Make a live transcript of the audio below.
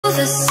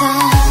the sun.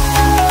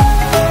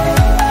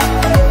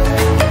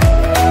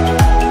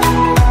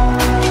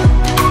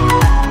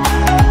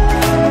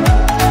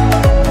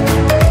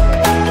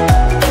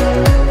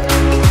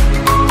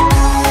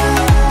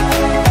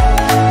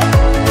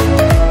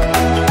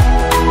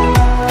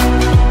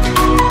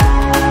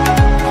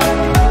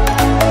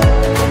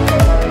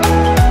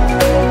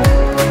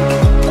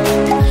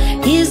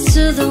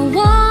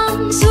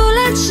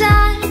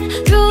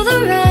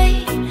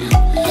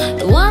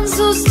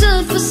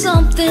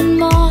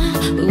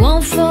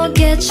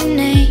 Forget your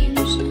names.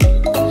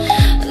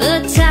 The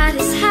tide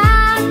is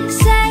high,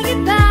 say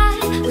goodbye,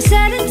 we're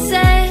setting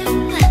sail.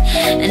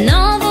 And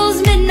all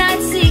those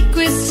midnight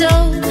secrets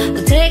told,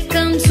 we'll take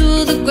them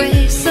to the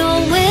grave. So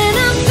when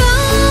I'm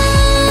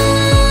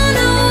gone,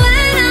 oh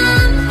when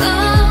I'm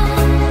gone,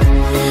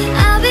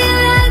 I'll be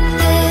right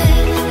there,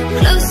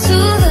 close to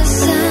the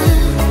sun.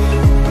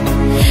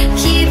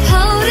 Keep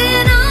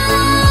holding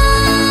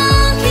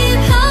on, keep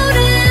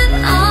holding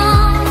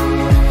on.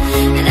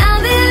 And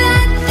I'll be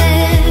right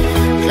there,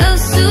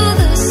 close to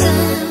the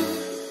sun,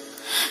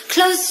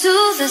 close to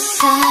the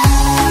sun.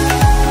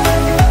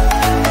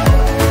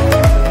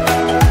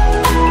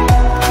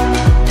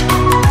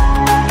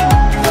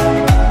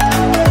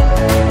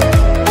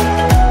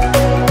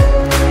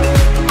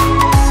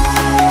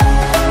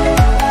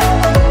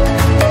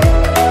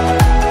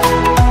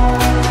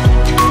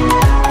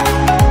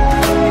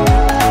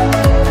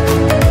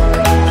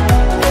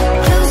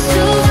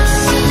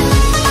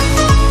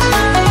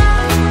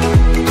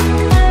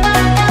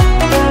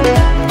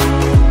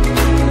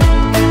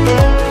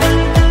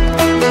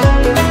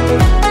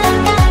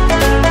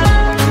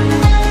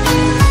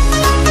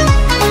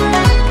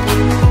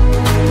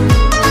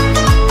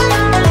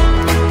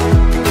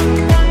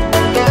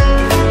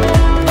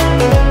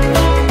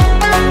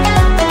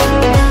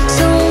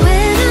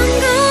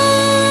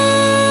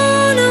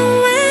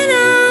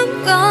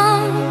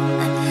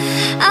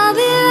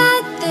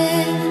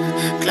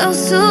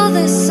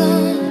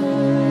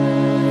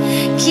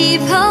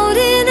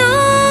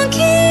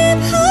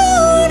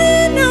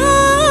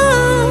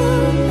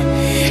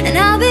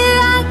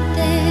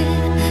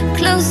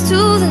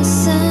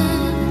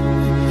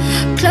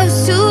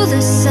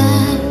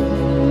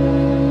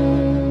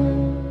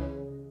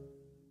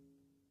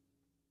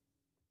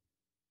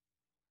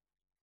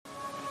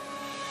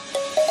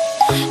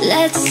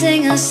 Let's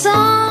sing a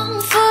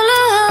song full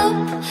of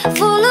hope,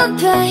 full of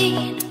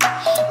pain.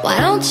 Why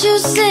don't you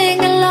sing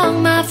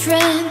along, my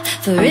friend,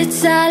 for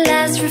it's our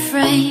last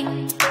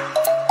refrain.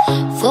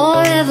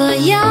 Forever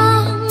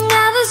young,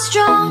 ever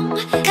strong,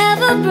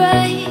 ever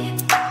brave.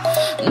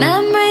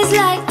 Memories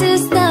like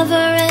this never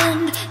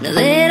end, no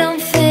they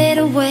don't fade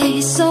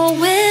away. So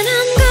when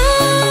I'm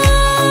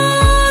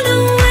gone,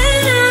 oh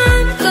when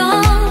I'm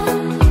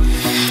gone,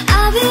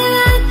 I'll be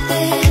right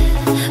there,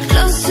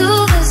 close to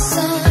the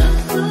sun.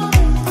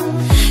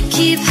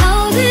 Keep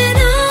holding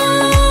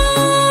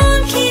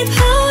on, keep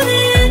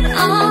holding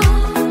on.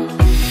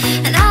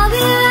 And I'll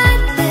be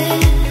right there,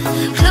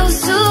 close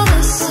to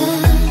the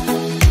sun,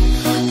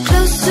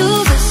 close to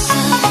the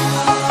sun.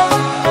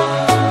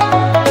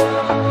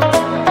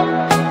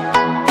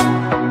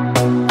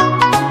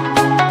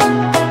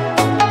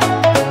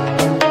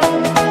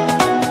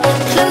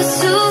 Close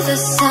to the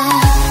sun.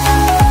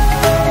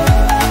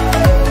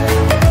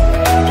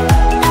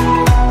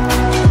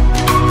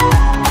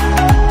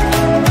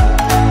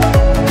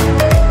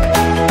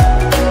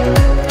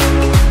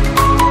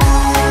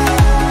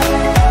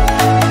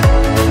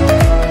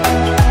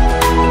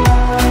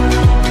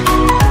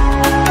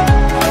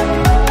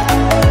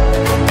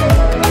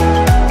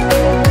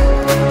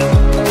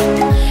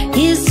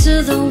 Here's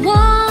to the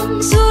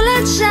ones who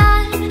let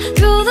shine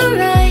through the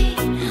rain,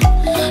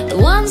 the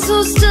ones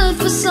who stood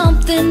for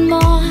something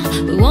more.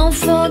 We won't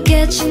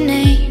forget your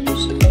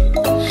names.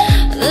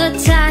 The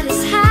tide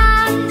is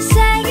high,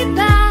 say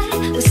goodbye,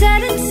 we're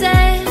setting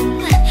sail.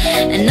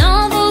 And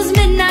all those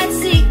midnight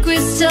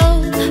secrets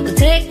told, we'll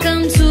take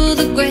them to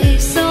the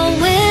grave. So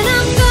when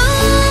I'm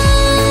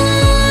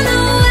gone,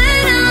 oh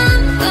when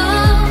I'm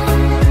gone,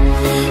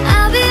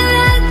 I'll be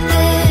right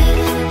there,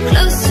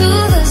 close to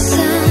the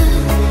sun.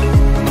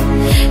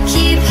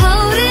 Keep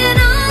holding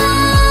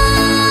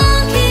on,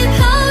 keep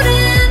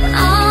holding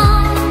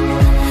on.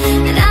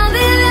 And I'll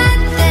be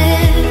right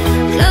there,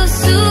 close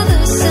to the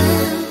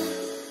sun,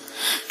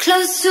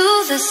 close to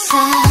the sun. Close to the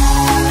sun.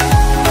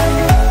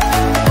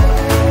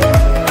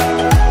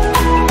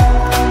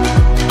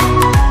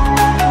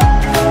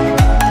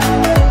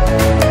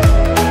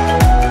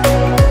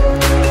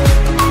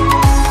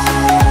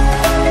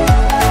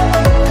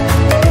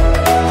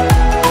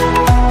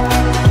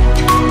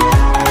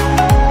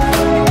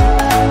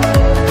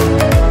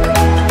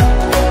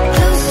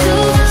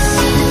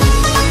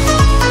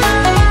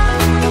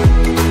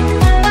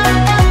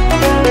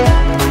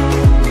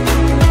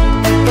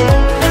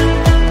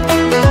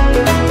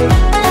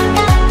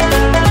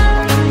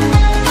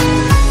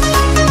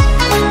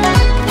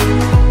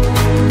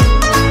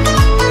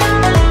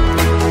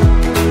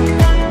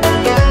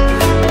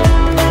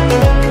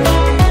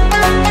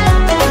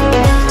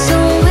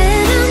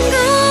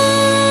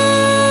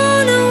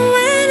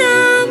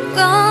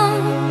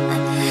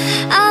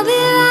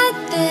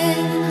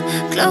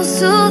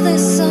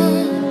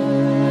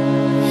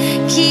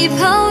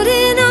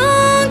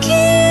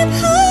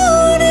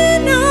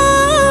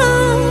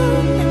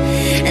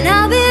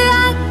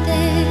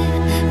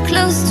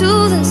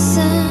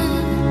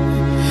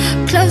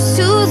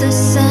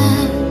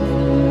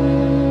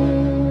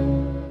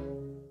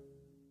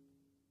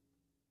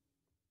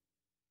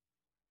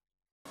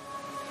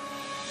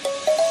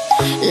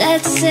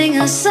 Let's sing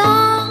a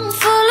song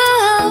full of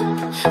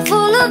hope,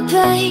 full of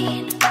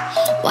pain.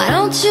 Why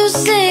don't you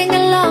sing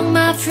along,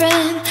 my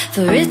friend,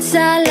 for it's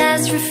our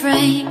last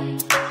refrain.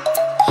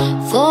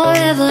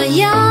 Forever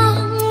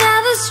young,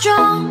 ever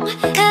strong,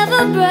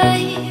 ever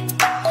brave.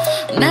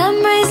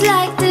 Memories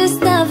like this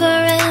never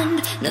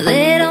end, no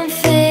they don't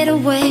fade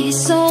away.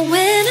 So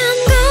when I'm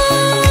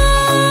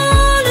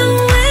gone, oh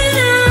when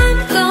I'm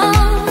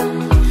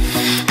gone,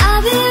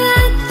 I'll be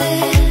right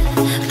there,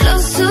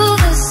 close to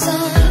the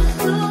sun.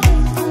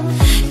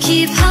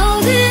 Keep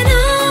holding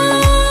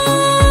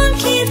on,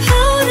 keep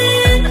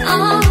holding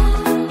on,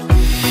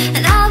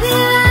 and I'll be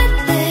right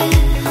there,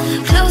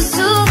 close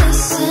to the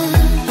sun,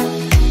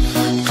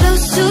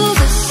 close to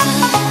the sun.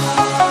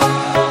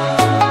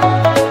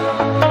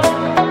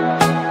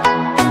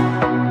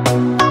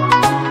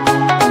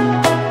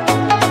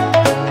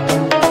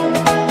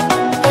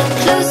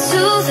 Close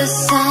to the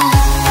sun.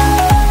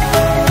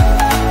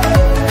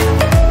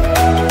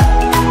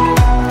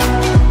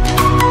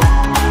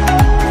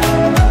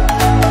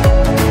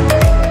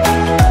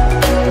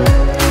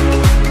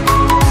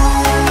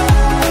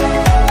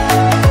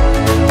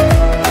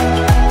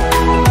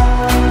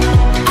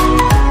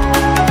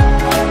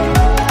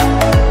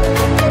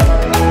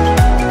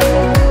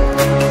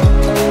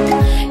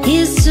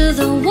 Here's to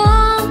the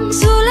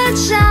ones who let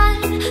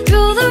shine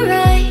through the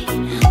rain,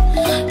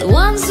 the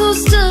ones who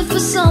stood for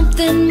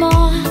something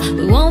more.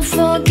 We won't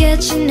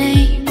forget your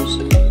names.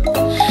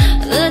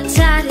 The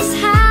tide is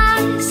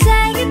high,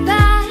 say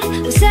goodbye,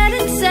 we're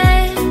setting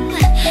sail,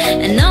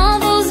 and all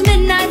those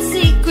midnight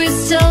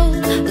secrets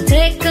told, we'll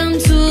take them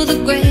to the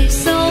grave.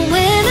 So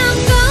when I'm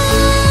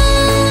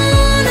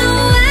gone, oh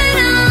when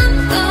I'm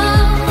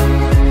gone,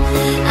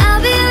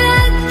 I'll be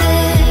right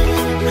there,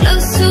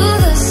 close to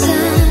the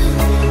sun.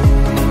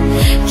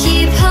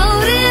 Keep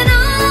holding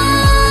on,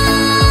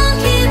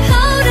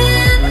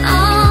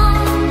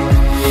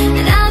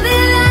 and I'll be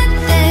right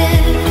there,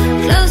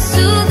 close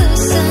to the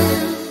sun,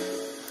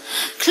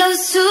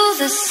 close to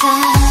the sun.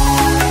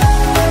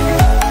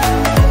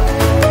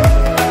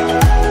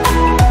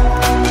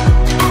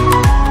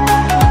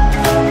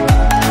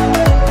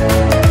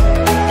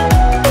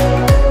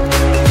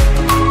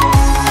 Close to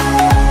the sun.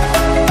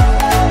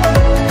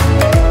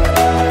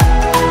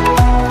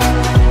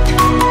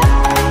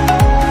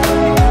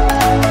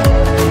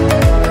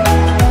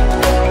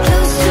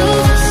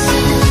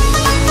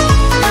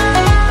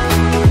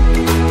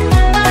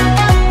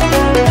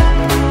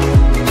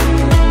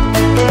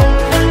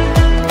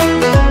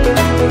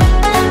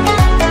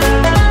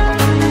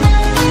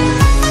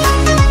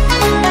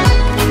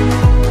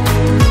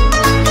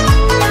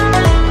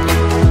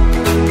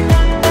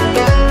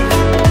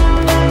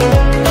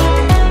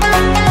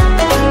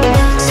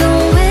 So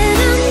when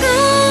I'm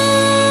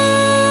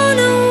gone,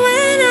 oh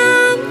when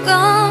I'm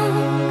gone,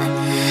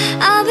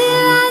 I'll be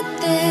right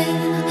there,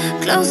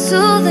 close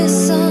to the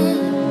sun.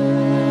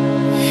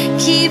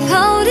 Keep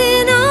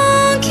holding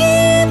on,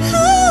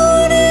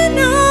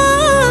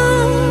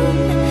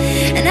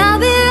 and I'll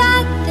be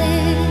right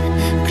there,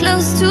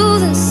 close to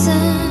the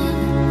sun,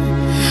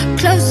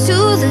 close to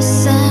the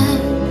sun.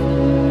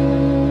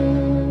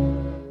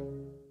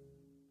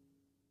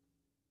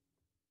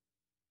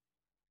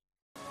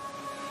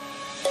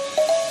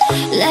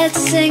 Let's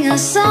sing a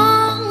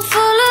song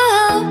full of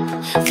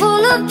hope,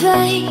 full of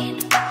pain.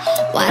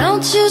 Why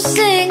don't you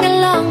sing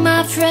along,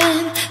 my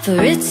friend,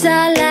 for it's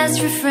our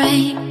last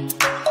refrain.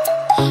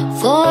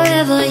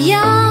 Forever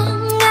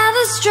young,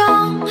 ever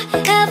strong,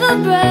 ever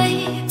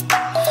brave.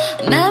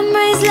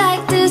 Memories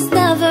like this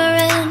never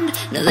end,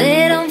 no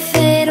they don't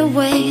fade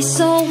away.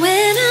 So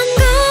when I'm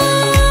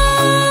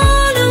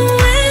gone, oh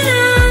when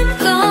I'm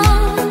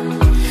gone,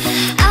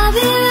 I'll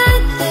be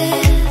right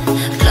there,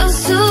 close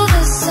to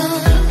the sun.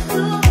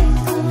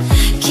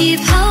 Keep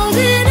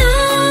holding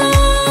on,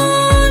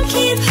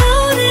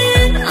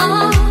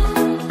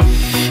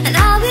 and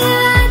I'll be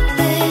right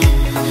there,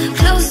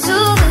 close to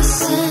the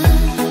sun,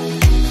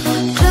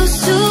 close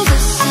to the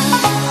sun.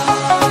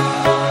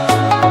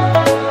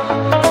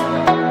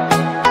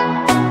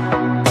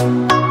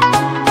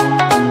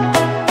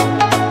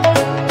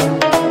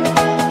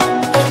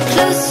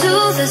 Close to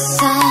the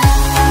sun.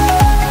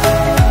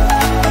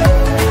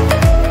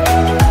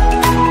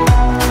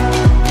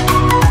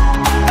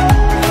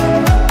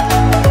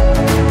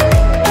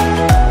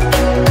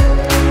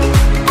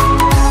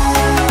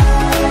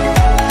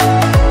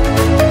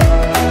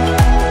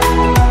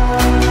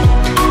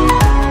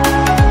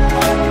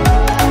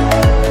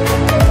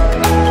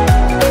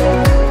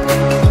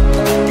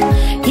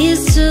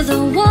 Here's to the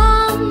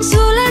ones who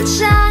let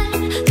shine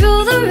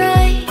through the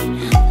rain,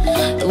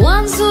 the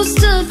ones who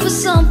stood for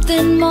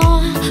something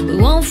more. We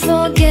won't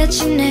forget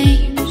your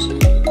names.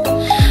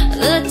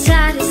 The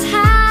tide is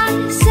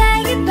high,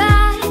 say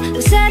goodbye,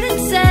 we're setting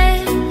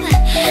sail,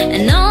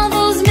 and all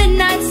those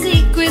midnight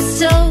secrets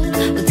told,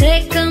 we'll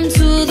take them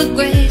to the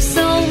grave.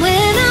 So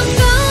when I'm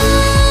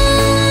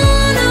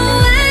gone, oh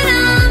when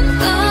I'm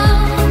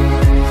gone,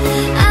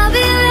 I'll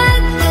be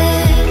right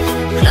there,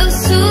 close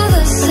to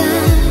the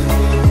sun.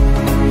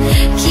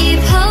 Keep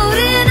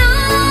holding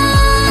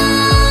on,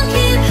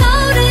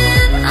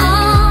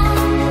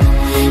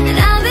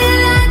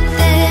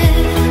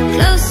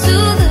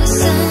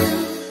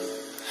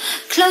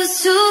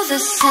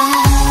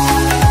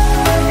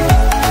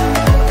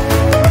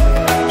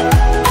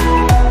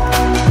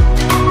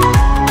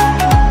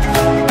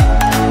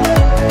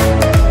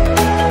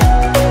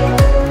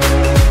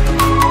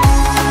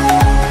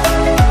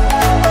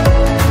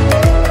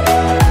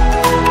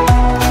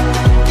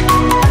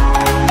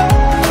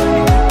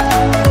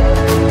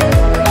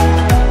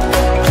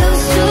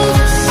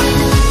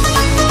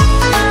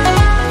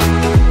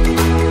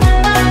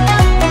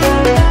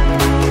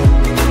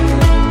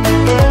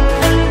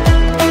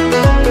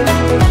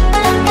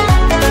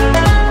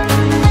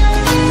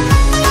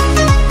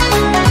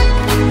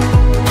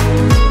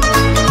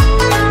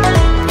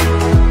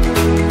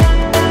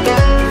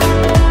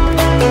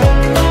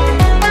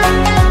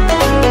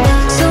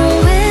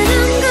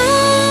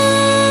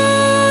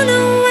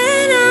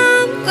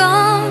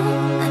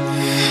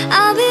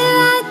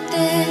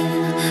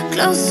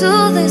 close to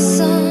the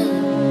sun.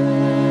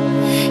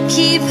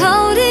 Keep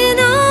holding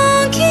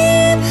on,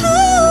 keep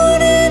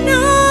holding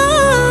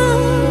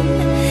on,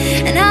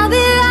 and I'll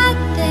be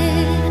right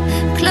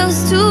there, close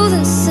to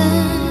the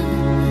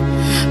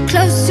sun,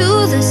 close to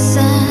the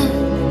sun.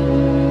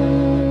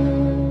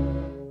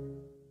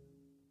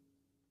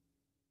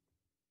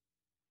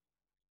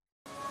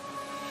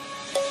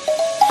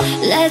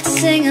 Let's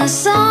sing a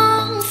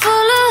song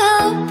full of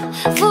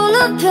hope, full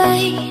of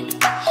pain.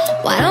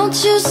 Why don't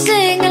you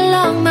sing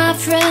along, my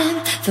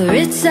friend, for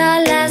it's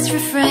our last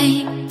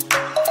refrain.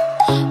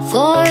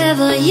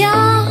 Forever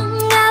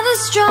young, ever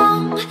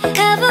strong,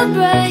 ever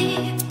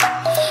brave.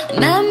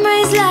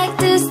 Memories like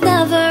this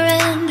never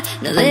end,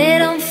 no they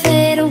don't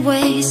fade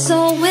away. So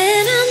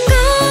when I'm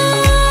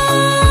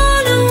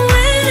gone, oh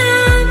when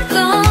I'm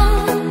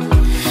gone,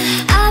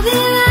 I'll be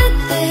right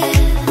there,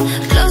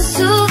 close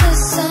to the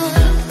sun.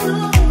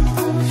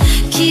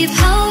 Keep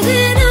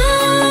holding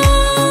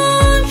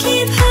on,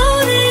 keep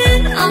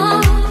holding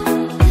on,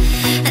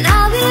 and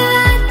I'll be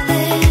right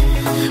there,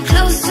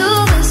 close to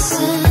the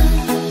sun,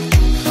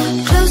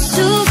 close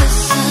to the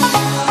sun.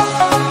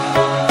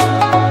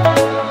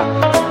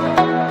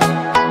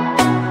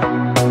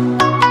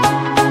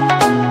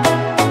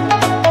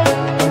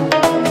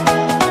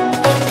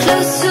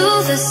 Close to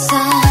the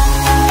sun.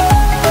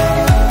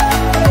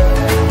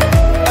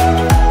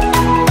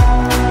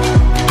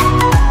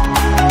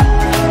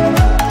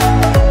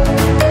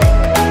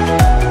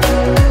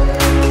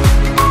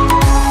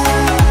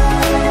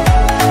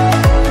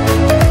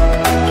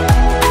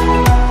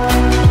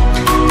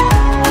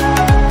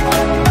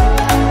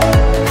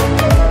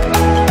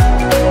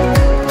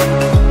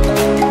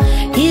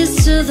 Here's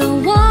to the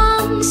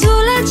ones who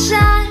let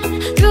shine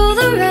through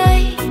the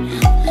rain,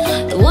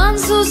 the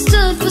ones who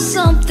stood for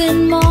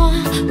something more.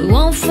 We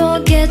won't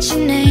forget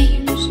your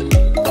names.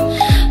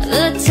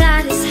 The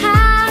tide is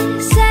high,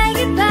 say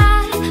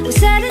goodbye, we're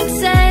setting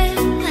sail,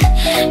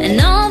 and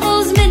all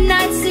those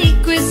midnight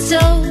secrets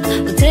told,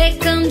 we'll take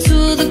them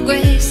to the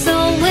grave. So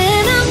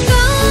when I'm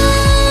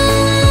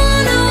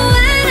gone, oh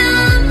when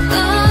I'm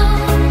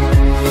gone,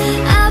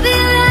 I'll be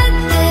right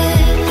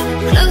there,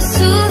 close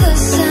to the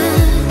sun.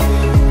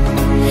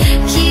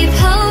 Keep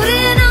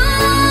holding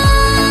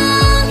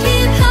on,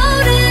 keep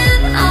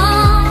holding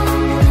on,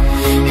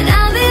 and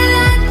I'll be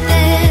right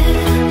there,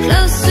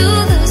 close to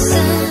the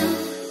sun,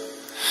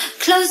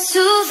 close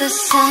to the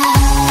sun.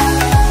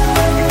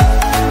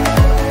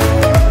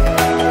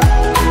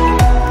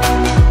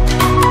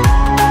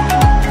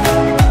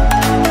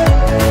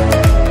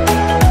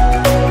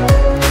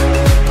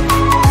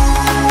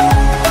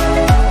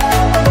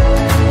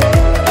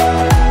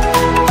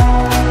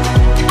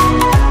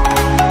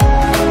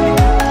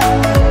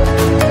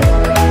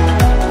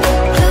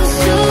 Close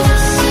to the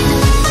sun.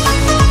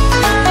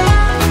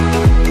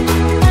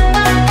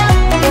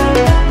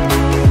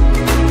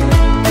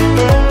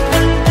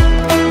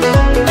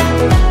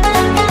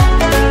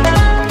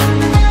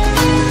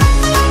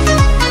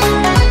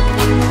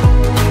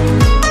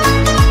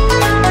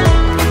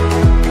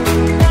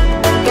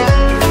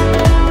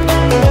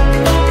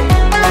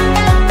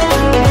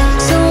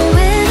 So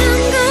when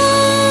I'm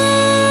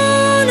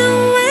gone, oh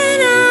when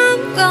I'm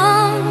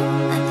gone,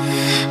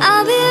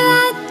 I'll be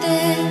right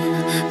there,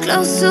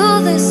 close to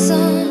the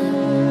sun.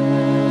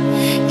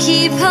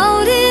 Keep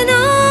holding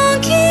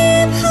on,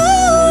 keep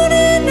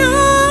holding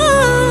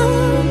on,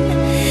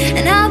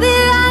 and I'll be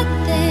right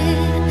there,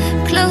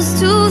 close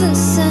to the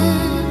sun,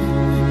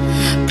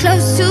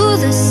 close to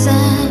the sun.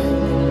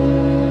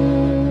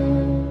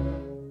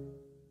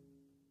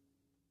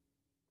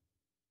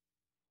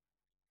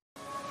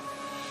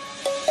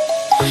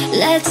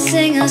 Let's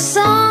sing a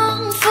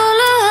song full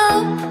of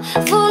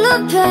hope, full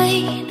of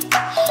pain.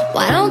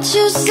 Why don't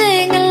you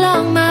sing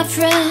along, my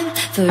friend,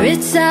 for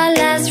it's our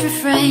last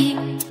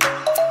refrain.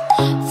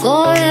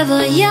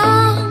 Forever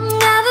young,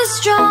 ever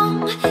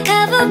strong,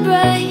 ever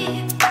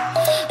brave.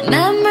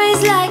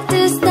 Memories like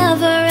this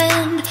never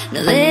end,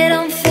 no they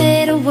don't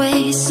fade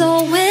away.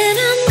 So when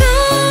I'm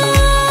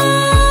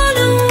gone,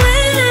 oh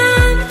when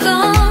I'm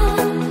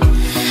gone,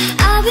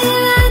 I'll be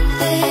right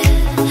there,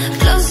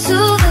 close to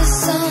the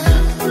sun.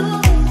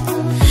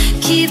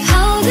 Keep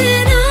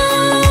holding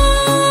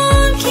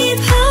on, keep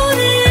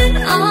holding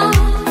on,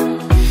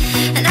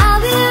 and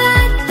I'll be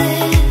right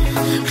there,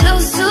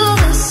 close to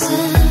the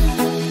sun,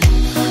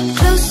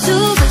 close to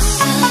the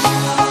sun.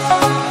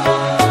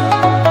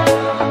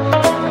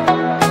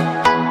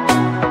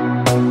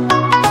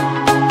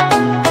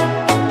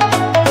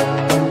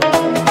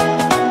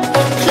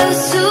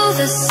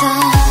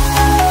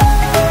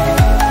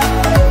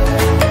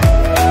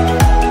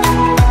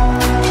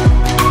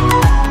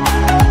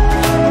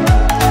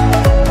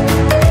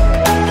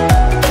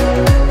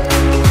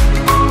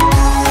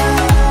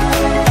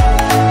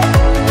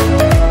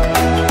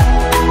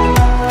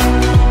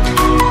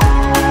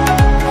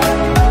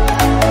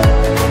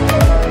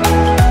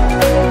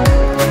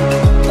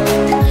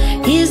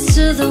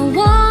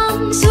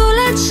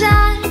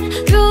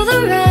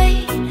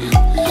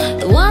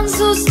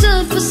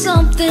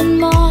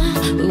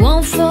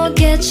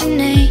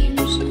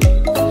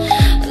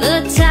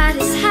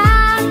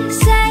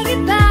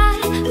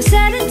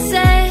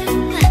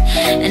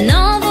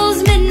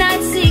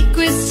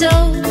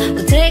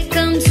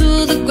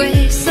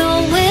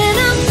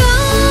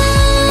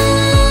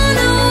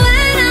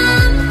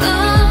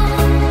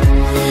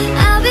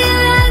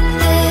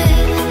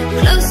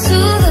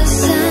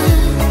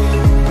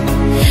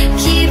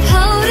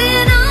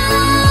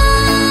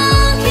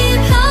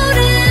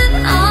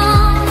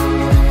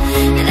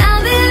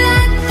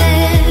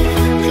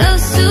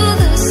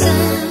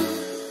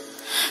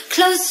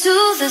 close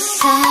to the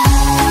sun.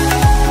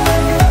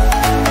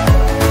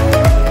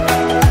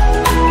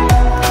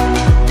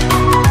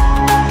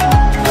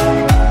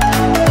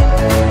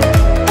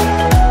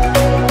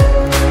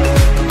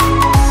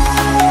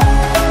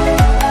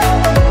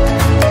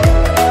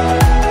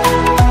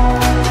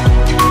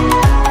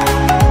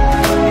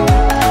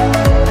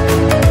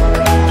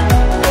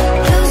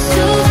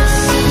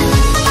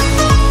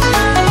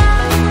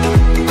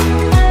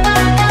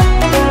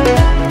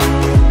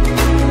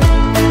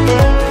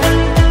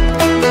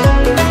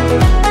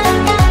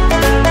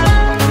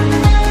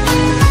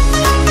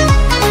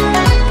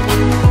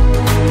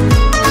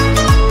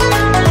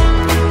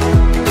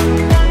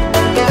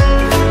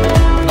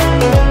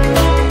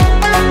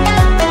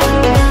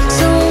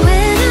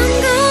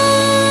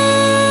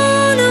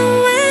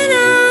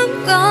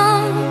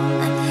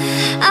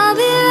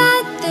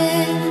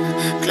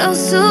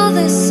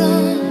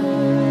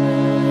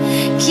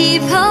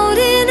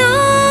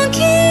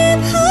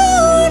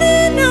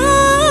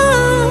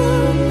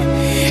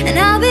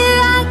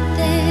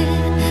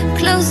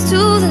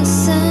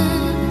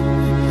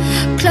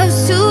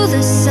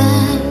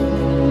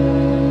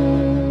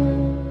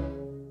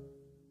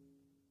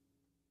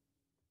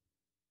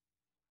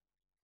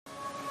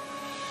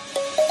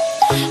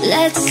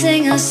 Let's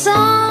sing a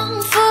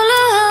song full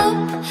of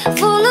hope,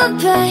 full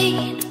of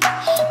pain.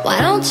 Why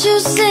don't you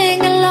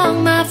sing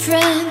along, my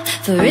friend?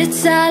 For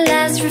it's our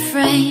last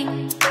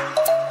refrain.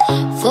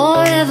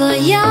 Forever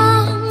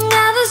young,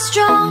 ever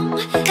strong,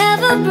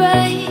 ever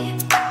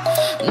brave.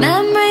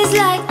 Memories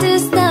like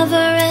this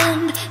never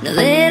end. No,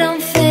 they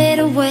don't fade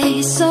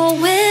away. So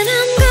when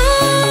I'm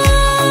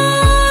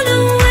gone,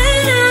 oh,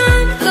 when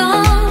I'm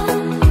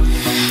gone,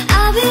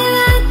 I'll be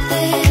right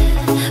there,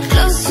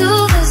 close to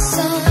the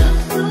sun.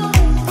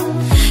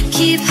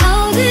 Keep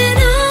holding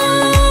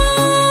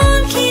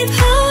on, keep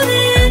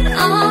holding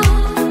on,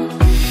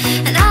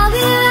 and I'll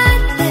be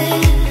right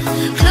there,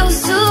 close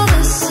to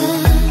the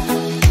sun,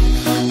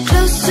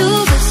 close to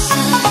the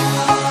sun.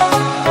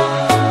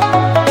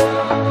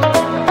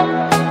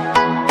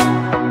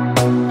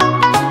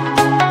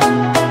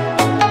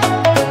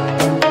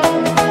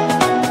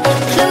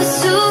 Close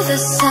to the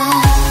sun.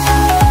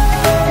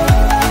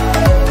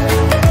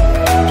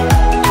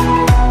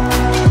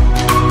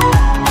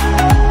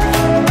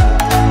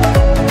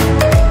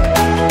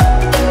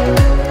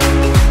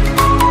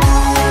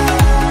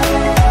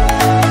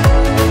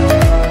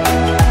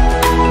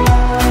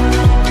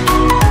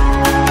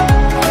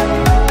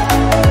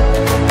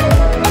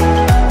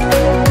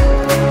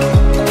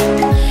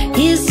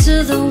 Here's to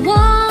the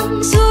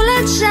ones who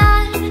let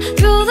shine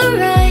through the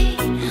rain,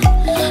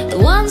 the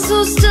ones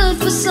who stood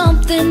for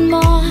something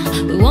more.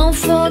 We won't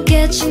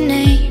forget your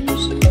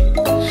names.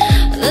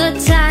 The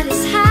tide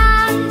is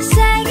high,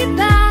 say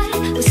goodbye,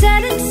 we're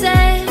setting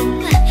sail,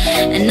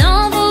 and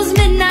all those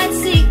midnight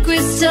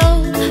secrets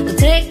told, we'll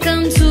take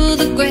them to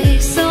the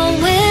grave. So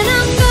when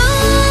I'm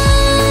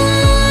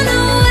gone,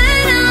 oh,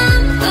 when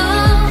I'm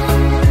gone,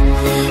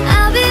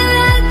 I'll be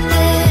right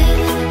there,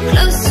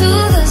 close to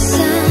the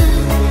sun.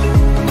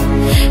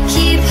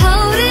 Keep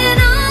holding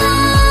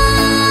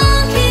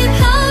on,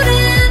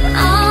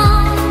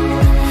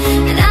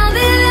 and I'll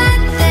be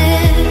right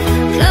there,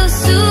 close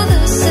to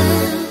the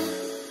sun,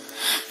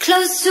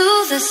 close to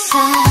the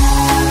sun.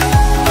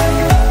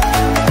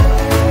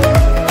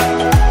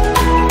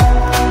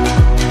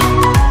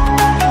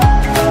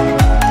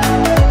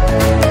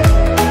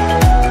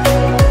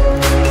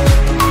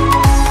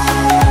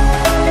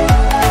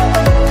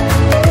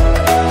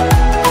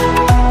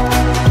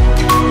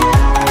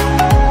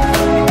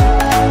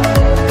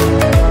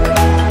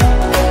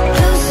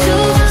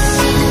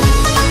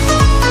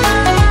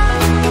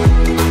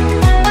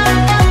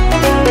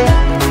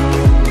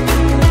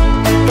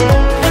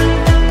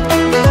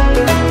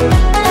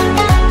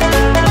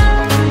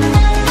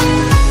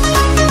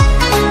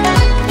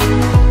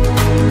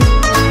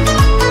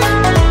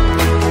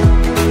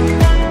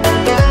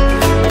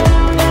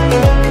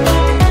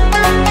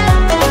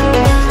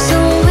 So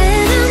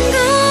when I'm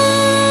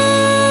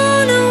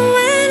gone, oh,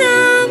 when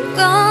I'm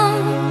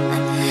gone,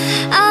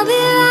 I'll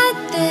be right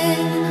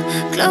there,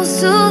 close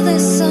to the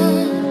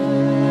sun.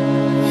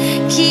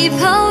 Keep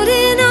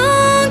holding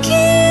on,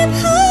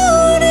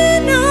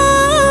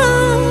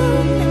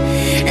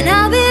 and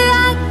I'll be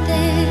right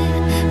there,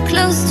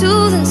 close to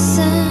the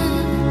sun,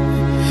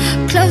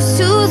 close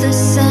to the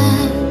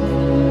sun.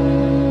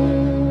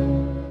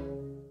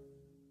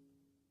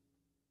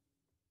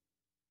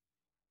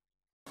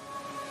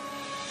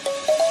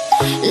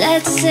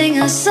 Let's sing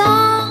a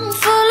song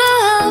full of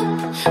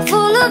hope,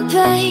 full of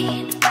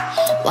pain.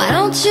 Why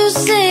don't you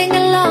sing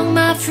along,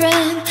 my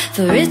friend?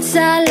 For it's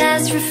our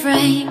last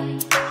refrain.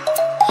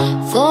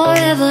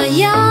 Forever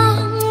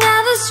young,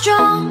 ever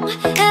strong,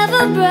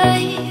 ever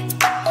brave.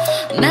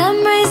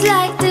 Memories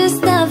like this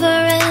never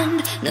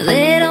end. No,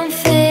 they don't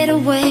fade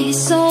away.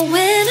 So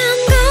when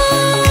I'm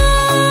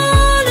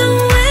gone, oh,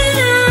 when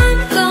I'm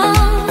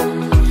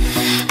gone,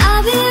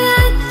 I'll be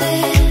right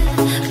there,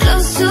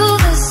 close to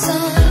the sun.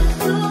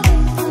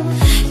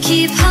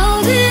 Keep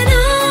holding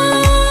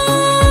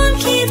on,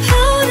 keep holding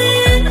on,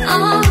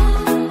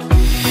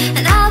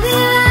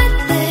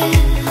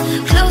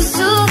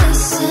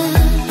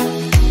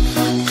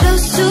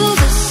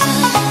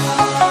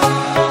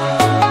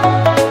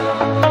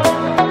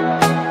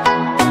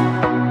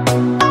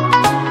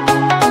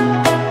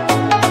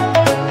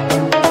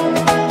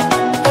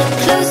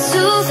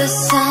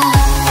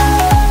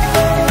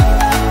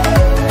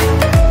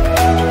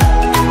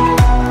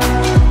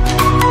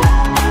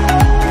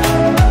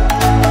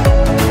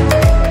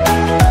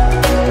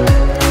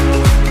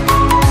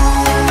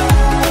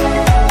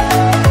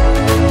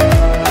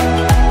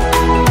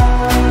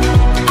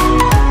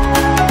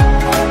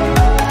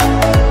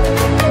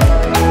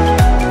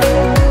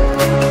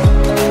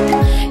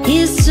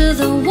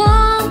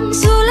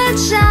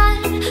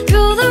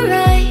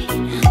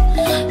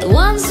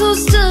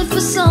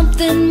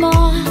 something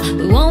more.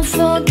 We won't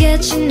forget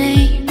your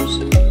names.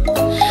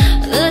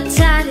 The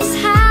tide is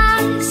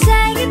high,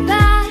 say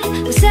goodbye.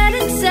 We're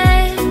setting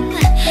sail,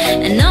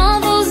 and all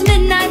those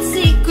midnight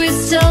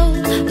secrets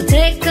told, we'll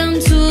take them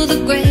to the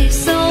grave.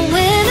 So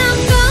when I'm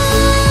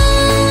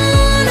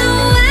gone,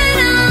 oh when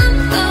I'm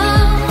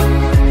gone,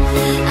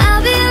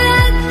 I'll be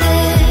right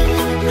there,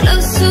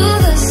 close to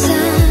the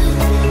sun.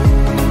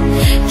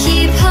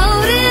 Keep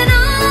holding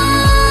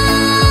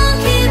on,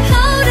 keep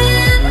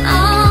holding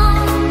on,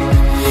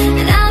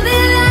 and I'll be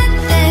right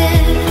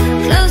there,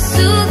 close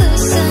to the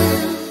sun,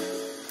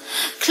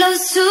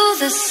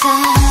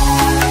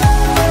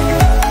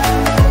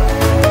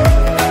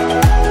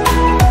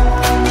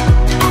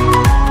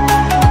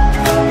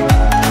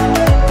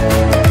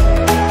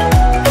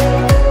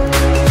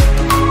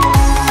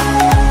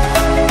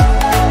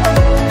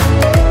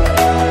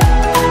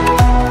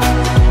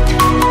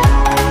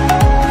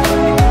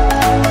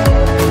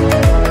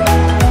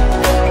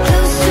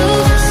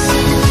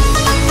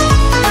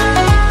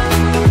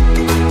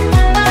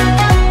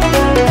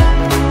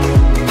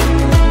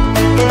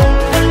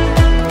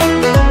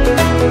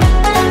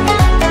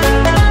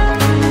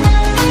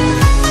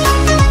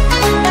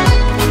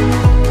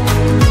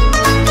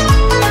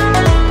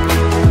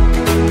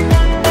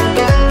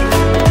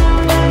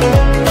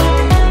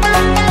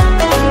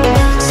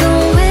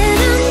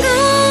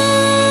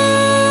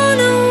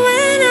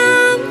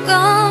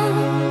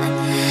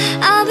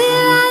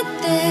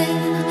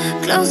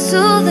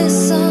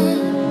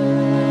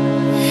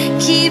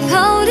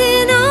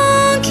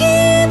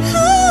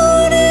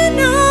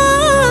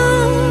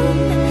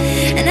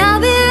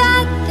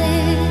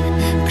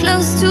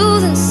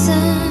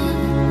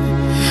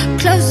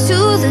 close to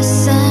the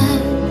sun.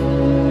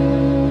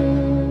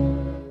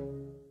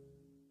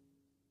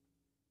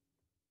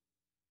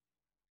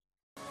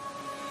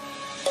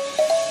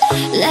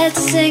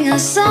 Let's sing a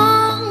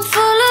song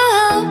full of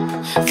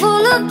hope,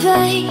 full of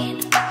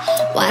pain.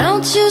 Why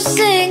don't you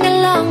sing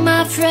along,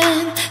 my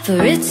friend, for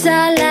it's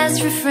our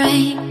last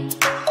refrain.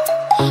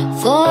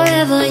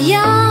 Forever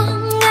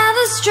young,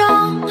 ever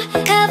strong,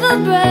 ever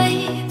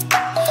brave.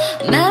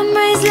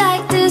 Memories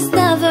like this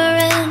never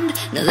end,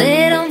 no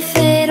they don't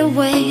fade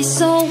away.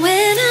 So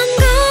when I'm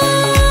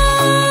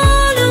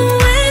gone, oh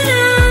when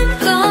I'm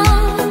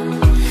gone,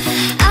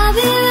 I'll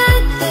be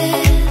right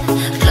there,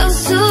 close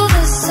to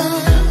the sun.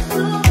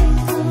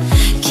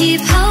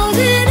 Keep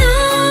holding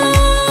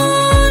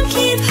on,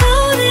 keep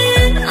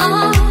holding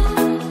on,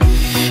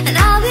 and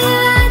I'll be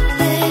right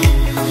there,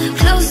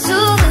 close to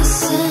the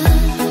sun,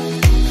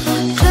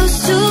 close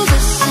to the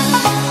sun.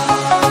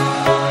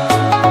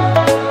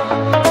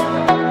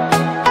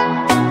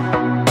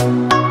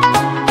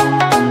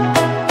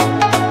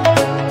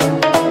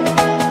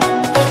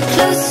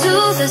 Close to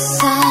the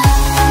sun.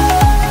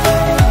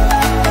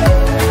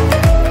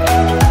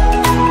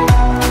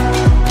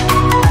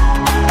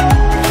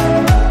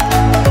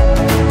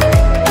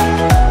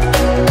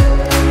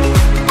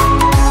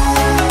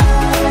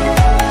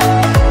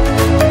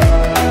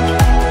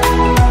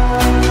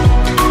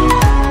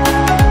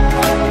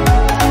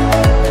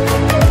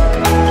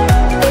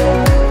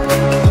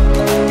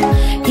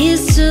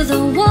 Here's to the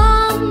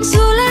ones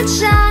who let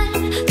shine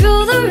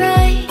through the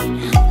rain,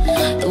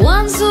 the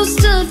ones who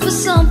stood for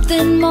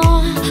something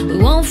more. We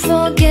won't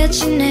forget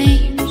your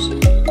names.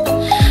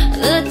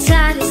 The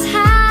tide is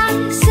high,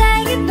 say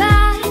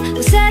goodbye.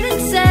 We're setting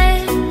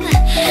sail,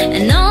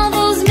 and all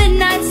those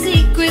midnight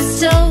secrets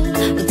told,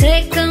 we'll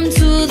take them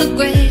to the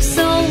grave.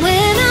 So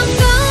when I'm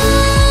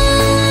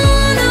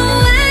gone, oh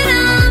when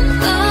I'm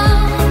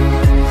gone,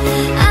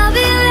 I'll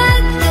be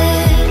right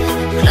there,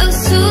 close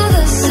to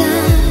the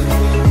sun.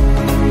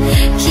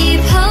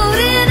 Keep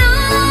holding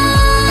on,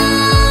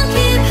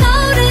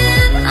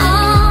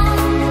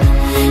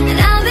 and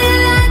I'll be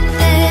right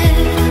there,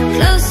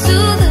 close to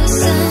the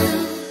sun,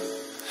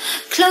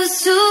 close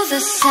to the sun. Close to the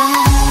sun.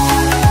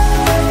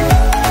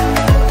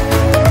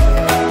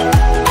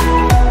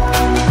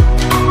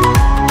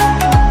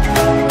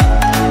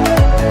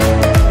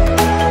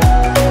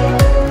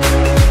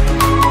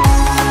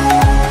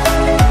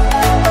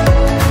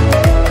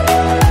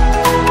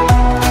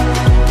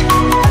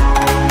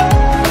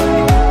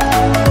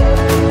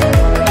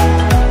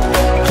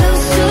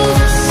 Close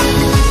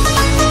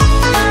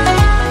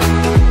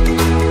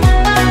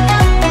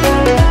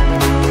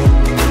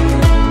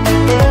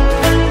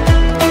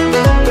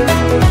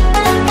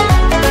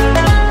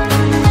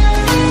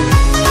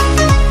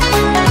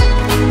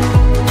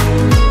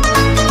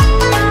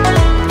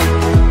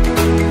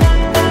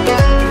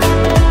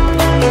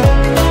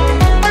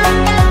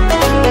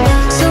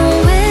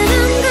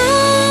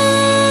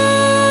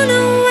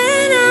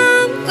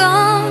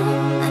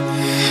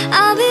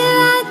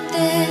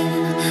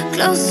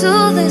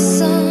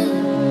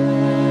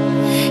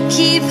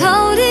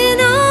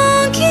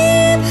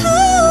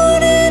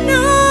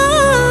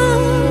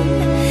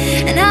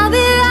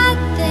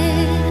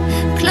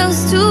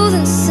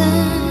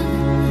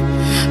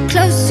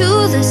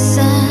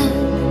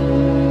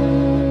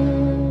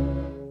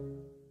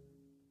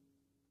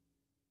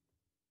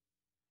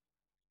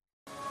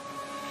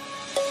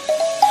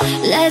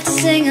Let's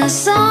sing a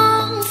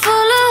song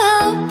full of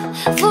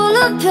hope, full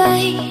of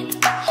pain.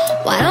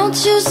 Why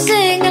don't you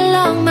sing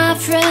along, my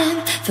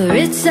friend, for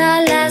it's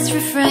our last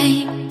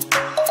refrain.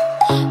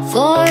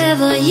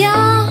 Forever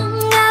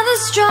young, ever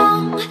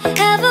strong,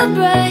 ever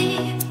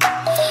brave.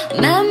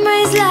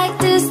 Memories like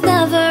this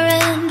never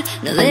end,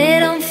 no, they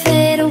don't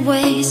fade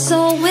away.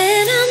 So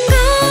when I'm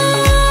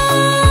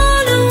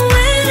gone, oh,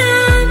 when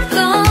I'm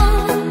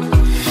gone,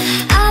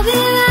 I'll be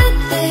right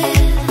there,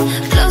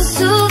 close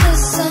to the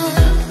sun.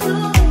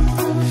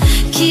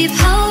 Keep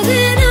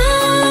holding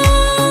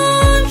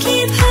on,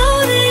 keep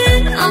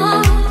holding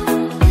on,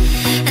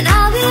 and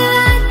I'll be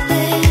right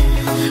there,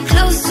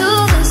 close to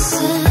the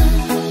sun,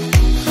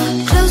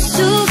 close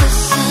to the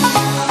sun.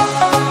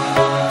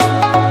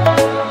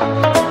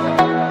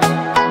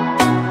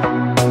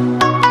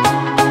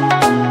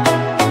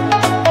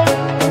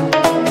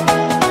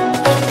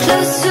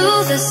 Close to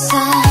the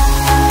sun.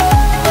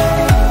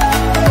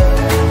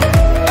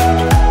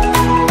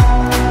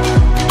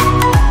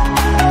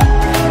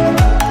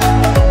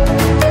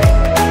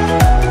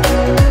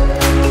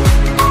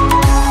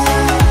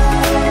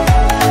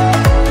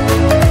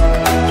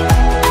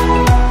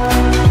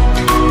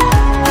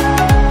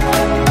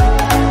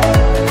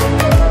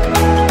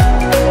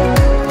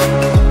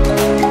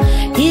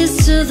 Here's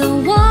to the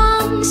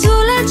ones who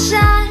let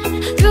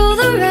shine through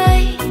the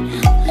rain,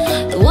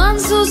 the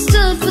ones who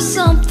stood for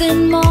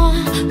something more.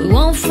 We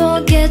won't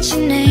forget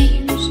your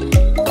names.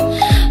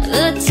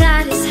 The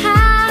tide is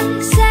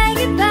high, say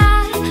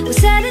goodbye, we're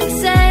setting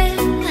sail,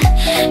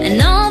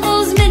 and all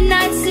those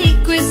midnight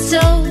secrets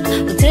told,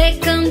 we'll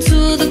take them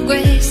to the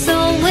grave. So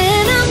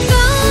when I'm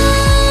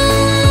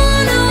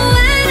gone, oh,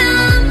 when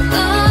I'm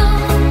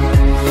gone,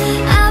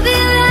 I'll be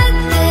right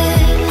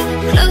there,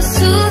 close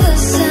to the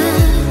sun.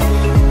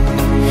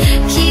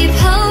 Keep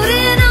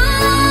holding on,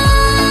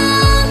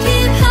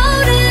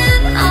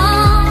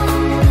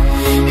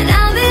 and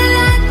I'll be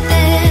right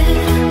there,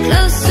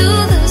 close to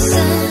the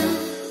sun,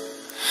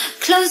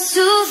 close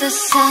to the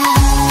sun.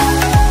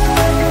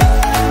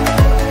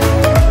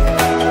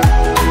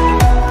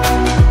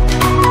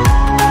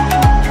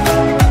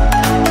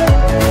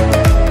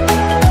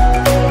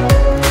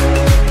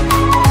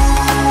 Close to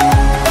the sun.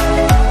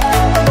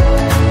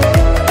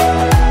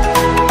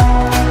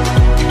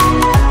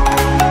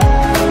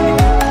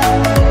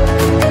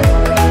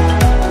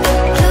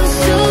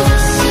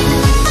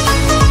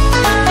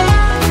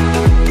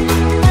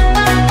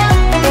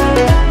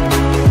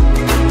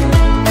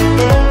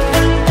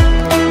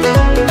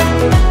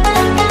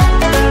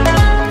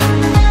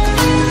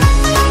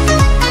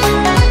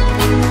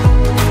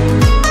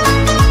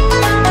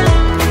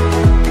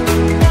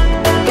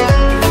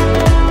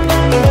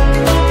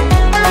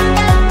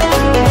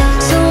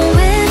 So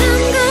when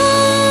I'm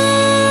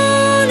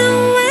gone,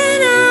 oh,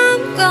 when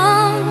I'm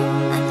gone,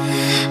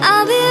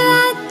 I'll be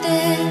right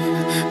there,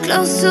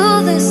 close to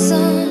the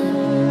sun.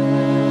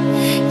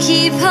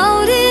 Keep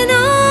holding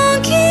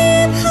on,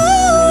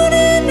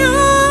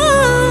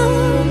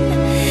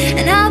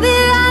 and I'll be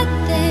right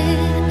there,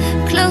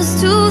 close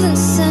to the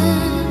sun,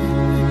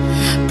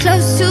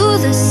 close to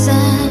the sun.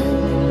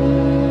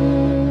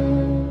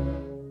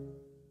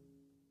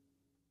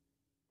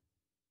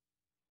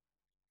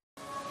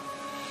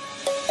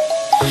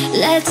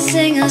 Let's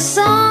sing a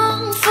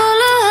song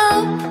full of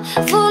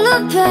hope, full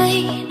of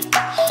pain.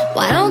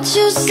 Why don't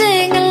you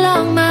sing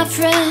along, my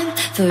friend,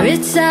 for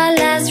it's our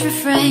last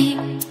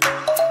refrain.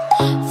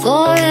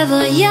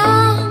 Forever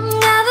young,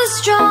 ever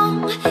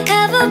strong,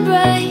 ever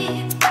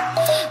brave.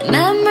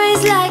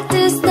 Memories like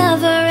this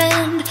never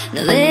end,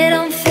 no, they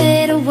don't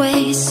fade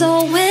away.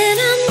 So when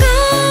I'm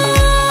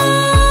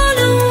gone,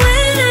 oh,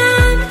 when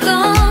I'm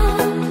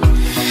gone,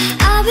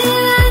 I'll be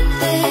right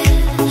there,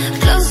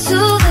 close to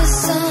the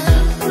sun.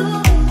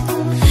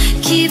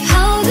 Keep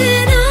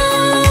holding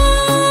on,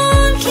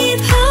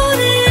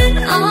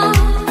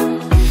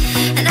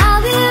 and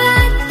I'll be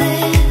right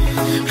there,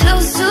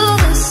 close to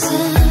the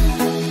sun,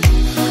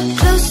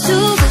 close to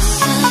the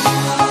sun.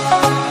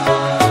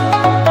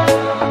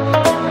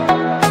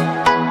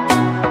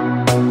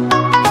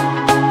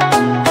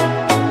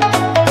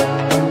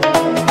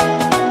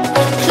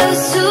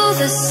 Close to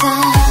the sun.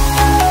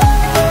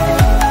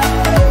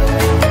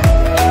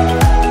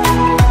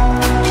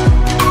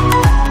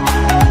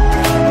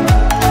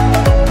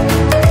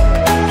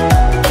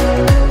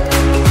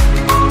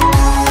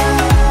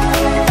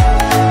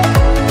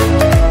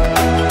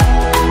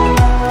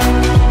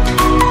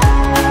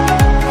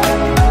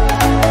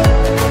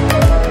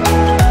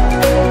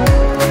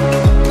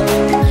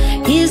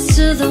 Here's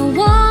to the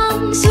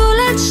ones who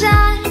let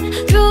shine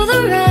through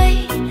the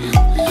rain,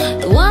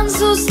 the ones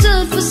who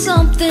stood for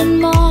something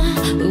more.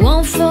 We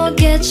won't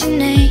forget your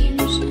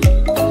names.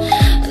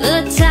 The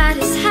tide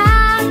is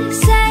high,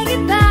 say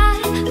goodbye,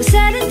 we're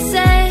setting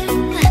sail,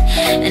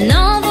 and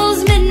all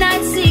those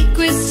midnight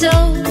secrets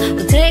told,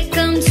 we'll take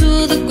them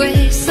to the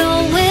grave. So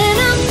when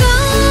I'm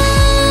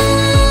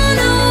gone,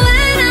 oh,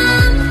 when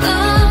I'm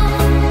gone,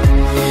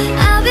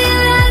 I'll be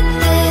right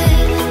there,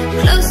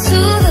 close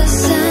to the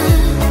sun.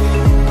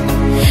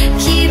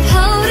 Keep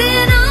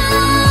holding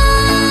on,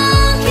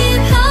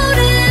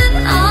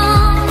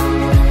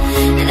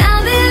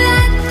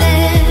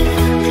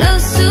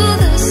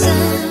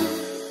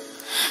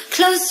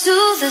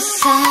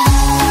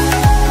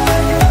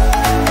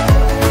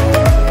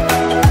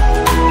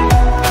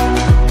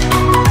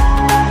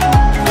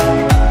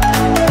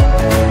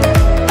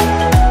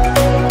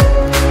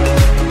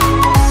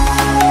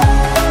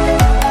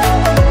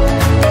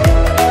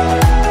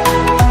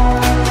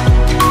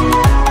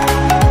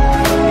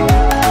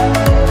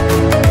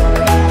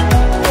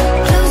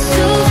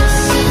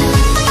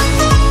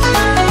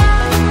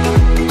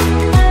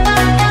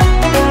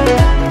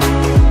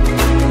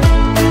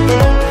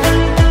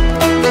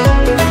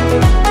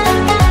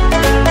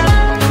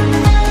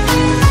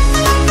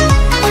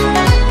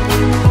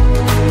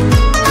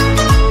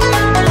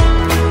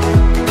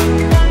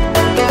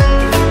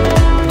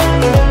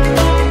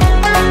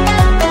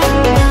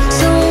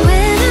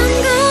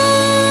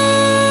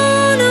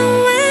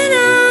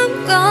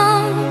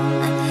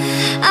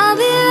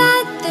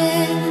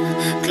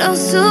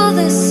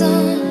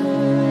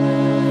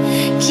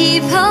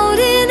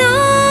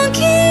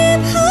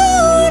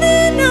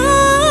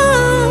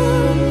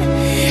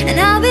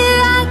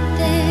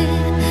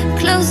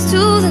 close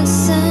to the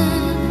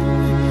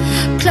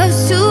sun,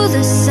 close to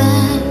the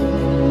sun.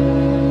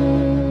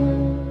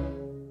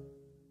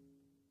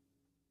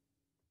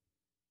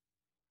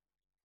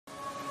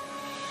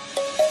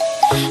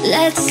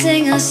 Let's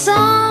sing a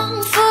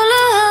song full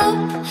of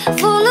hope,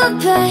 full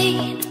of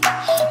pain.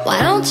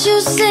 Why don't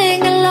you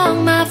sing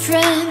along, my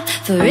friend,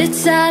 for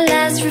it's our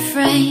last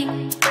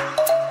refrain.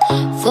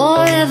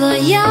 Forever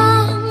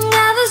young,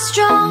 ever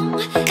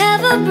strong,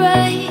 ever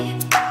brave.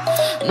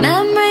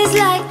 Memories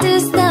like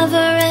this never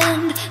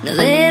end, no,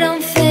 they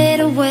don't fade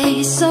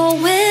away. So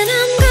when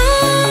I'm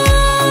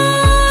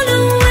gone,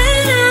 oh,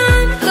 when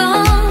I'm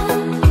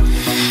gone,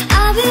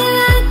 I'll be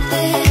right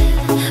there,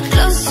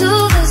 close to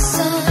the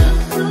sun.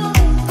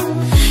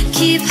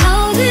 Keep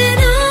holding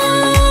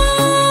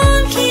on,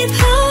 keep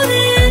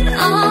holding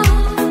on,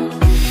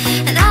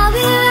 and I'll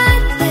be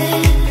right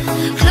there,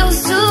 close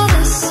to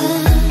the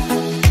sun,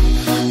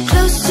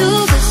 close to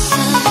the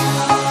sun.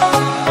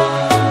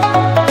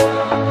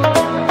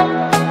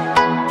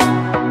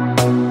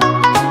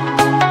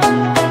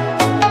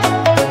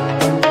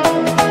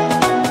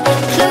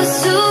 Close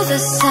to the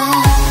sun.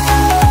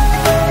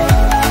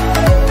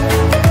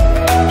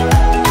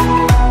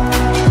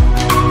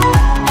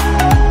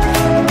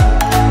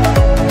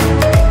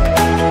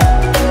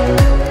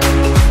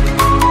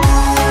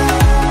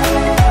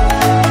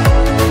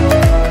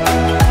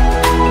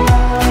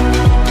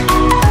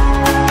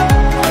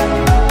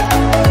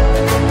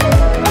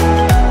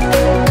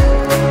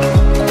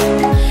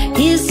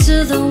 Here's to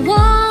the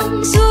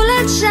ones who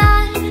let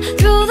shine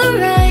through the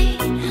rain,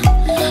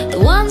 the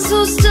ones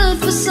who stood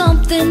for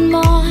something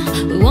more.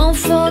 We won't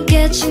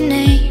forget your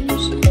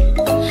names.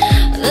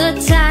 The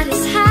tide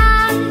is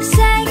high,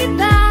 say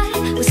goodbye,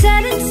 we're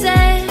setting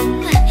sail,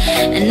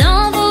 and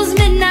all those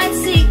midnight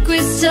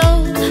secrets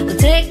told, we'll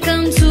take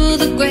them to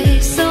the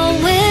grave. So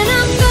when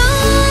I'm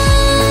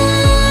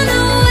gone,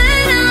 oh,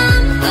 when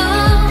I'm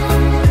gone,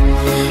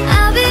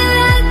 I'll be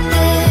right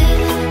there,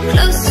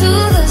 close to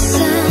the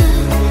sun.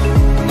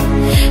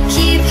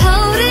 Keep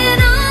holding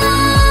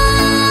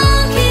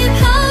on, keep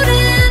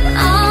holding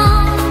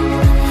on,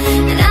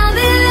 and I'll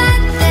be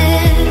right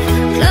there,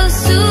 close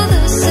to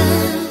the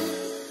sun,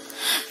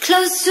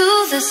 close to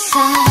the sun. Close to the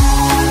sun.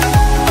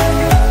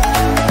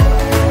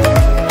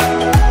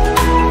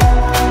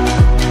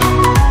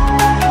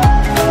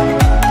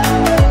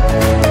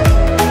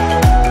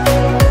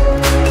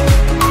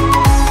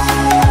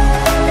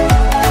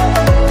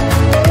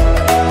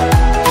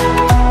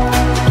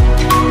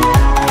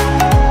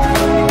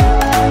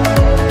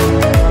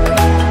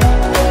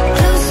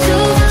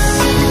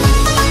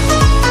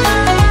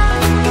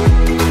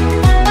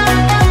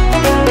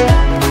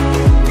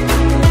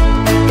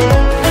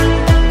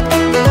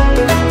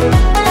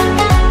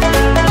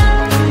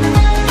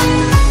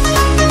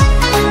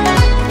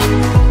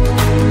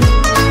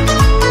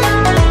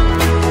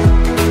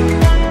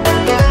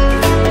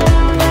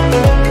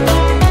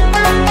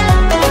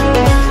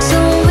 So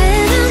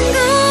when I'm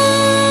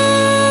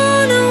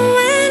gone, oh,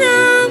 when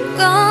I'm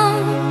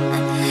gone,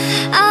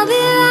 I'll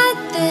be right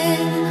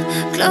there,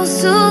 close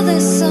to the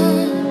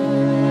sun.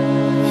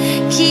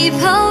 Keep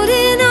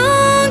holding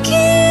on,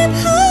 keep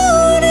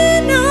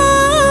holding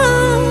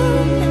on,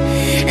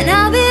 and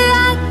I'll be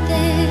right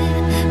there,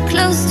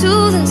 close to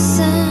the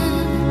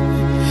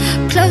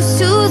sun, close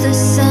to the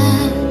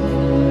sun.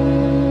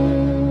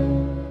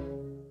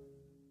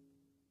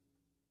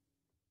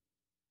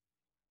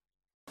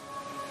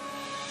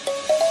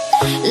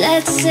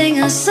 Let's sing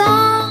a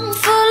song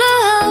full of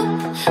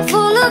hope,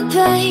 full of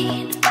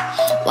pain.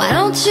 Why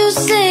don't you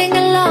sing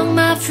along,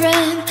 my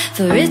friend,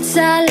 for it's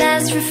our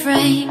last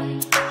refrain.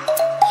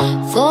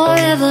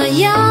 Forever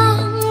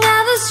young,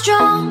 ever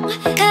strong,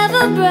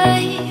 ever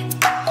brave.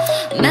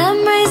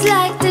 Memories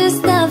like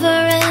this never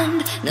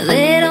end, no,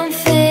 they don't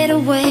fade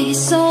away.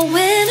 So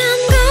when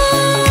I'm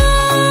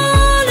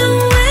gone, oh,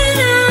 when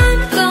I'm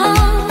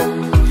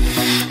gone,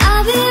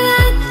 I'll be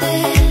right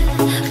there,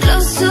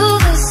 close to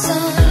the sun.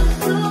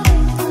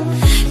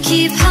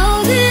 Keep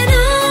holding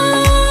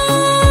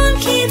on,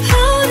 keep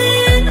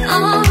holding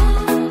on,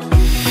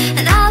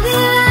 and I'll be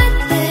right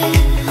there,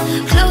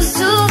 close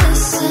to the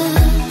sun,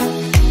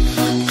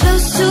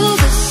 close to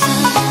the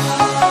sun.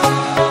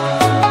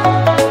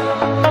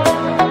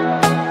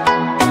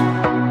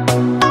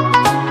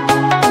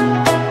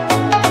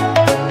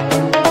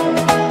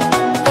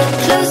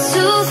 Close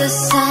to the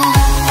sun.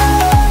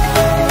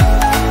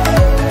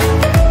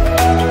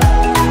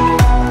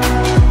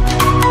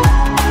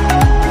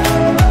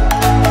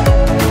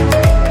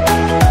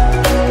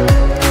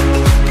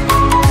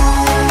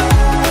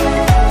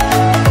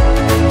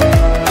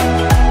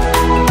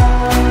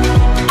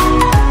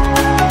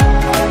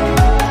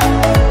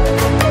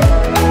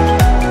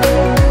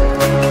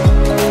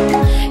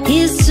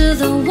 Here's to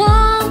the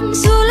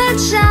ones who let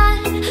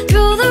shine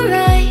through the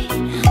rain,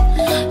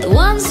 the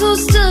ones who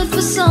stood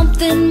for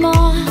something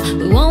more.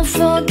 We won't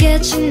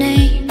forget your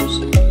names.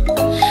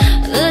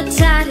 The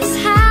tide is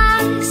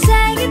high,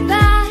 say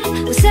goodbye,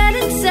 we're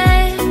setting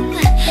sail,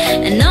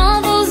 and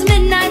all those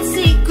midnight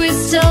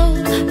secrets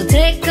told, we'll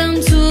take them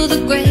to the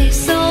grave.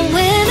 So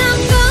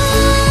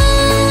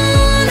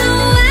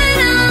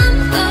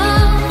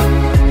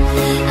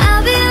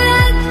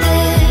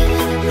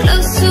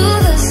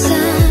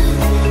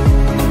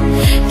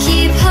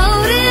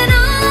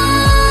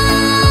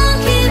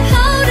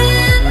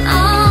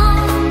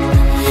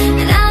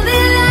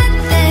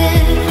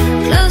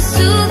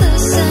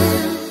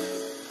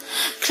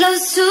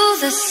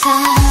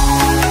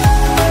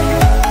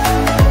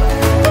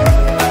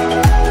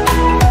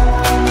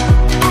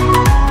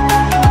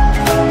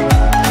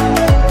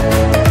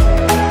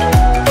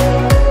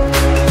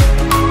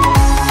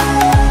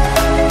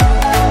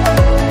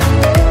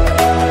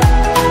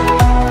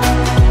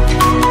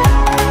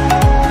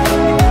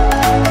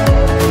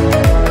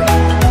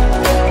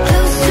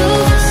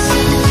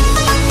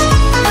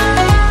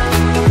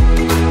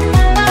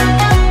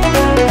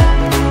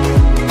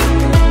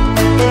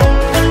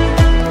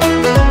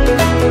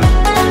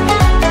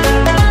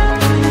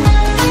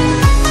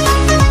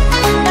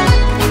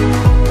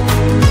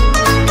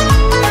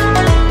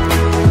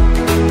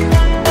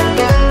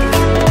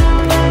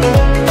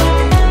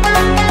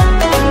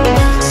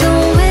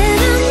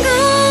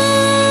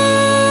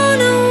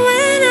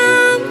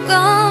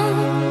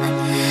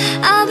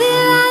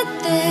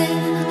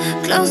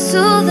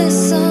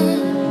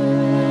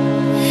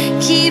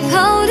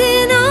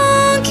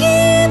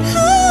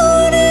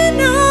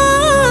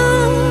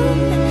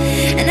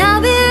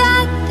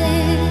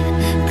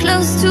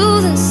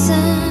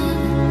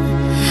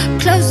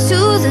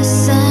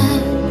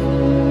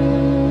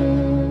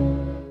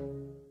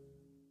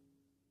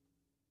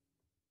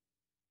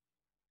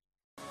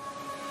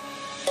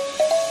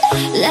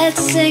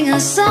Let's sing a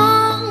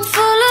song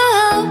full of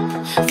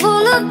hope,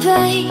 full of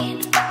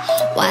pain.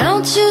 Why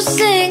don't you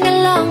sing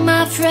along,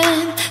 my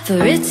friend, for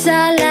it's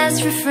our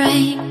last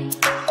refrain.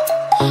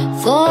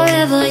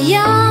 Forever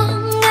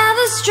young,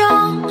 ever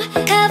strong,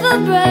 ever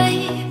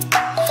brave.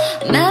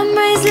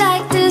 Memories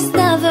like this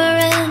never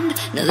end,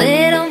 no,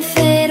 they don't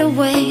fade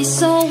away.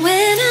 So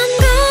when I'm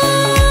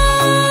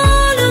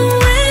gone, and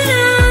when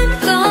I'm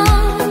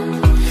gone,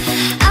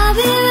 I'll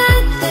be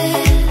right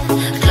there,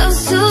 close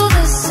to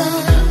the sun.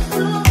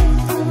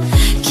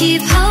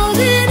 Keep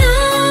holding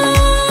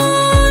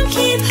on,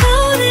 keep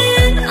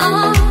holding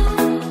on,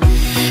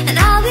 and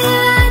I'll be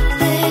right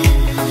there,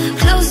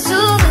 close to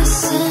the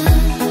sun,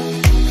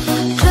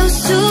 close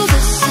to the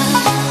sun.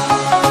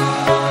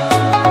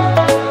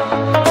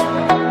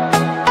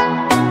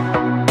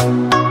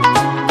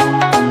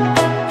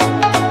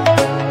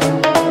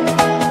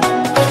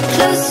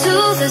 Close to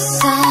the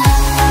sun.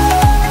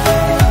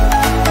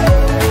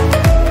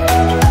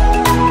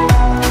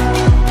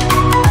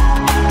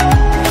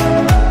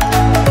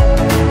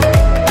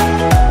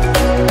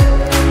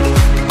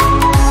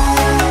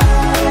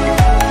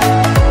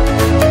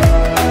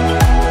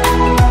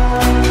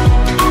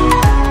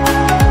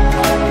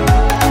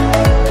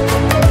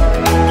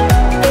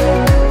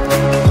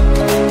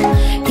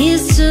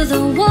 Here's to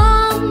the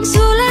ones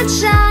who let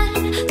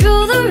shine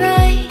through the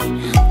rain,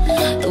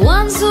 the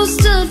ones who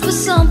stood for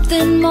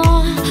something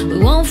more. We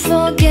won't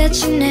forget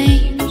your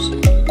names.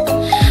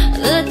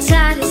 The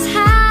tide is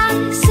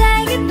high, say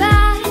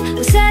goodbye,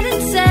 we're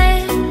setting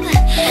sail,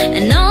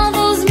 and all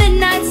those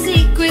midnight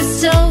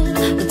secrets told,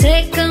 we'll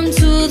take them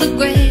to the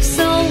grave.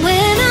 So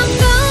when I'm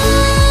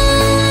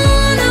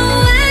gone, oh,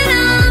 when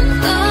I'm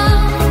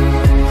gone,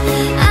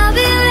 I'll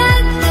be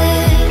right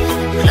there,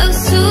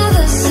 close to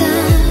the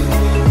sun.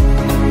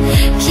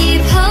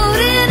 Keep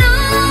holding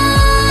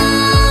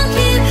on,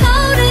 keep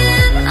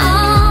holding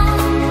on,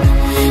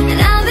 and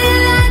I'll be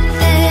right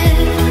there,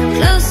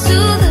 close to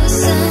the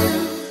sun,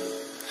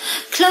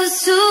 close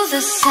to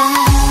the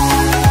sun.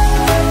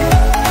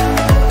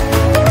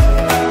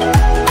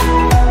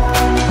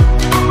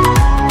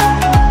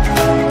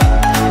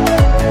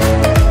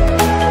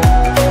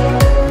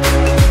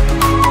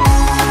 Close to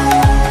the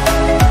sun.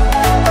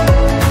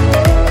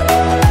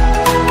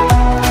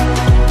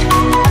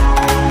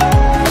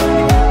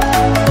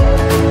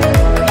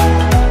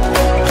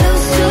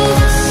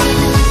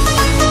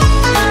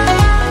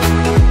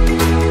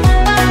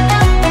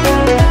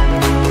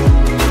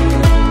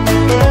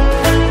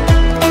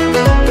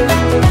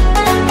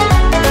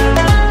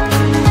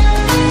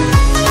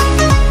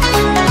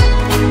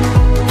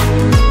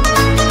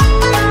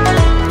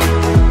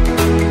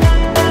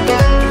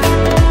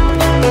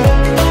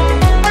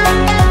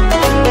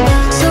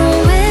 So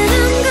when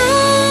I'm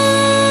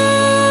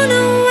gone,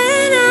 oh,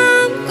 when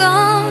I'm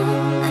gone,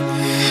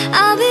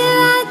 I'll be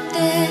right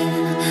there,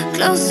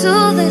 close to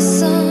the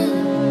sun.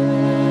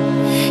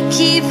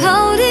 Keep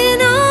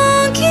holding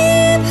on,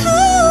 keep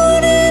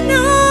holding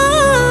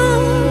on,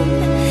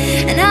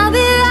 and I'll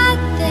be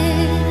right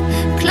there,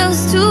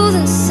 close to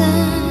the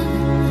sun,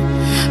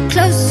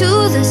 close to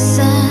the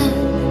sun.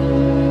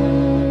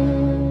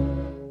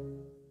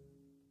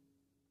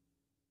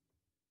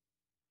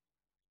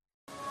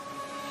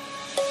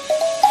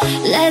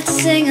 Let's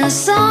sing a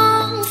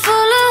song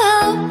full of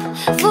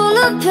hope, full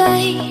of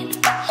pain.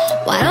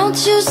 Why don't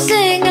you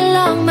sing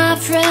along, my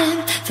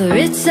friend, for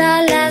it's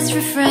our last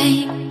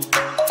refrain.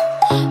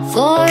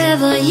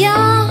 Forever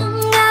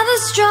young, ever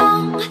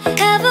strong,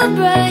 ever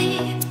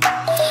brave.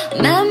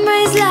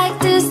 Memories like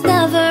this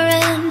never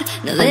end,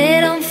 no, they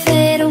don't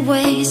fade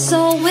away.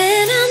 So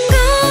when I'm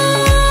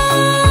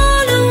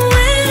gone, and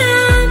when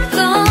I'm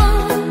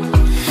gone,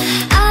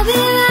 I'll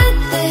be right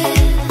there,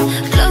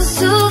 close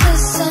to the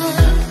sun.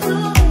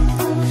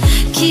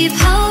 Keep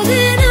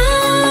holding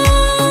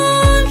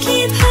on,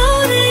 keep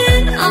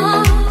holding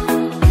on,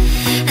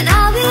 and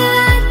I'll be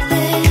right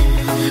there,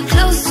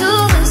 close to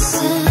the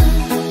sun,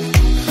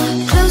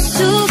 close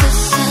to the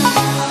sun.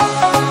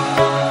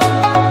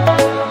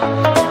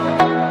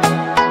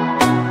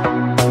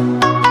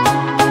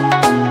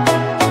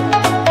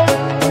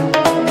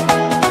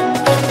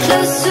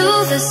 Close to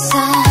the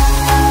sun.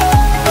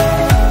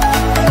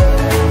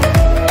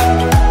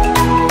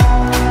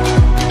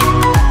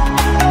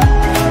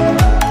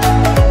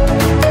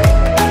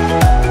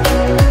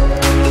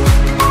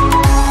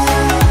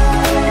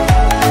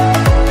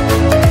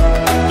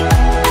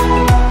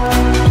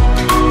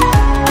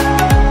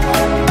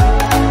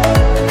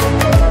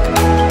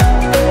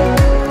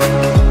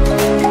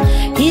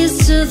 Here's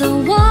to the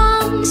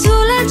ones who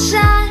let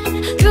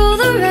shine through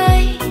the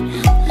rain,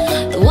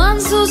 the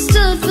ones who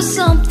stood for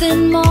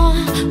something more.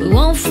 We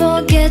won't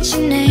forget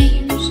your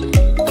names.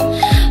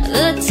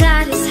 The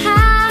tide is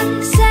high,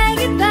 say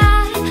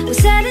goodbye, we're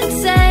setting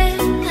sail,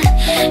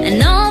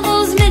 and all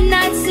those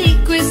midnight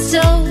secrets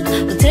told,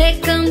 we'll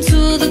take them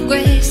to the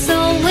grave. So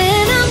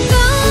when I'm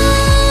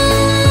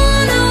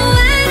gone, oh,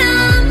 when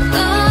I'm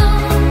gone,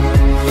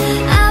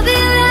 I'll be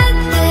right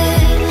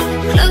there,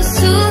 close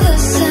to the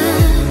sun.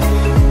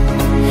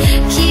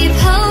 Keep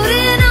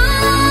holding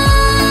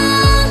on,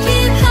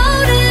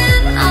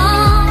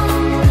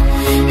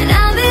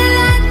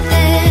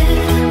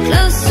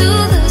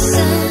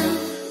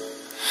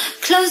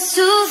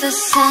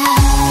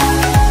 sun.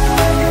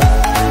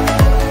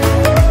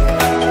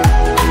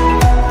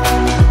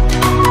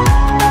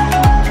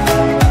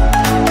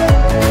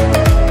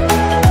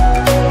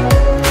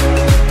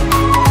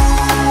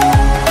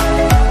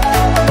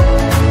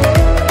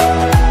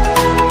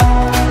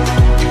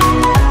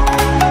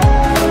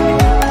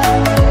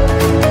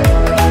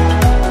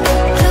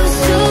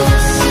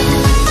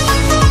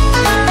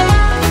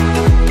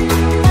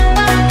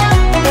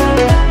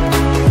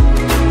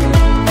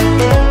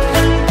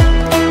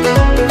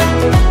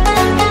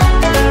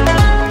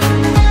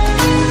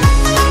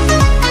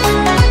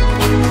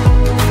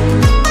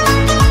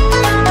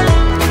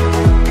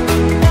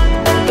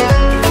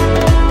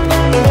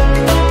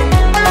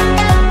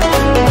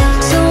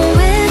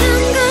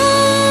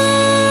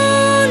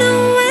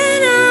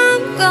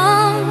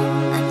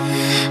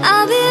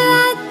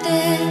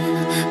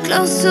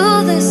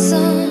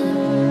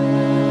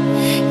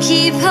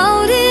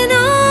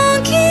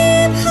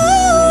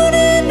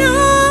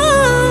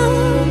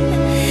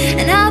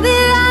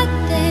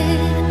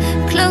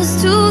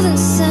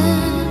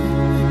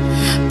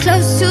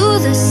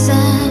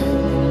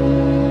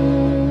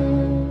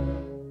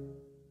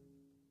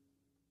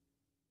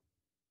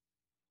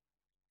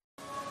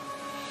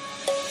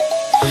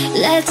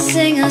 Let's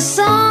sing a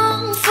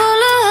song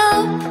full of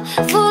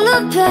hope, full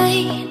of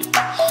pain.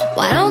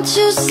 Why don't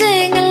you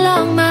sing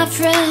along, my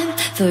friend?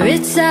 For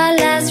it's our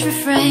last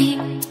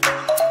refrain.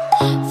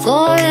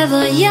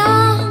 Forever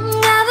young,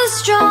 ever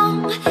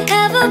strong,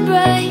 ever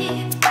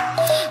brave.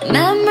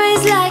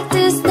 Memories like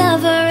this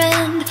never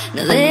end.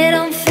 No, they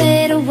don't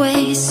fade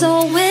away.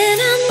 So when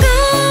I'm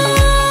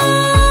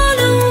gone,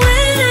 and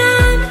when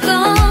I'm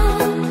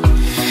gone,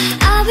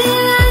 I'll be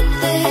right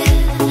there,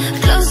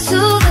 close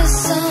to the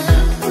sun.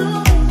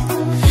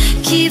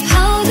 Keep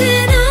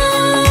holding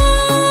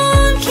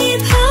on,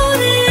 keep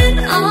holding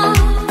on,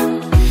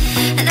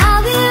 and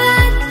I'll be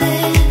right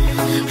there,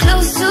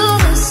 close to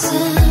the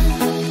sun,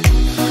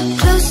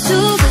 close to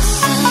the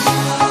sun.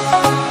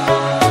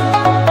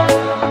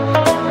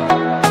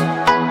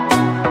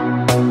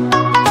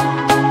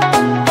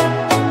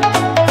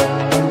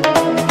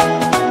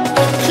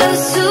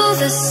 Close to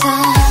the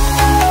sun.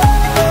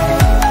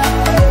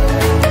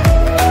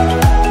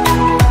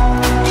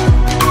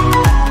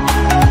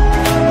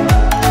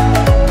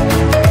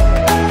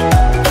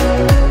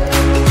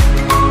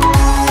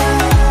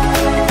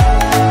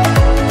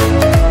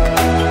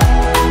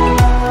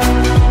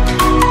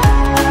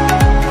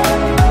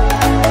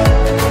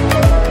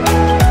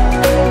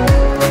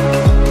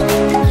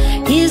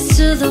 Here's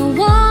to the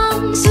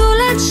ones who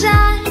let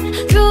shine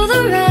through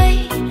the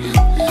rain,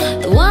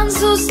 the ones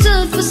who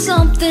stood for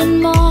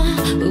something more.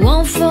 We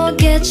won't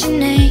forget your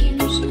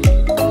names.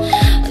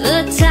 The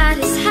tide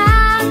is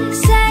high,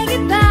 say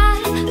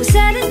goodbye, we're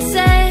setting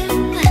sail,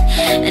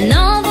 and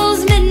all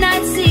those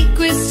midnight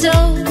secrets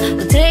told,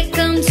 we'll take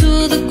them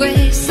to the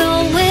grave. So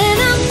when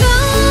I'm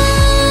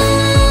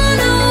gone,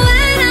 oh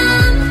when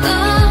I'm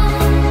gone,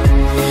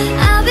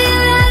 I'll be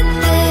right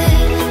there,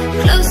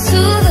 close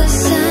to the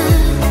sun.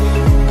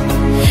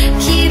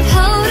 Keep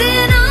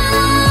holding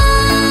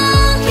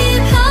on,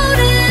 keep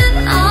holding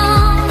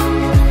on,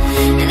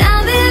 and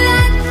I'll be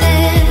right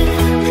there,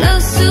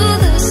 close to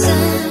the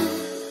sun,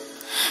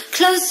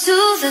 close to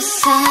the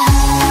sun.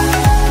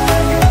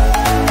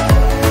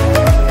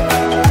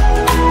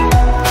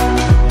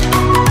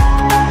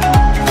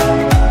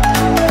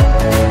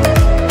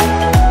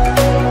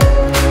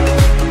 Close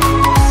to the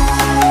sun.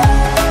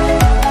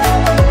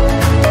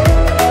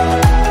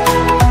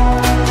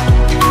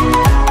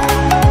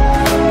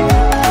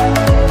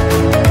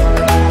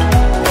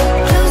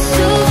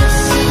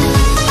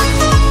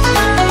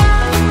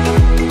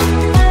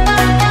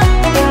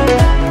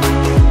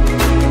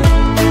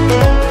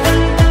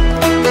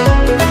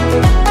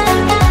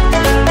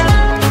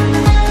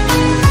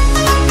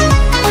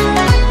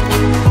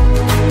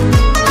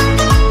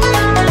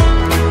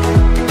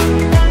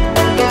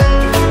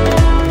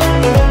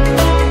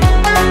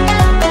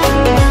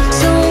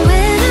 So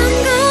when I'm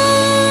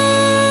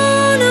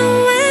gone, oh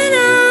when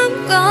I'm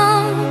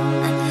gone,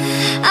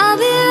 I'll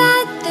be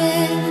right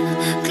there,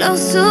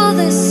 close to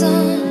the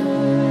sun.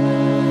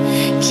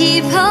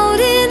 Keep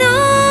holding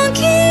on,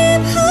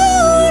 keep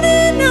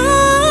holding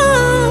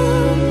on,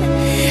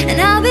 and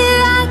I'll be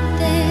right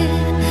there,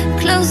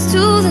 close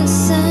to the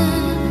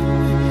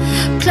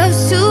sun, close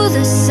to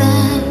the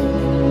sun.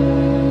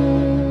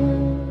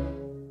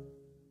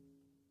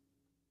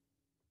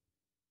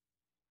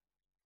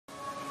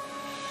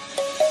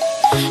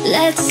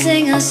 Let's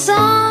sing a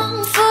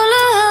song full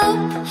of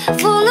hope,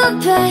 full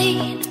of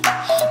pain.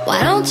 Why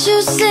don't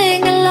you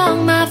sing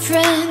along, my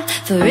friend?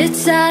 For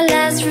it's our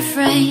last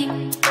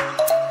refrain.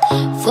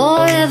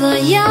 Forever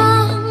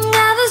young,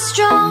 ever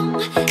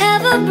strong,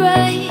 ever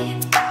brave.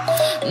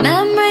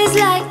 Memories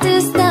like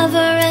this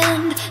never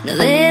end. No,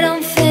 they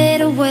don't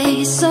fade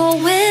away. So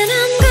when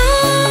I'm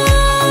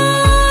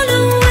gone,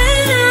 and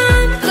when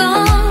I'm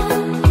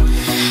gone,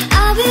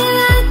 I'll be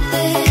right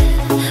there,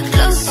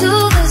 close to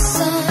the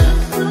sun.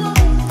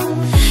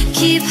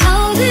 Keep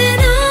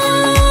holding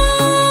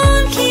on,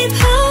 keep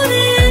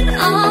holding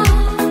on,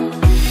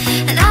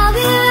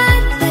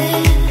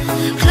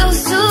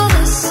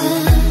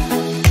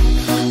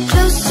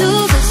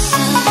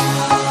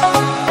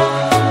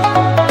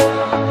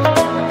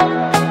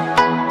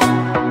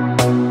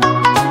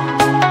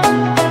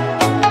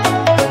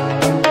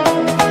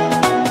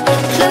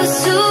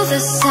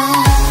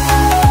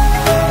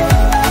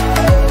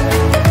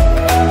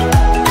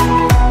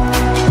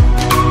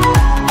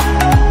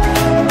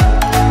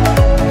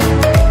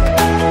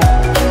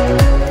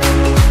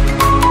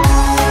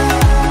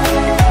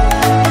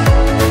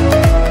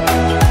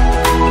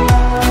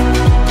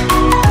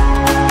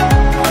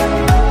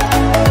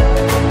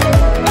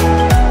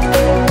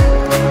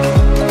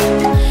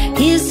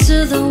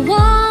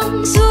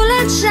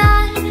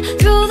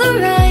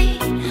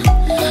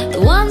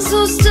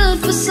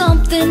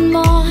 something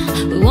more.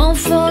 We won't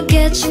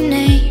forget your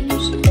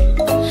names.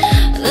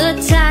 The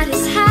tide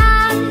is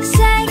high,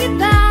 say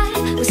goodbye.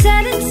 We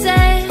set it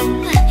sail,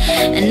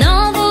 and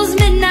all those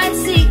midnight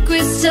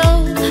secrets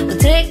told, we'll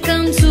take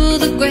them to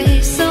the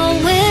grave. So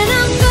when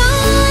I'm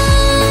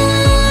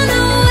gone,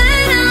 oh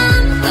when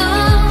I'm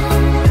gone,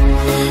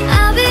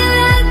 I'll be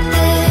right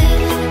there,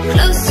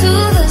 close to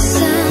the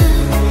sun.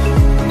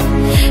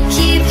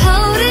 Keep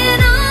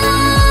holding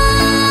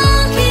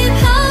on, keep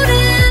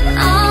holding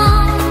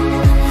on,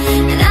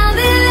 and I'll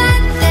be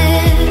right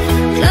there,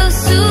 close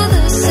to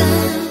the sun,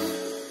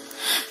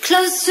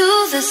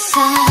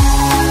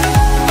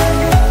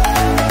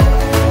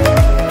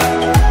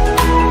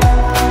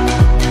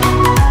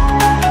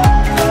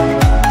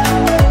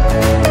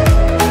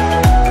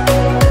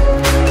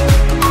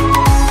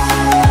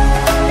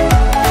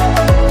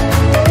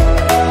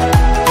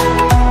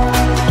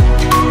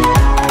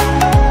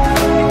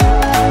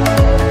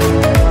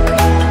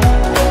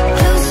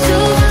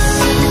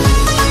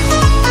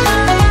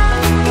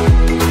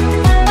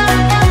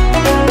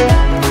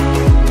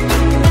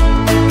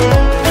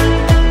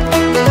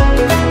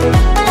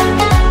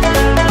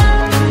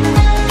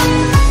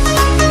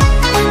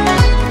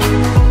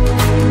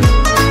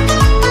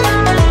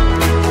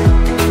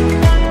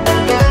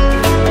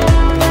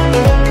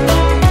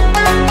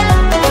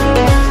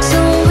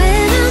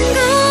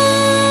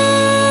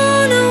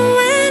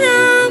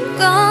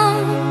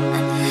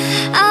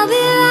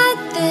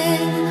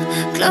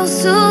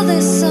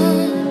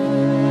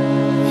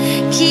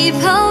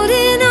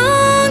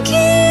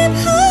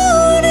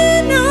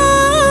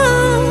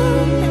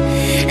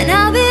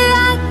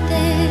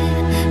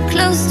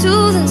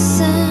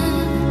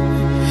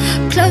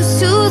 close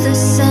to the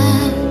sun.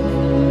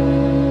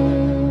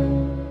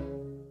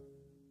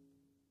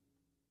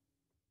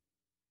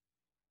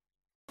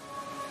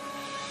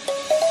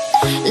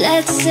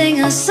 Let's sing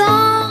a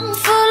song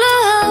full of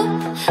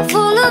hope,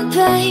 full of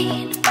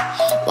pain.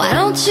 Why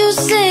don't you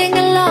sing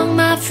along,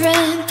 my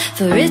friend?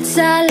 For it's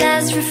our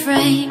last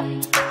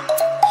refrain.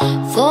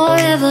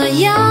 Forever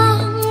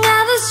young,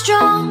 ever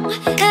strong,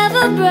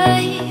 ever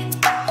brave.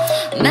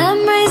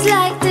 Memories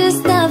like this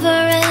never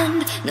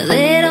end. No,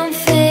 they don't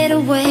fade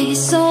away.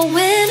 So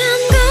when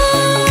I'm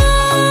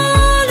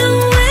gone, oh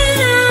when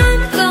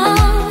I'm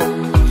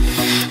gone,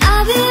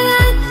 I'll be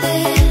right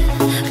there,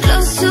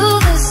 close to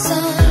the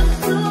sun.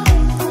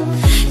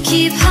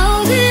 Keep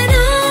holding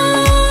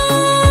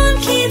on,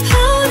 keep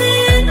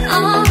holding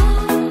on,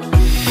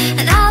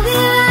 and I'll be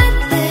right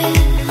there,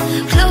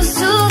 close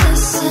to the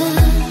sun,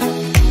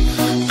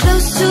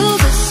 close to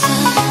the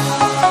sun.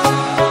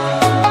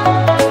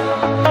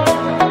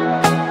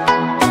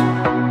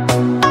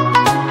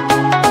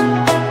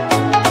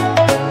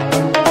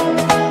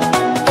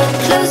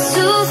 Close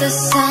to the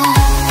sun.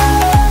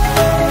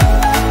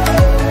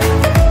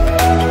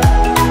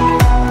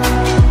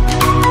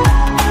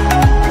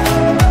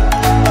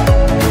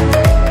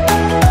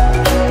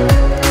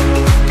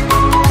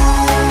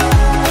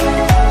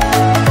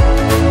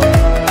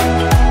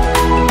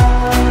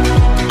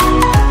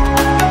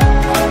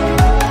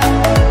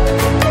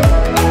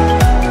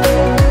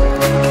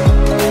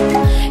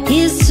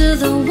 Here's to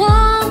the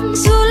ones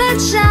who let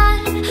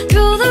shine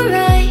through the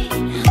rain,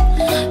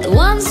 the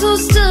ones who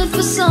stood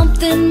for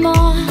something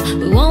more.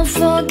 We won't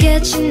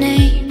forget your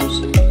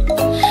names.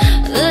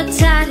 The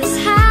tide is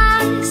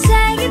high,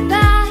 say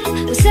goodbye.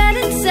 We set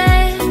it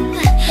sail,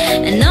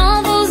 and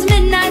all those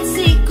midnight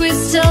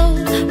secrets told,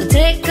 we'll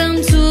take them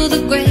to the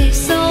grave.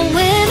 So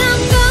when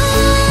I'm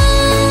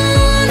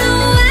gone,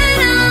 oh when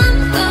I'm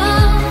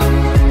gone,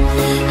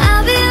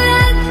 I'll be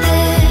right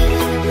there,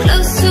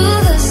 close to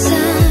the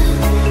sun.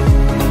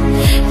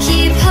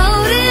 Keep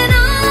holding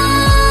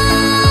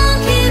on,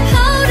 keep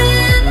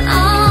holding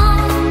on,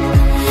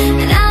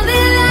 and I'll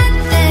be right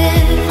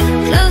there,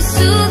 close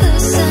to the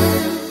sun,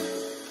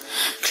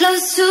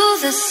 close to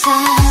the sun. Close to the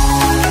sun.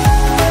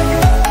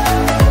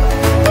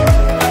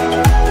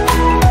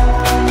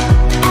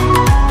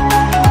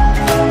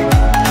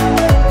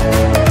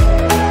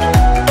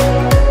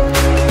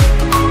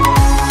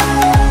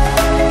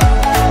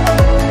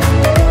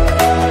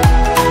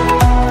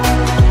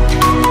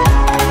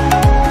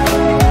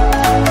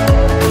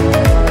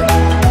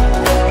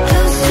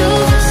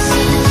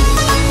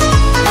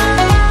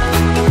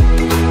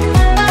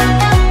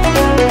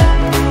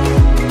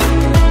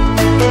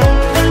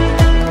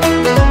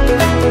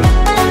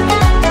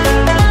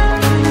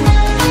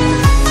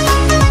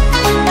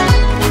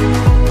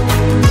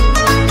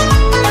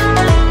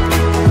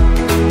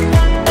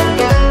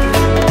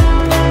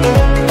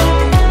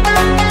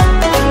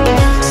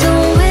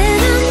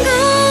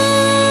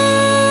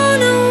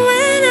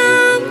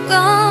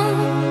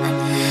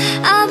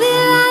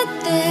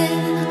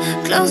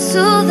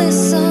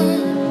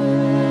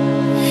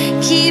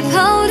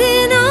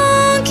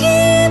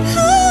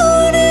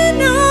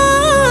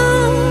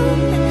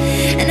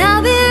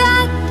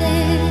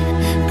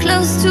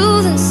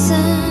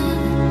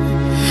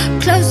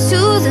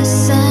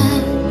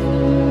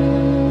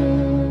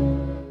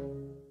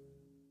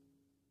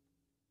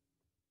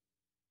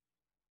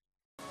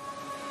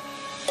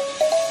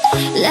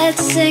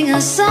 Let's sing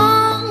a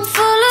song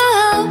full of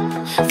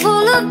hope,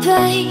 full of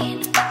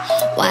pain.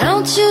 Why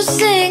don't you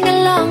sing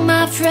along,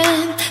 my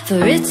friend?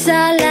 For it's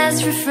our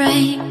last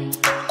refrain.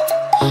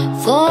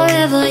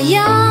 Forever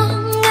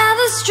young,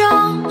 ever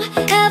strong,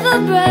 ever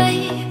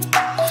brave.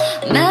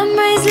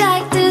 Memories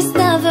like this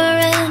never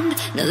end.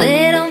 No,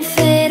 they don't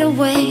fade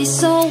away.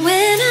 So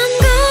when I'm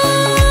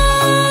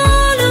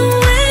gone, and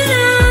when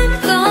I'm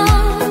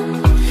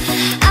gone,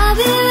 I'll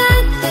be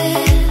right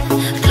there,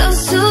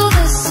 close to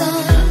the sun.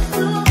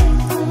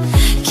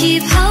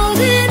 Keep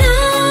holding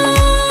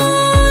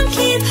on,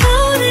 keep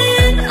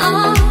holding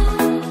on.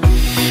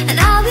 And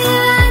I'll be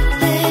right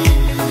there,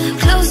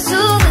 close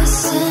to the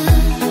sun,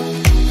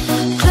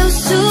 close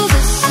to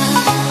the sun.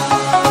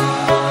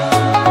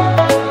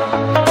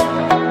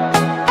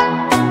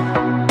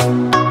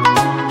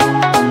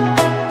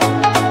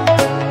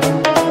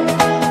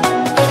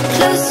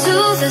 Close to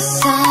the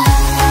sun.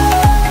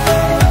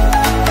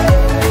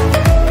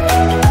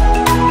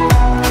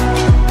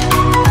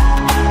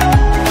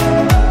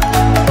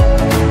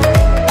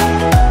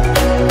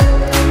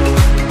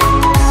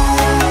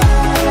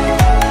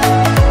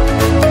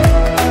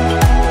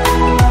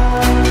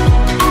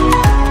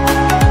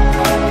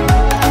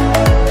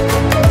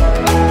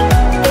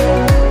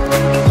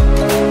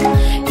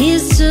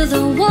 Here's to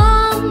the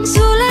ones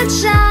who let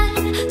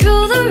shine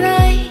through the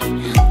rain,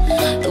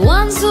 the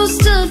ones who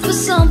stood for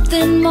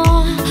something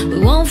more. We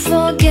won't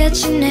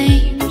forget your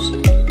names.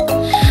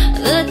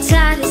 The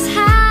tide is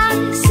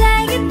high, say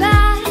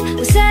goodbye,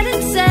 we set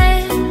it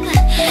sail.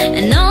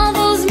 And all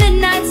those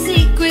midnight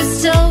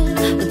secrets told,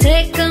 we'll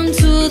take them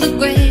to the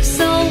grave.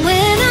 So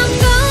when I'm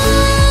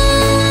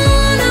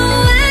gone, oh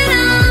when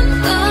I'm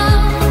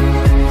gone,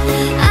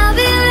 I'll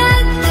be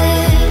right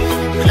there,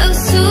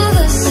 close to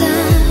the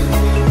sun.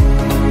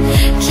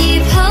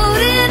 Keep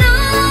holding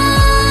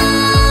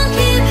on,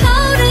 keep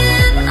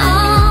holding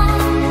on.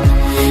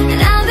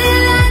 And I'll be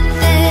right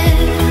there,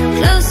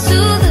 close to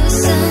the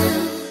sun,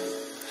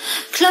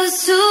 close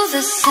to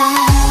the sun. Close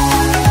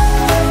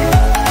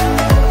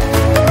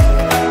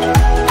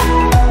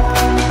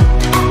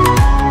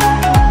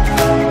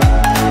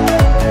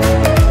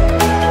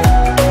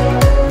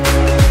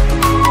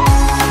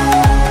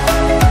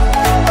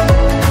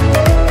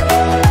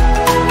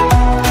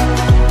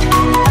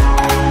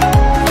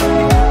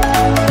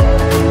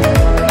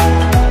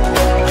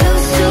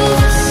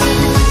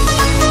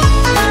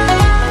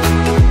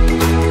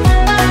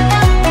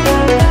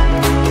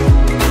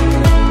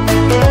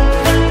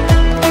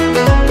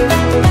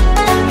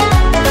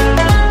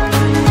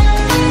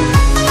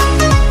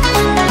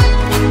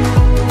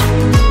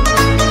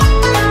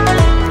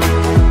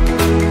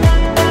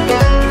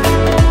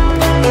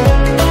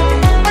to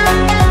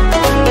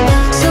the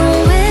sun. So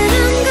when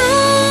I'm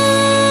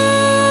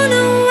gone,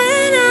 oh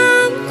when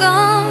I'm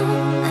gone,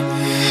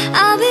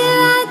 I'll be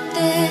right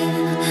there,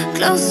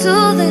 close to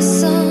the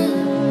sun.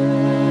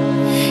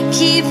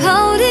 Keep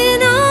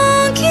holding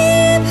on,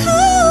 keep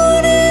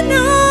holding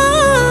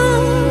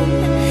on.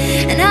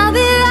 And I'll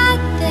be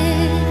right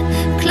there,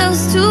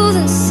 close to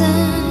the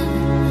sun,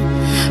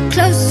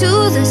 close to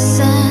the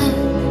sun.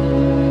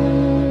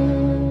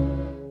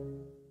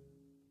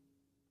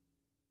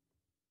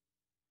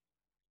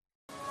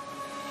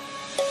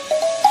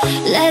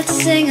 Let's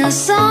sing a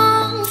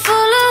song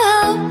full of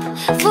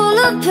hope, full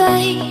of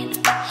pain.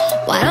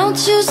 Why don't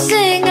you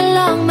sing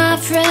along, my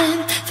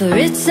friend? For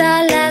it's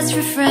our last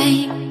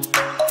refrain.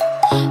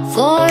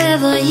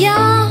 Forever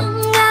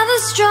young, ever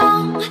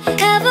strong,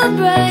 ever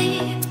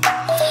brave.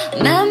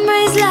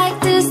 Memories like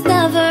this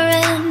never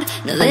end.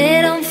 No,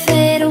 they don't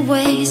fade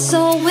away.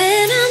 So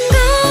when I'm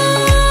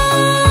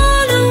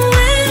gone, and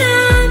when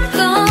I'm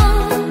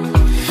gone,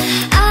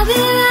 I'll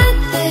be right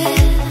there,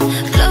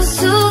 close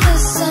to the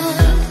sun.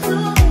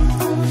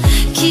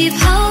 Keep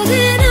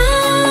holding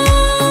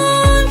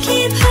on,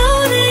 keep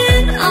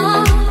holding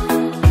on.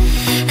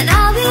 And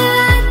I'll be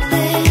right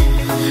there,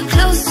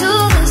 close to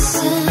the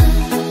sun,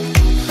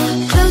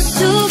 close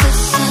to the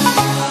sun.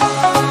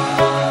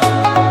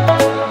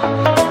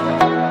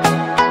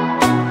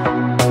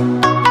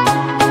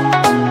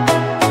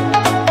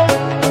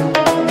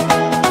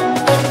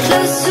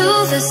 Close to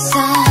the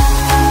sun.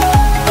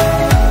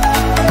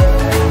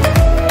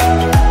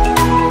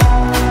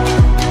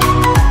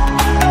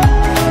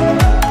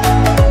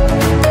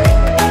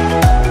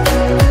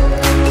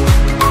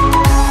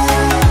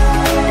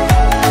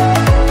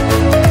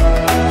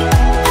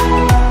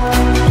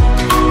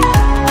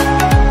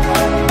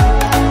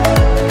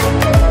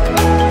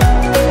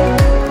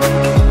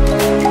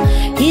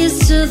 Here's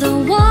to the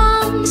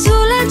ones who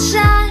let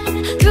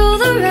shine through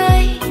the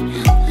rain,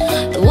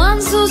 the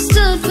ones who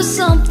stood for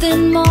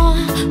something more.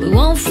 We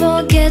won't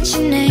forget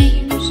your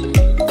names.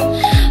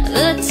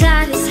 The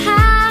tide is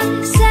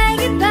high, say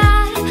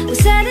goodbye, we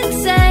set it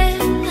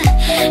sail.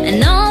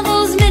 And all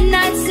those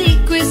midnight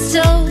secrets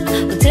told,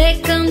 we'll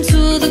take them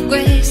to the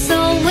grave. So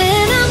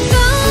when I'm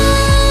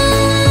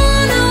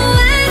gone, oh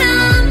when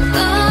I'm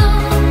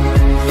gone,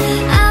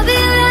 I'll be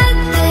right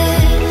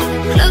there,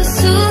 close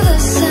to the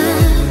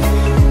sun.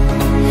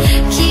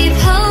 Keep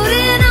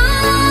holding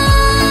on,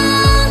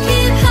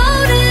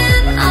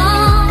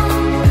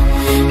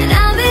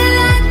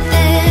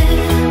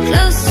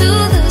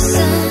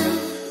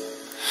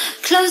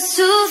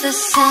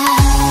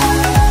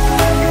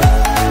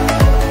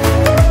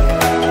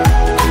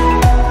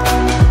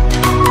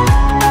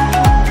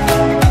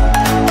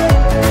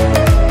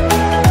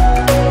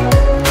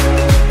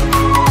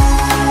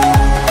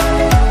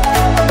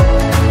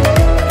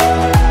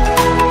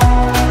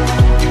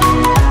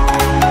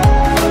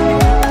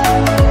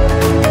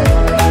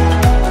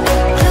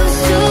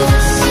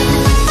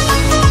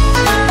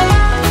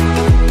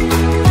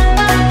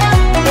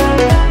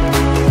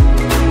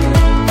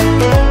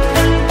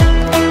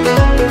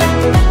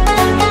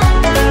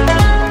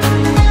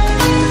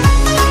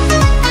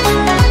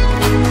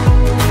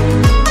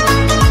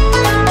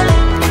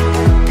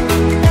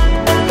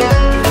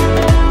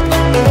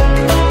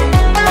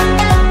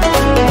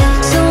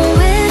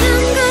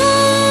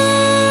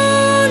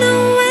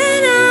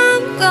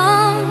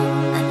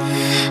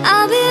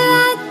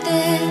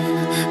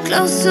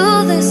 close to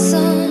the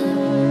sun.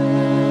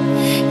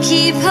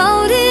 Keep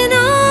holding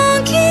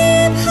on,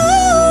 keep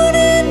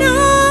holding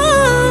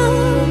on,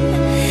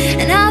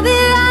 and I'll be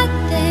right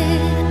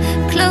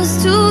there, close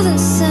to the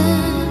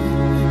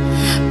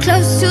sun,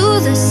 close to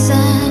the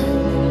sun.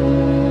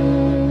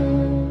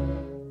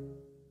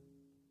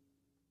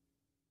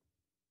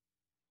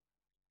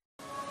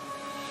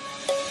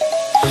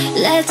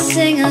 Let's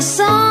sing a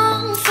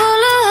song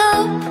full of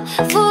hope,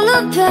 full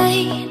of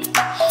pain.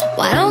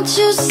 Why don't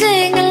you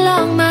sing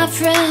along, my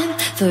friend,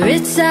 for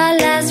it's our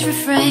last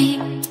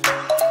refrain.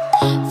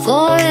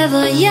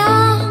 Forever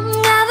young,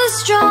 ever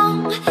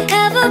strong,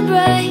 ever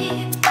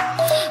brave.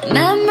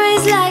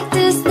 Memories like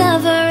this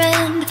never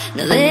end,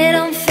 no they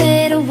don't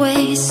fade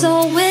away. So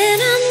when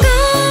I'm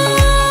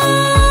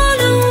gone,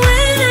 and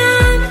when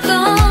I'm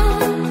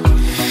gone,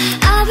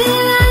 I'll be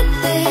right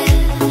there,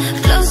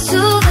 close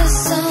to the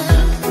sun.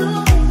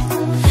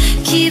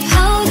 Keep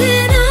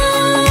holding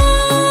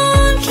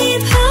on,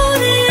 keep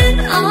holding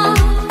on,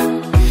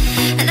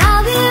 and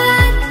I'll be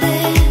right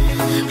there,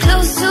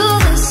 close to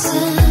the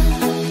sun,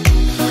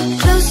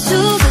 close to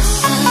the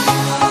sun.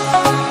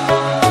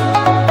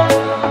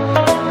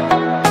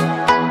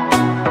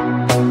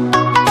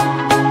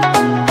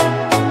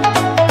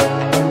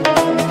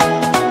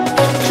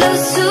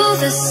 Close to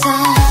the sun.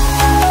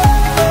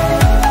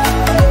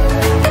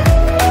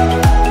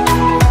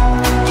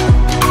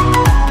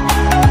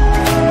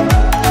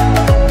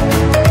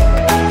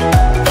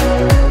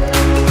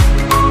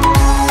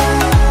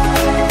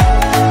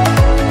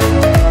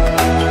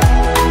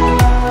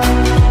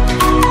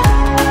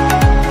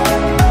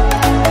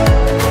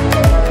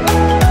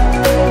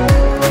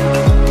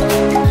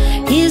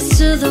 Here's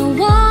to the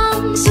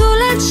ones who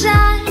let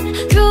shine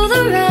through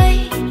the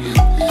rain,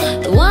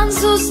 the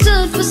ones who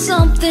stood for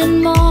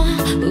something more.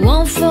 We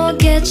won't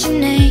forget your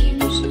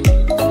names.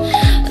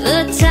 The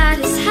tide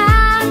is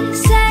high,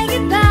 say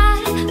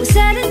goodbye, we're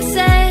setting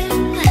sail,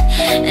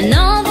 and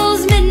all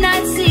those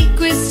midnight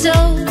secrets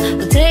told,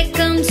 we'll take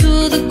them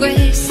to the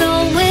grave. So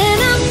when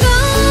I'm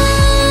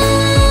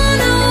gone,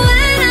 oh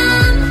when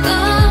I'm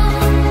gone,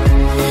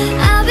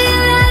 I'll be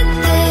right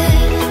there,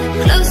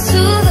 close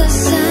to the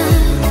sun.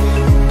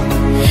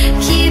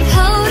 Keep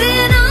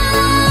holding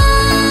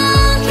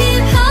on,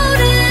 keep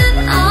holding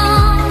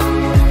on,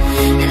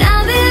 and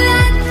I'll be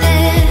right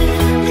there,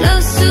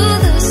 close to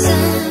the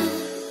sun,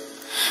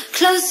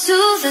 close to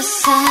the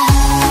sun.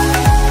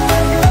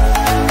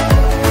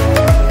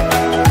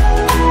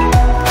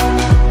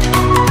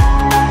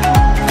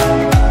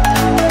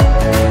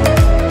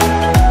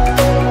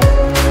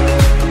 Close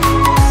to the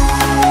sun.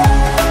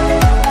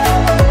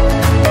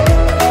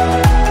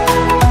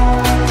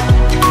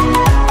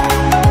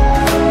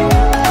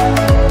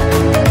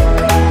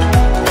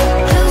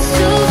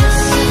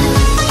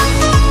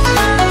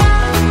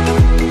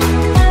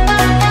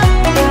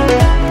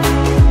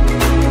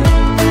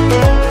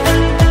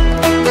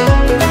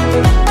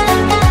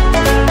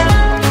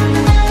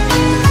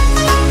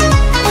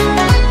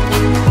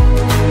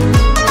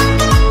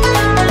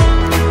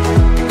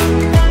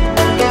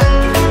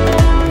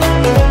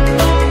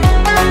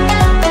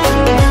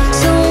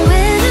 So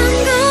when I'm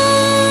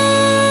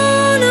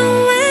gone, oh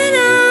when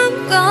I'm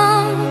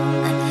gone,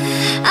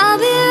 I'll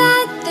be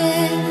right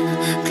there,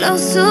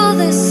 close to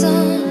the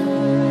sun.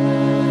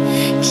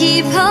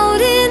 Keep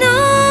holding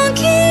on,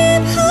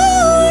 keep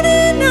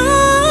holding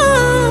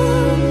on,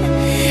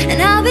 and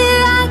I'll be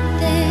right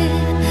there,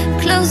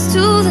 close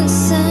to the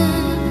sun,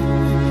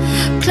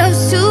 close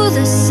to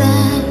the sun.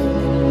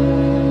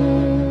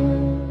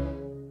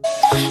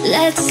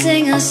 Let's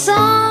sing a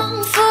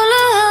song full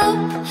of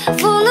hope,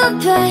 full of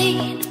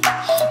pain.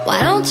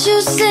 Why don't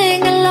you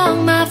sing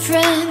along, my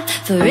friend,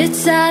 for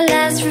it's our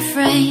last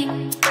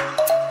refrain.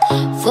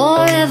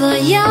 Forever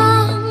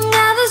young,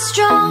 ever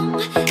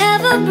strong,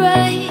 ever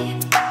brave.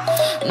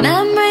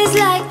 Memories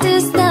like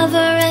this never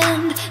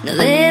end, no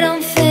they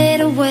don't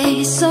fade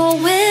away. So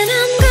when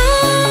I'm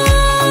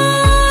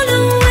gone,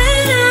 and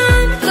when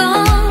I'm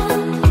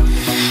gone,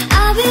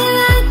 I'll be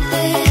right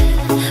there,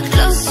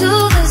 close to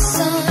the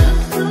sun.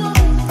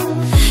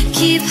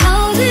 Keep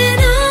holding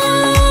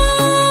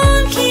on,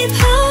 keep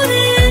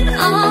holding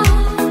on,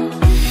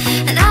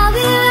 and I'll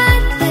be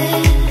right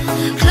there,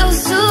 close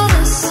to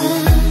the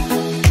sun,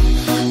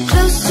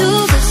 close to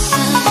the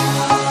sun.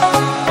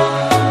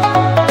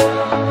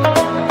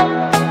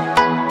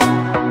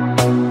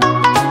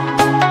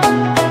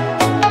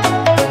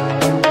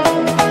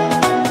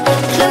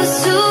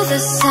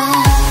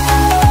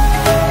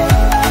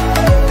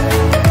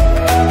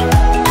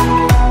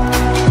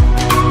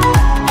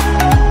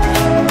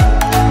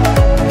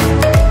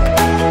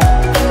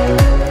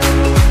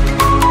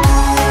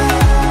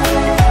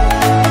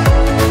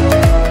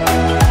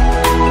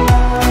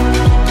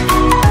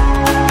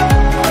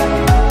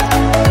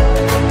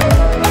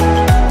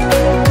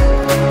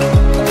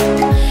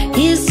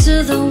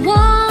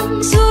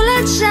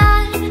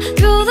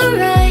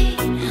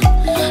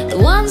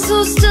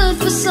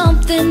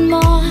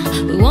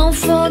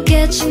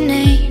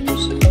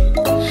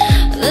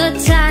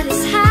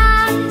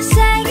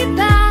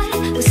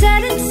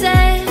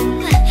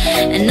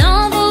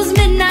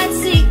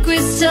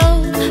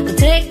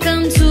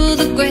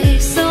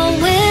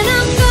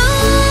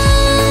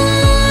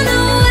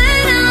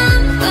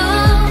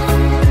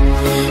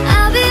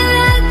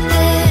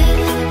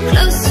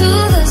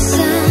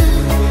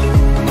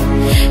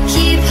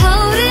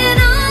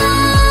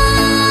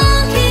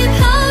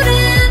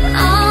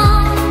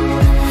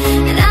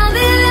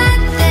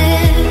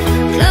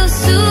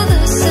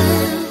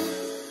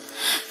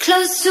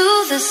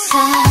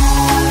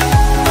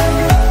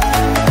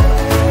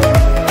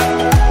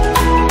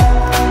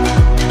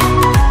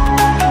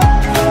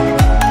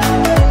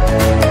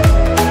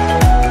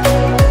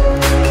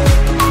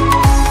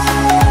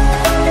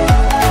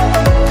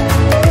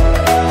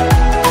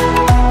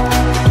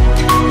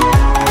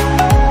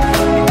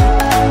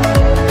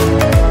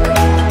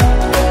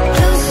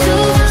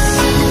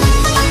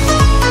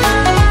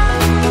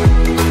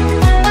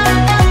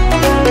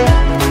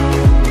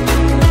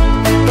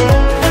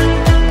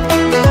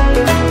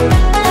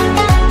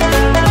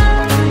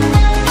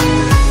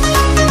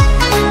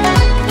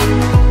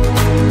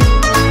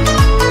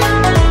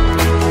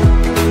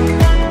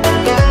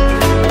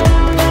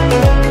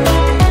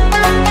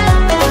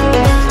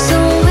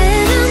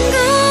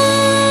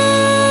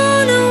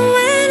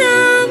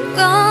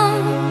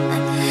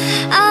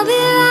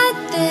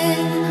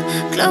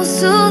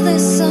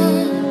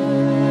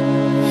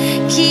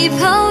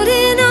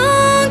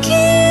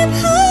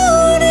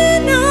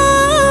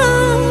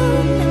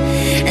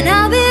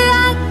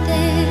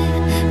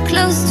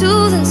 close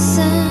to the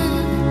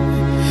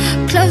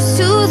sun, close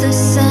to the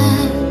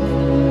sun.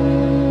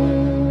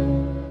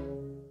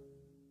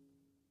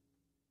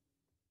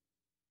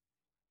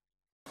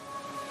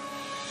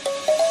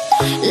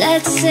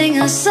 Let's sing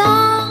a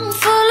song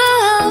full of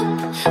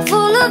hope,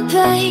 full of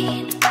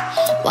pain.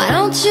 Why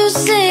don't you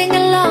sing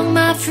along,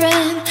 my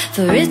friend,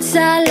 for it's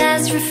our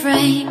last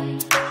refrain.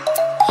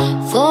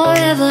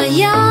 Forever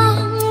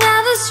young,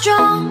 ever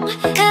strong,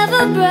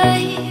 ever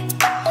brave.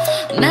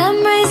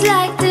 Memories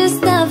like this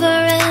never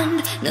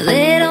end, no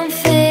they don't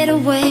fade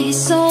away.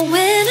 So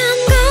when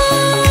I'm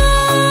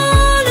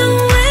gone, oh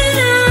when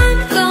I'm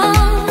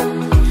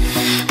gone,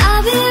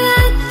 I'll be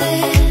right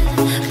there,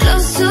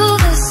 close to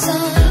the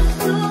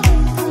sun.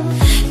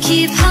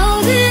 Keep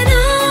holding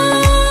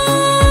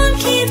on,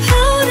 keep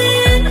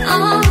holding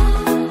on,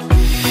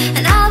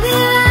 and I'll be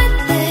right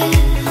there,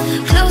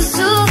 close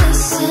to the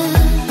sun,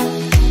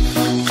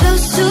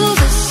 close to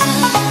the sun.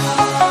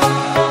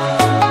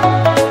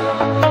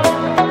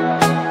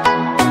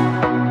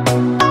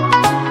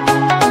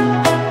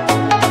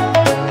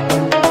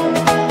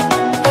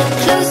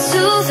 Close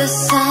to the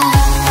sun.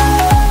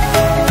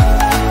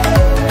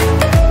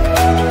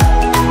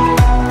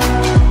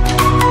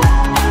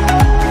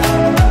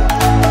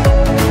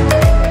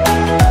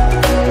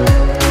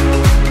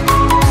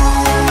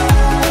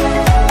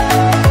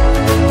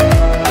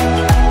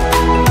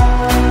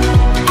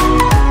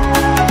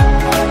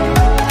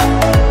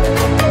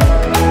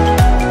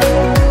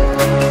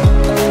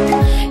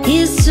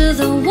 Here's to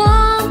the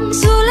ones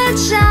who let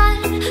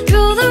shine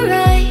through the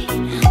rain,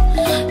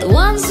 the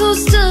ones who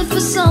stood for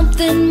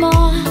something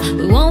more.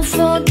 We won't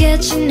forget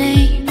your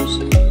names.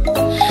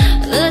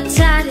 The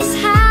tide is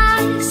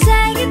high,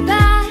 say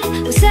goodbye,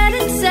 we're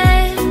setting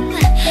sail,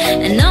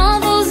 and all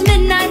those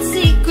midnight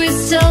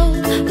secrets told,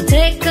 we'll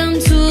take them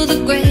to the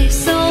grave.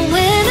 So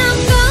when I'm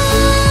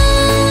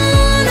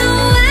gone,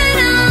 oh when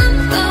I'm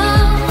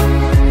gone,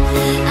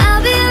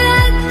 I'll be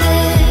right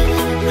there,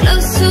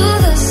 close to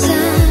the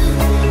sun.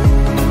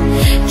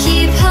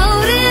 Keep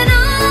holding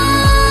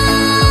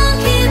on,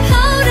 keep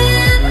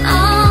holding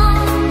on,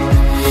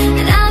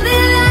 and I'll be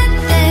right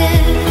there,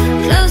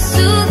 close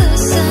to the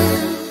sun,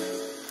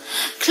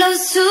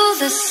 close to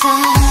the sun. Close to the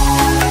sun.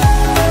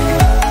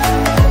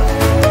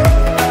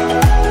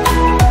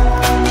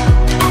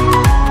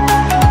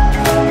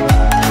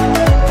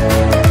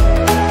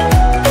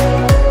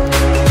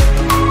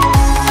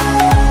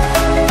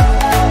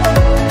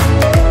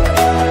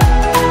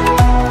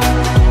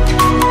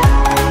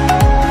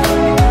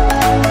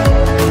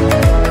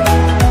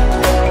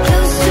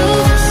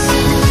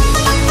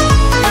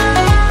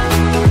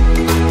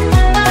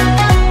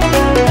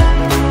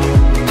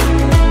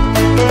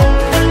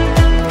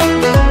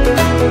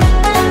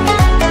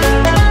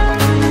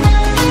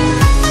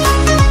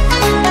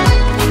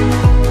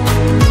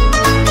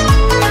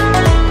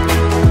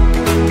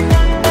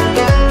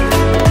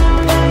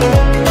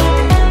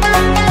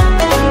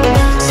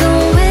 So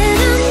when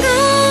I'm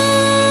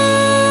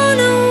gone,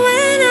 oh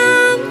when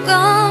I'm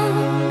gone,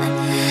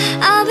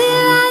 I'll be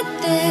right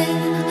there,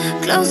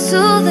 close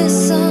to the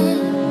sun.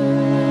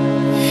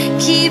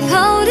 Keep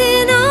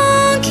holding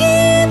on,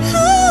 keep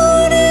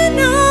holding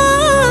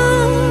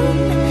on,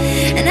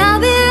 and I'll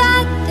be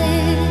right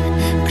there,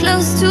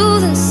 close to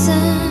the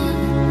sun,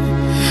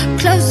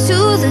 close to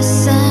the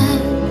sun.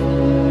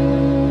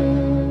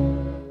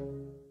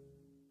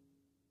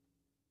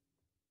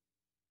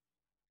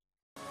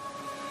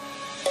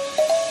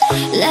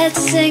 Let's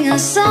sing a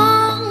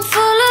song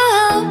full of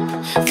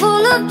hope,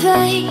 full of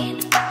pain.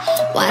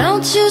 Why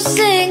don't you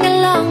sing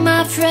along,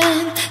 my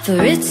friend,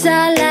 for it's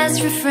our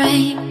last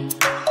refrain.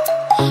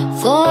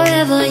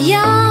 Forever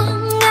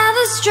young,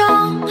 ever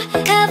strong,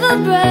 ever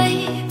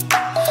brave.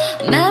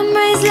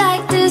 Memories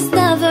like this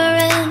never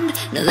end,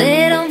 no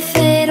they don't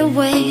fade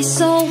away.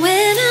 So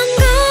when I'm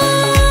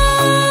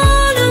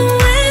gone, oh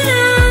when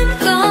I'm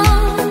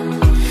gone,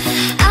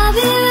 I'll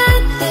be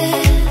right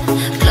there,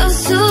 close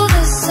to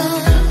the sun.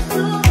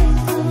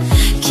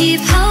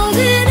 Keep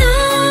holding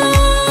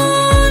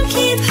on,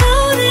 keep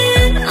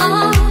holding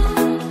on,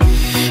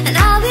 and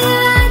I'll be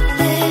right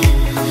there,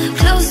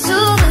 close to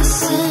the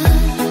sun,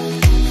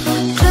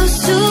 close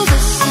to the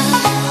sun.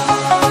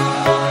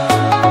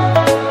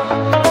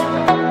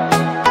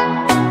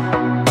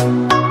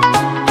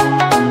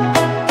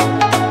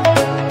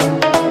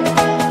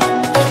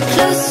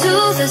 Close to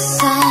the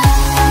sun.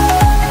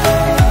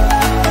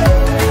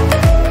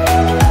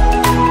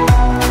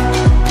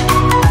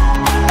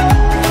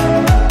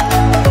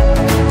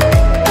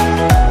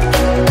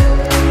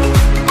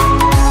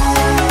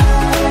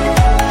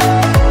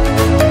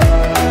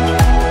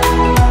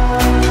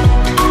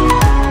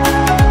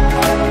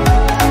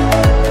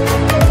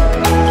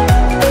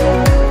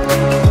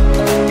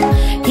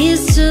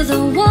 Here's to the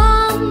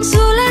ones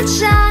who let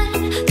shine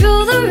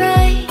through the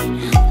rain,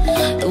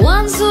 the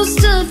ones who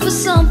stood for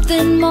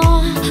something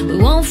more. We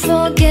won't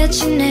forget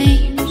your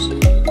names.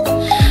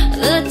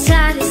 The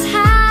tide is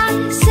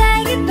high, say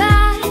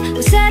goodbye,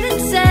 we're setting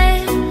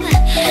sail,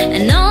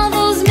 and all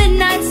those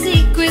midnight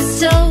secrets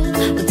told,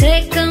 we'll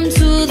take them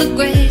to the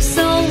grave.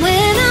 So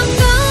when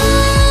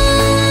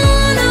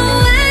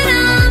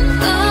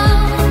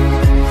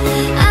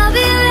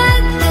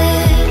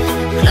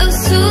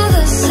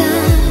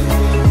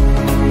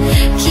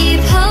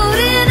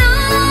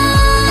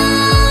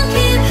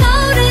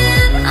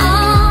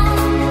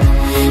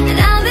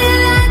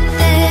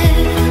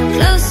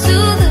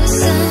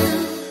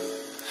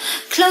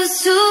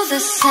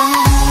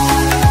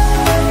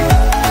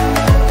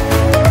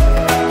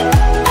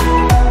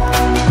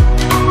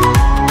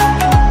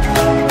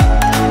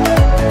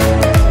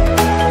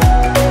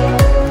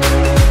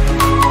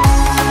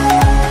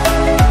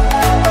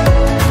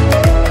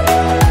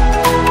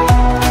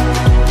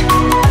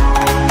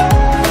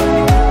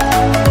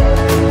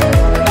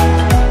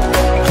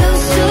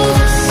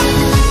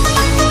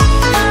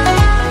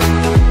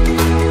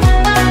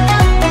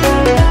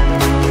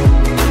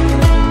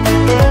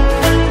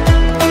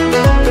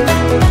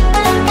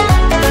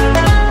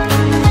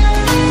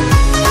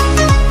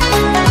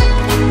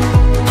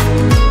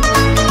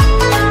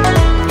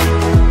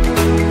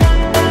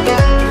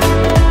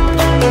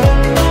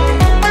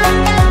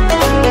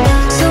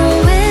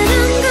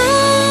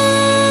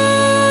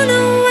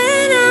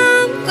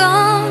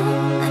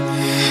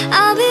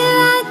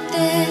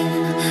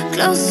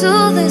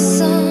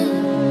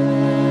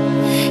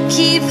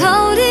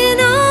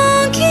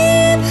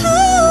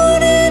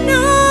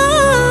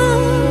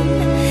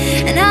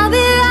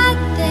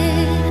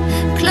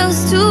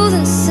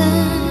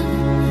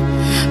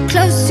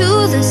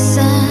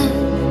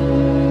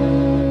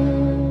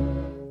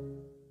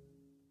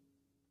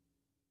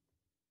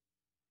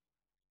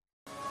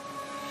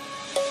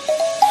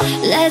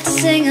Let's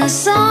sing a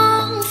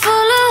song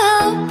full of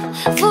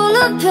hope, full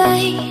of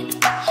pain.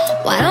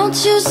 Why don't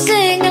you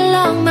sing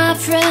along, my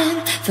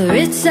friend, for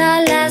it's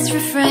our last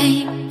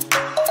refrain.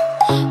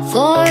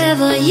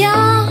 Forever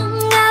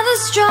young, ever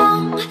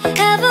strong,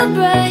 ever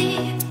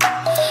brave.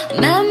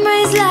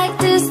 Memories like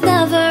this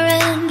never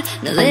end,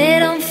 no they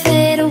don't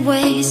fade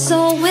away.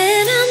 So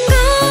when I'm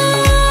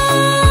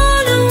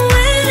gone, and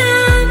when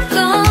I'm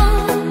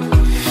gone,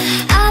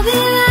 I'll be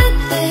right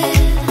there,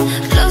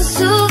 close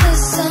to the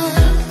sun.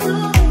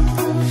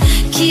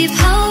 Keep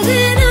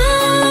holding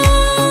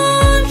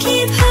on,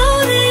 keep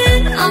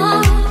holding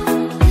on,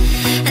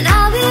 and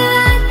I'll be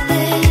right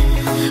there,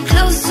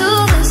 close to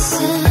the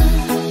sun,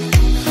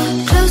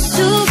 close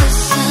to the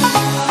sun.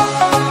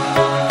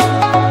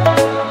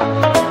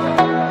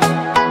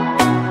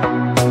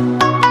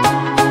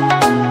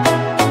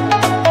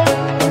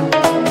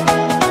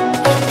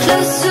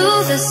 Close to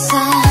the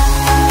sun.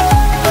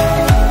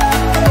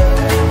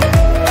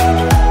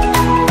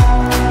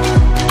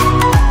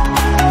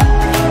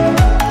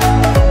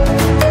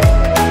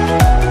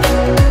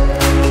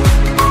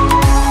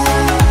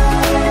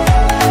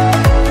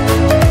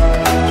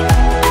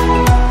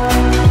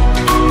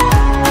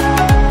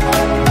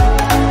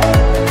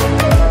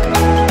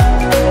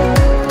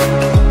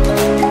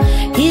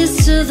 Here's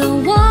to the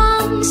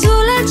ones who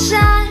let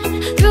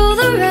shine through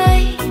the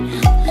rain,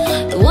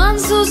 the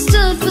ones who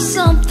stood for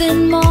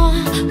something more.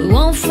 We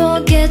won't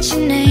forget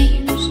your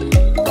names.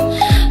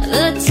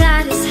 The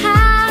tide is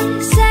high,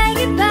 say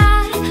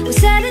goodbye, we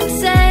set it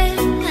sail,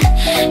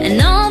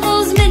 and all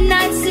those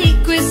midnight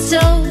secrets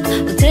told,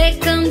 we'll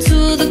take them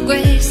to the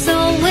grave. So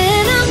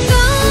when I'm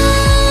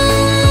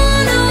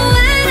gone, oh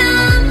when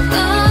I'm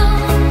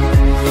gone,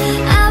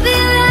 I'll be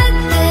right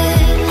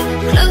there,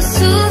 close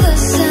to the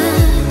sun.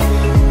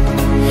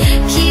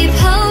 Keep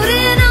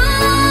holding on,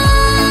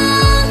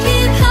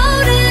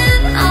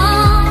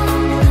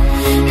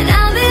 and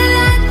I'll be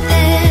right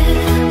there,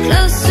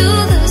 close to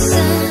the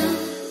sun,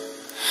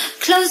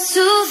 close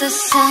to the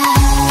sun. Close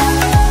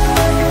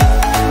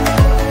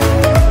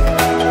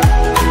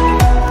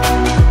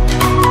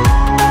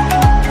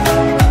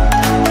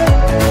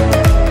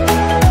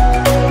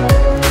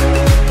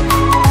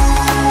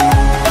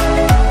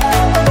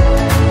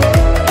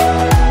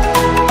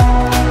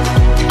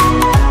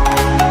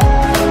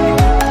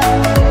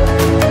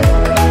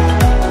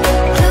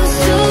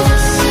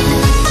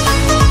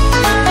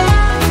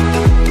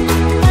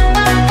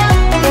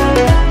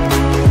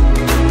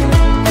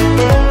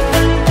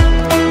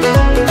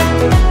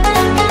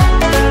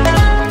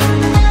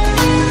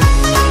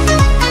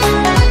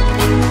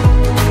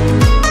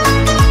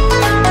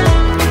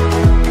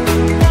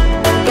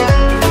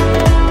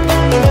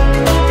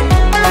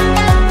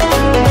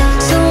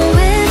to the sun. So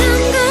when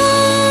I'm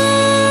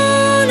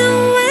gone, oh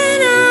when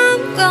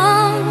I'm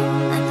gone,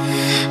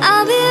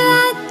 I'll be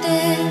right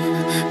there,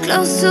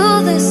 close to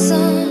the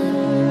sun.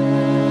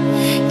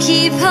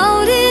 Keep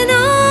holding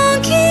on,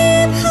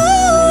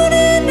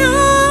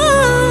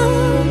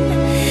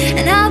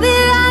 and I'll be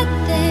right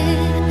there,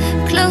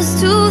 close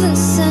to the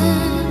sun,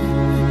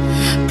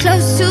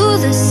 close to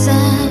the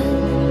sun.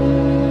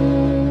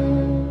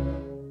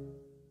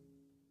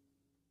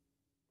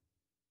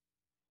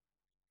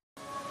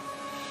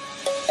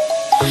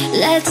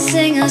 Let's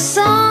sing a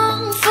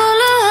song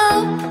full of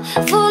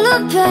hope, full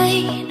of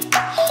pain.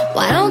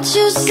 Why don't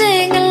you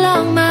sing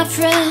along, my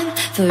friend,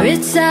 for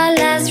it's our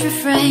last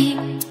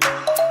refrain.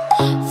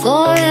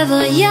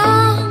 Forever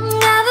young,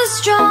 ever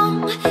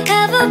strong,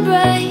 ever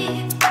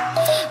brave.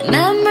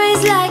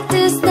 Memories like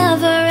this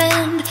never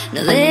end,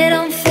 no they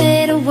don't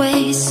fade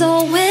away.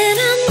 So when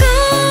I'm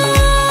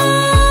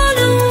gone,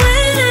 and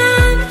when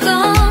I'm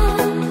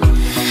gone,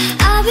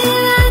 I'll be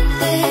right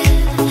there,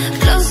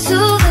 close to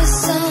the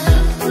sun.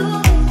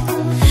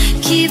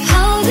 Keep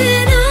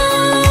holding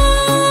on,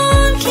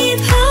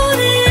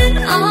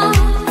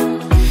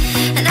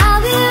 and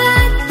I'll be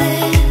right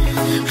there,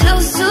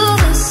 close to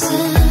the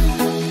sun,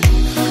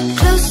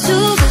 close to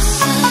the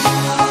sun.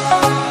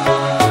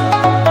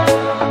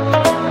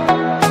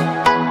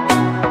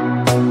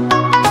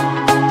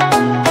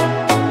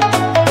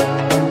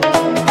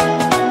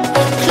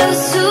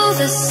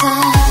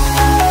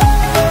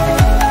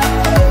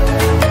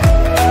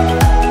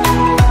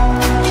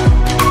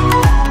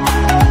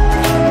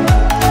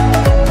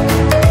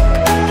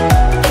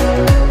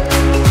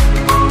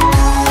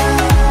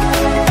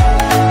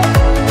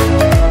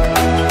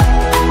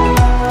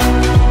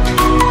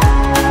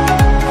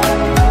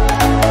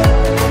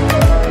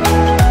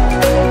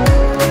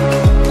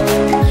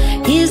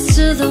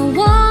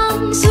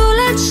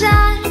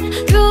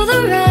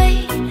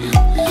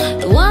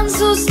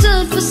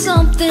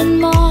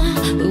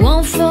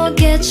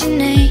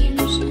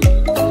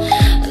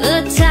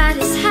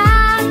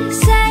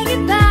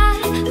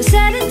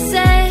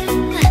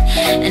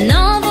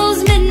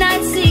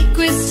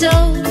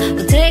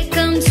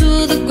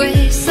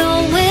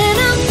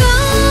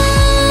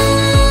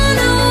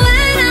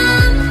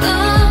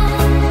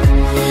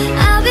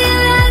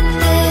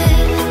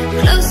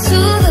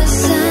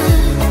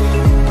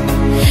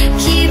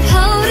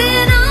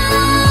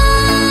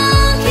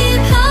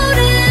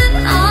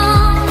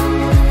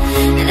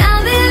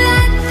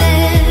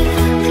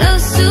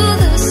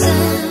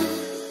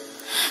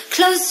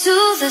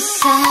 the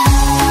sun.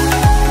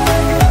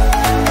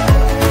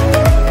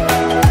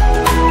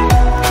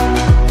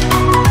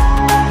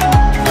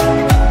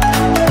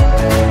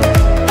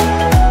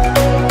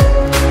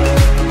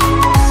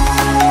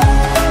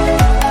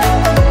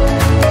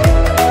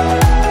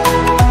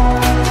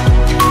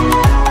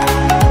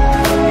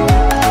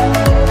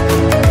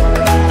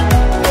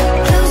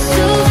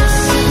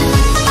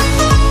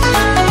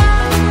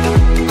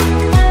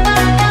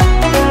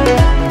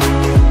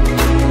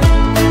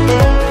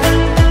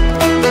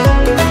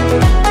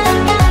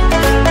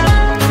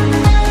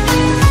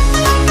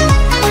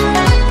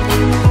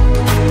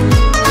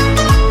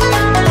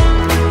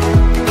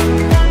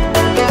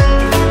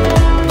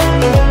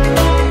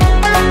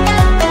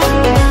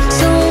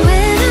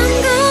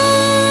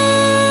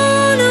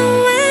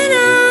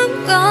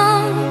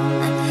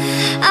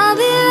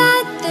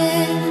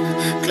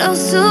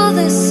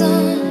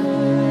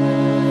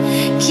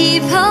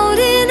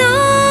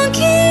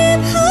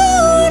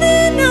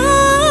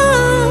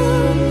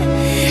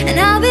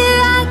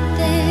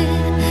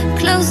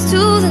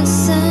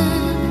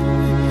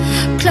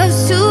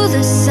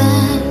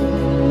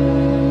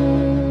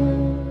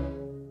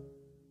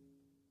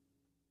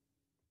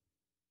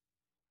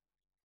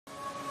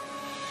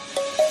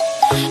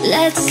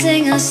 Let's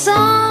sing a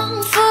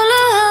song full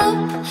of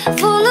hope,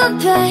 full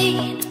of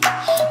pain.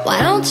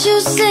 Why don't you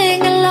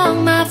sing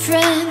along, my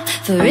friend,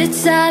 for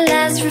it's our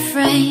last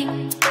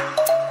refrain.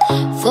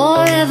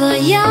 Forever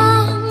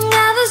young,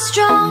 ever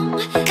strong,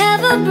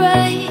 ever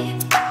brave.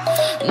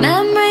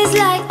 Memories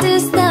like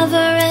this never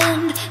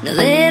end, no,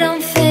 they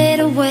don't fade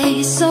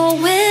away. So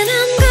when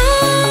I'm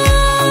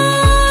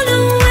gone,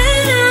 and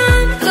when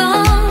I'm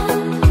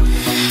gone,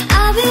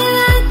 I'll be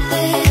right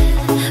there,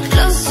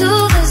 close to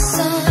the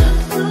sun.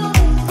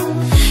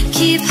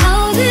 Keep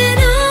holding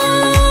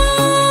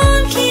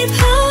on, keep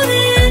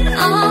holding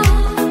on,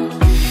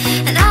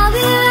 and I'll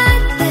be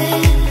right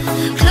there,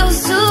 close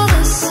to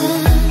the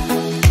sun,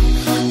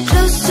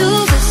 close to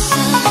the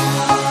sun.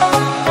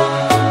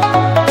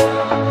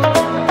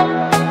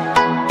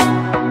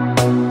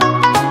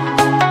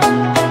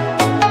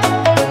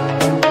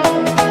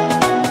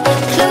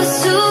 Close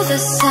to the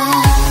sun.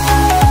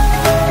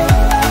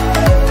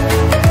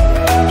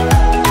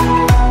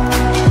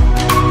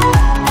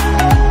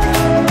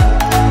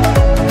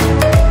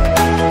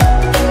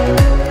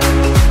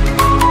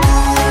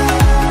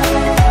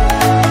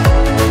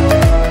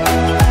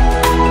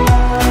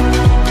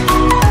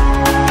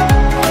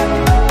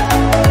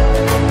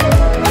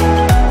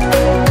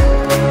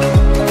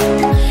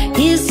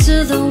 Here's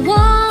to the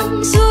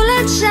ones who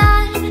let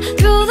shine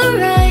through the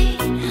rain,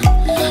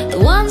 the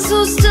ones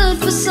who stood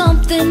for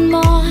something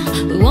more.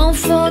 We won't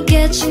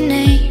forget your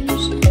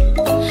names.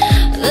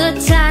 The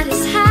tide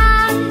is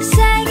high,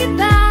 say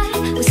goodbye,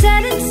 we're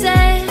setting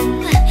sail,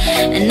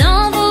 and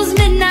all those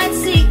midnight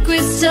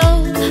secrets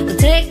told, we'll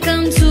take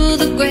them to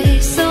the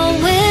grave. So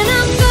when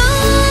I'm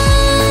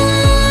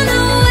gone,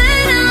 oh,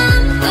 when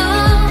I'm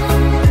gone,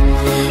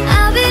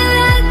 I'll be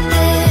right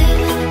there,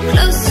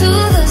 close to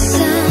the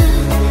sun.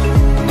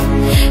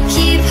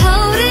 Keep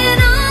holding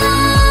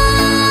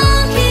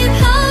on,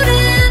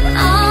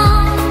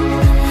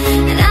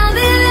 and I'll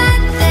be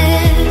right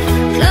there,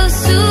 close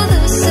to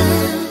the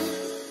sun,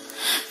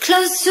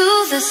 close to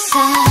the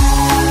sun.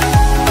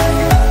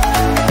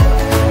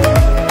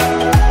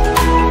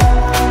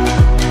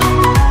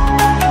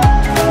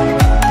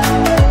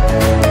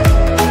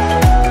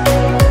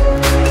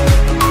 Close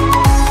to the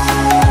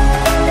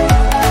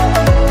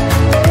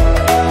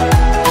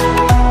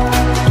sun.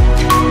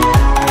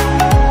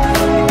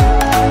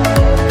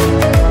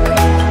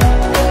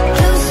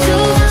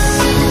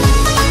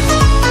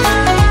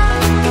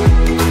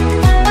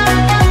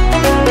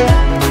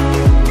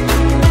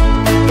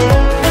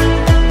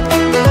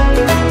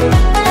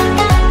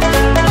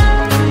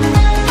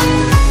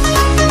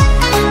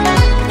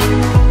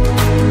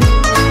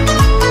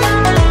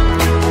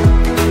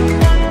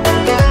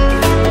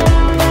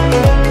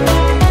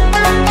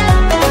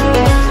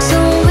 So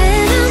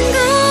when I'm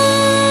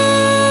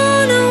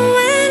gone, oh,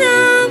 when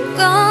I'm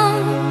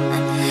gone,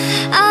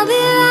 I'll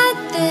be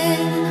right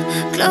there,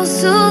 close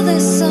to the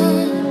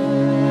sun.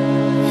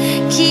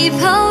 Keep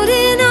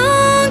holding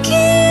on,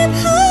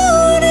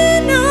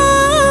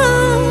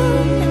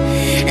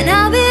 and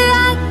I'll be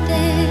right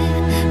there,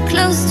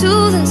 close to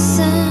the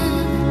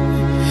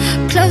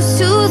sun, close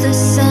to the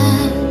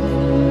sun.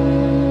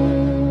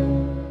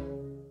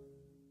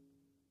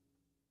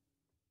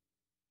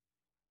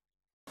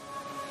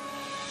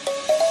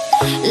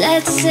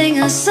 Let's sing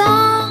a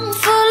song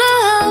full of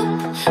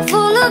hope,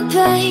 full of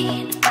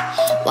pain.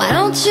 Why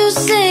don't you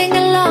sing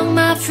along,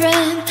 my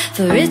friend,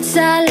 for it's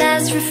our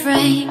last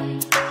refrain.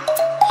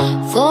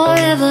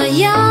 Forever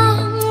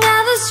young,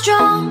 ever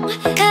strong,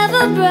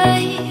 ever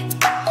brave.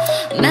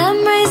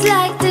 Memories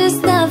like this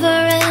never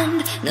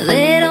end, no,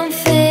 they don't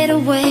fade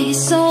away.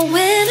 So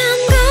when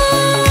I'm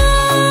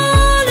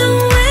gone, and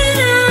when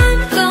I'm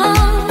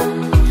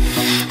gone,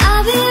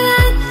 I'll be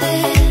right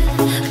there,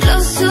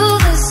 close to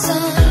the sun.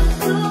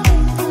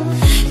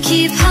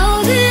 Keep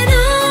holding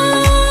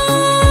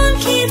on,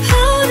 keep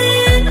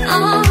holding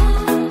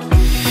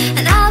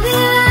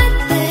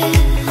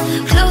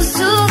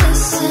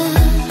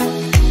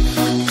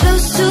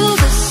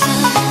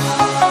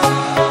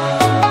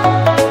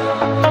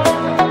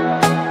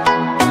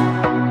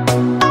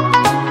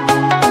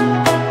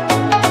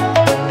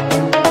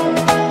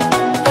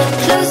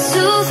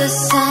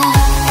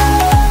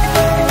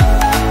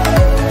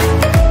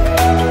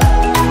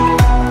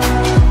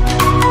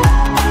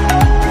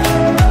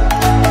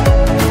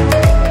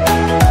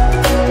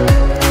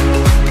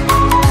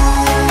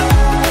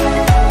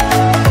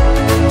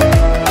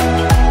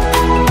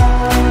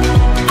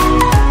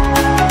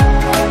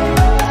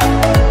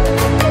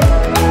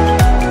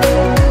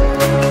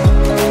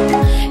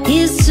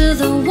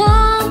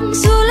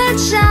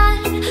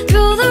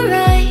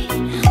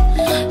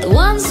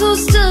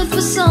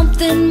for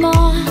something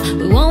more.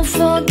 We won't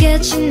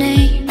forget your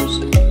names.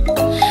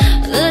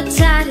 The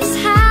tide is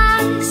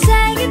high,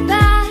 say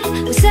goodbye.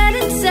 We set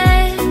it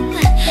sail,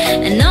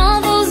 and all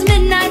those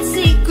midnight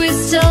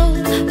secrets told,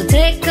 we'll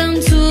take them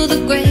to the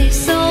grave.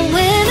 So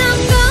when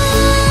I'm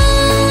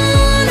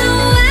gone,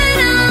 oh when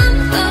I'm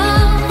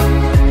gone,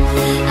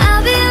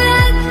 I'll be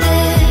right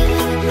there,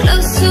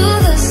 close to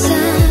the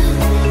sun.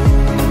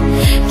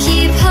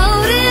 Keep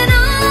holding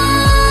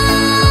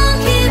on,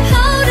 keep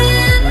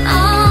holding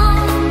on,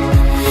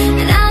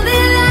 and I'll be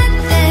right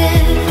there,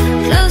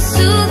 close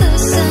to the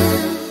sun,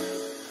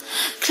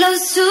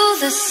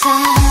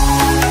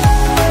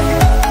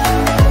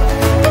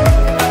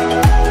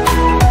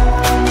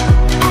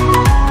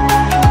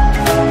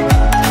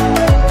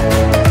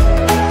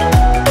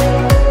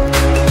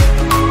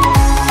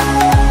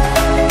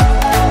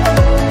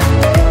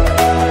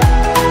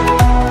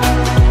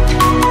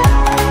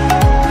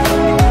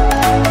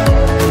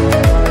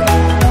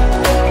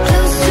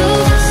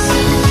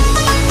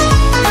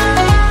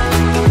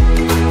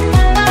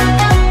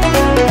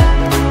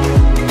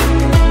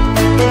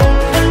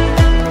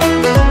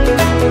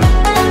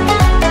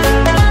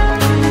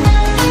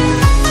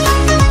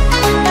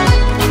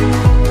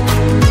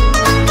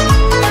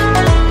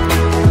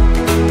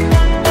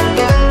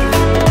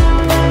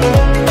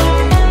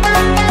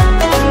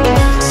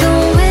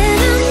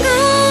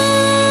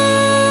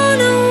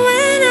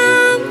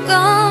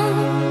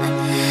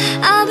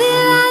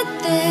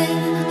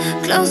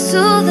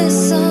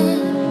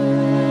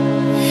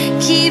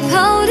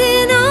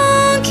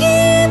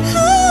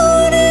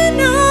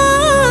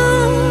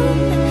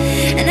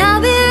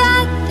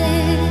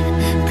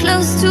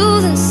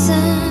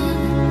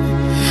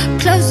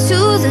 close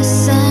to the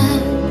sun.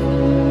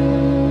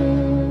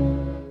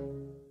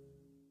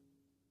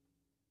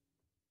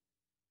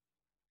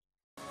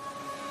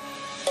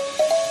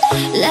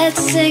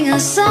 Let's sing a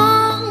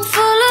song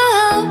full of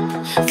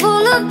hope,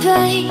 full of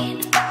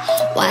pain.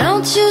 Why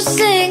don't you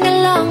sing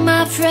along,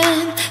 my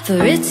friend,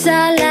 for it's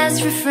our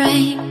last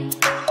refrain.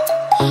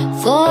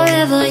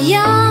 Forever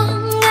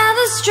young,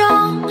 ever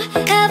strong,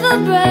 ever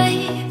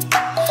brave.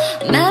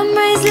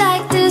 Memories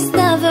like this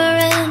never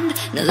end,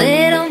 no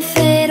they don't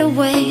fade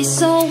away.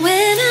 So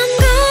when I'm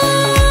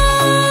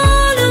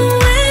gone, oh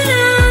when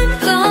I'm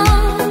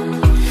gone,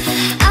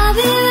 I'll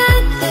be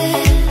right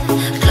there,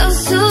 close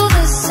to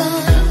the sun.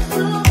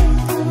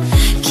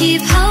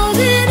 Keep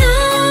holding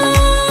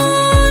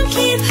on,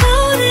 keep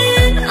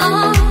holding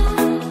on,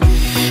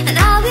 and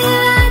I'll be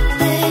right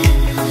there,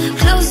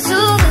 close to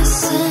the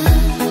sun,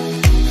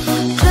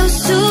 close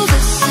to the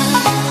sun.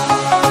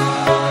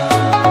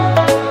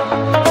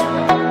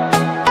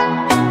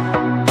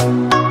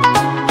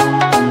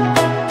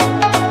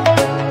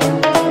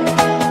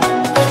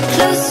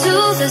 Close to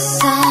the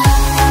sun.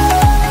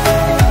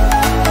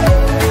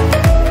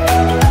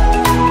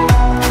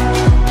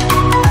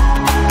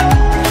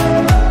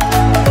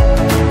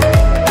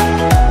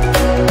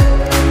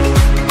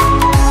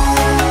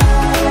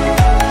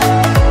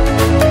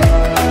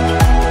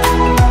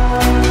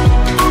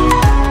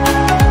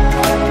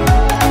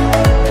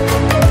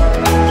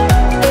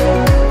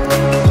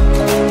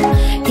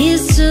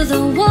 Here's to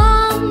the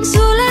ones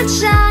who let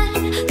shine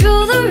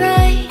through the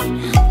rain,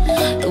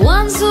 the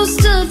ones who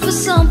stood for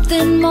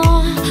something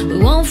more. We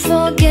won't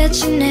forget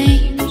your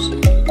names.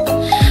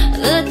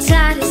 The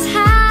tide is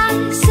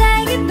high, say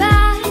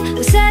goodbye.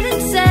 We set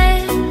it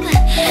sail,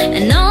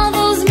 and all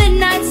those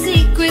midnight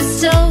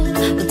secrets told,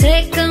 we'll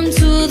take them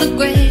to the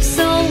grave.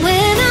 So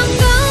when I'm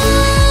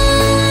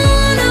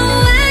gone, oh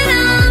when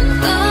I'm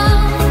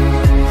gone,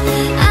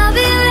 I'll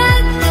be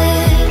right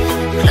there,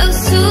 close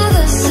to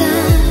the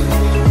sun.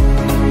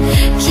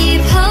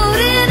 Keep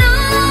holding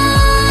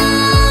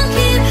on,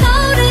 keep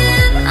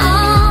holding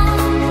on,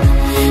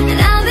 and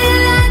I'll be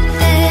right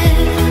there,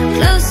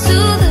 close to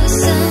the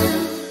sun,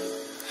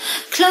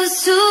 close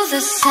to the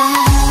sun. Close to the sun.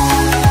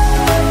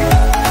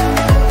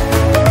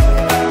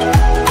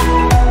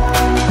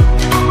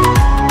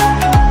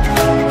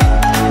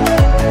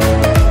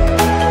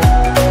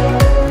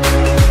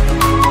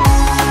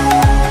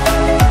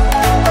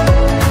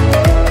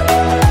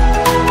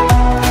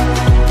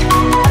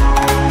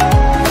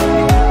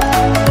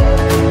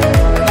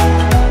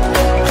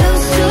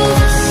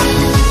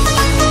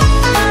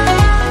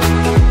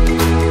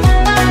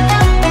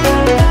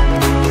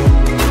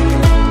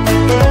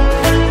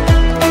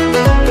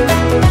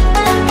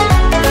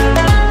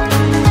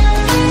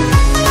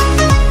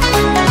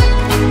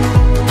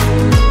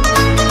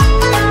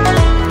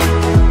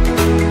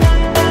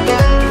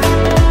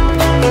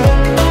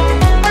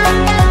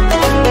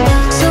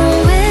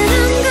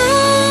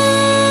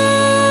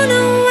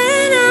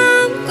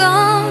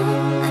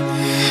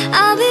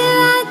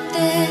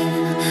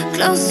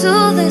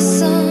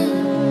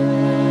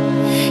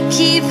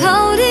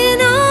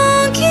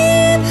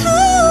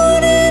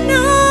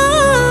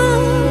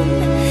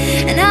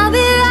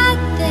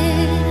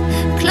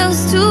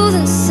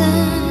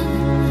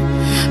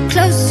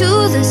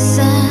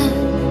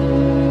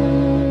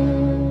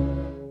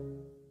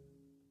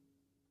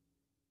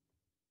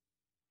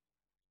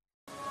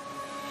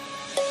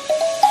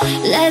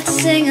 Let's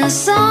sing a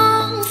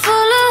song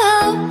full of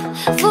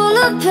hope, full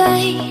of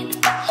pain.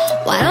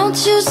 Why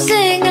don't you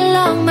sing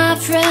along, my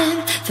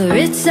friend, for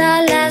it's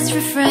our last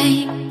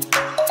refrain.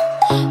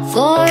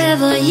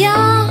 Forever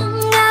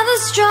young, ever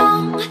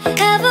strong,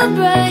 ever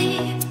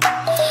brave.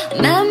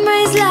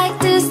 Memories like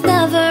this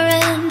never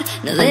end,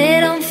 no, they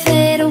don't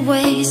fade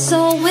away.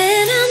 So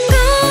when I'm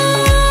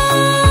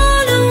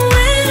gone, and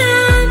when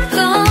I'm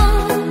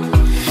gone,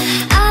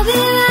 I'll be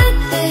right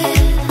there,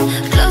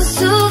 close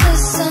to the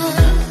sun.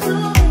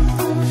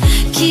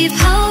 Keep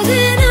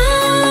holding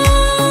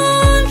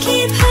on,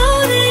 keep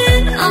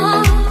holding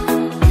on,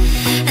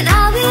 and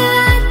I'll be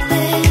right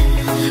there,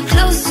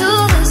 close to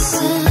the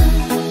sun,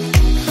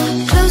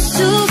 close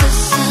to the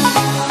sun.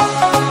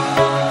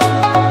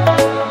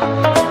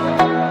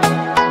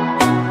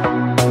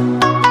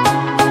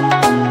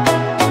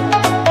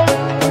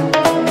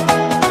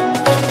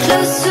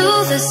 Close to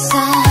the sun.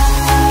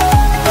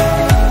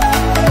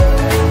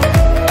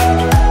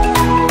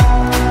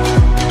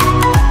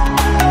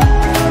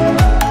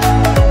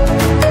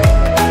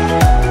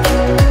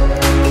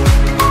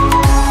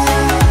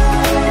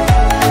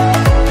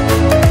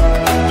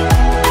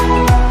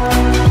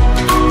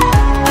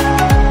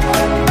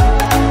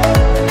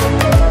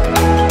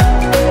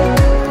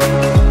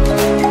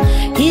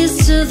 Here's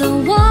to the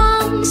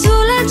ones who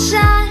let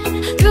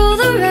shine through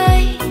the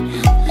rain,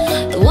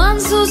 the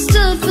ones who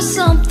stood for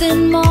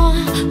something more.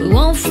 We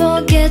won't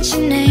forget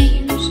your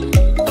names.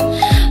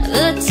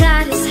 The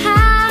tide is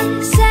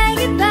high, say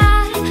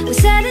goodbye, we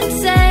set and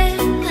sail,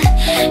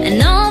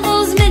 and all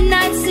those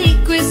midnight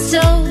secrets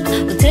told,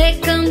 we'll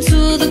take them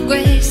to the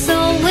grave. So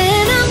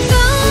when I'm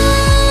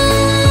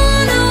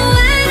gone, oh,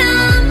 when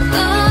I'm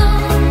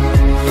gone,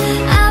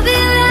 I'll be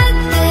right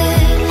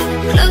there,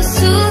 close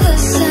to the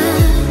sun.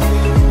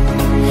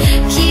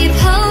 Keep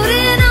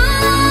holding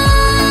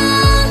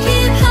on,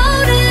 keep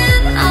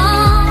holding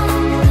on,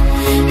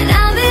 and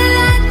I'll be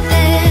right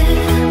there,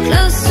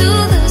 close to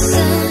the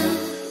sun,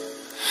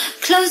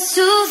 close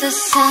to the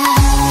sun.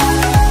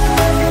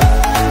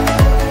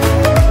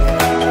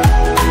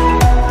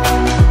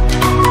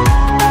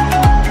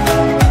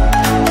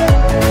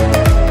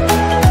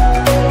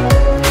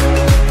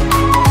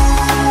 Close to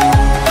the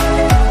sun.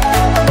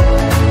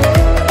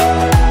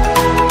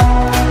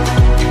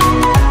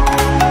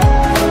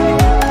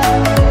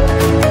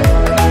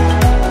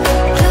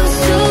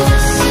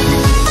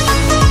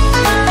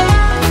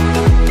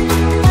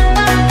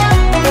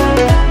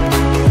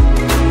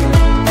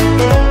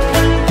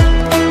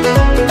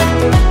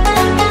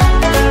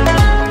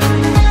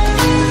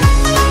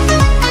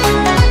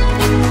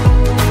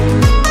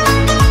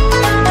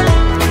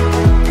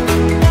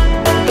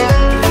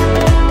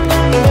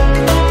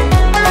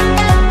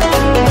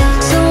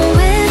 So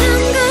when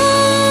I'm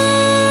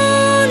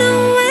gone,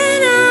 oh,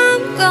 when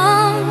I'm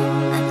gone,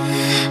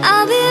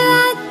 I'll be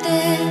right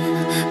there,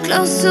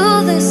 close to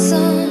the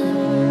sun.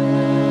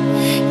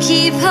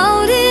 Keep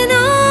holding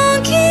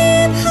on,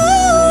 keep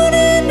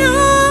holding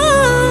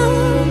on,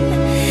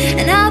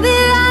 and I'll be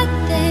right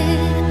there,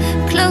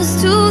 close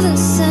to the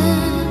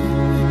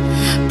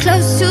sun,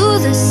 close to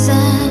the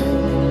sun.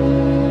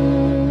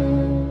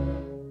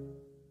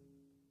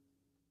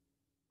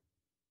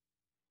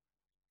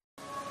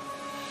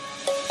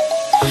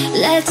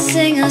 Let's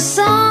sing a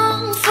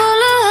song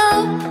full of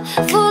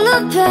hope, full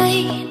of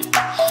pain.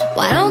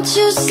 Why don't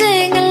you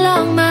sing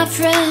along, my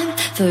friend,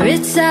 for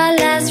it's our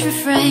last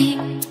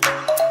refrain.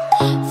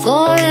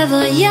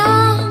 Forever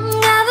young,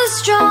 ever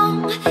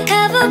strong,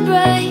 ever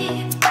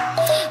brave.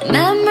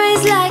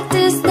 Memories like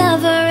this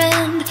never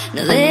end,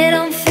 no, they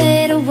don't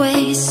fade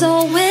away.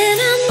 So when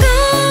I'm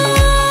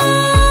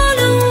gone,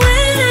 and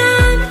when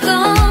I'm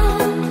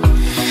gone,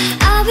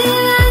 I'll be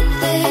right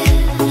there,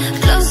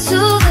 close to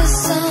the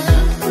sun.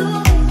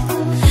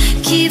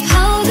 Keep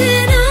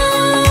holding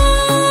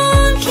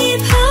on,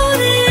 keep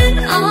holding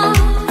on,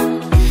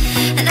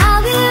 and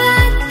I'll be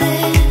right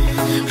there,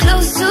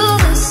 close to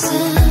the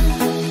sun,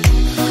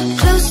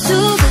 close to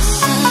the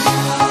sun.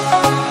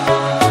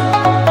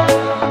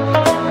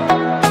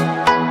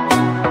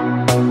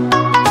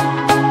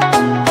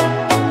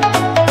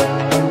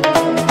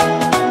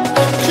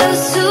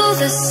 Close to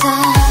the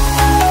sun.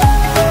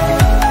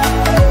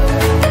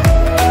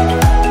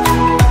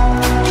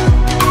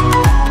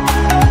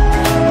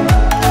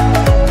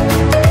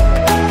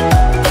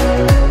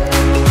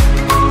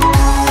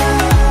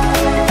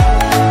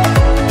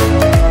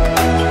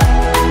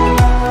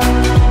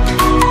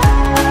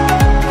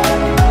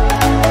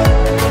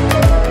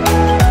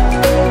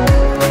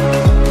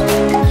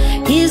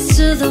 Here's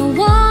to the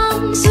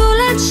ones who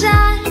let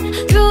shine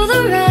through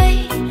the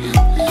rain,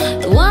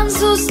 the ones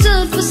who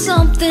stood for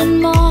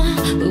something more.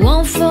 We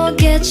won't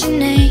forget your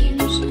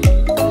names.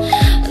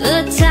 The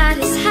tide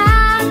is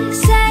high,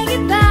 say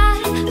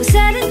goodbye, we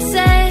set and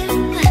sail,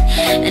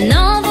 and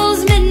all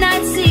those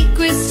midnight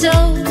secrets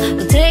told,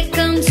 we'll take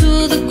them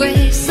to the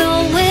grave. So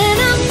when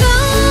I'm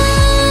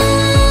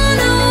gone,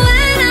 oh,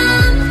 when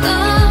I'm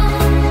gone,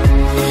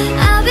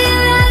 I'll be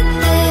right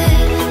there,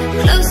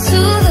 close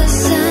to the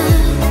sun.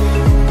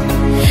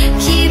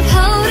 Keep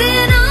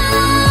holding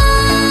on,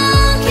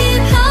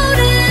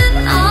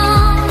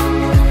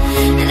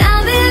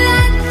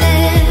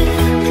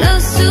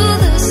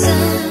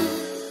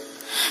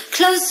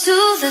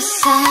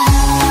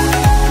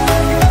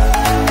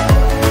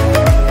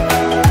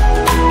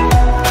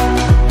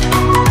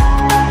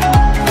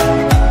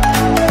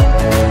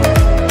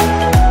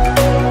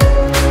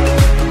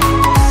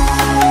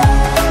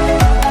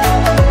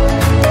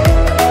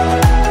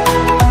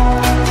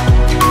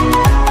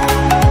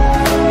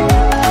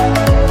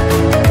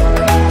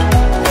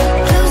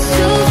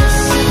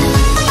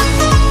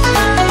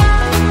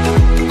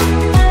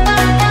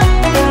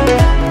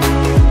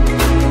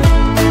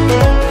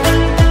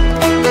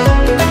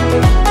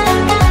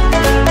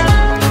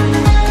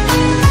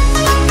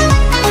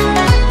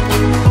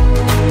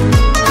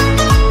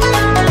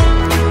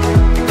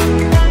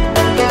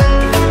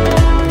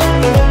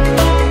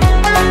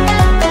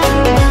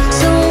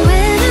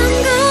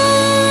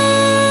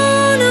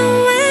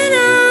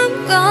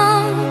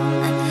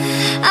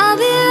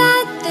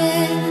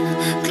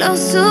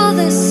 close to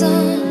the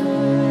sun.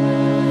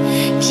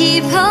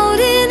 Keep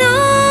holding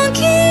on,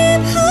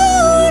 keep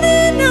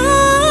holding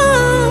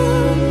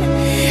on,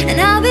 and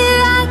I'll be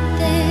right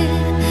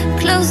there,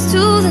 close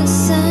to the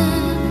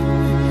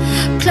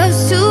sun,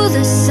 close to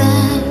the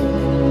sun.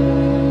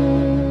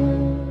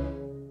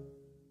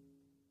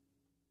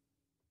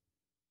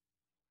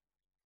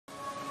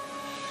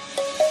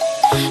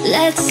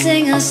 Let's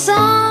sing a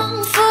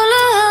song full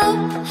of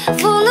hope,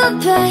 full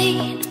of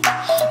pain.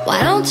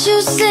 Why don't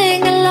you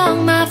sing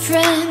along, my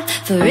friend,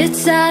 for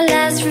it's our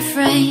last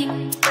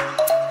refrain.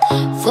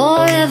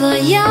 Forever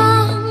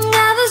young,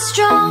 ever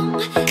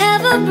strong,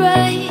 ever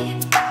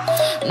brave.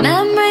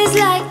 Memories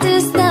like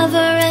this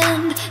never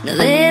end, no,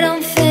 they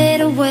don't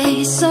fade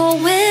away. So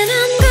when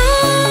I'm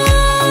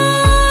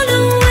gone,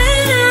 oh,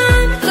 when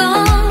I'm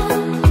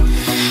gone,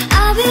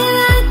 I'll be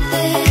right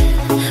there,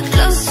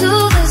 close to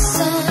the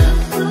sun.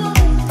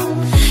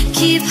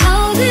 Keep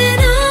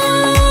holding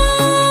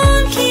on,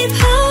 keep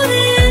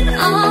holding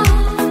on,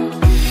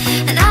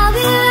 and I'll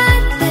be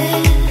right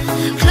there,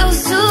 close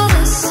to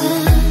the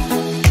sun,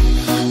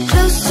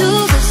 close to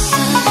the sun.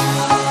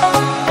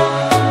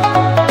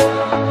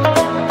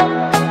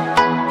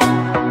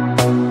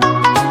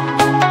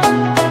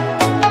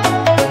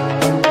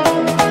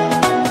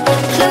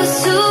 Close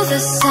to the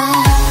sun.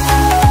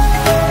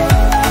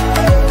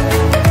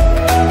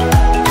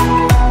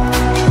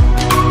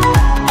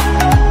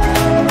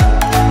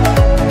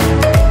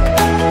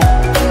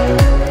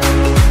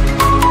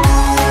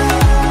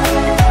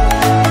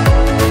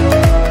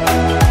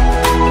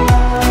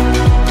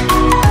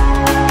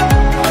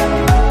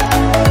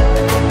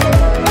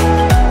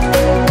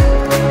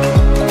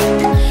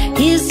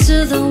 Here's to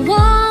the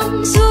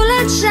ones who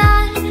let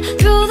shine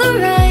through the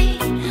rain,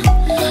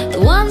 the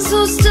ones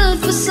who stood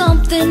for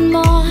something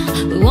more.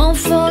 We won't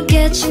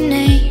forget your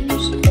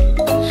names.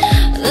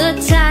 The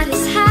tide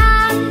is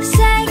high,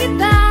 say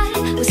goodbye,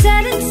 we're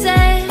setting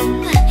sail,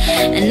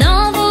 and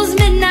all those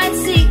midnight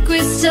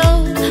secrets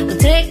told, we'll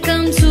take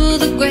them to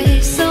the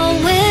grave. So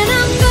when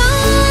I'm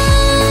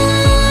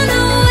gone,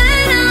 oh,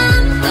 when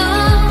I'm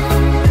gone,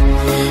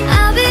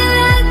 I'll be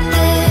right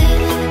there,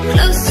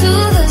 close to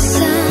the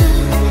sun.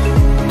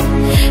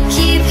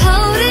 Keep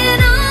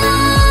holding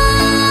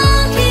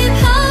on, keep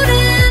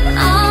holding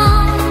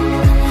on,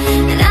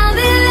 and I'll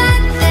be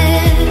right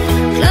there,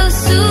 close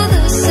to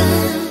the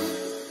sun,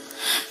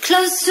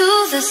 close to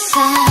the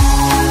sun.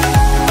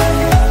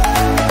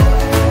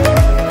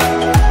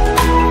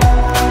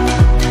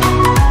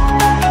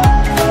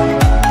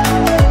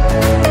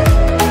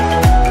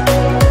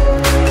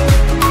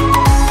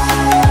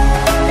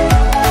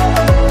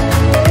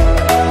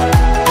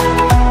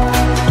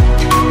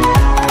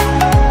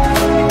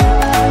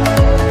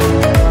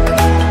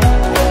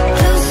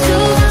 Close to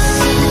the sun.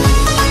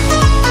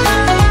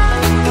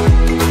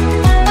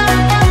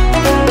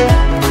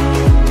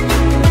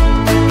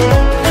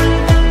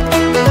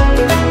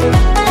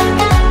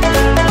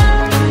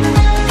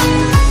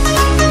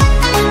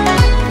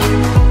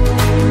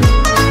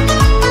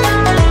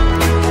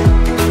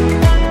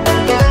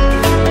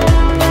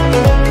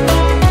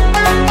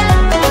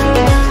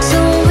 So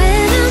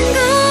when I'm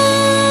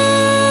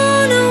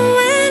gone, oh,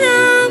 when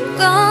I'm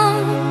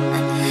gone,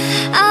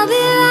 I'll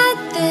be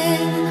right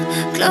there,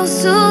 close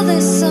to the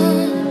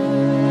sun.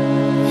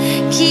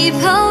 Keep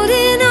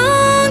holding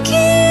on,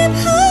 keep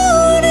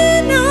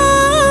holding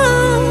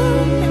on,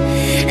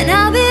 and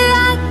I'll be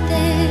right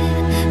there,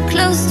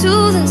 close to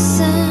the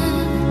sun,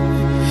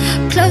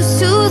 close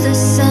to the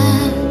sun.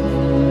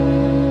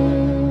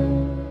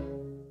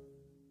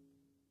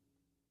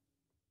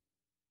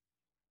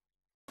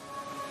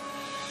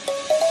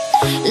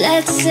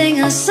 Let's sing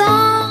a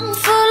song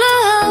full of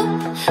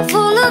hope,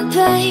 full of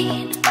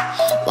pain.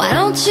 Why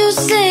don't you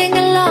sing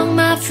along,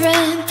 my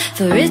friend,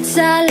 for it's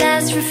our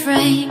last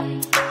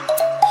refrain.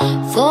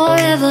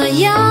 Forever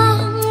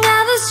young,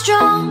 ever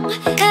strong,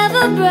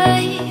 ever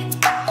brave.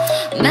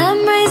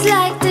 Memories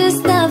like this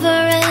never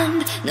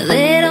end, no,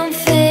 they don't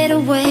fade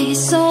away.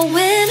 So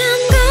when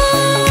I'm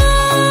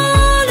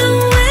gone, oh,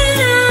 when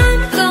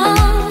I'm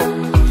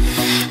gone,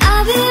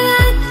 I'll be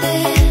right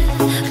there,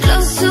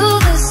 close to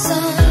the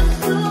sun.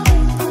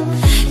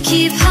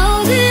 Keep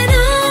holding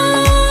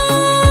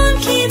on,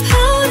 keep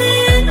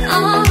holding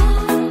on,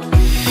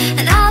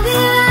 and I'll be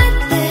right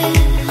there,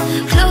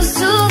 close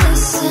to the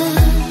sun,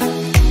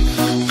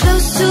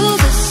 close to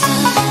the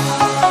sun.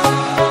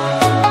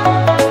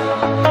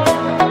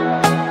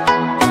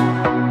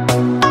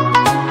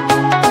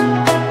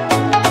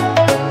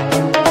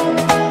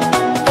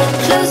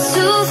 Close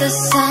to the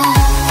sun.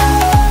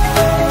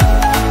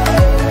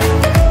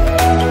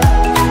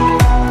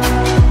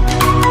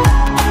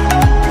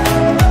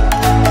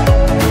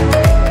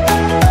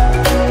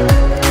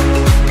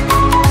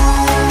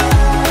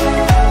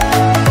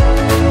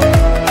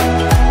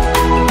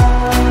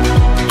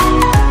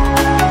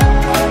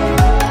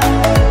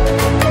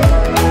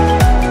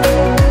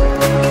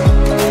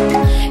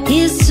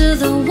 Here's to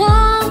the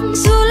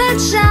ones who let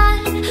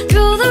shine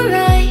through the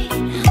rain,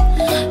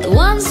 the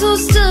ones who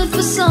stood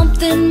for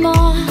something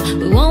more.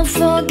 We won't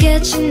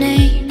forget your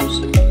names.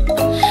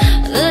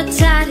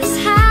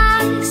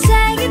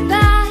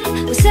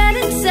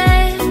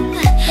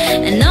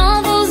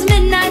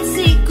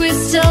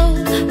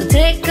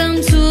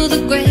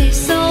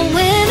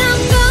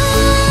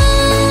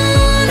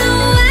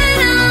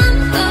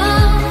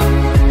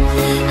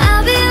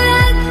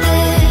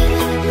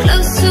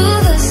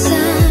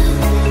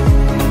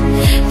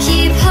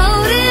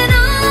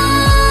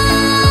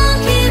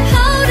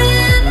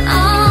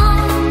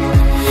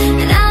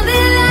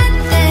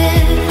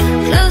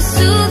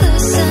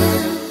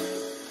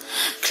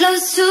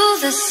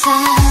 the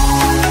sun.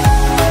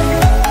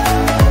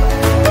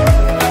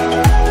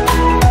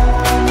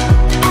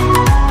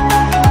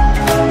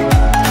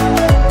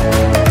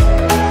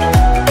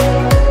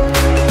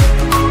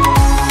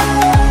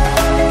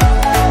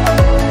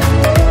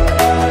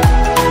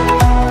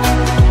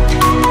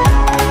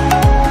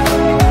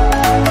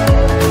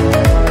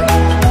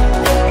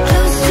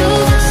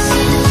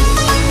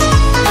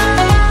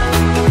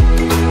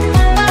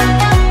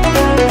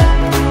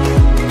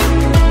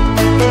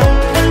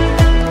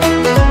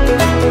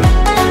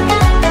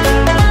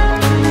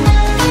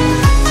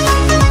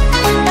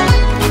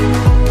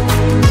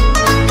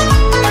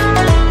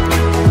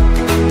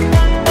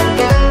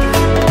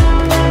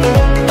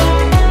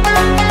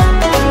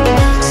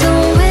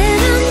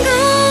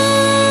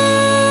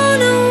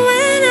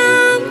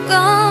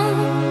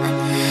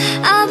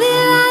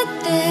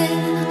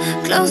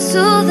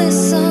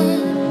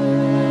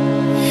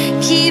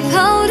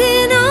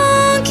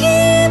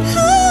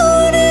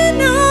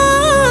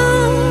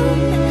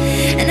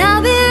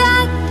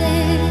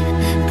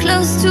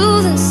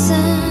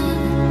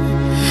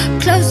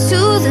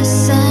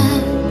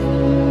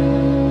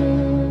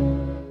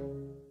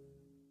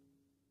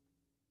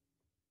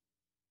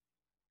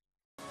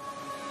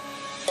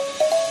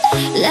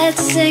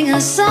 Let's sing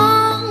a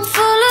song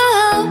full of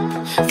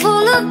hope,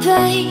 full of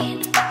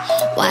pain.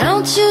 Why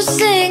don't you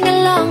sing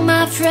along,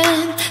 my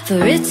friend?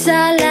 For it's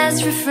our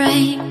last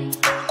refrain.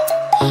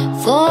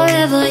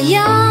 Forever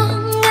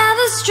young,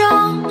 ever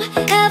strong,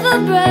 ever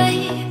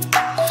brave.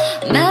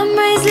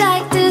 Memories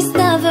like this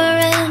never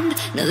end.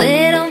 No,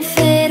 they don't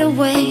fade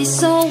away.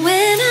 So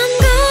when I'm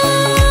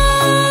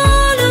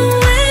gone, and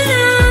when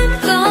I'm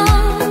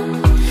gone,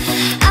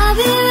 I'll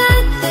be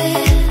right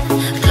there,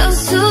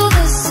 close to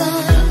the sun.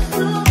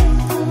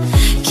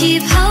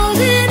 Keep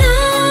holding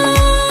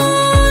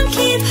on,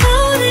 keep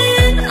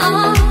holding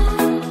on,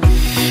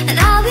 and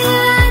I'll be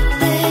right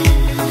there,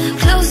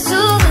 close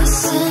to the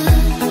sun,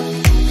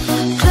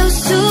 close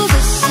to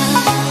the sun.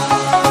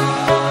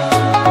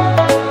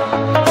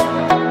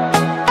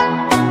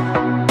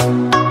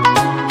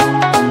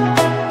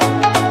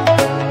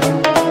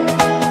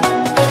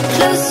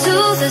 Close to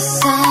the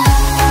sun.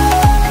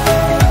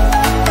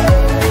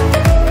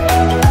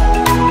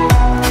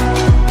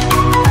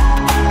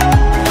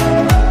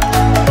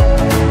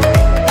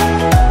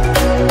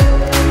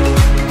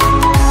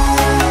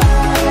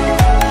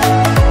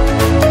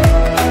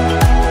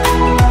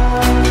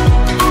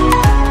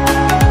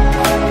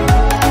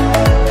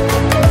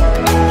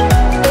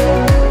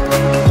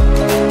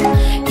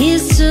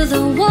 Here's to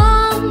the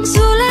ones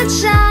who let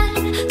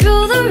shine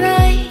through the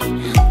rain,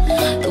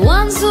 the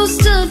ones who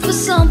stood for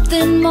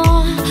something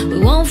more. We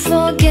won't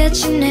forget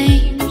your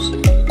names.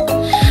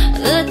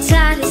 The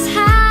tide is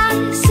high,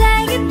 say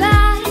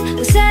goodbye,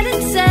 we're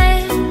setting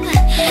sail,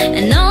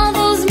 and all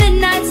those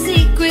midnight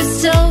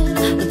secrets told,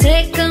 we'll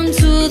take them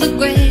to the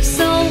grave.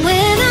 So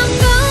when I'm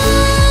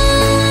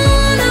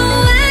gone, oh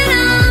when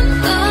I'm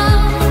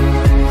gone,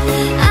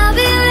 I'll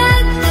be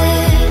right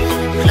there,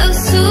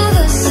 close to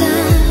the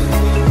sun.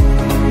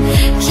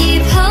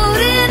 Keep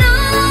holding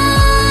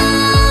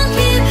on,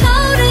 keep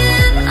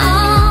holding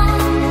on,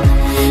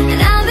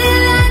 and I'll be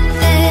right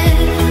there,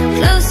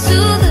 close to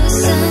the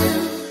sun,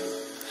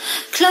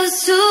 close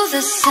to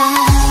the sun.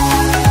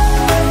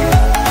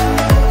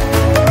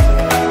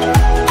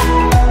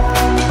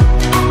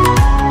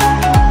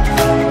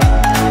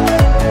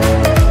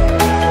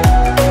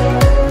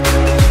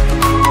 Close to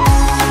the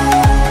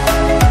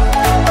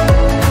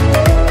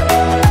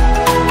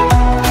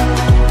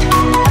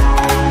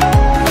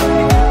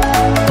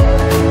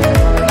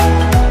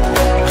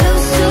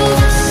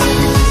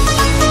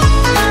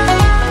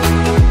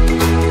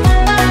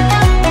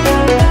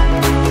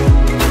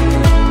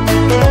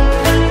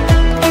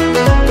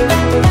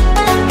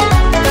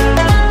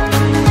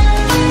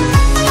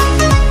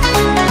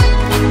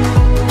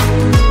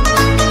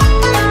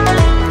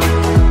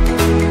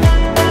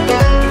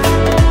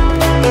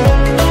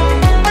sun.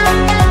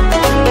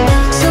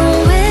 So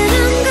when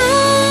I'm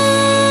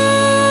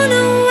gone,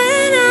 oh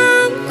when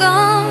I'm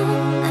gone,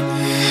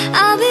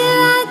 I'll be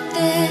right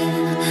there,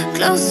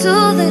 close to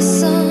the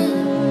sun.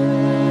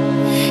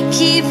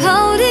 Keep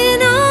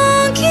holding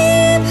on,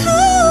 keep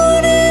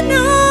holding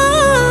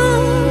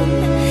on,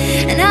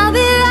 and I'll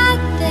be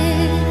right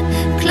there,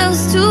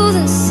 close to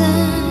the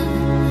sun,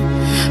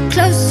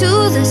 close to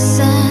the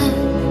sun.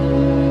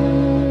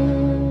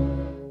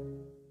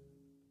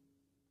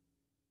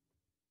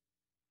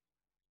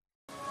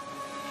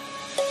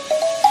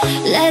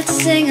 Let's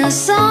sing a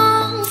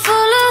song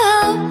full of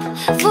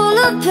hope, full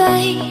of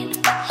pain.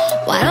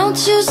 Why don't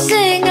you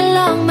sing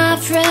along, my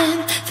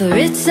friend? For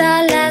it's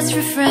our last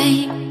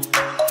refrain.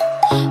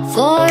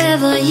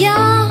 Forever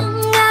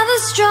young, ever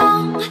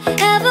strong,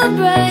 ever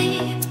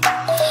brave.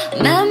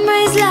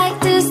 Memories like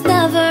this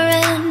never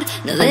end.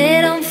 No,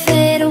 they don't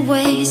fade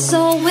away.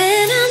 So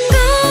when I'm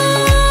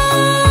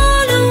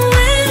gone, and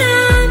when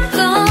I'm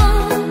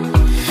gone,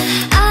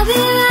 I'll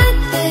be right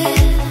there,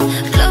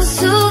 close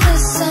to the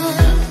sun.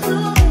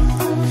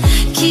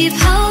 Keep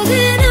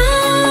holding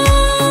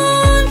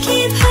on,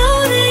 keep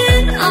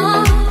holding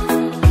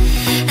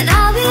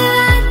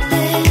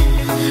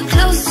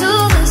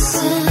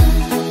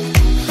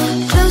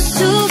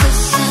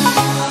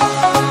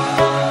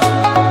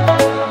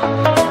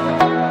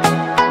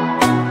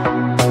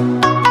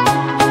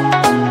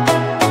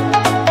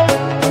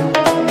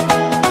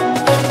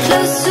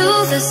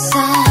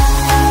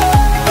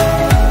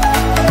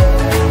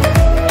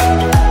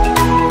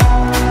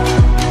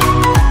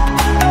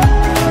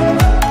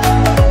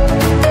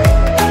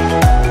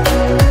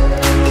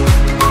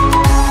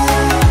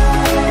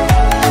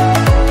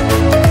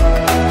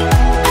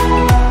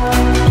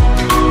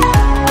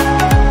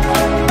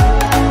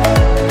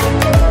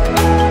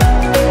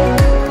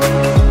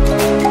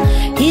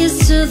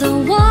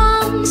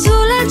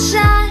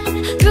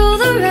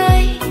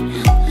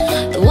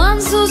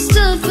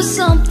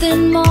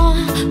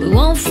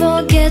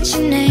forget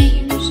your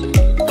names.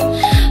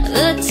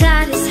 The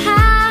tide is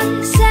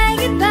high,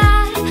 say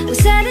goodbye, we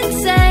set it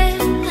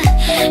sail.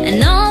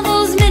 And all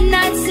those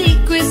midnight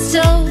secrets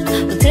told,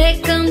 we'll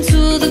take them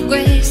to the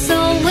grave. So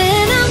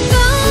when I'm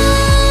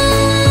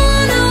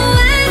gone, oh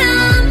when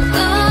I'm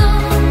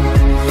gone,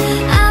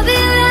 I'll be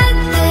right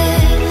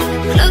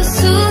there, close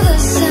to the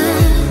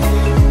sun.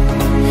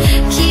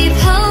 Keep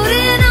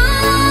holding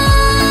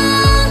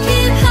on,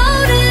 keep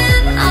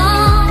holding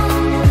on.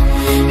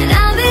 And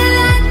I'll be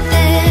right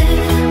there,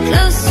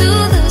 close to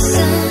the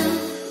sun,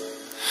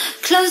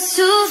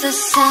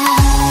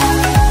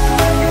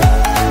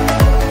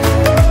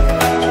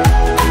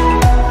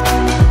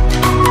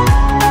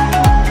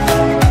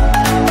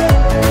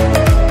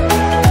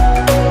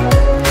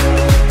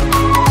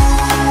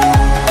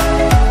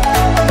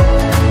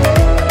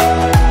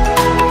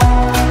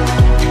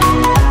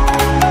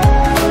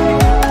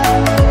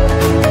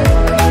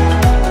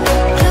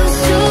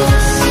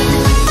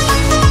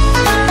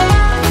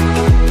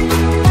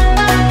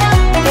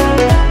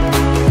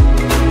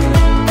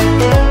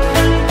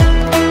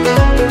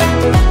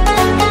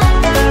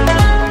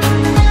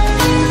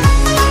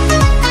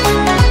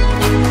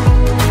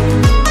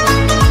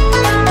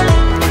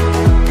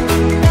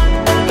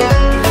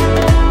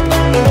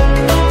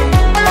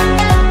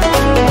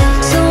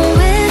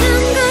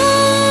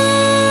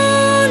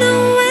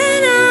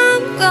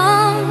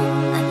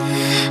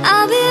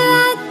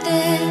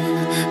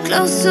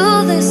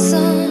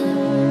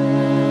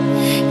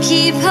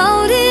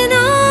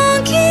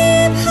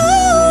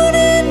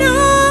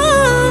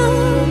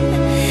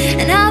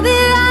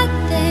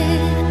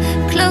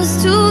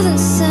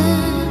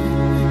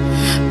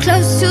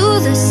 close to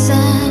the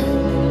sun.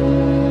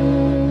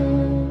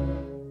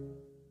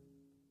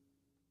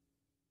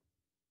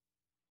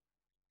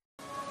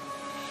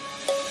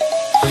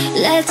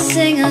 Let's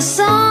sing a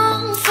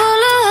song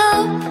full of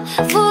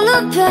hope, full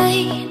of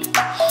pain.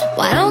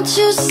 Why don't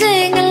you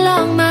sing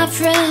along, my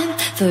friend?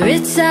 For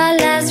it's our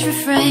last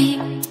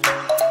refrain.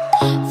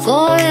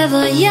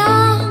 Forever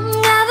young,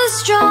 ever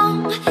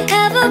strong,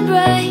 ever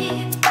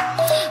brave.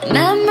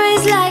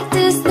 Memories like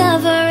this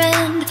never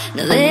end,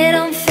 no they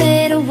don't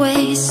fade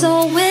away.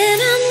 So when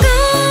I'm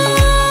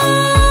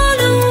gone,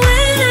 oh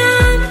when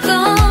I'm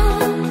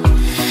gone,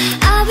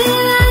 I'll be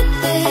right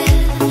there,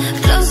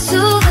 close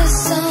to the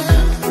sun.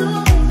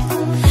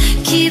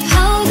 Keep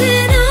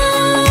holding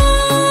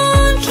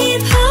on,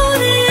 keep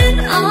holding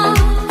on.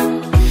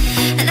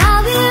 And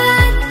I'll be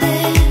right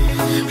there,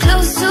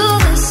 close to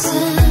the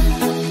sun,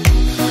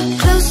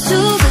 close to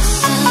the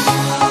sun.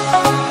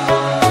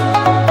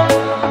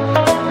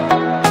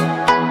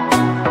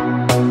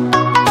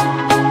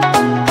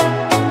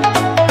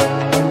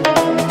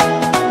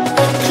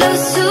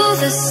 Close to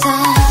the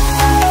sun.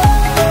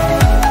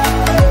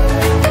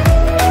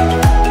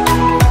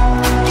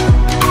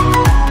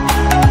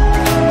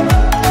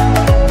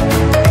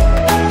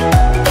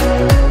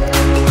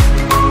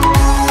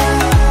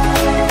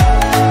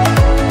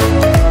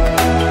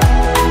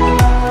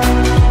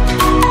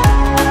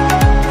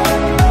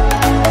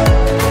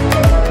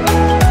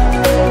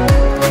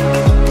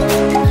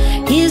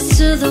 Here's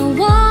to the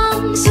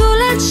ones who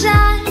let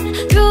shine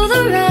through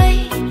the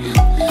rain,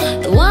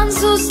 the ones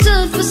who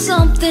stood for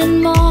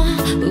something more.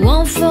 We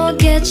won't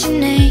forget your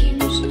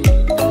names.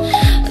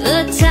 The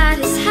tide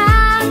is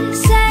high,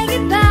 say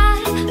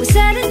goodbye, we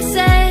set it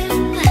sail.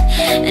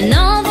 And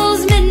all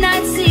those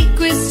midnight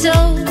secrets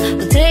told,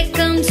 we'll take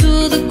them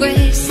to the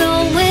grave. So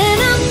when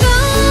I'm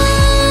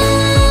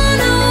gone,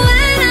 oh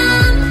when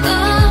I'm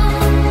gone,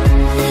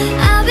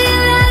 I'll be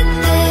right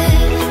there,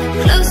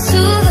 close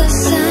to the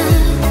sun.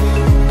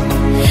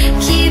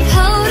 Keep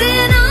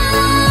holding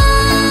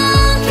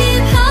on,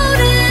 keep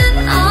holding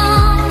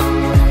on.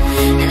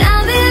 And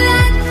I'll be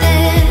right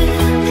there,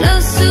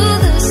 close to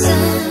the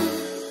sun,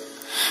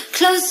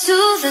 close to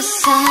the sun. Close to the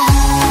sun.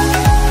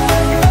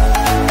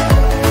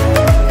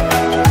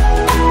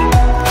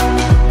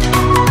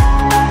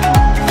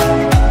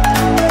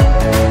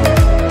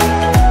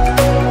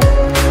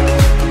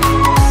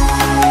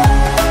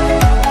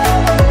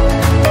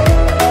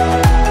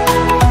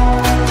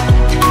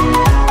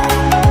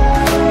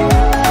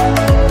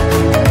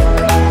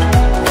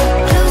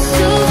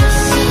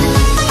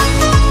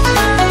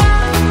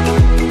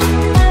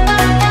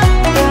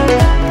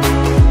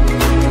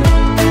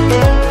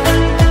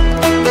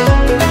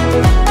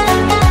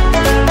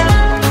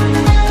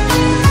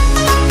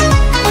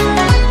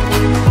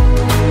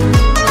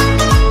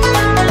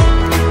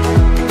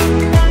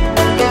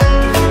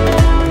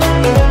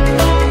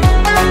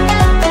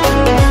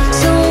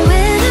 So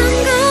when I'm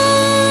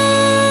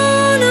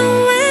gone, oh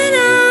when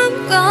I'm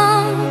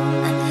gone,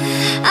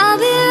 I'll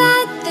be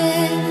right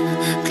there,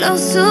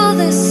 close to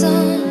the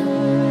sun.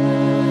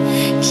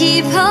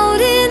 Keep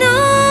holding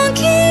on,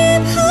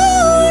 keep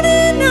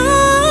holding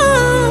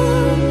on.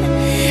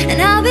 And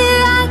I'll be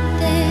right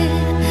there,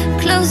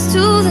 close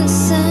to the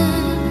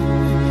sun,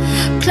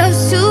 close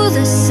to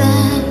the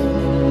sun.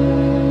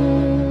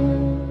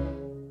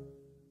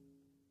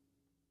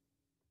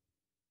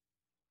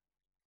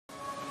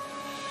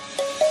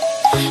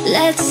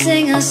 Let's Let's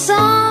sing a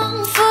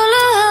song full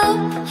of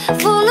hope,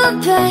 full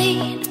of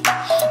pain.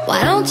 Why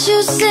don't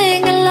you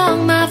sing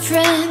along, my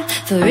friend,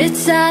 for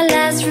it's our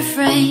last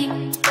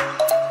refrain.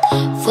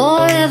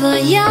 Forever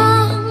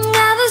young,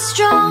 ever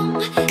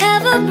strong,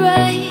 ever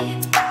brave.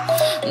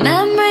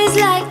 Memories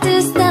like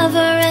this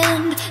never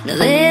end, no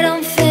they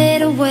don't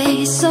fade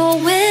away. So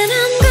when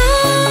I'm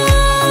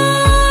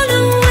gone,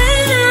 and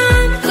when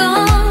I'm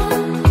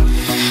gone,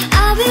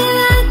 I'll be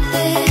right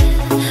there,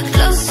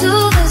 close to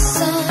the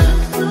sun.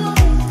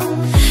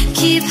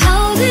 Keep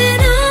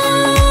holding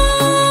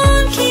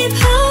on, keep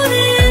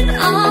holding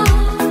on,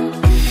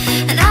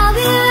 and I'll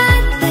be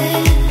right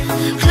there,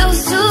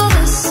 close to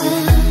the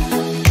sun,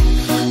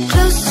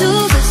 close to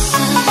the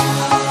sun.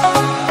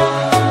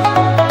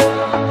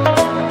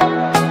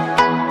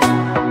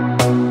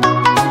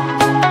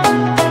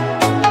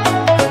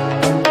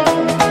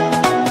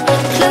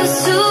 Close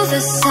to the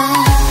sun.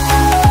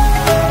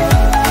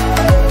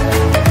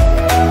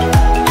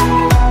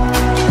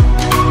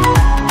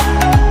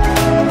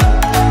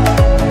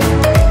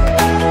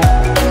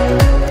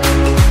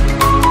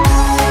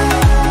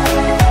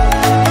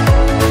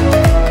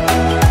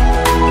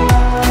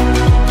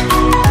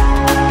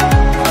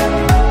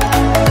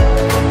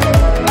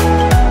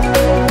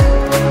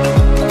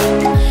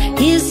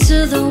 Here's to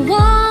the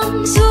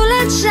ones who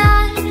let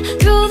shine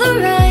through the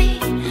rain,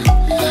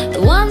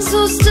 the ones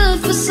who stood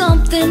for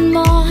something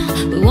more.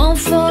 We won't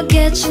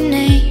forget your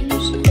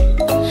names.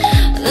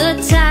 The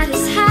tide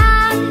is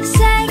high,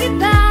 say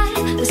goodbye,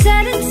 we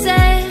set it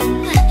sail,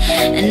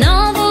 and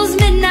all those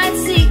midnight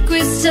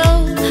secrets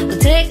told, we'll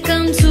take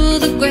them to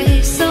the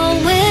grave. So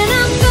when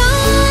I'm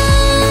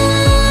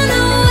gone,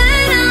 oh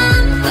when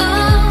I'm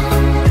gone,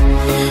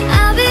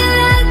 I'll be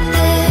right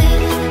there,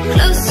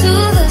 close to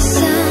the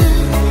sun.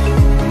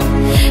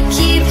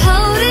 Keep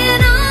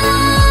holding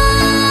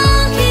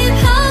on, keep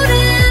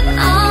holding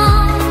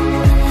on,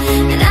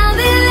 and I'll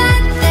be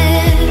right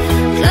there,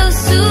 close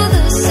to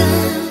the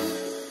sun,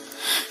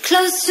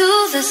 close to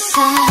the sun.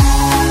 Close to the sun.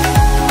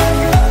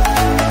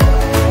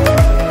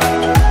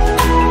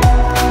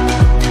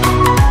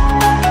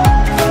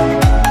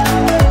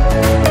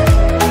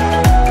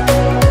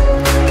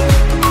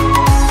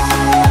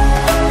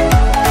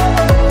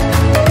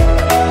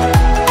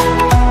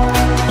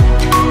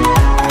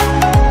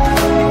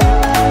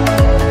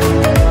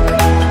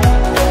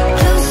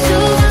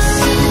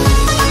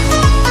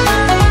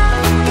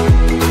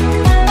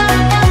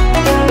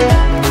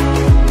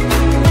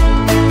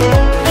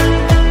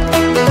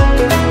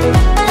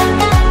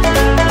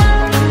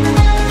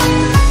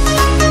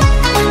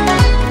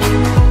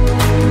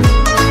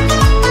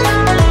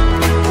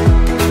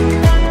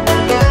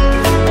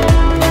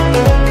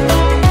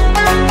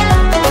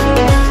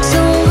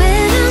 So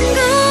when I'm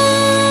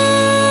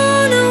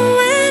gone, oh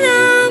when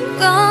I'm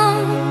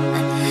gone,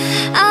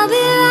 I'll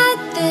be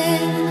right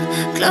there,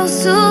 close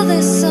to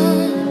the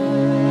sun.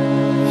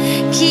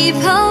 Keep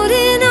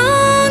holding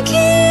on,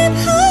 keep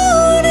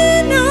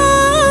holding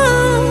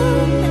on,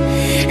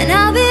 and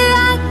I'll be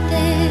right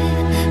there,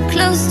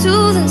 close to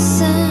the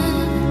sun,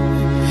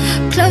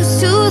 close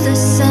to the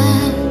sun.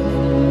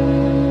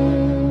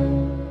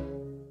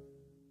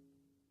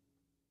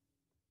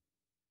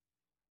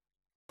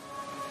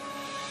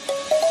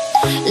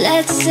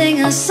 Let's sing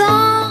a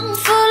song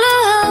full of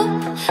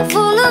hope,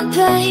 full of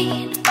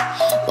pain.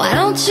 Why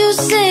don't you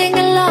sing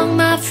along,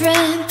 my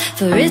friend,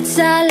 for it's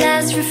our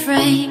last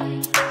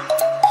refrain.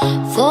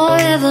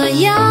 Forever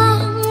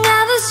young,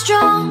 ever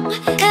strong,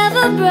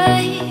 ever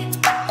brave.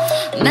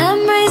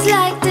 Memories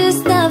like this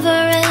never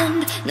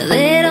end, no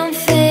they don't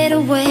fade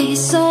away.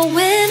 So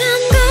when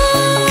I'm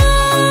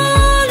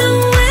gone, and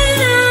when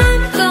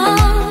I'm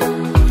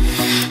gone,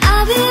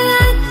 I'll be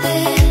right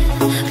there,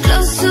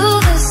 close to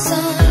the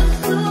sun.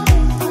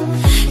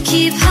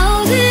 Keep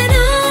holding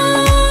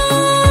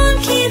on,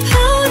 keep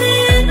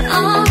holding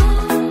on,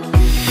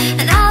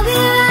 and I'll be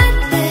right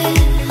there,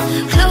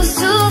 close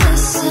to the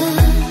sun,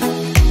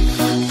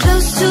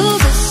 close to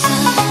the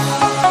sun.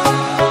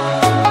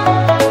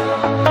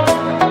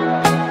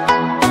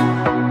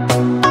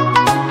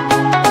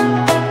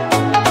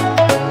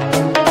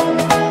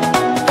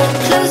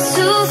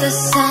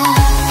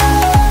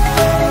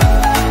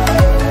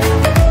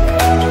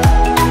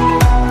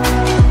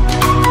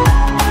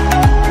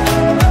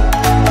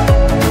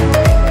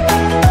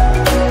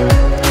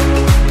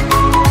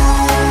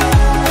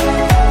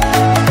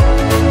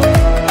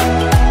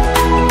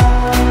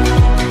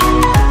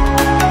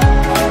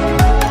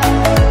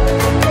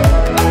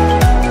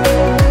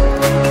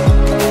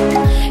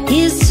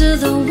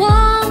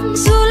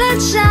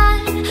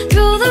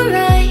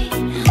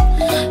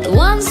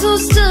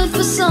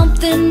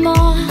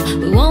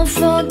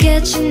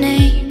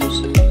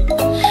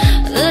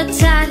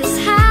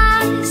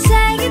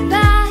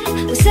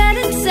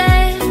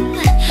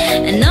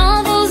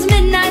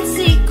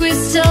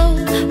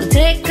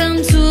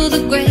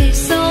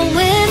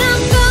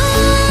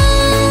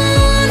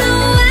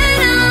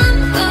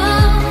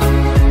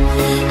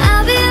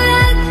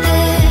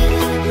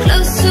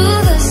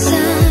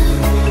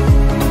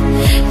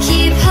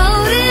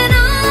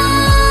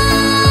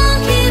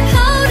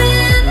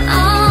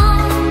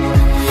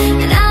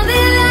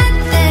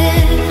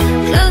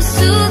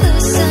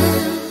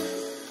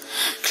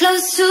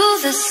 close to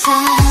the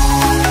sun.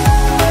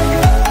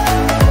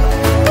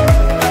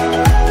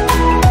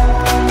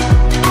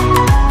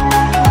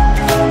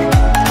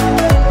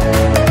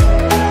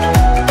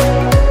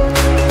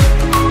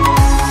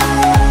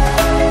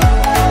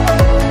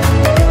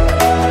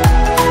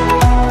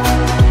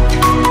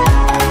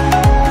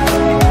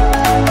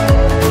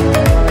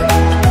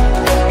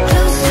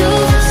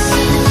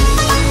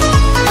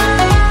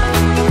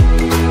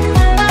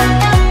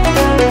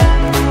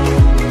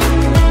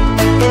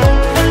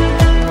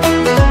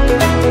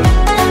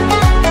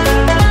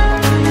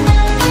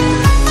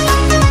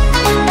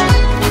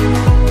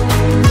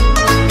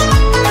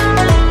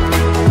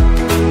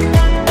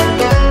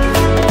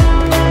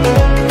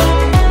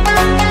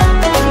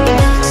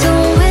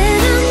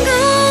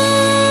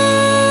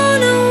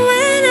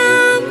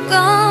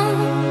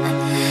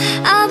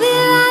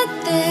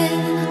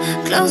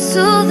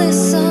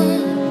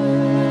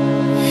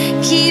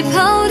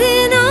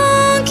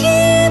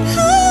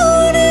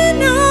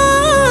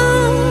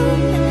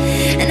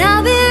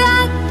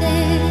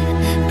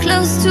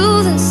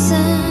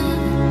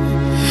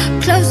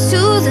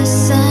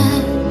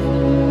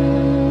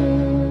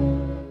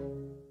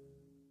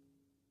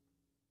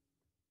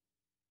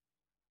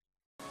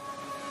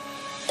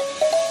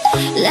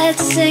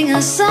 Let's sing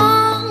a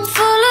song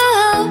full of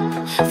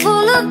hope,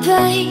 full of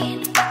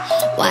pain.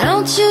 Why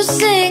don't you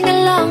sing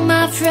along,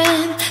 my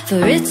friend?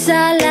 For it's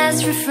our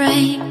last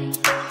refrain.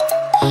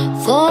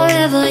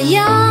 Forever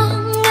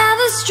young,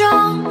 ever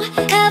strong,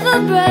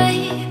 ever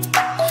brave.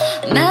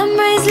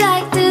 Memories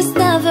like this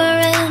never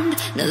end.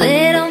 No,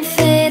 they don't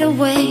fade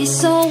away.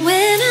 So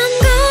when I'm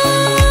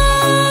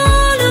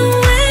gone, and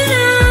when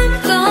I'm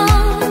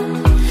gone,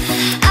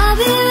 I'll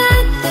be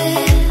right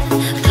there,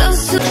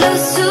 close to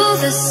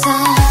the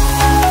sun.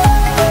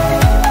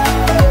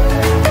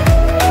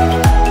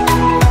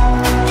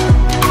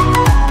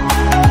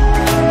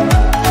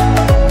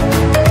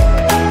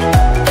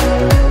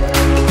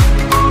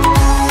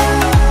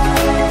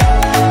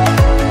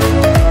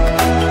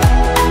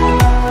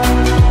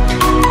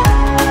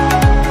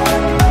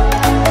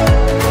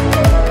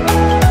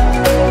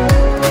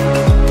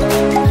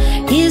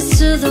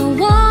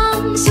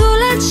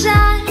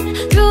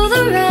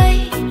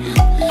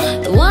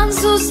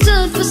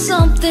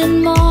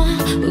 Something more,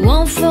 we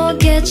won't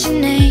forget your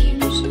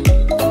names.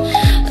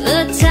 The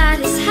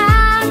tide is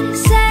high,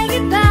 say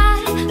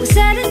goodbye, we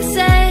set it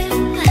sail.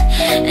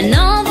 And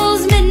all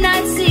those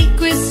midnight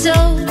secrets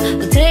told,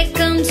 we'll take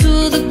them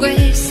to the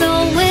grave. So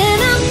when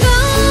I'm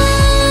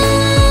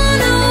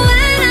gone, oh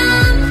when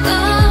I'm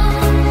gone,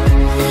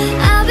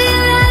 I'll be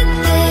right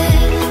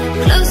there,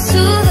 close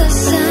to the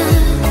sun.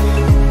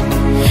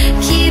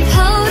 Keep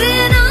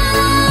holding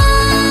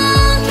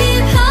on,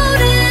 keep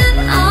holding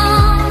on.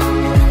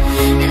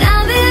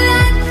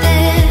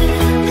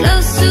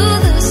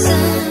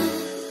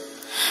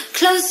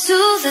 Close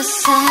to the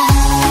sun.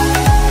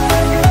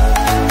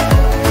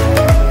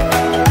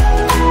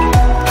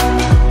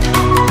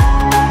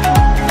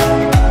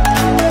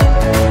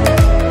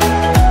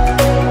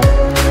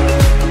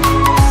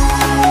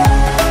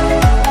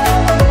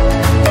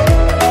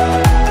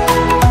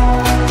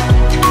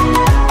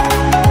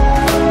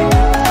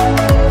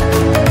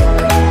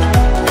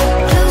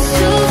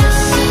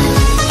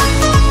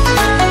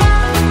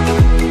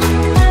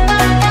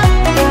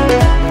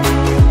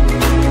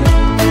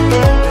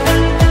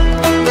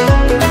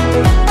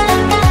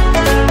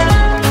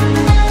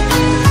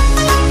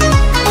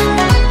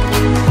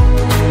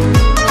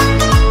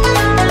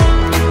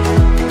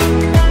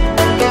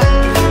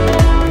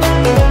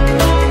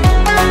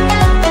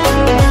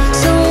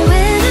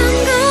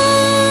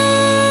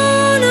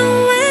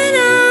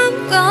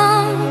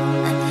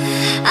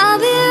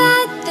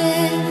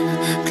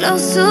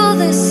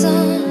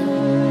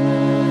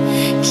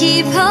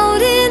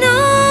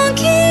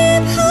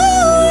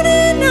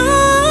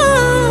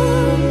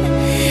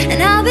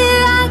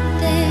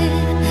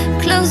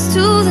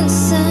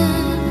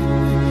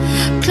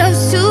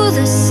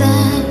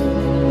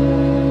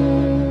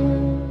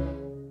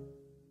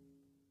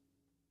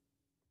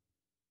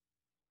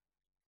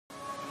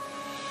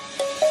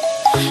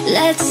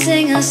 Let's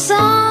sing a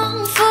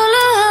song full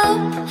of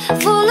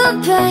hope, full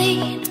of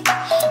pain.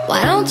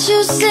 Why don't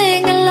you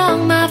sing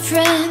along, my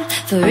friend?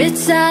 For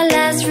it's our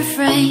last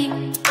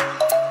refrain.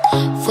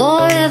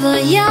 Forever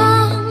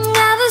young,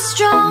 ever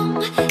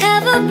strong,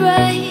 ever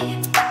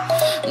brave.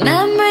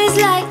 Memories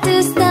like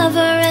this never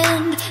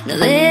end. No,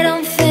 they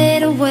don't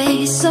fade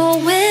away. So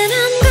when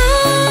I'm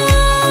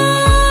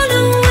gone,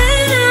 and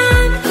when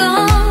I'm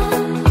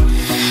gone,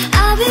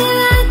 I'll be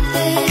right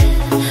there,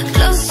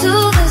 close to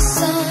the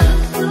sun.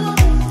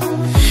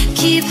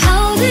 Keep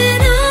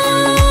holding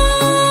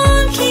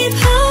on, keep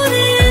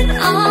holding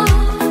on.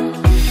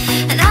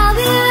 And I'll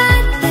be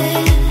right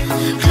there,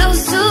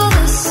 close to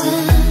the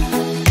sun,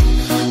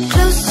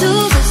 close to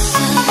the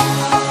sun.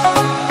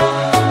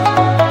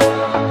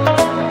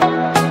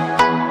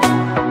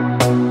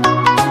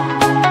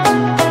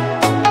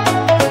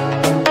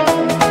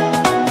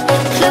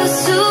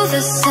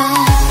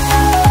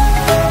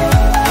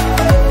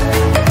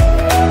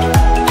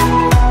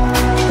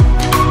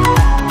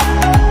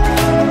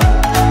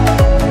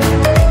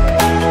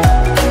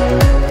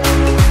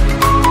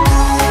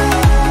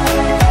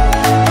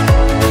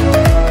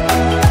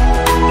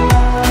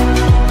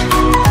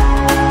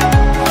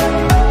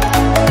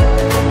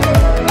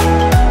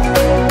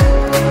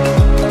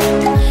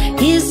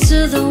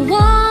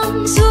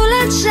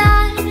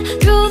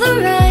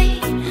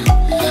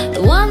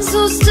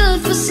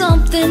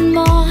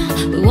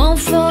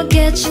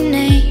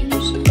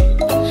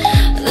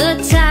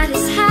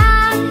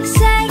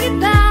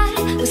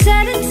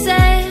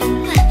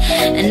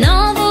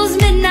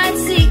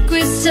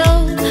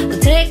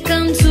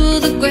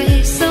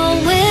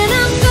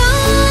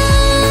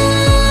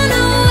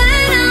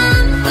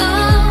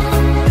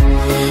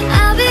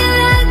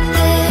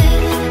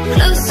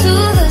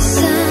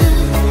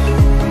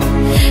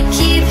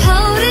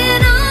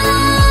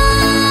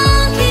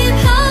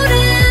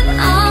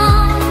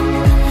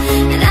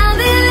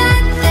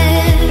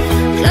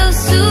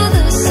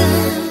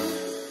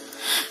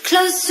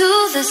 close to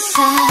the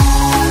sun.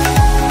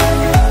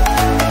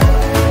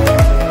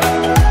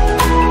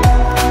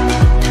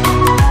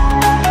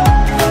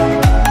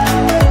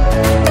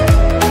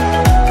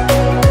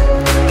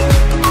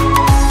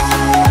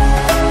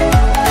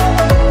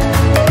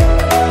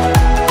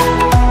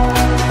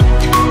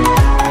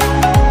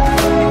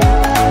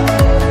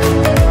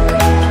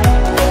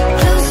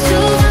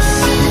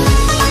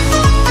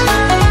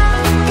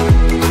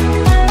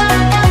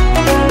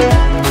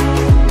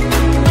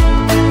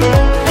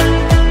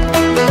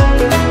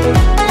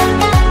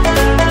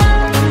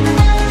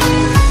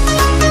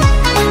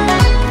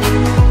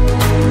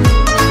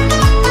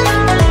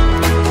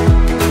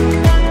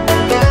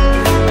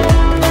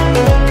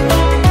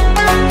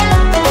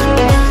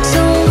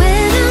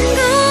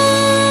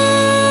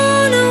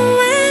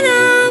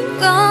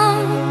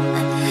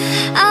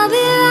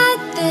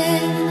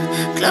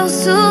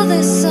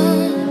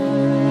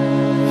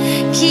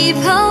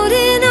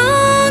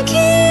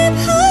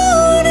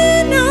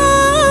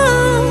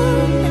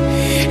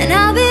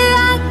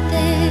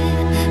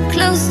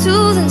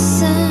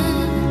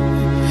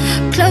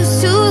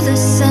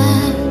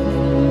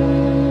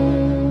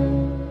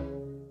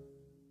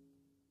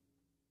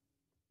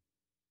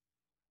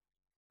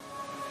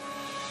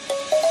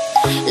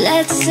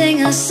 Let's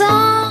sing a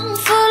song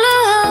full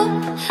of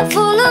hope,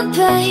 full of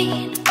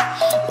pain.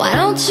 Why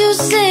don't you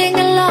sing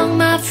along,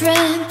 my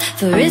friend?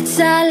 For it's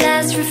our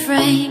last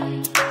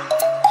refrain.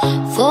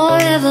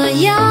 Forever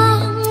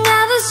young,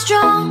 ever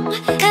strong,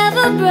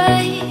 ever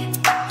brave.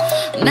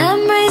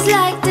 Memories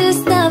like this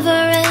never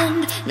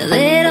end. No,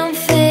 they don't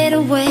fade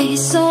away.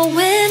 So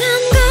when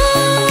I'm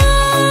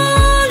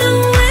gone,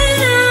 and when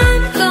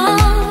I'm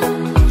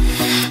gone,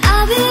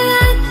 I'll be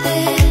right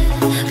there,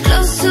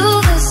 close to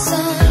the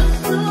sun.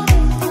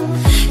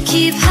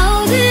 Keep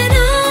holding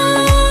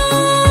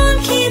on,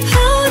 keep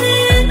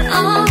holding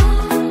on,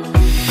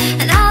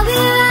 and I'll be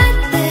right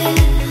there,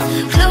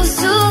 close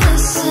to the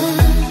sun,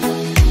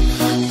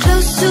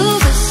 close to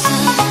the sun.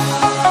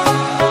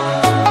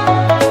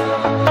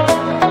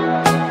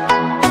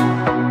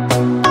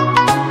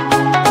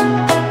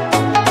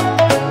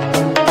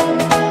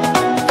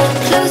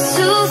 Close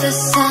to the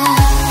sun.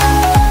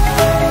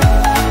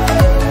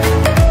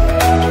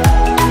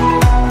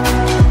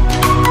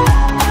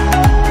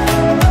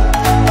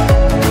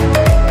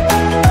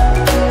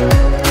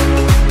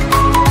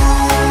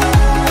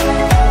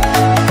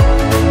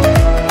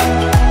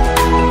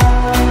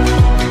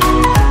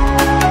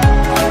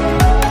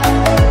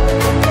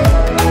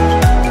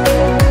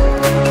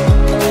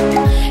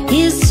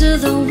 Here's to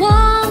the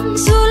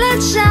ones who let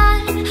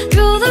shine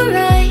through the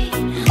rain,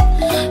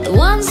 the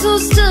ones who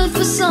stood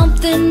for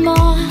something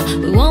more.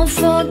 We won't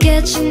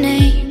forget your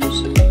names.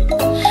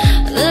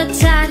 The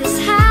tide is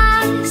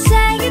high,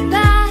 say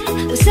goodbye,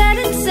 we set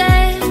it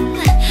sail,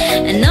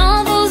 and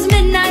all those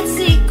midnight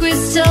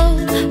secrets told,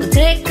 we'll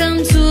take them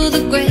to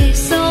the grave.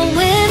 So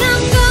when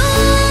I'm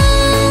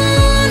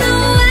gone,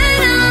 oh when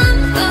I'm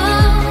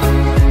gone,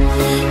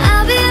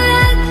 I'll be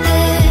right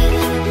there,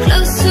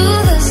 close to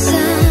the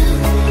sun.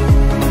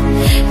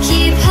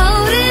 Keep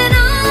holding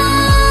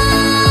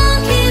on,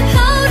 keep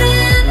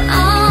holding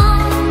on,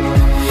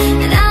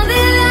 and I'll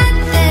be right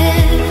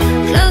there,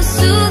 close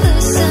to the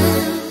sun,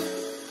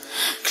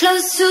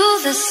 close to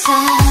the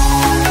sun.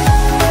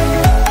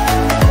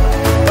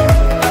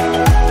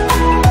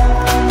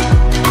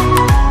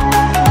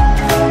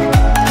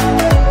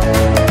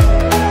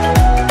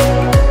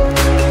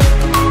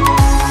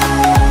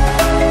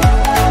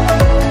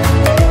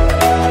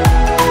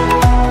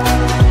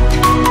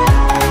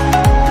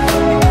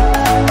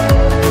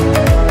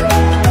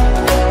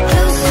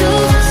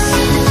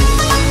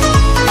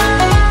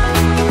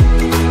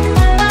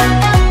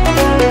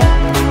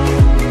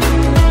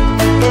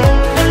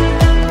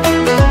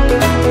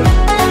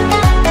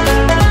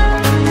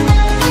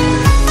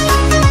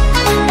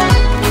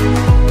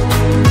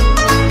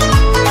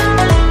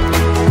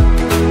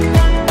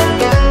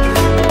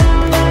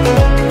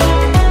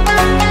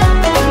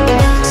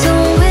 So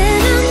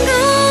when I'm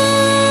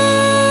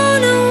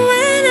gone, oh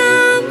when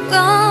I'm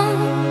gone,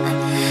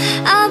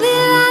 I'll be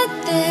right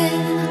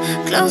there,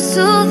 close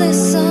to the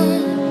sun.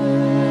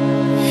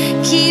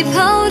 Keep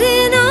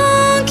holding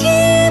on,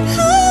 keep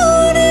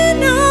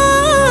holding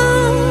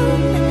on,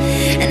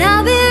 and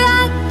I'll be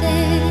right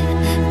there,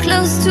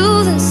 close to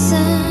the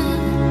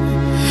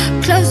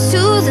sun, close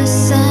to the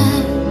sun.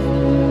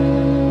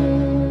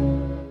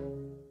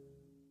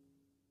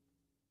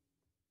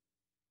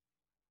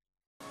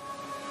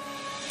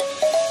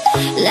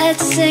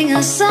 Let's sing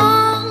a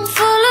song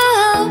full of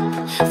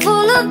hope,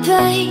 full of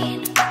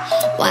pain.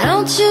 Why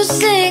don't you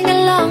sing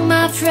along,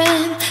 my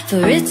friend?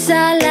 For it's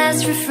our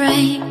last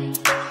refrain.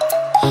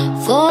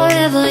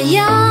 Forever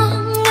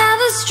young,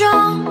 ever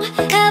strong,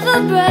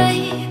 ever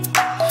brave.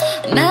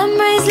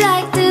 Memories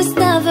like this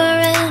never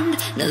end.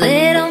 No,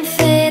 they don't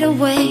fade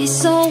away.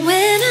 So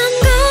when I'm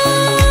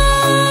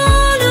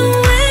gone, and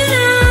when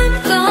I'm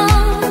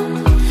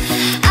gone,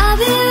 I'll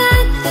be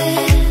right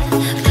there,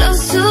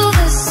 close to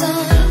the sun.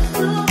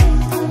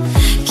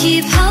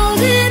 Keep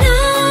holding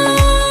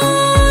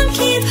on,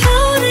 keep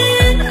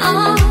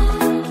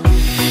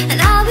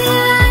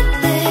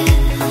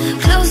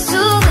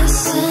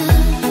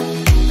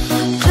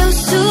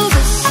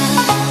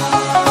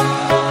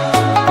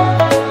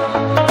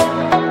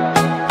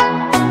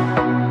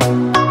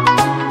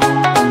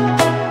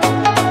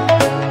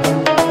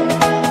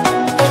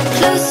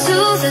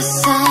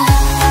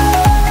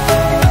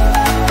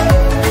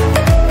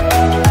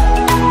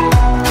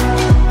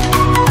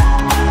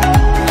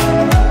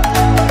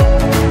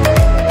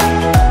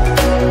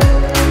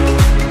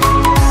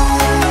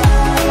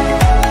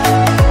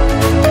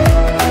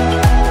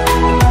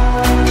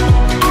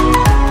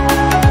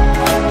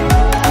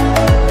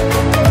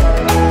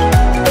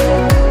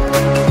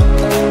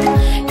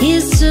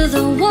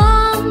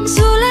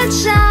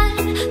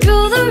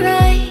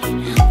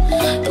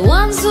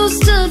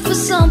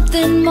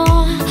something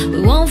more.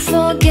 We won't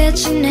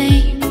forget your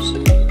names.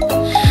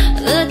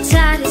 The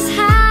tide is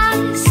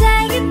high,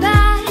 say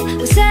goodbye.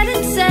 We're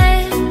setting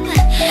sail,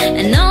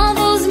 and all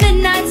those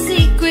midnight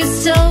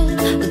secrets told,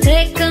 we'll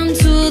take them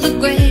to the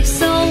grave.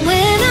 So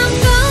when I'm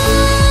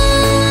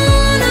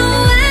gone, oh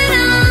when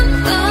I'm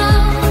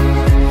gone,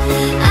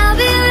 I'll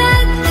be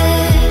right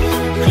there,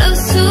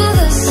 close to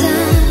the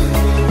sun.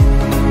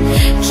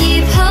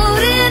 Keep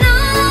holding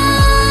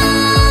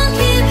on,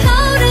 keep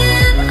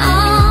holding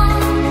on,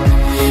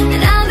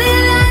 and I'll be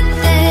right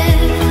there,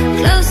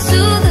 close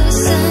to the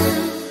sun,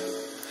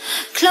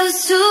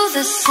 close to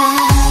the sun.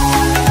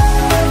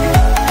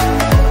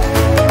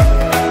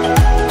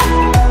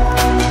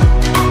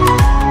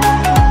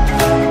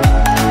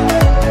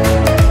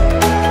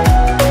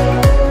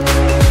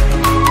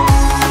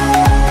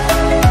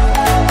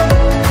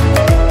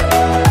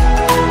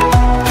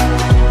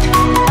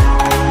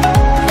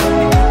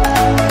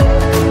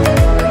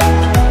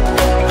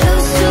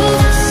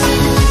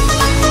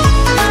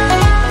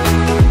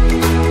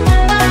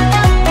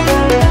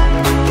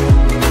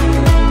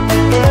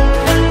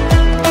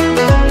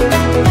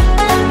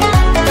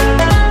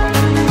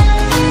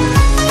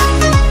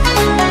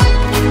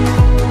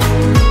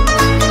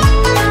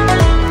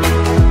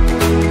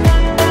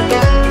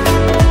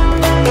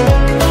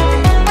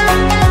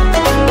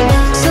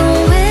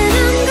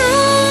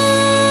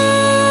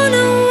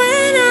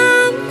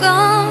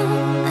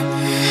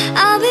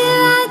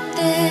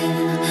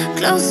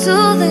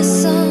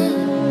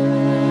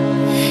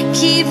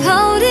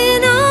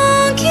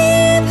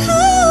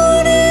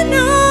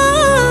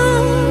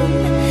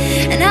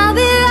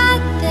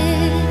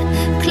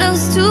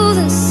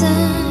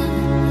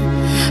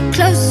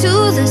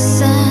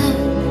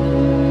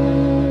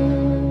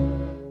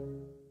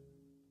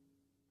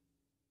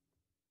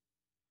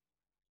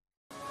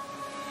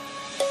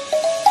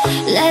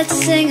 Let's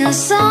sing a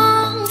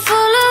song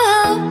full of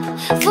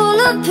hope, full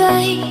of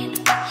pain.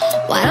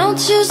 Why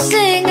don't you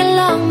sing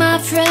along, my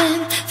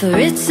friend, for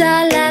it's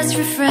our last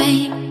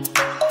refrain.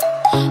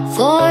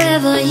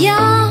 Forever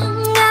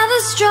young, ever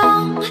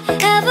strong,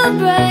 ever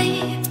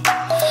brave.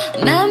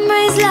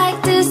 Memories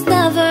like this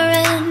never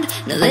end,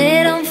 no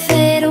they don't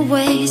fade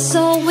away.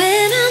 So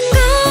when I'm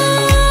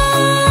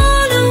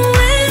gone, oh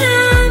when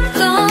I'm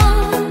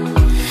gone,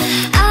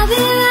 I'll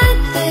be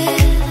right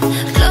there,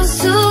 close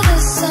to the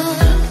sun.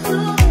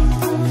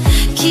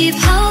 Keep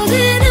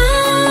holding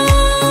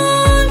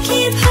on,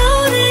 keep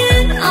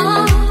holding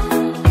on,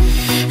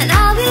 and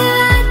I'll be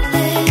right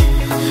there,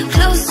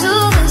 close to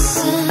the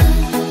sun,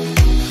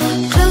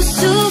 close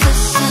to the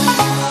sun.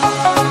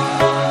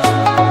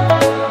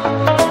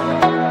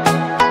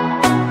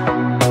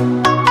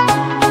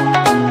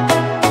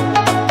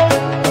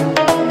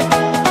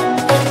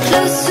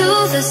 Close to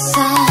the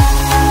sun.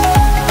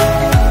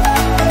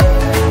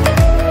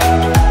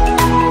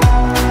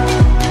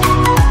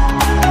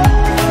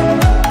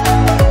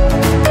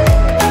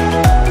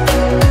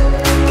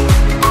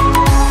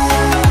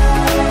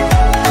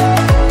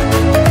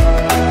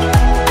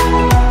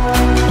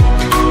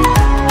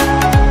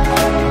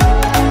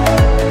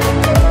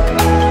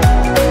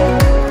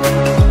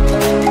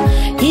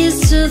 Here's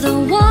to the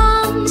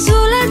ones who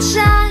let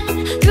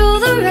shine through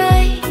the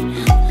rain,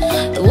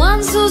 the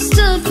ones who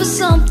stood for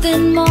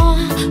something more.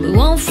 We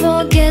won't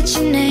forget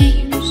your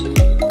names.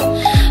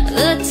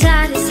 The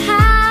tide is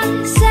high,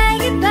 say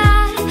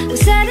goodbye. We're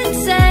setting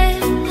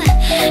sail,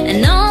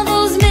 and all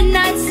those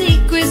midnight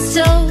secrets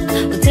told,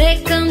 we'll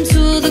take them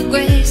to the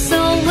grave. So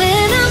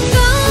when I'm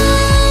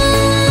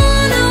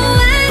gone, oh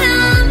when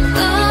I'm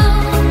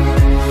gone,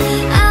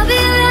 I'll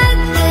be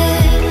right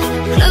there,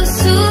 close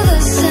to the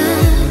sun.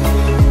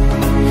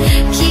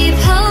 Keep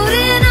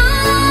holding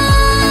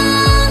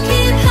on,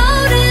 keep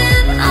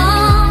holding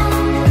on,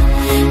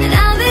 and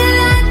I'll be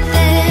right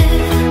there,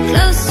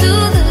 close to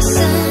the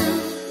sun,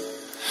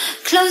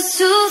 close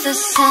to the sun. Close to the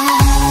sun.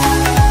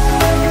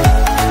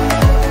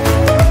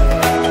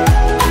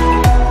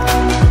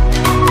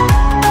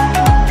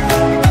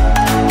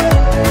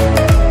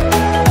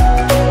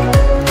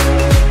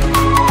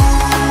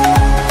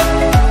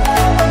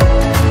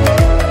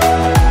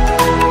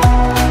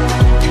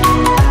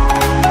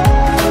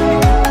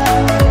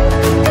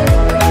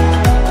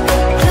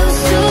 Close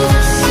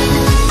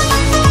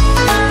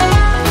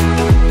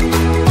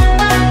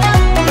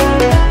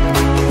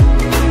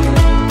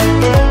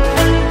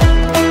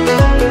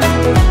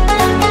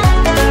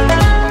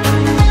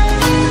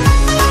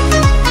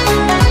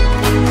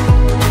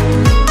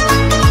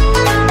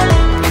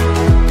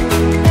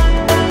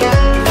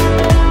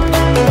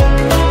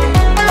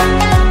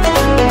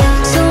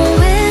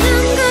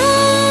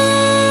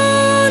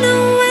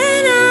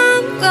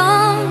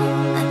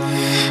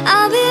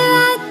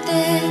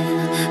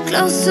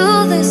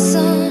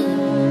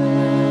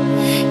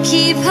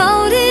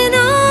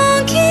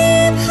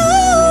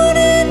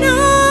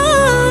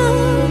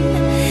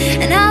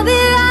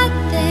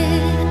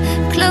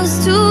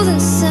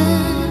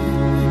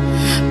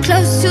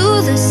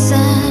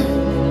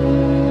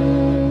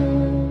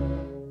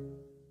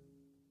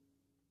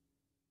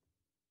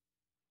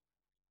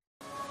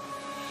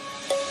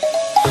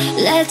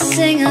Let's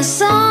sing a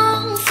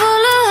song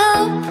full of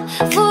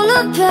hope, full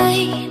of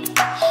pain.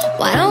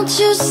 Why don't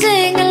you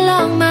sing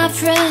along, my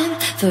friend?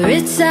 For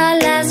it's our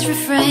last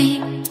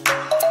refrain.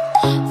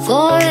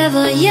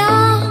 Forever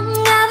young,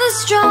 ever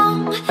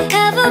strong,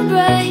 ever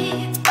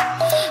brave.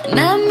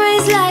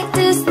 Memories like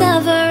this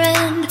never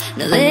end.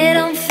 No, they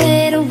don't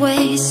fade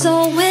away. So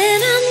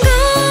when I'm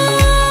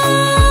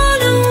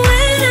gone, and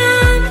when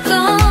I'm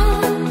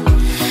gone,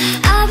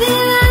 I'll be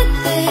right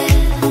there,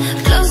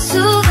 close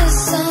to the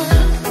sun.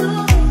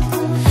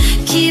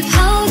 Keep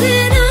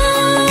holding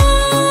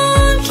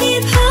on,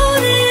 keep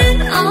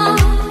holding on.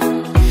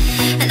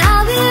 And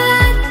I'll be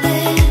right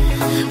there,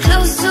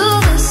 close to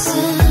the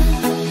sun,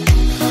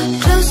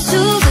 close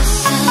to the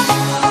sun.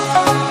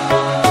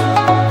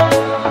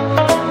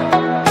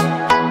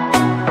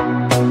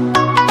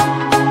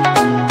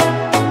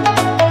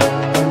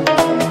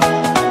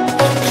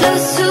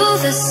 Close to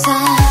the sun.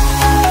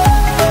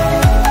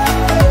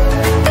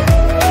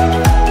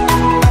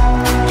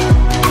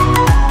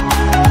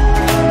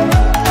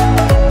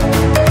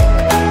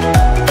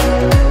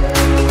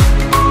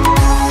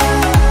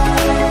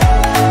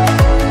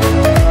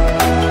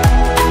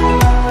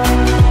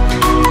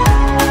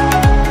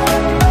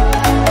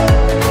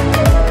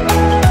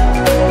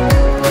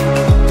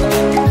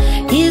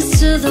 Here's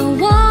to the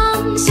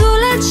ones who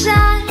let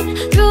shine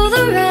through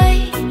the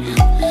rain,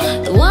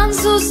 the ones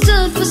who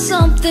stood for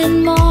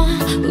something more.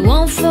 We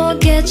won't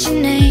forget your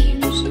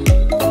names.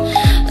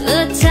 The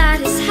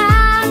tide is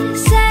high,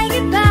 say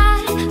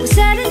goodbye, we're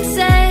setting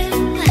sail,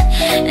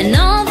 and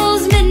all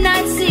those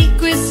midnight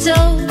secrets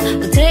told,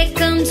 we'll take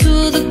them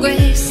to the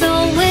grave. So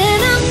when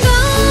I'm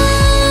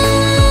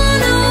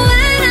gone, oh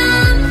when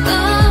I'm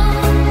gone,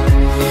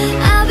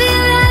 I'll be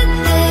right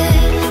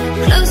there,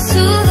 close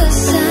to the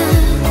sun.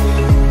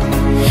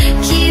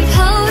 Keep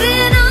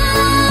holding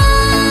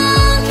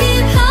on,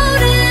 keep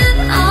holding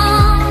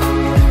on.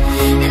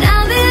 And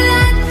I'll be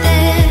right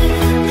there,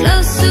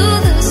 close to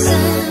the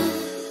sun,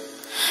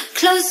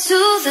 close to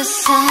the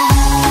sun.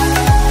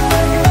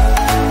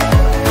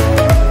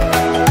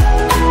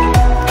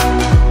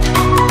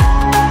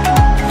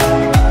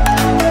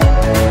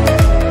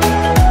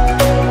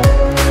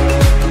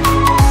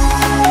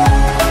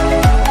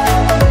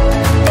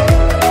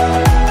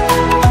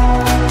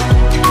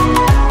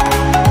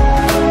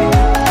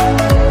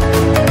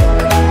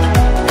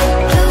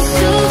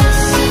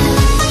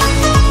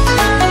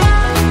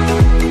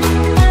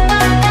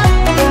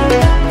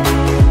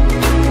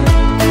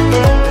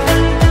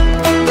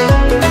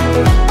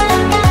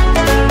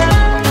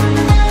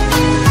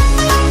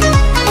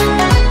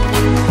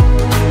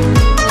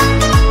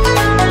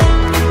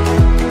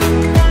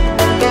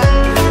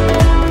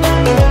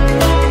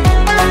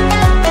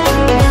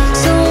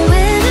 So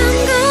when I'm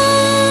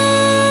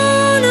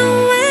gone, oh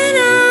when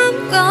I'm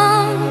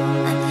gone,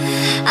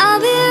 I'll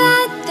be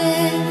right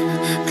there,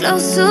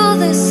 close to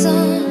the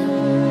sun.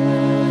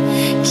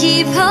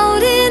 Keep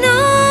holding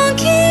on,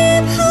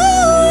 keep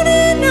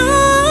holding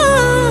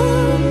on.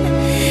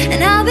 And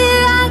I'll be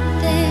right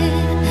there,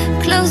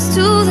 close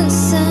to the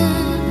sun,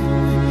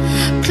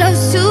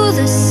 close to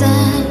the sun.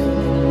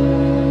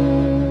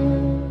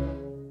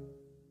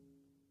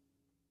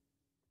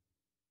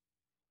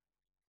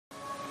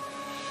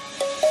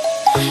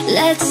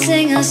 Let's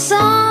sing a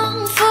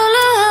song full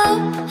of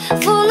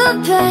hope, full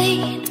of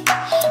pain.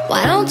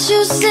 Why don't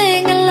you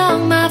sing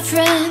along, my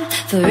friend?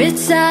 For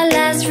it's our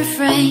last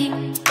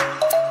refrain.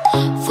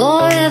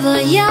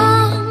 Forever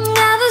young,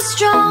 ever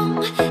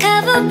strong,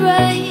 ever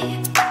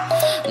brave.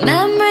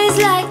 Memories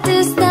like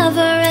this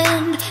never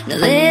end. No,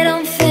 they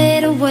don't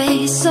fade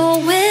away. So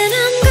when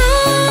I'm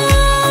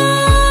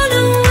gone,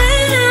 and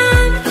when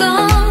I'm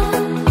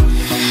gone,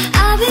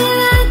 I'll be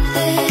right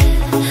there,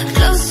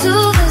 close to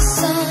the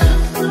sun.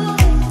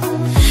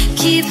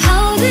 Keep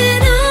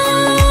holding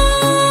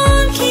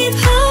on, keep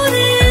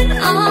holding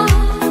on.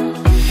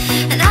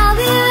 And I'll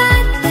be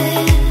right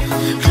there,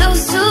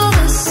 close to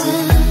the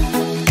sun,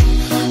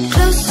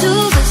 close to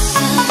the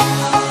sun.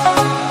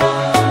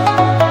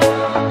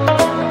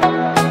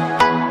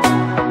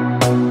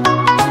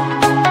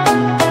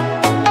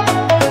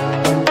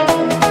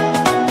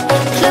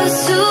 Close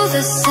to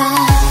the sun.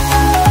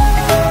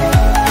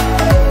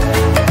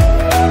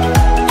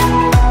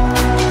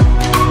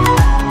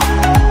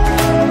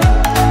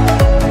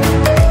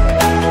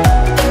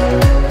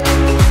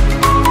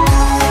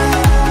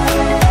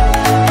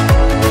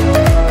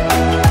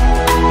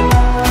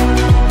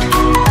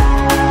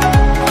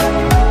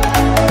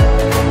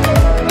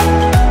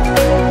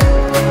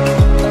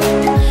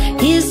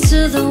 Here's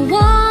to the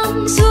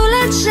ones who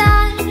let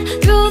shine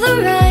through the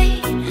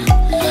rain,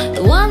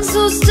 the ones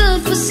who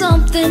stood for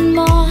something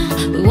more.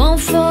 We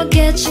won't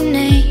forget your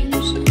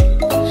names.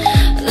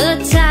 The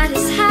tide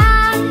is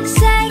high,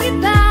 say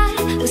goodbye,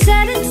 we're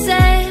setting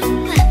sail,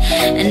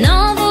 and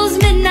all those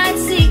midnight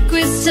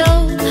secrets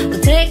told, we'll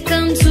take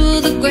them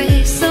to the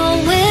grave. So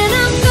when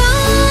I'm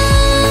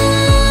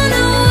gone,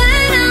 oh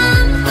when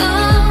I'm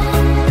gone,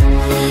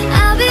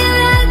 I'll be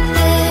right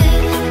there,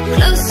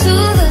 close to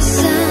the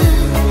sun.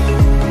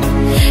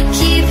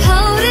 Keep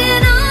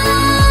holding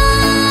on,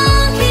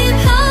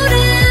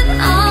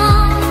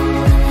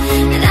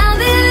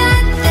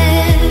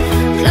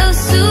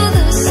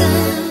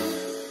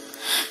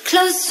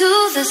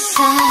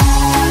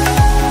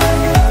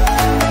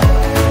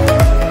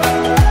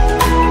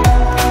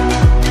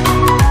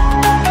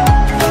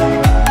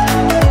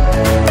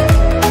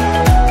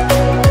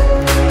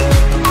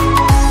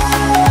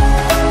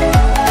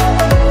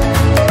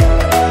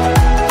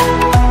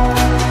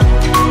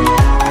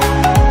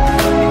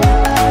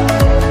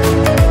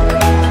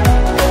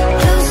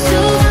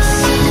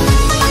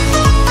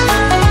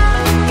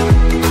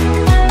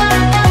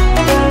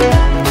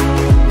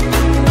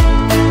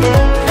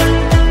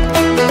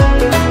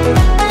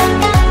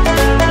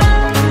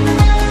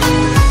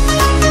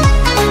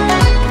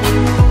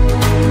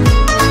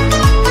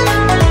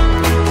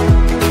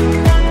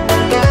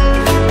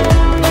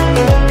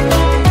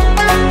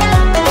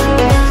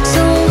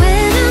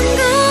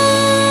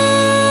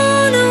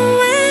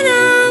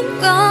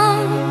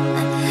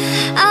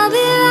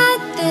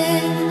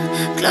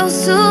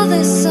 close to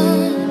the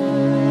sun.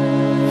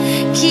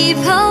 Keep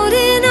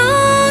holding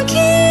on,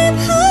 keep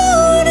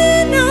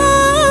holding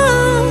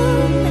on,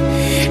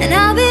 and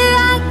I'll be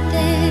right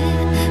there,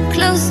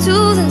 close to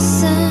the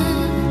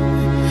sun,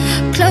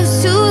 close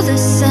to the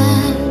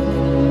sun.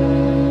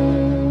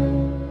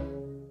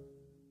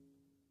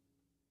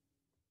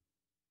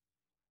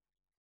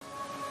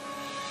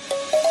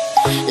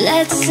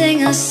 Let's sing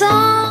a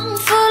song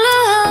full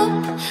of hope,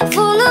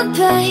 full of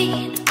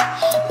pain.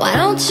 Why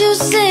don't you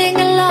sing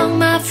along,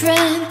 my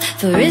friend,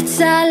 for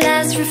it's our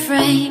last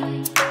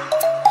refrain.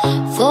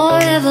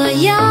 Forever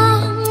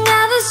young,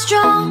 ever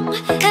strong,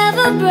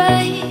 ever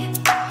brave.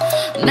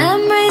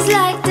 Memories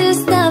like this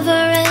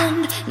never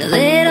end, no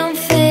they don't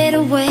fade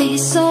away.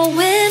 So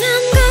when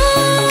I'm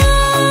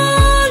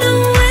gone,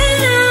 oh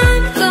when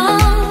I'm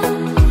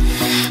gone,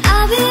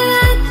 I'll be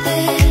right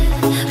there,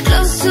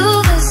 close to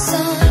the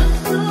sun.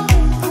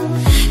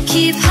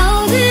 Keep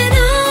holding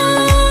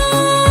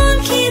on,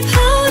 keep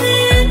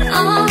holding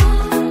on,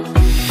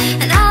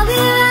 and I'll be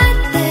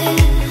right there,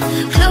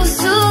 close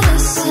to the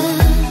sun,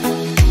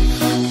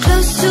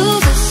 close to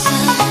the sun.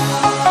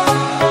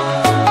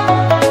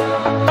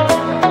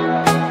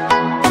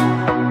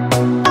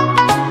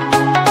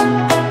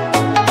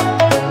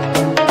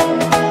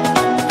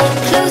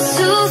 Close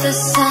to the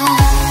sun.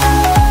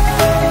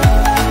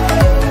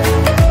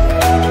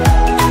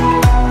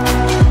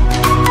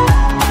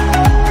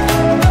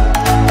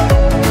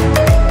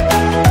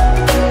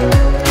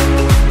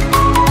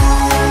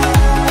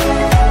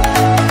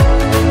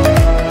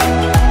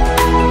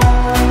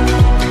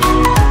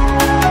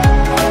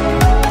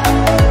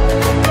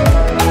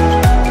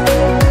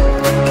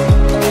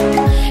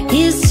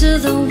 Here's to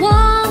the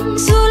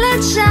ones who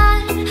let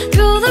shine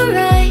through the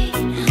rain,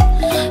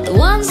 the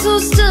ones who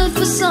stood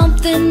for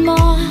something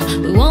more.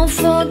 We won't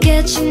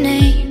forget your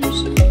names.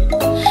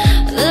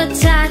 The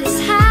tide is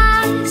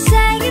high,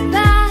 say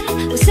goodbye,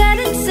 we're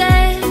setting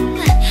sail,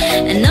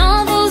 and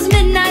all those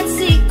midnight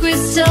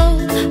secrets told,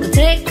 we'll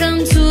take them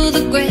to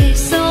the grave.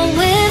 So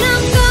when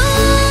I'm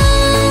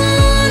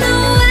gone,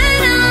 oh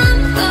when I'm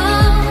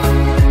gone,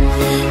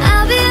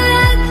 I'll be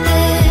right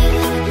there,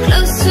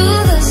 close to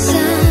the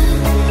sun.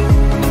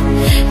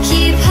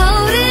 Keep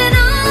holding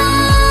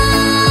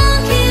on,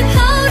 keep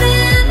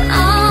holding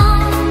on,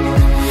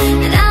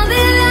 and I'll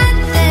be right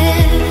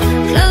there,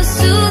 close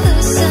to the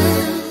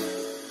sun,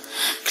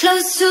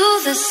 close to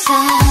the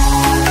sun.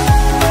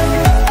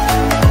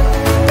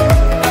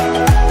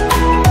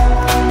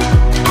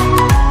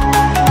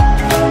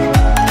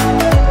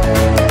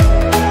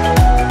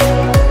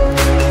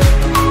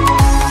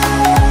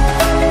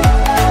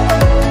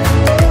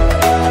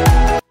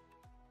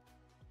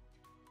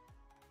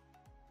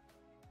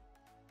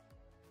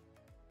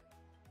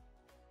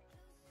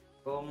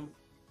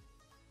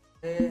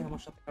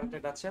 আমার সাথে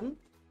connected আছেন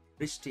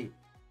বৃষ্টি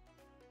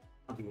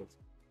দিয়েছে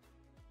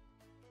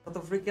south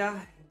Africa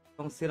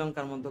এবং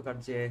শ্রীলঙ্কার মধ্যকার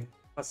যে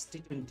first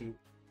T20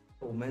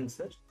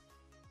 ওমেন্সের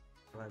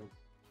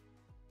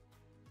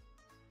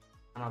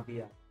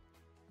হানাবিয়া,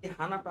 এই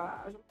হানাটা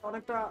আসলে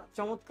অনেকটা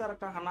চমৎকার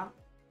একটা হানা।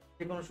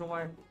 যে কোনো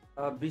সময়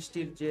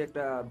বৃষ্টির যে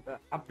একটা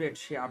আপডেট,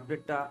 সেই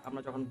আপডেটটা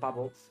আমরা যখন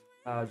পাবো,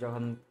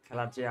 যখন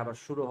খেলার যে আবার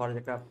শুরু হওয়ার যে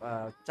একটা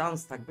চান্স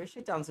থাকবে,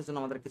 সেই চান্সের জন্য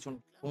আমাদের কিছু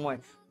সময়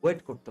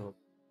ওয়েট করতে হবে।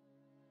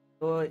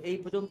 তো এই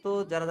পর্যন্ত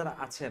যারা যারা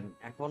আছেন,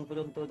 এখন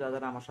পর্যন্ত যারা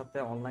যারা আমার সাথে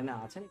অনলাইনে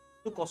আছেন,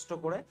 একটু কষ্ট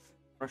করে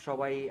আপনারা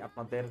সবাই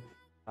আপনাদের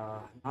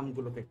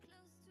নামগুলোকে একটু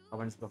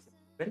কমেন্টস বক্সে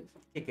লিখবেন,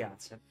 কে কে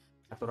আছেন।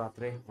 এত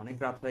রাত্রে, অনেক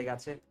রাত হয়ে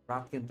গেছে,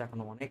 রাত কিন্তু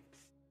এখনো অনেক।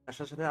 তার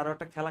সাথে সাথে আরো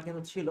একটা খেলা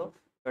কিন্তু ছিল,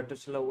 একটা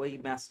ছিল ওই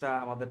ম্যাচটা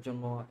আমাদের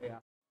জন্য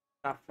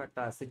টাফ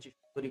একটা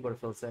সিচুয়েশন তৈরি করে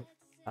ফেলছে,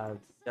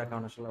 যার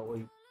কারণে আসলে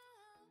ওই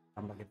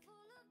আমরা কিন্তু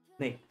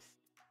নেই।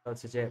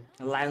 হচ্ছে যে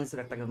লায়ন্সের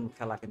একটা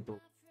খেলা কিন্তু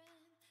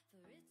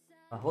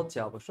হচ্ছে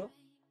অবশ্য।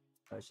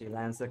 সেই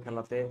লায়ন্সের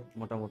খেলাতে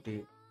মোটামুটি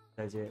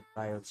যে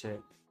প্রায় হচ্ছে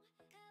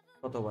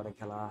কতবারে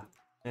খেলা,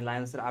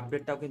 লায়ন্সের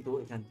আপডেটটাও কিন্তু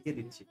এখানে দিয়ে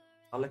দিচ্ছি।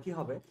 তাহলে কি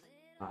হবে,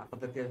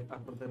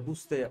 আপনাদের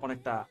বুঝতে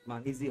অনেকটা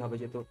ইজি হবে,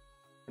 যেহেতু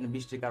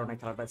বৃষ্টির কারণে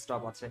খেলাটা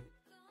স্টপ আছে।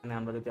 এখানে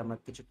আমরা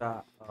কিছুটা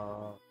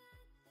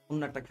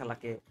অন্য একটা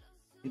খেলাকে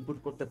ইনপুট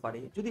করতে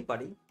পারি, যদি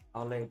পারি,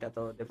 তাহলে এটা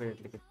তো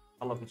ডেফিনেটলি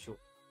ভালো কিছু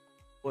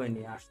বয়ে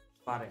নিয়ে আসতে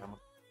পারে আমার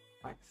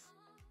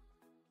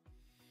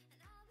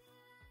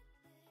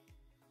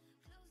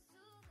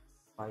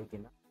পারি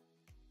কিনা।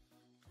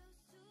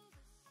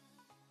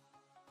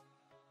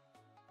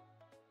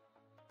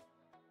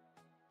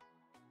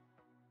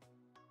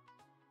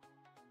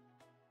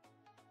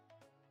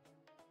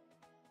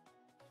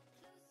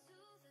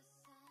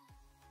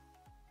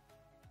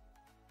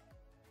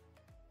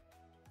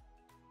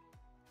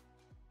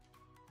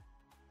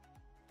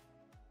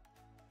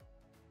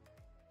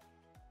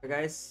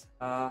 গাইস,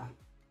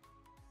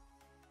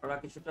 ওরা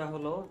কিছুটা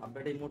হলো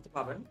আপডেট এই মুহূর্তে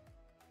পাবেন।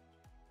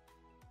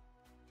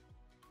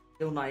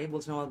 কেউ নাই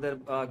বলছেন আমাদের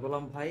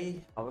গোলাম ভাই,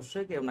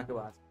 অবশ্যই কেউ না কেউ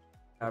আছে।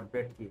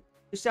 আপডেট কি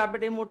বৃষ্টি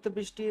আপডেট এই মুহূর্তে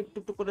বৃষ্টি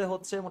টুকটুক করে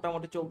হচ্ছে,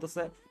 মোটামুটি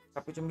চলতেছে,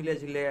 সবকিছু মিলিয়ে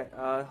ঝিলে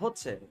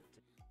হচ্ছে।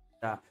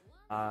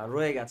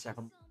 রয়ে গেছে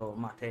এখন তো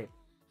মাঠে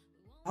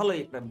ভালোই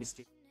একটা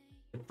বৃষ্টি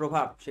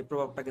প্রভাব, সেই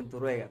প্রভাবটা কিন্তু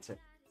রয়ে গেছে।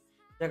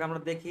 দেখ আমরা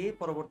দেখি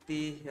পরবর্তী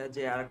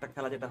যে আরেকটা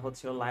খেলা যেটা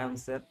হচ্ছিল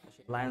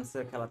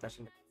লায়ন্সের খেলাতে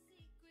আসলে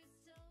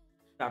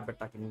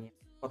আপডেটটাকে নিয়ে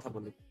কথা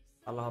বলি,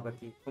 ভালো হবে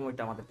কি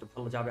সময়টা আমাদের একটু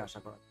ভালো যাবে আশা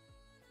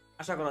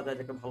করা যায়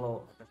যে একটা ভালো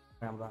একটা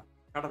সময় আমরা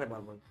কাটাতে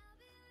পারবো।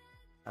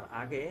 তার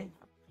আগে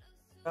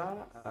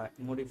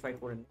মডিফাই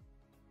করে নিই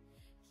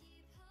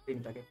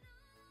স্ক্রিনটাকে।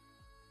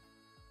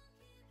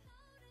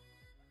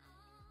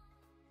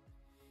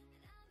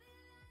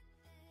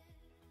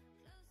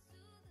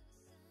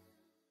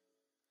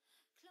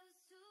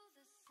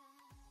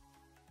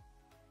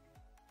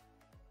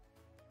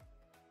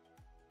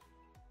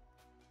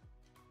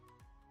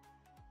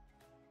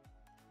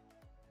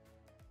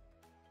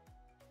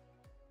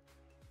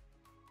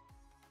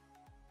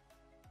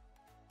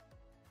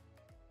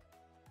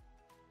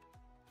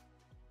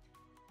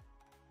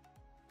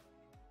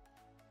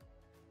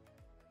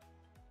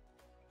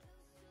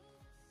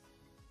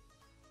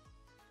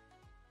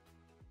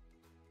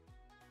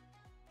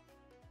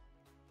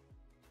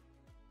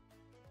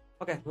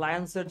 ওকে,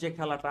 লায়ন্সের যে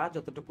খেলাটা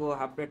যতটুকু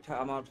আপডেট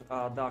আমার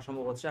দেওয়া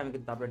সম্ভব হচ্ছে আমি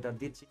কিন্তু আপডেটটা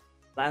দিচ্ছি।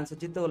 লায়ন্সের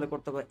জিততে হলে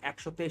করতে হবে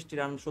 123টি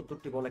রান,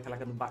 70টি বলে খেলা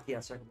কিন্তু বাকি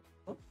আছে এখন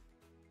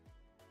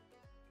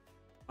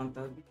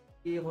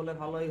বৃষ্টি হলে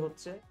ভালোই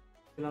হচ্ছে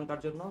শ্রীলঙ্কার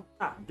জন্য।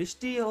 না,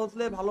 বৃষ্টি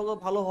হলে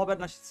ভালো হবে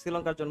না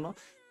শ্রীলঙ্কার জন্য।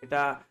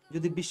 এটা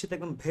যদি বৃষ্টিতে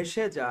একদম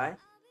ভেসে যায়,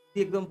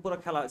 একদম পুরো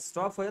খেলা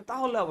স্টপ হয়ে,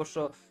 তাহলে অবশ্য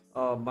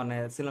মানে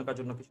শ্রীলঙ্কার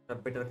জন্য কিছুটা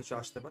বেটার কিছু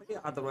আসতে পারে।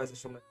 আদারওয়াইজ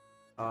আসলে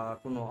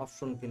কোনো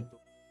অপশন কিন্তু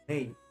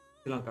নেই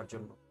শ্রীলঙ্কার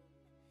জন্য।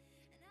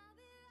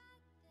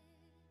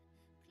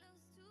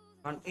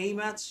 কারণ এই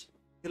ম্যাচ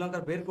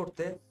শ্রীলঙ্কার বের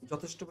করতে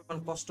যথেষ্ট পরিমাণ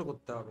কষ্ট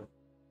করতে হবে,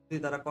 যদি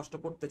তারা কষ্ট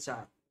করতে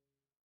চায়।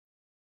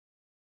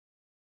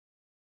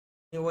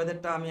 এই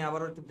ওয়েদারটা আমি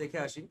আবারও একটু দেখে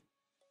আসি,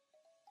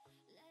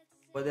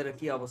 ওয়েদারের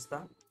কি অবস্থা।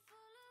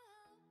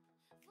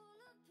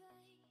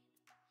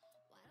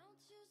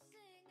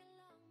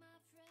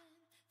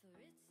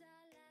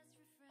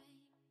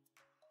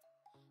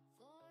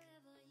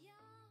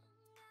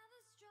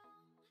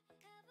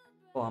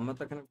 ও, আমরা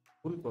তো এখানে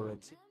ভুল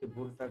করেছি, এই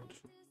ভুলটা একটু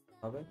শুধরাতে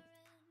হবে।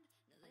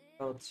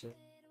 হচ্ছে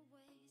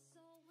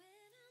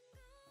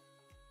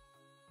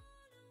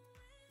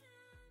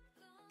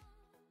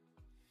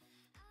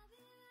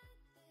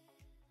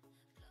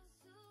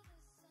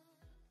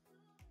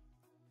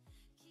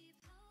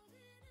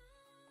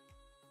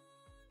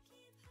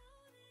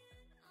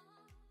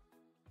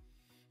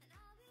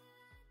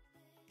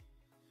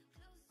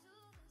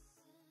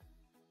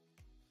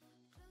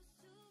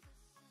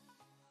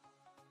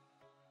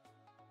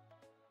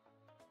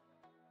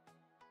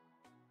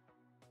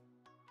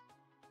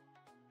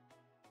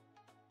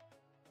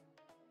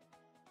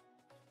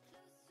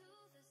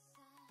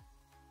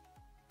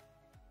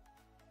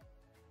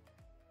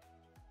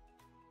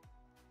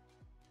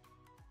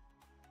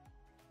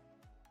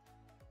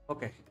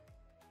ওকে,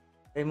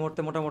 এই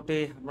মুহূর্তে মোটামুটি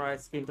আপনারা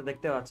স্ক্রিনটা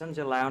দেখতে পাচ্ছেন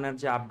যে লায়নের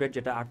যে আপডেট,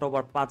 যেটা 8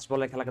 ওভার 5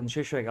 বলে খেলা কিন্তু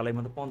শেষ হয়ে গেল। এর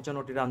মধ্যে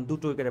 55টি রান,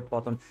 2 উইকেটের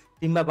পতন।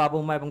 টিম্বা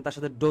বাবুমা এবং তার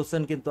সাথে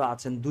ডোসেন কিন্তু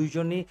আছেন,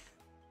 দুইজনই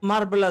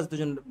মার্বেলাস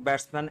দুজন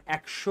ব্যাটসম্যান।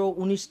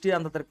 119টি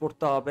রান তাদের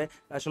করতে হবে,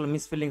 আসলে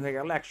মিসফিল্ডিং হয়ে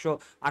গেল।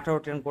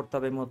 118টি রান করতে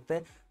হবে এই মুহূর্তে।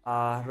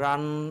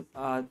 রান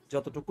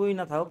যতটুকুই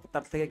না থাকুক,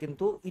 তার থেকে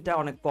কিন্তু এটা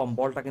অনেক কম,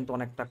 বলটা কিন্তু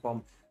অনেকটা কম।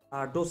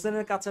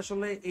 ডোসেনের কাছে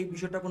আসলে এই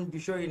বিষয়টা কোনো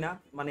বিষয়ই না,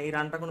 মানে এই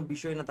রানটা কোনো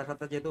বিষয় না। তার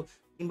সাথে যেহেতু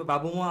কিংবা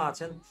বাবুমা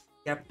আছেন,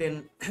 ক্যাপ্টেন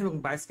এবং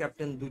ভাইস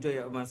ক্যাপ্টেন দুটোই,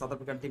 মানে সাউথ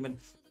আফ্রিকান টিমের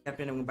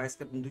ক্যাপ্টেন এবং ভাইস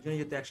ক্যাপ্টেন দুজনেই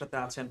যেহেতু একসাথে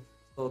আছেন,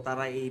 তো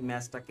তারা এই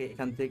ম্যাচটাকে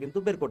এখান থেকে কিন্তু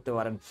বের করতে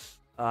পারেন।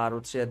 আর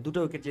হচ্ছে 2টো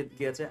উইকেট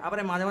গিয়েছে। আবার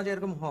মাঝে মাঝে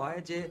এরকম হয়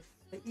যে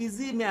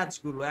ইজি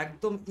ম্যাচগুলো,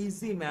 একদম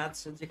ইজি ম্যাচ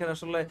যেখানে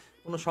আসলে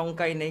কোনো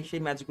শঙ্কাই নেই,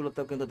 সেই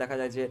ম্যাচগুলোতেও কিন্তু দেখা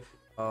যায় যে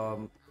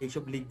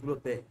এইসব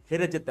লিগগুলোতে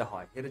হেরে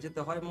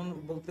যেতে হয় এমন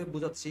বলতে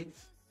বোঝাচ্ছি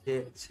যে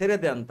ছেড়ে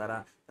দেন তারা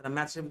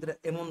ম্যাচের ভিতরে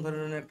এমন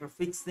ধরনের একটা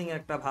ফিক্সিং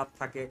একটা ভাব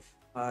থাকে।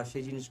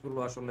 সেই জিনিসগুলো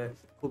আসলে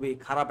খুবই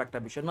খারাপ একটা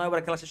বিষয়। 9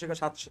 ওভারে খেলা শেষ হয়ে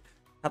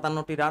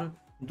 57টি রান,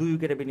 2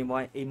 উইকেটের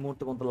বিনিময় এই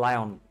মুহূর্তে পর্যন্ত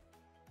লায়ন।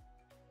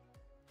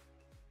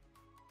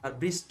 আর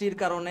বৃষ্টির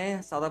কারণে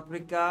south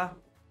Africa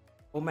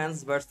women's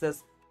versus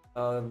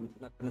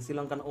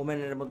Sri Lankan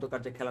ওমেনের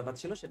মধ্যকার যে খেলাটা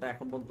ছিল, সেটা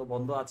এখন পর্যন্ত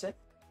বন্ধ আছে।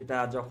 এটা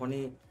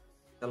যখনই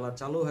খেলা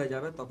চালু হয়ে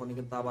যাবে তখনই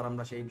কিন্তু আবার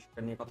আমরা সেই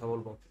বিষয়টা নিয়ে কথা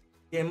বলবো।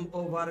 গেম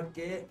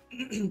ওভারকে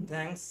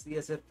থ্যাঙ্কস,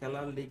 সিএসএফ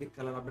খেলার লিগের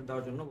খেলার আপডেট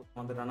দেওয়ার জন্য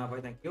আমাদের রানা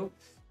ভাই, থ্যাংক ইউ।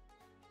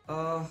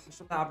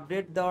 আসলে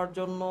আপডেট দেওয়ার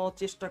জন্য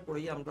চেষ্টা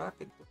করি আমরা,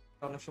 কিন্তু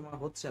অনেক সময়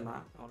হচ্ছে না,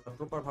 আমরা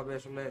প্রপার ভাবে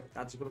আসলে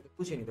কাজগুলোকে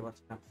গুছিয়ে নিতে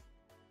পারছি না।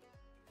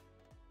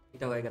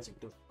 এটা হয়ে গেছে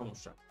একটু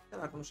সমস্যা।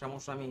 কোনো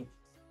সমস্যা আমি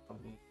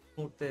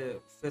মুহূর্তে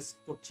ফেস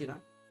করছি না,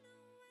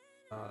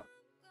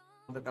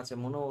 আমাদের কাছে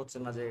মনেও হচ্ছে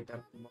না যে এটা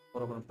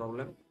বড় কোনো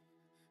প্রবলেম।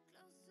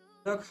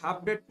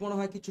 আপডেট মনে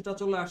হয় কিছুটা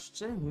চলে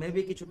আসছে,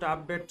 মেবি কিছুটা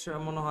আপডেট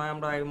মনে হয়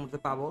আমরা এর মধ্যে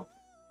পাবো।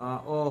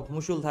 ও,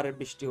 মুষলধারের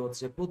বৃষ্টি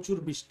হচ্ছে, প্রচুর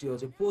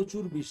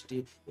বৃষ্টি।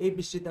 এই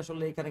বৃষ্টিতে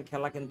আসলে এখানে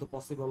খেলা কিন্তু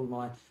পসিবল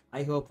নয়।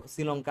 আই হোপ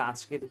শ্রীলঙ্কা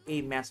আজকের এই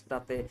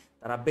ম্যাচটাতে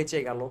তারা বেঁচে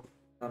গেল,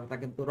 তারা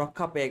কিন্তু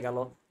রক্ষা পেয়ে গেল,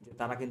 যে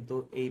তারা কিন্তু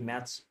এই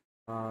ম্যাচ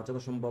যত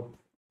সম্ভব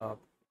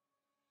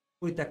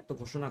পরিত্যক্ত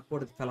ঘোষণা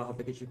করে ফেলা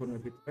হবে কিছুক্ষণের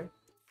ভিতরে।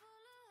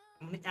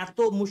 মানে এত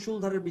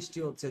মুষলধারের বৃষ্টি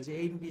হচ্ছে যে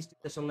এই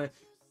বৃষ্টিতে আসলে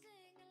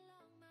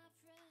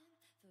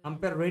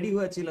আম্পায়ার রেডি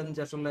হয়েছিলেন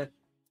যে আসলে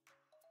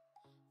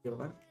কি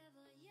ব্যাপার,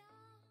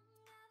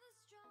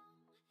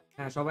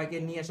 হ্যাঁ সবাইকে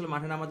নিয়ে আসলে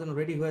মাঠে নামার জন্য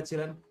রেডি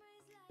হয়েছিলেন।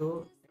 তো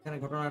এখানে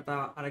ঘটনাটা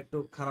আরেকটু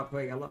খারাপ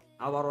হয়ে গেল,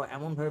 আবারও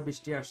এমন ভাবে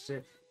বৃষ্টি আসছে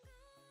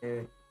যে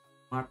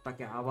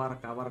মাঠটাকে আবার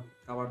কাবার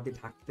কাবার দিয়ে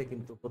ঢাকতে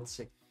কিন্তু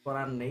হচ্ছে,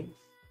 করার নেই,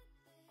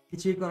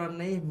 কিছুই করার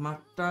নেই,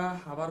 মাঠটা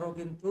আবারও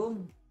কিন্তু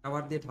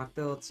কাবার দিয়ে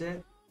ঢাকতে হচ্ছে।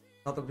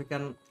 সাউথ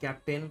আফ্রিকান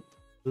ক্যাপ্টেন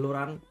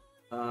লোরান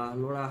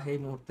লোরা এই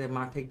মুহূর্তে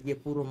মাঠে গিয়ে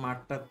পুরো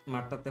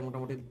মাঠটাতে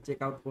মোটামুটি চেক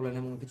আউট করলেন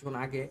এবং কিছুক্ষণ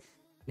আগে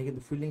তিনি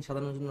কিন্তু ফিল্ডিং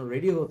সাজানোর জন্য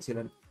রেডি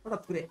হচ্ছিলেন।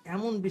 হঠাৎ করে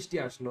এমন বৃষ্টি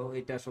আসলো,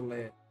 এটা আসলে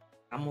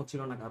কাম্য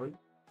ছিল না কারোই।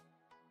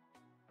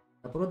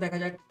 তারপরেও দেখা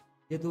যাক,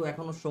 যেহেতু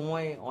এখনো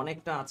সময়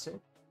অনেকটা আছে,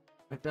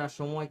 একটা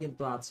সময়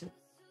কিন্তু আছে,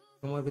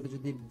 সময়ের ভিতরে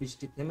যদি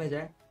বৃষ্টি থেমে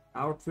যায়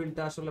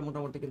আউটফিল্ডটা আসলে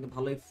মোটামুটি কিন্তু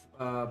ভালোই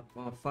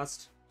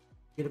ফার্স্ট,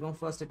 কিরকম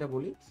ফার্স্ট এটা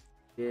বলি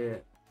যে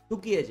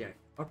শুকিয়ে যায়,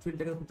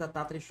 আউটফিল্ডটা কিন্তু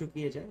তাড়াতাড়ি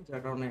শুকিয়ে যায়,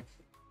 যার কারণে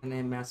এখানে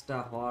ম্যাচটা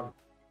হওয়ার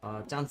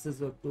চান্সেস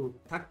একটু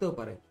থাকতেও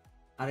পারে।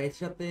 আর এর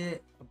সাথে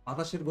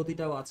বাতাসের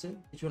গতিটাও আছে।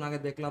 কিছুক্ষণ আগে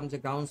দেখলাম যে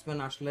গ্রাউন্ডসম্যান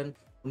আসলেন,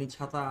 উনি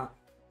ছাতা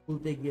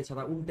তুলতে গিয়ে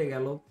ছাতা উল্টে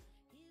গেল,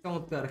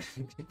 চমৎকার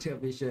একটা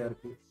বিষয় আর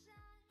কি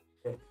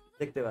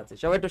দেখতে পাচ্ছি।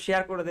 সবাই একটু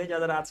শেয়ার করে দেয়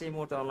যারা আছে এই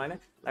মুহূর্তে অনলাইনে,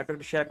 লাইভটা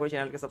একটু শেয়ার করে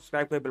চ্যানেলকে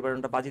সাবস্ক্রাইব করে বেল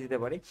বাটনটা বাজিয়ে দিতে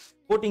পারি।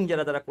 ভোটিং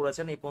যারা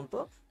করেছেন এই পর্যন্ত,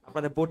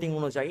 আপনাদের ভোটিং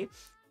অনুযায়ী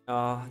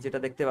যেটা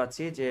দেখতে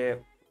পাচ্ছি যে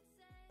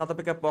সাউথ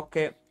আফ্রিকার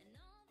পক্ষে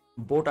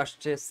ভোট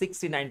আসছে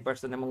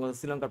 69% এবং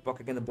শ্রীলঙ্কার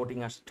পক্ষে কিন্তু ভোটিং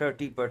আসছে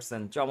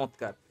 30%।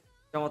 চমৎকার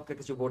চমৎকার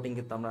কিছু ভোটিং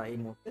কিন্তু আমরা এই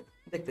মুহূর্তে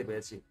দেখতে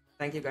পেয়েছি।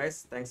 Thank you guys,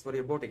 thanks for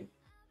your voting.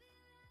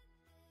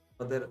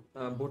 তাদের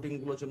ভোটিং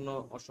গুলোর জন্য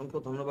অসংখ্য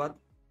ধন্যবাদ।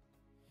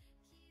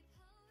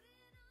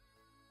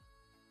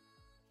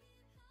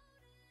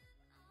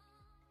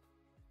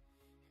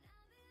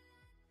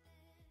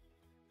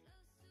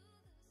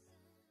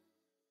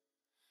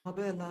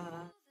 হবে না,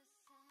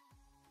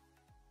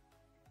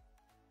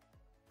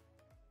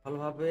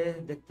 ভালোভাবে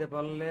দেখতে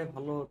পারলে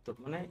ভালো হতো,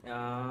 মানে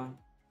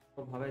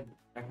ভাবে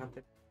দেখাতে।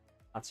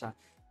 আচ্ছা,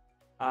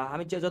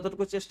 আমি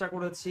যতটুকু চেষ্টা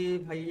করেছি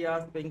ভাইয়া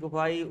পেঙ্কু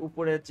ভাই,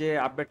 উপরে যে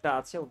আপডেটটা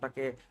আছে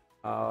ওটাকে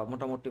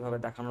মোটামুটি ভাবে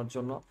দেখানোর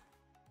জন্য।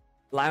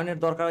 লায়নের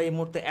দরকার এই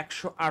মুহূর্তে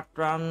 108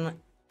 রান,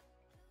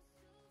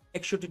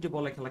 61টি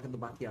বলে খেলা কিন্তু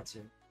বাকি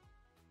আছে।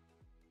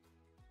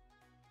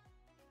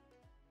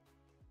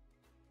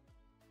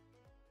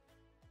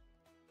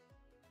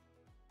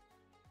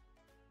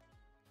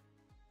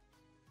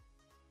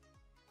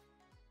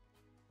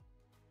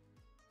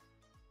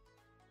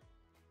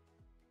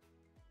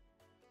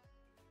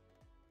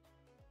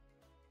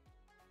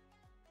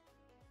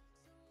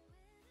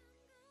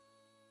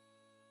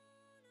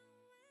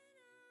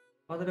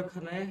 আমাদের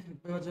ওখানে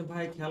হচ্ছে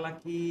ভাই খেলা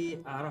কি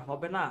আর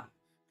হবে না?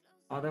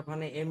 আমাদের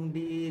ওখানে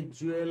এমডি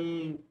জুয়েল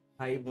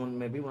ভাই বোন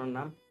মেবি ওনার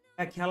নাম,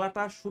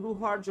 খেলাটা শুরু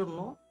হওয়ার জন্য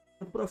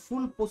পুরো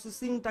ফুল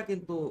প্রসেসিংটা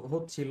কিন্তু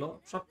হচ্ছিল,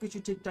 সবকিছু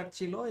ঠিকঠাক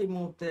ছিল। এই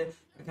মুহূর্তে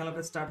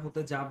খেলাটা স্টার্ট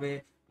হতে যাবে,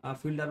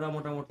 ফিল্ডাররা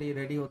মোটামুটি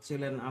রেডি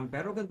হচ্ছিলেন,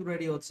 আম্পায়ারও কিন্তু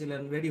রেডি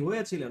হচ্ছিলেন, রেডি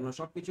হয়েছিলেন,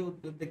 সবকিছু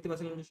দেখতে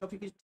পাচ্ছিলাম যে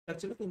সবকিছু ঠিকঠাক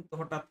ছিল, কিন্তু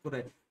হঠাৎ করে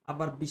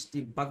আবার বৃষ্টি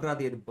বাগড়া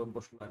দিয়ে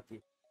বসলো আর কি।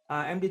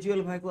 এমডি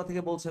জুয়েল ভাই কোথা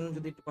থেকে বলছেন,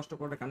 যদি একটু কষ্ট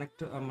করে কানেক্ট,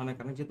 মানে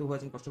কানেক্ট যেহেতু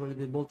হয়েছেন, কষ্ট করে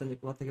যদি বলতেন যে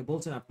কোথা থেকে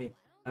বলছেন আপনি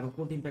এবং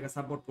কোন টিমটাকে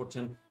সাপোর্ট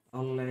করছেন,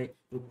 তাহলে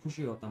একটু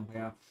খুশি হতাম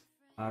ভাইয়া।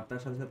 আর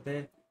তার সাথে সাথে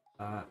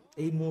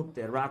এই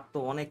মুহূর্তে রাত তো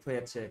অনেক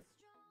হয়েছে,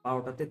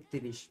 12টা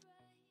 33,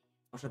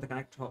 আমার সাথে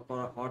কানেক্ট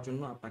হওয়ার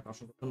জন্য আপনাকে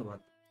অসংখ্য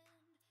ধন্যবাদ।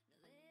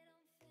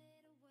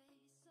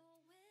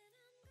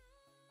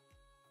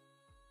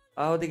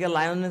 ওদিকে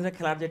লায়নের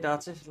খেলার যেটা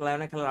আছে,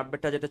 লায়নের খেলার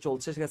আপডেটটা যেটা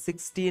চলছে সেটা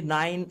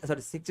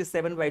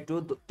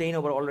 67/2, 10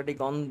 ওভার অলরেডি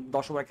গন,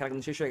 10 ওভার খেলা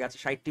কিন্তু শেষ হয়ে গেছে।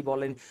 60টি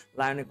বলে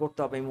লায়নে করতে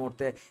হবে এই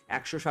মুহূর্তে,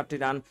 160টি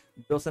রান।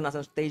 ডোসেন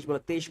আছেন 23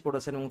 বলে 23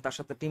 করেছেন এবং তার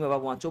সাথে টিমে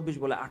বাবু 24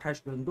 বলে 28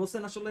 করেছেন।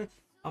 ডোসেন আসলে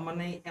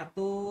মানে এত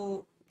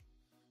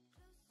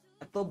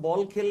এত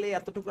বল খেললে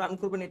এতটুকু রান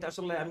করবেন, এটা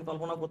আসলে আমি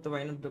কল্পনা করতে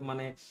পারি না।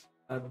 মানে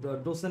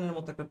ডোসেনের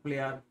মতো একটা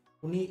প্লেয়ার,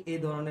 উনি এই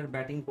ধরনের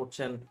ব্যাটিং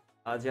করছেন,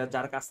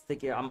 যার কাছ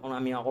থেকে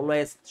আমি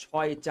অলওয়েজ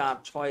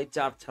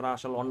 6-4 ছাড়া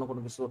আসলে অন্য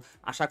কোনো কিছু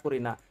আশা করি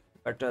না।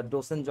 বাট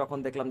ডোসেন যখন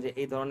দেখলাম যে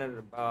এই ধরনের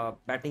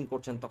ব্যাটিং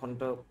করছেন, তখন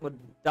তো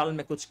ডাল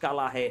মে কুচ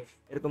কালা হে,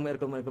 এরকম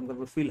এরকম এরকম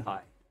ফিল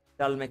হয়,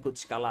 ডাল মে কুচ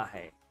কালা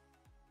হে।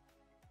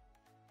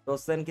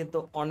 ডোসেন কিন্তু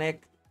অনেক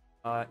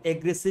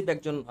এগ্রেসিভ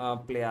একজন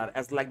প্লেয়ার,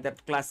 অ্যাজ লাইক দ্যাট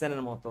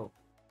ক্লাসেনের মতো।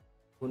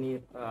 উনি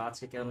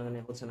আছে কেন জানি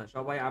হচ্ছে না,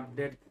 সবাই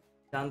আপডেট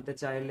জানতে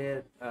চাইলে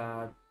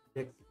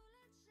দেখতে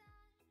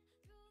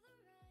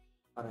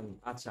পারেন।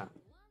 আচ্ছা,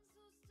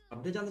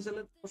 আপডেট জানতে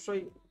চাইলে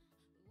অবশ্যই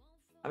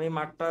আমি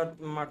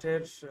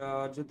মাঠের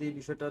যদি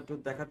বিষয়টা একটু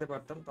দেখাতে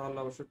পারতাম তাহলে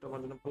অবশ্যই একটু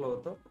আমার জন্য ভালো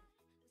হতো।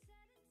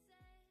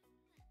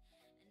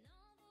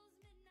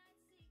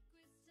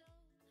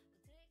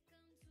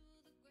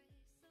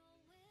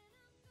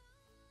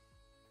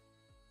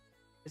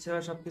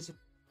 এছাড়া সবকিছু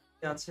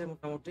আছে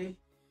মোটামুটি।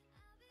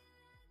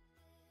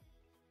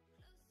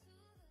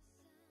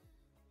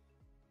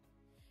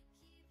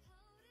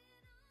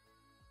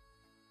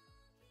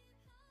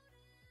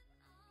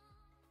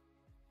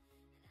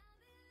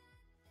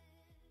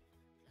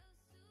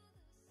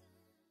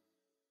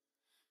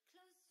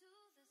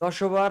 10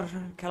 ওভার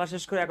খেলা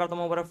শেষ করে 11তম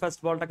ওভারের ফার্স্ট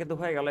বলটা কিন্তু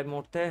হয়ে গেল। এই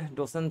মুহূর্তে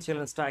ডোসেন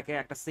ছিলেন স্ট্রাইকে,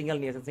 একটা সিঙ্গেল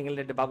নিয়েছেন, সিঙ্গেল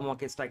রেটে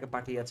বাবুমাকে স্ট্রাইকে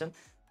পাঠিয়েছেন।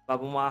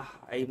 বাবুমা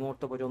এই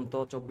মুহূর্ত পর্যন্ত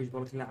 24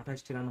 বল খেলে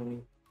 28টি রান উনি।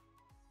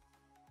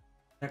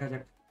 দেখা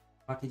যাক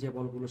বাকি যে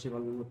বলগুলো সে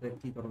বলগুলোতে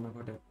কি ঘটনা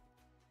ঘটে।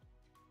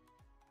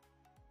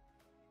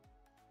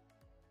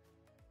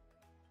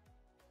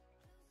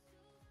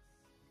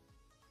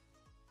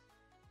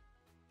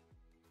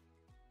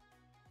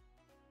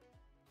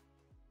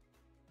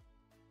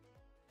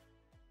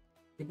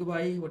 টিঙ্কু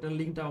ভাই ওটার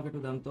লিঙ্কটা আমাকে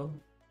একটু দেন তো।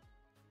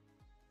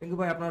 টিঙ্কু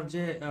ভাই আপনার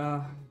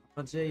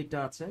যে এটা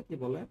আছে কি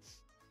বলে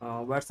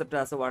হোয়াটসঅ্যাপটা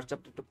আছে,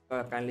 হোয়াটসঅ্যাপটা একটু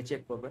কাইন্ডলি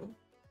চেক করবেন,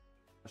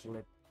 আসলে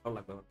ভালো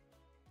লাগবে আমার।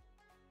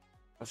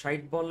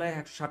 60 বলে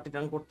 160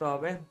 রান করতে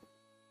হবে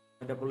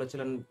এটা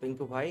বলেছিলেন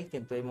পিঙ্কু ভাই,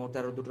 কিন্তু এই মুহূর্তে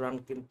আরো 2 রান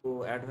কিন্তু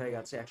অ্যাড হয়ে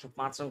গেছে,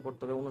 105 রান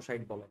করতে হবে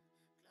 59 বলে।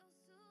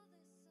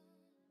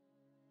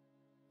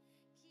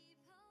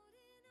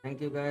 থ্যাংক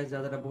ইউ গাইস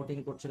যারা বোটিং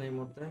করছেন এই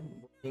মুহূর্তে,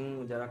 বোটিং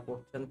যারা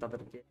করছেন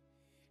তাদেরকে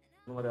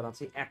ধন্যবাদ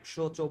জানাচ্ছি।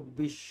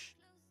 124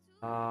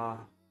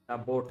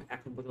 বোট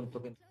এখন পর্যন্ত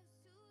কিন্তু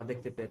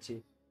দেখতে পেয়েছি,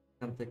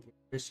 এখান থেকে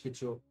বেশ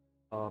কিছু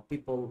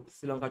পিপল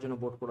শ্রীলঙ্কার জন্য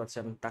ভোট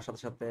করেছেন, তার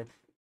সাথে সাথে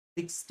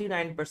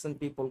 69%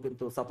 পিপল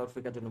কিন্তু সাউথ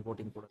আফ্রিকার জন্য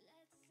ভোটিং করেছে।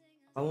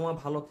 বাবুমা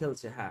ভালো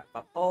খেলছে, হ্যাঁ।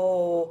 ও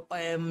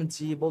এম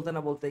জি বলতে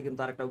না বলতে কিন্তু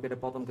আরেকটা উইকেটে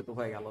পতন কিন্তু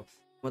হয়ে গেল।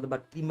 বা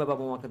কিংবা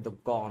বাবুমা কিন্তু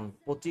গন,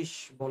 25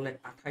 বলে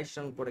 28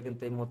 রান করে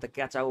কিন্তু এই মুহূর্তে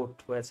ক্যাচ আউট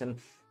হয়েছেন।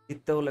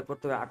 জিততে হলে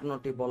করতে হবে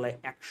 58টি বলে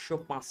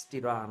 105টি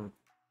রান।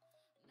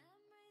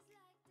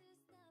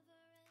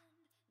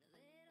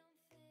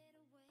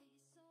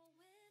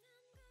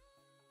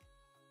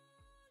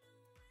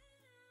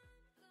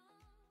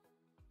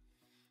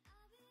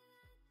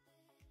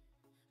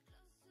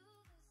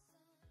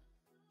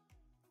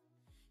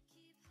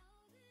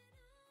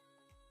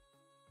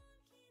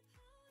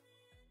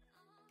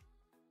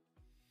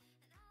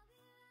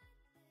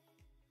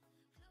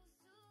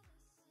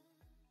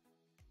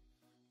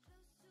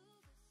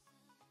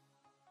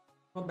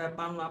 কোনো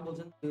ব্যাপার না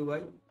বলছেন তুই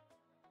ভাই,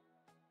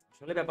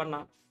 আসলে ব্যাপার না।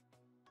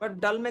 बट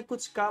डल में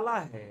कुछ काला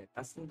है,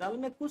 डल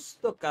में कुछ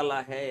तो काला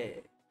है,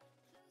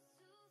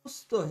 कुछ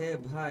तो है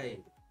भाई।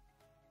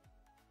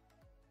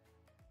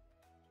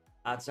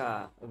 আচ্ছা,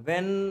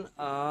 वेन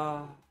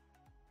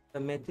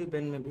মেথিউ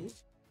বেন মেবি,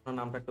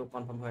 নামটা একটু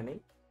কনফার্ম হয়নি।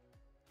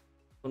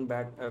 কোন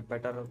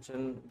ব্যাটার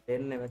হচ্ছেন,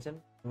 বেন নেমেছেন,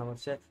 নাম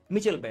হচ্ছে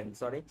Mitchell Ben,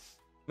 sorry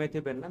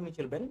Matthew Ben না,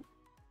 মিচেল বেন।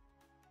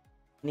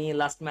 উনি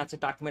লাস্ট ম্যাচে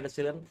টাক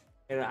মেরেছিলেন,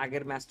 এর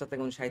আগের ম্যাচটাতে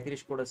উনি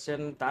 37 করেছেন,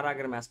 তার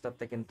আগের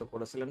ম্যাচটাতে কিন্তু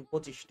করেছিলেন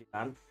 25টি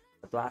রান।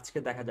 তো আজকে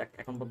দেখা যাক,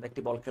 এখন পর্যন্ত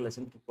একটি বল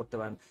খেলেছেন, কি করতে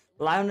পারেন।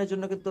 লায়নের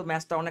জন্য কিন্তু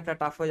ম্যাচটা অনেকটা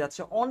টাফ হয়ে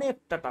যাচ্ছে,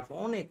 অনেকটা টাফ,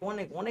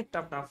 অনেকটা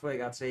টাফ হয়ে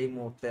গেছে এই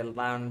মুহূর্তে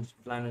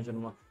লায়নের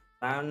জন্য।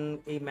 লায়ন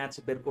এই ম্যাচ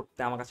বের করতে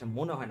আমার কাছে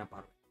মনে হয় না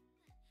পারবে।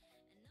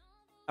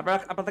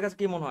 আপনাদের কাছে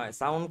কি মনে হয়?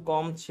 সাউন্ড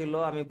কম ছিল,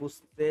 আমি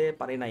বুঝতে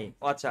পারি নাই।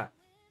 ও আচ্ছা,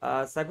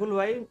 সাইফুল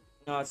ভাই,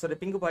 সরি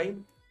পিঙ্কু ভাই,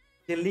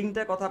 যে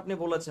লিঙ্কটার কথা আপনি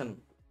বলেছেন,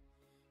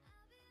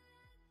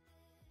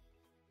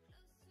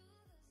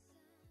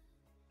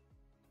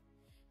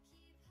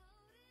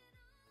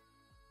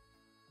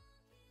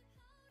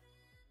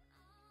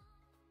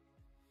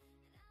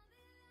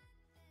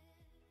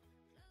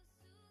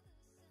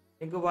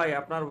 পিঙ্কু ভাই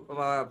আপনার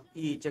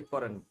চেক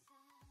করেন,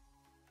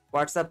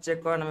 হোয়াটসঅ্যাপ চেক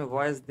করেন, আমি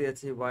ভয়েস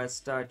দিয়েছি,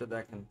 ভয়েসটা একটু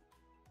দেখেন।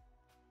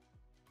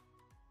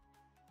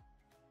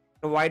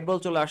 হোয়াইট বল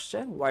চলে আসছে,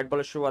 হোয়াইট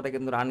বলের শুরুতে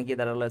কিন্তু রান গিয়ে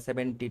দাঁড়ালো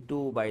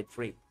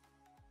 72/3।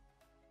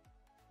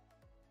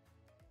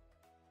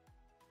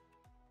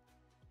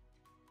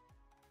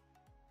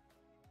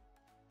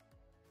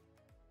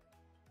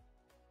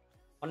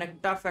 অনেক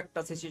টাফ একটা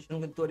সিচুয়েশন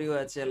কিন্তু তৈরি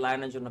হয়েছে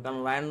লায়নের জন্য, কারণ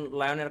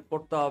লায়নের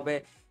করতে হবে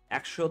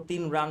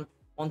 103 রান,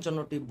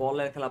 55টি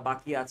বলের খেলা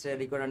বাকি আছে,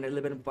 রিকোয়ারমেন্ট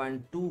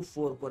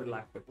 11.24 করে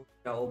লাগবে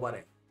প্রতিটা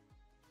ওভারে।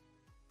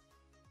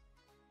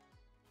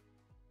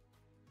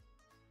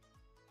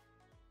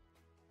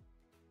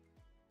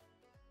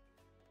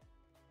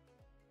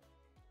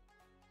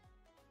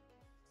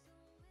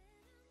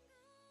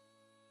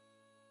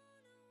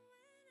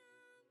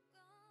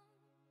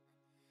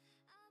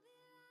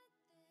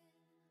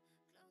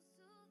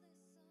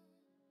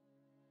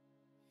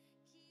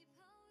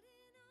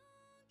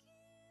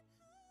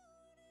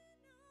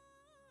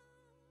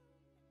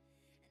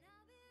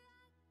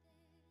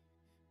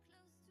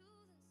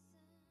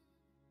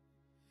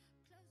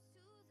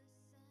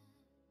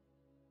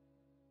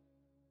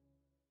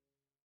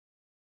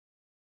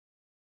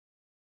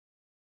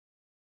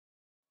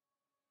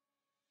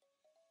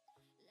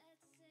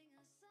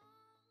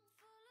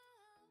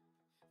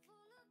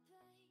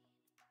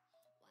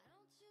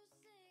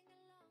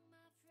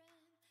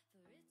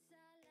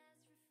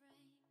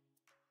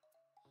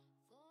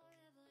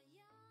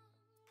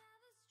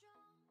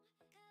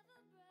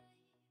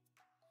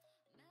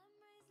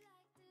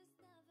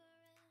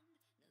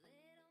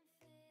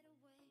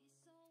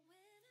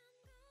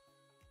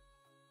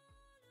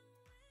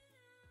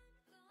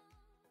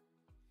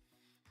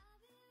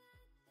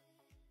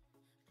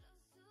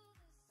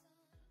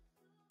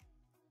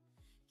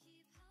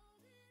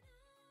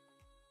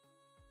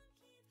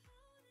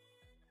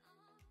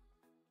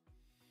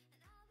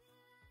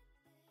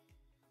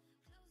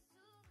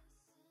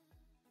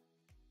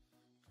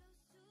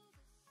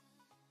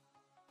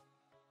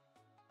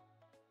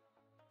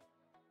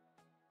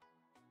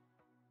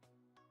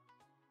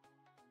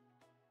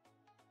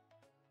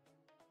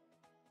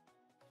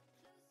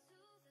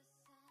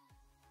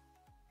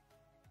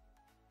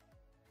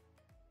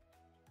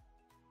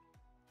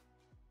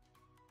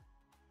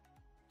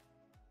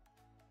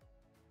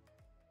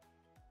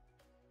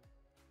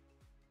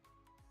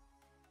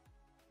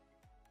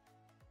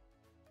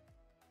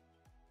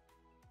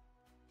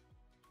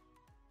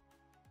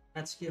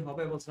 ম্যাচ কি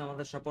হবে বলছেন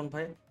আমাদের স্বপন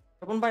ভাই।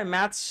 স্বপন ভাই,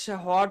 ম্যাচ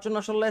হওয়ার জন্য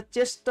আসলে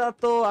চেষ্টা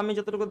তো আমি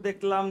যতটুকু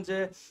দেখলাম যে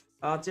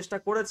চেষ্টা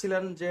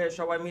করেছিলেন যে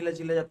সবাই মিলে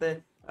ঝিলে যাতে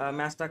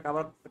ম্যাচটা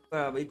কাভার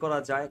করা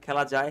যায়,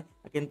 খেলা যায়,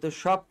 কিন্তু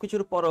সব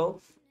কিছুর পরেও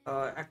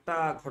একটা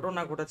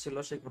ঘটনা ঘটেছিল।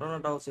 সেই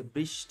ঘটনাটা হচ্ছে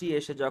বৃষ্টি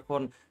এসে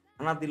যখন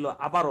হানা দিল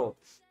আবারও,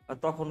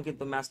 তখন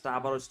কিন্তু ম্যাচটা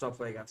আবারও স্টপ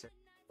হয়ে গেছে।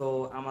 তো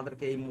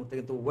আমাদেরকে এই মুহূর্তে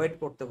কিন্তু ওয়েট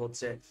করতে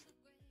হচ্ছে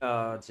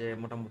যে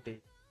মোটামুটি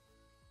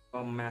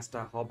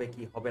ম্যাচটা হবে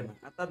কি হবে না।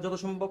 আর তার যত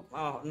সম্ভব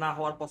না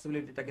হওয়ার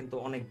পসিবিলিটিটা কিন্তু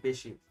অনেক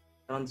বেশি,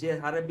 কারণ যে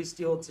হারে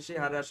বৃষ্টি হচ্ছে সেই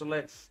হারে আসলে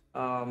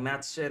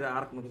ম্যাচের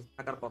আর কোনো কিছু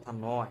থাকার কথা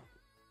নয়।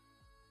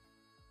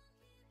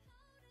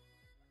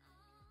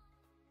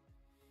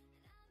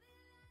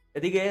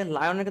 এদিকে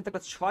লায়নের কিন্তু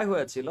একটা 6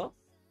 হয়েছিল,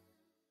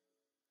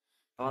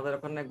 আমাদের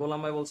ওখানে গোলাম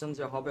ভাই বলছেন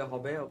যে হবে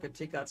হবে, ওকে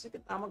ঠিক আছে,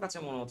 কিন্তু আমার কাছে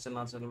মনে হচ্ছে না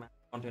আসলে ম্যাচ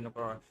কন্টিনিউ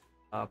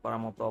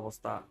করার মতো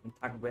অবস্থা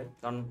থাকবে,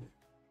 কারণ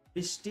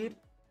বৃষ্টির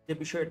যে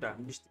বিষয়টা,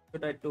 বৃষ্টির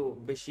বিষয়টা একটু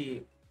বেশি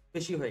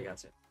বেশি হয়ে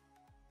গেছে।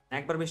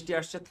 একবার বৃষ্টি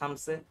আসছে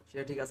থামছে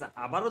সেটা ঠিক আছে,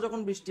 আবারও যখন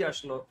বৃষ্টি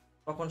আসলো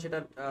তখন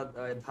সেটার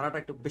ধারাটা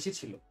একটু বেশি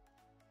ছিল।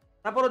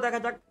 তারপরে দেখা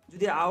যাক,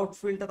 যদি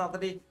আউটফিল্ডটা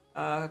তাড়াতাড়ি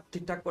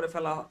ঠিকঠাক করে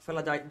ফেলা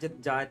ফেলা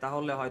যায়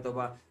তাহলে হয়তো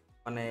বা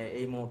মানে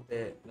এই মুহূর্তে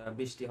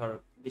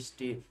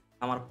বৃষ্টি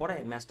আমার পরে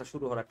ম্যাচটা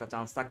শুরু হওয়ার একটা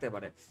চান্স থাকতে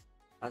পারে।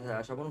 আচ্ছা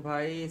স্বপন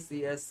ভাই,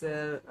 সিএস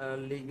এর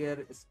লিগের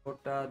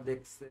স্কোরটা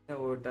দেখছে,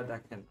 ওইটা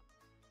দেখেন।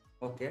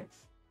 ওকে,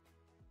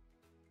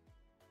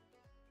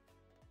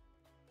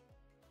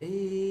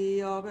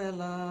 এই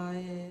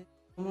অবেলায়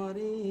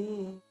তোমারই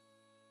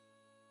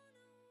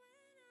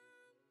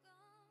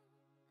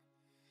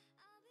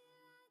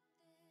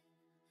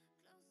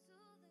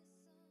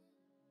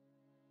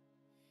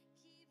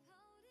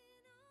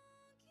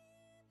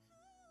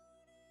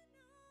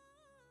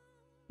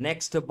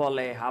নেক্সট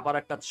বলে আবার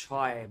একটা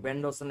 6,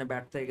 বেন্ডসনের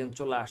ব্যাট থেকে কিন্তু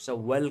চলে আসছে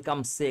ওয়েলকাম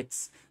 6,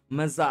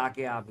 মজা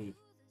আগে আবি।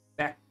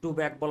 ব্যাক টু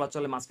ব্যাক বলা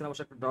চলে, মাঝখানে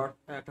অবশ্য একটা ডট,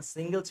 একটা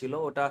সিঙ্গেল ছিল,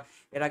 ওটা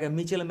এর আগে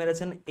মিচেল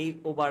মেরেছেন। এই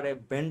ওভারে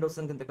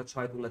বেন্ডসন কিন্তু একটা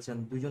 6 তুলেছেন,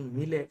 দুজন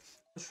মিলে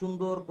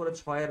সুন্দর করে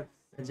 6-এর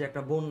যে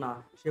একটা বন্যা,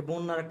 সে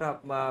বন্যার একটা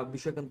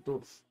বিষয় কিন্তু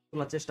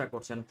তোলার চেষ্টা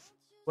করছেন।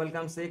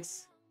 ওয়েলকাম 6,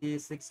 এই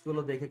 6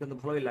 গুলো দেখে কিন্তু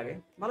ভালোই লাগে,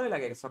 ভালোই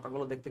লাগে,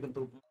 ছক্কাগুলো দেখতে কিন্তু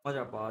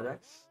মজা পাওয়া যায়।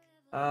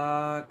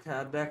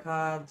 দেখা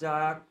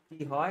যাক কি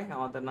হয়।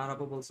 আমাদের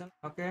নাহরাপু বলছেন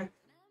ওকে,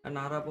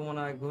 নাহরাপু মনে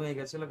হয় ঘুমিয়ে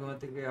গেছিল, ঘুমে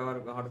থেকে আবার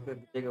হঠাৎ করে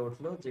জেগে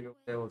উঠলো, জেগে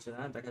উঠে বলছে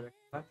হ্যাঁ দেখা যাক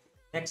কি হয়।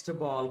 নেক্সট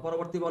বল,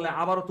 পরবর্তী বলে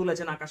আবারও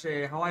তুলেছেন আকাশে,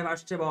 হাওয়ায়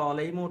ভাসছে বল,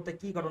 এই মুহূর্তে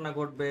কি ঘটনা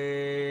ঘটবে?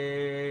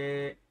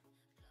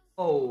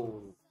 ও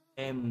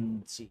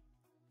এমজি,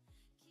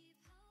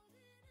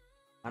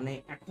 মানে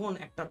এখন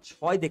একটা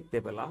 6 দেখতে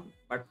পেলাম,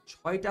 বাট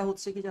 6টা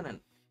হচ্ছে কি জানেন,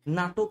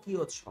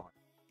 নাটকীয় 6।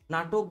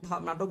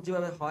 নাটক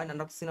যেভাবে হয়,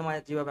 নাটক সিনেমায়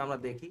যেভাবে আমরা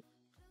দেখি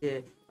যে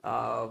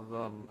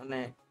মানে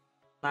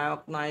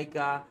নায়ক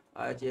নায়িকা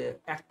যে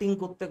অ্যাক্টিং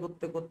করতে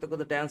করতে করতে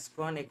করতে ড্যান্স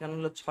করেন, এখানে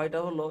হলো 6টা,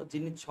 হলো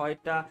যিনি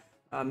 6টা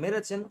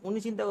মেরেছেন উনি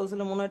চিন্তা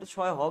করছিলেন মনে হয় এটা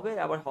 6 হবে,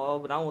 আবার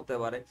নাও হতে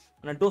পারে,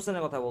 মানে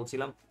ডোসেনের কথা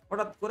বলছিলাম।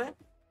 হঠাৎ করে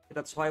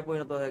এটা 6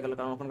 পরিণত হয়ে গেল,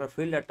 কারণ ওখানকার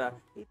ফিল্ডারটা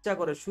ইচ্ছা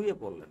করে শুয়ে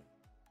পড়লেন।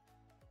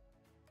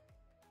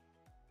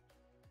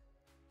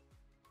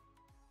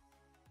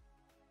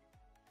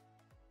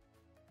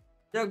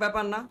 যাই হোক,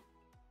 ব্যাপার না,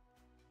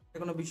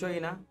 কোনো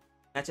বিষয়ই না,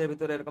 ম্যাচের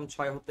ভিতরে এরকম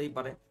 6 হতেই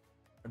পারে।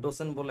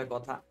 ডোসেন বলে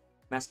কথা,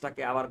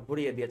 ম্যাচটাকে আবার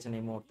ঘুরিয়ে দিয়েছেন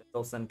এই মুহূর্তে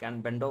ডোসেন, ক্যান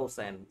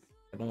বেন্ডোসেন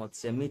এবং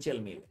হচ্ছে মিচেল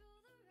মিল।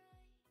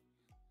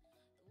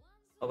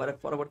 ওভারের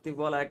পরবর্তী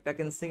বল একটা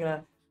কিনসিং।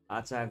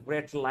 আচ্ছা,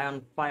 great lion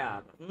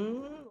fire,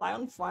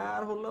 lion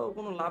fire হলেও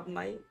কোনো লাভ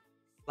নাই,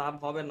 লাভ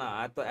হবে না,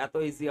 এত এত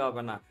ইজি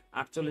হবে না।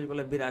 48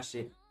 বলে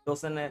 82,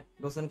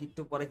 ডোসেন কি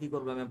একটু পরে কি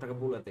করবে আমি আপনাকে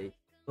বলে দেই।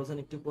 ডোসেন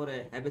একটু পরে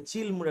হ্যাবে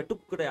চিল মুড়ে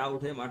টুক করে আউট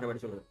হয়ে মাঠে বাড়ি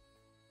চলে যাবে।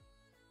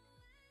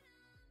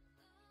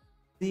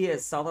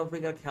 সিএস সাউথ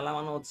আফ্রিকার খেলা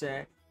মানে হচ্ছে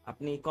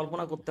আপনি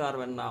কল্পনা করতে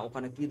পারবেন না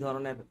ওখানে কি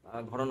ধরনের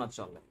ঘটনা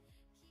চলে।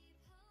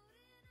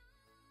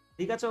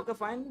 ঠিক আছে, ওকে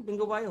ফাইন,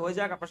 বিঙ্গু ভাই হয়ে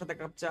যাক আপনার সাথে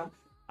কাপচা।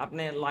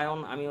 আপনি লায়ন,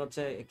 আমি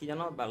হচ্ছে কি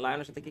জানো,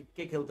 লায়নের সাথে কে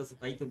কে খেলতেছে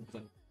তাই তো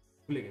জানি,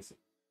 ভুলে গেছি,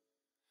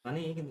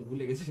 জানি কিন্তু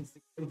ভুলে গেছি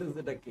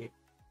খেলতেছে এটা কে।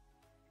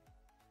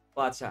 ও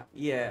আচ্ছা,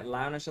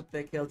 লায়নের সাথে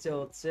খেলছে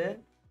হচ্ছে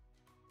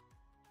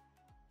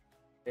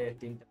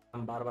টিমটার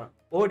নাম বারবার,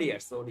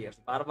 ওডিয়ার্স,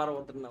 বারবার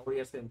ওদের না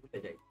ওডিয়ার্স আমি ভুলে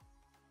যাই।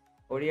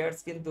 ওডিয়ার্স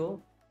কিন্তু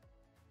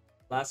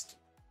লাস্ট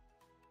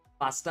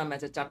 5টা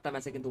ম্যাচে 4টা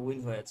ম্যাচে কিন্তু উইন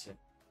হয়েছে,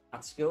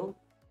 আজকেও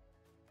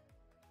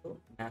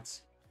ম্যাচ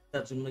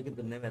তার জন্য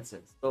কিন্তু নেমেছে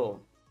তো।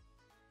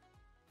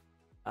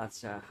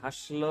 আচ্ছা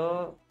হাসলো,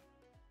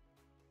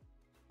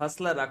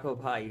 हौसला रखो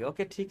भाई,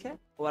 ओके ठीक है।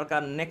 ओवर का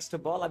नेक्स्ट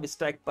बॉल, अब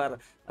स्ट्राइक पर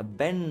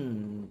बेन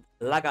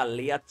लगा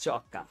लिया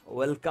चौका,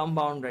 welcome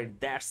boundary,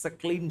 that's a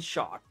clean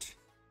shot.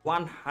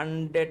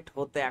 100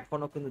 হতে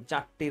এখনো কিন্তু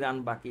 4টি রান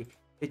বাকি,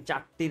 এই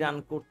 4টি রান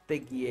করতে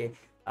গিয়ে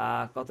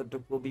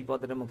কতটুকু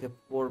বিপদের মুখে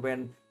পড়বেন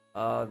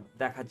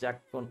দেখা যাক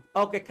কোন।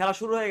 ওকে, খেলা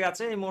শুরু হয়ে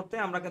গেছে এই মুহূর্তে,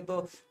 আমরা কিন্তু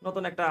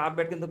নতুন একটা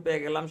আপডেট কিন্তু পেয়ে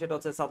গেলাম, সেটা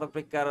হচ্ছে সাউথ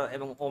আফ্রিকার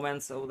এবং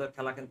ওমেন্স ওদের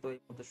খেলা কিন্তু এই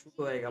মুহূর্তে শুরু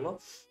হয়ে গেল,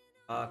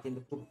 কিন্তু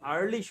খুব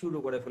আর্লি শুরু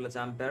করে ফেলেছে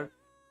আম্পায়ার।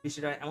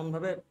 বৃষ্টিটা এমন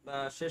ভাবে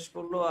শেষ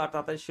করলো আর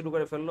তাড়াতাড়ি শুরু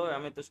করে ফেললো,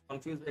 আমি তো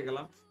কনফিউজ হয়ে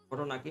গেলাম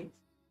ঘটনা কি,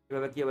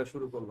 কিভাবে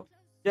শুরু করলো।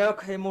 যাই হোক,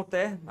 এই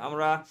মুহূর্তে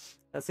আমরা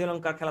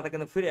শ্রীলঙ্কার খেলাতে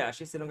কিন্তু ফিরে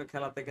আসি। শ্রীলঙ্কার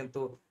খেলাতে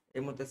কিন্তু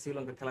এই মুহূর্তে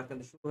শ্রীলঙ্কার খেলা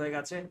কিন্তু শুরু হয়ে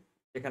গেছে,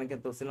 যেখানে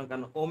কিন্তু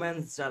শ্রীলঙ্কান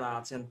ওমেন্স যারা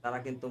আছেন তারা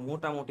কিন্তু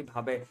মোটামুটি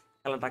ভাবে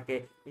খেলাটাকে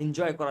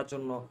এনজয় করার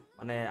জন্য,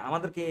 মানে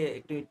আমাদেরকে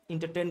একটু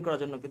এন্টারটেইন করার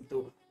জন্য কিন্তু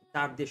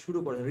চার দিয়ে শুরু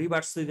করে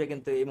রিভার্স সুইপে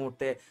কিন্তু এই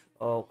মুহূর্তে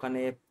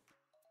ওখানে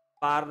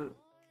পার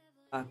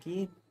কি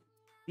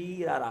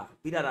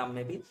পিরারা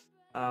মেবি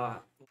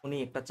উনি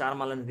একটা 4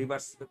 মারলেন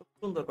রিভার্স, খুব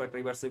সুন্দর করে একটা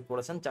রিভার্স সুইপ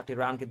করেছেন, 4টি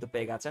রান কিন্তু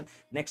পেয়ে গেছেন।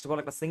 নেক্সট বল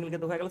একটা সিঙ্গেল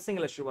কিন্তু হয়ে গেল,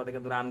 সিঙ্গেলের সুবাদে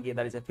কিন্তু রান গিয়ে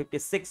দাঁড়িয়েছে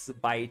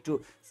 56/2।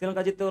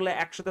 শ্রীলঙ্কা জিততে হলে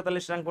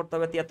 143 রান করতে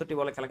হবে, 73টি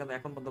বলে খেলা কিন্তু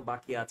এখন পর্যন্ত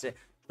বাকি আছে।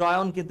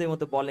 ট্রয়ন কিন্তু এই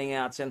মধ্যে বোলিং এ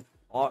আছেন,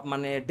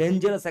 মানে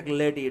ডেঞ্জারাস এক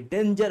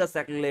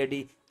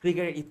লেডি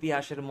ক্রিকেট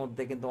ইতিহাসের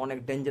মধ্যে কিন্তু অনেক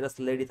ডেঞ্জারাস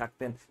লেডি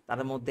থাকতেন,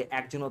 তার মধ্যে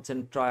একজন হচ্ছেন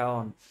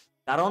ট্রয়ন।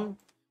 কারণ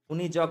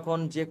উনি যখন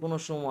যে কোনো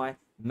সময়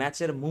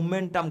ম্যাচের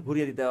মুভমেন্টাম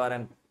ঘুরিয়ে দিতে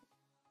পারেন,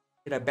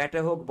 এটা ব্যাটে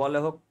হোক বলে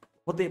হোক,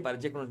 হতেই পারে,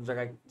 যে কোনো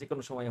জায়গায় যে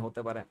কোনো সময়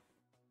হতে পারে।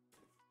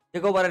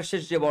 এক ওভারের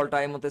শেষ যে বলটা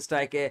এর মধ্যে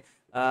স্ট্রাইকে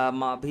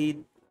মাভি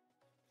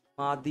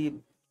মাদি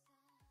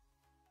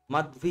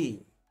মাধভি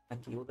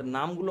নাকি, ওদের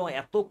নামগুলো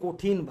এত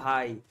কঠিন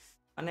ভাই,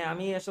 মানে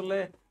আমি আসলে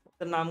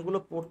ওদের নামগুলো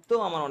পড়তেও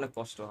আমার অনেক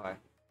কষ্ট হয়।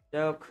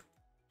 যাই হোক,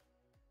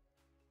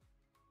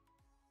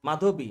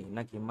 মাধবী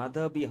নাকি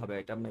মাধবী হবে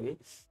এটা মেবি।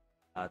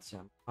 আচ্ছা,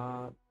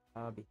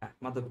 মাধবী, হ্যাঁ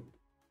মাধবী।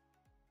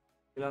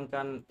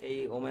 শ্রীলঙ্কান এই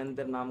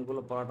ওমেনদের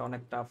নামগুলো পড়াটা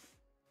অনেক টাফ।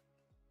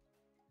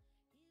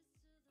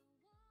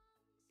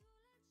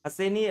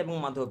 হাসিনি এবং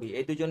মাধবী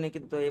এই দুজনে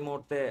কিন্তু এই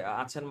মুহূর্তে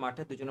আছেন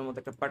মাঠে, দুজনের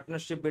মধ্যে একটা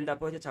পার্টনারশিপ বিল্ড আপ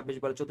হয়েছে, 26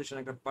 বলে 34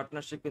 রানের একটা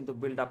পার্টনারশিপ কিন্তু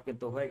বিল্ড আপ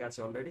কিন্তু হয়ে গেছে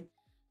অলরেডি।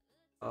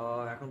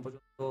 এখন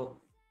পর্যন্ত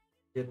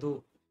যেহেতু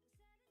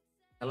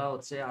খেলা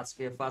হচ্ছে,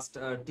 আজকে ফার্স্ট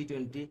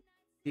T20,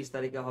 30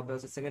 তারিখে হবে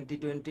হচ্ছে সেকেন্ড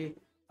T20,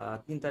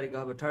 3 তারিখে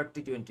হবে থার্ড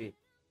T20,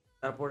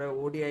 তারপরে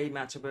ওডিআই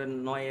ম্যাচ হবে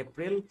 9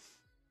 এপ্রিল,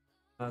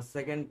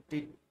 সেকেন্ড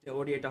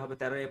ওডিআইটা হবে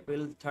 13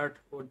 এপ্রিল, থার্ড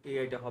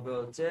ওডিআইটা হবে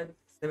হচ্ছে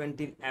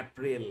 17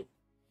 এপ্রিল।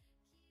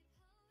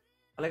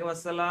 ওয়ালাইকুম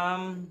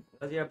আসসালাম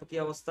রাজি আপু, কি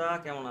অবস্থা,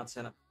 কেমন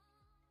আছেন?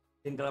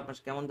 দিনকাল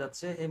আপনার কেমন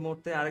যাচ্ছে? এই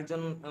মুহূর্তে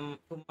আরেকজন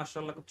খুব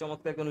মাশাআল্লাহ খুব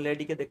চমৎকার একজন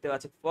লেডিকে দেখতে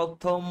পাচ্ছি,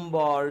 প্রথম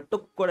বল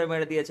টুক করে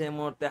মেরে দিয়েছে এই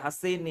মুহূর্তে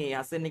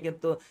হাসিনি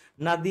কিন্তু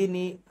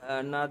নাদিনী,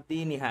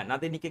 হ্যাঁ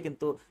নাদিনীকে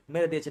কিন্তু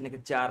মেরে দিয়েছে নাকি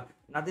 4।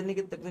 নাদিনী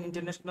কিন্তু একজন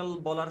ইন্টারন্যাশনাল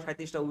বলার,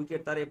 37টা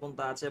উইকেট তার এই পর্যন্ত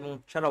আছে এবং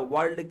সারা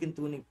ওয়ার্ল্ডে কিন্তু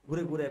উনি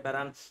ঘুরে ঘুরে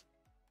বেড়ান,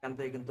 এখান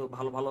থেকে কিন্তু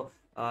ভালো ভালো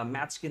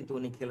ম্যাচ কিন্তু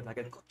উনি খেলে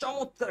থাকেন।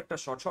 চমৎকার একটা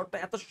শটটা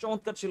এত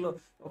চমৎকার ছিল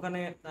ওখানে।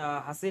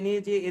 হাসিনি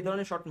যে এই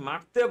ধরনের শট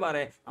মারতে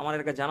পারে আমার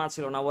এটা জানা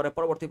ছিল না। ওরে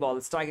পরবর্তী বল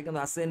স্ট্রাইকে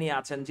কিন্তু হাসিনি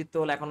আছেন, জিততে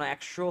হলে এখনো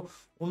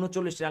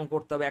 139 রান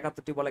করতে হবে,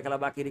 71টি বলে খেলা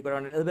বাকি,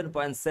 রিকোয়ারমেন্ট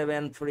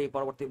 11.73।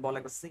 পরবর্তী বল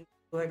একটা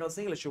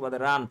সিঙ্গেল সুবাদে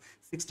রান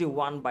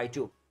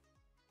 61/2।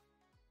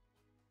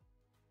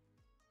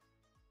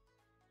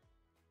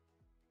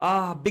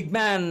 বিগ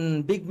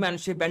ম্যান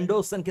সে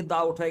বেন্ডোসেন কিন্তু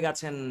আউট হয়ে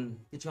গেছেন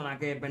কিছুক্ষণ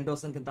আগে,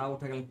 বেন্ডোসেন কিন্তু আউট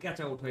হয়ে গেলেন, ক্যাচ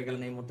আউট হয়ে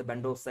গেলেন এই মুহূর্তে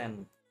বেন্ডোসেন।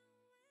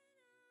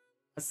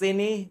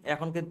 হাসিনি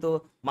এখন কিন্তু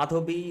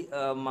মাধবী,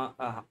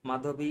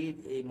 মাধবী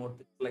এই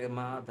মুহূর্তে লাগে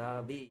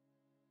মাধবী,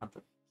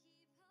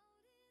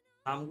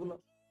 নামগুলো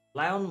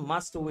লায়ন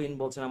মাস্ট উইন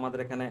বলছেন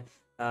আমাদের এখানে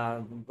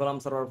গোলাম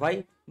সরোয়ার ভাই,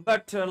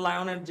 বাট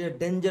লায়নের যে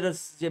ডেঞ্জারাস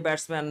যে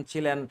ব্যাটসম্যান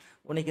ছিলেন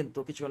উনি কিন্তু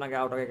কিছুক্ষণ আগে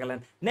আউট হয়ে গেলেন।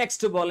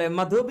 নেক্সট বলে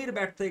মাধবীর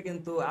ব্যাট থেকে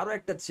কিন্তু আরো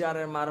একটা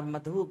চারের মার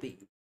মাধবী।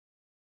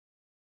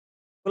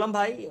 গোলাম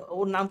ভাই,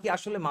 ওর নাম কি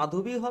আসলে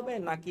মাধবী হবে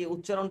নাকি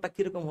উচ্চারণটা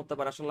কিরকম হতে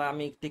পারে? আসলে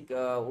আমি ঠিক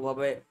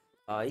ওভাবে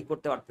ই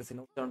করতে পারতেছি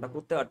না, উচ্চারণটা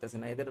করতে পারতেছি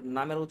না, এদের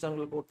নামের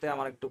উচ্চারণগুলো করতে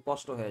আমার একটু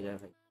কষ্ট হয়ে যায়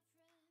ভাই।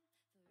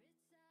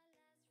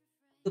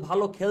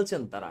 ভালো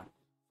খেলছেন তারা,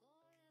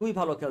 খুবই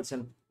ভালো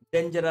খেলছেন,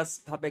 ডেঞ্জারাস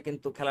ভাবে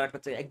কিন্তু খেলার একটা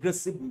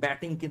অ্যাগ্রেসিভ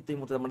ব্যাটিং কিন্তু এই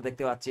মুহূর্তে আমরা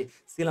দেখতে পাচ্ছি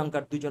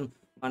শ্রীলঙ্কার দুজন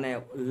মানে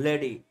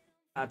লেডি।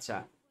 আচ্ছা,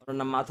 ওর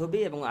নাম মাধবী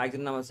এবং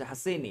আরেকজনের নাম হচ্ছে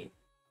হাসিনি।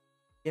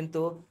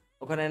 কিন্তু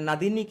ওখানে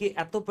নাদিনীকে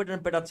এত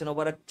পেটাচ্ছেন,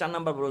 ওভারের 4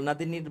 নাম্বার বল,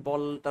 নাদিনীর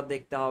বলটা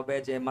দেখতে হবে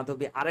যে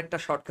মাধবী আরেকটা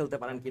শট খেলতে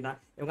পারেন কিনা,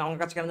 এবং আমার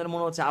কাছে কেন যেন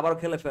মনে হচ্ছে আবারও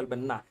খেলে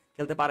ফেলবেন, না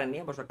খেলতে পারেননি,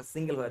 অবশ্য একটা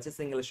সিঙ্গেল হয়েছে,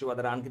 সিঙ্গেলের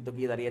সুবাদে রান কিন্তু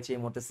গিয়ে দাঁড়িয়েছে এই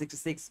মুহূর্তে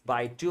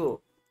 66/2।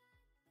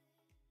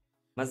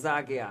 মজা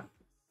আ গেয়া।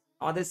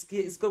 আমাদের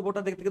স্কোর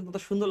বোর্ডটা দেখতে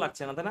কিন্তু সুন্দর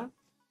লাগছে না, তাই না?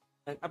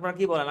 আপনারা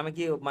কি বলেন, আমি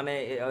কি মানে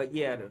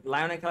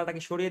লায়নের খেলাটা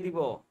কি সরিয়ে দিব?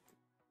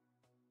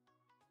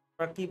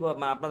 আপনারা কি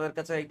মানে আপনাদের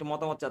কাছে একটু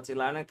মতামত চাচ্ছি,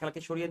 লায়নের খেলা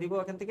কি সরিয়ে দিব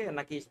এখান থেকে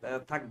নাকি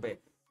থাকবে?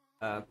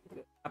 আহ,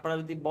 আপনারা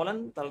যদি বলেন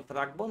তাহলে তো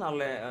রাখবো,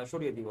 নাহলে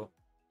সরিয়ে দিব।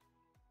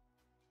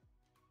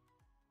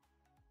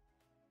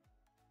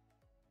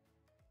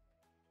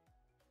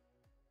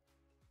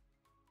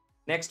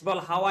 নেক্সট বল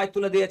হাওয়ায়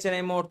তুলে দিয়েছেন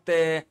এই মুহূর্তে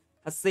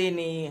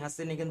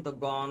হাসিনি কিন্তু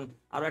গন,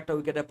 আরো একটা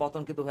উইকেটের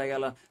পতন কিন্তু হয়ে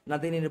গেল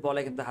নাদিনীর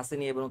বলে, কিন্তু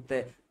হাসিনি এবং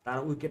তার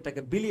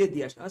উইকেটটাকে বিলিয়ে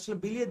দিয়ে আসে, আসলে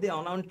বিলিয়ে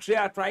দেওয়া না,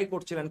 ট্রাই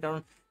করছিলেন, কারণ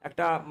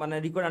একটা মানে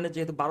রিকোয়ার্ড রানের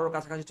যেহেতু 12-র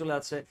কাছাকাছি চলে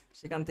আসছে,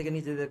 সেখান থেকে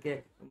নিজেদেরকে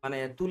মানে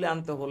তুলে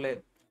আনতে হলে,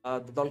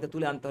 দলকে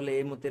তুলে আনতে হলে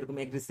এই মুহূর্তে এরকম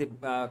এগ্রেসিভ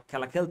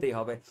খেলা খেলতেই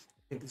হবে,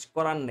 কিন্তু কিছু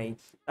করার নেই।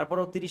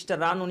 তারপরেও 30টা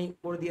রান উনি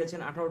করে দিয়েছেন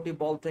 18টি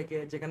বল থেকে,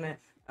 যেখানে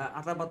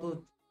আতাপাতু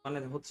মানে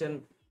হচ্ছেন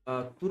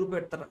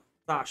তুরুপের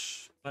ত্রাস,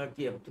 মানে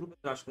কি তুরুপের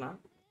ত্রাস না,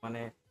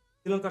 মানে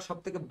শ্রীলঙ্কার সব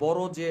থেকে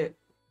বড় যে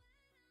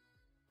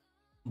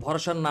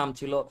ভরসার নাম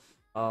ছিল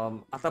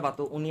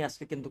আতাপাতু, উনি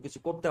আজকে কিন্তু কিছু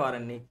করতে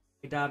পারেননি।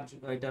 এটার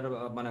এটার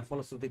মানে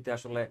ফলশ্রুতিতে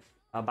আসলে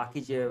বাকি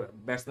যে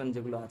ব্যাটসম্যান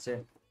যেগুলো আছে,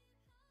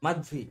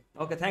 মাধভি,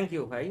 ওকে থ্যাংক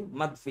ইউ ভাই,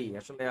 মাধভি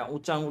আসলে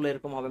উচ্চাঙ্গুল আঙুলে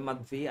এরকম হবে,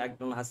 মাধভি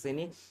একদম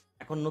হাসিনি।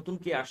 এখন নতুন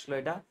কি আসলো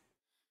এটা,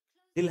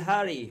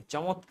 দিলহারি,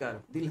 চমৎকার,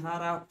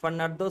 দিলহারা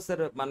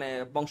ফার্নান্ডোসের মানে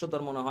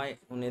বংশধর মনে হয়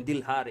উনি,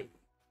 দিলহারি।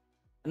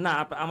 না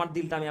আমার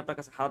দিলটা আমি আপনার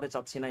কাছে হারাতে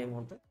চাচ্ছি না এই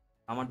মুহূর্তে,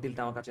 আমার দিলটা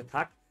আমার কাছে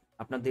থাক।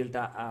 আপনার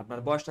দিলটা আপনার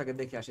বয়সটাকে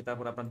দেখে আসি,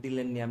 তারপর আপনার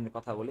দিলের নিয়ে আমি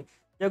কথা বলি।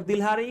 যাই হোক,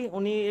 দিলহারি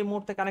উনি এই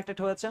মুহূর্তে কানেক্টেড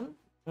হয়েছেন।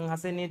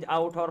 হাসিনি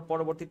আউট হওয়ার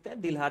পরবর্তীতে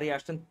দিলহারি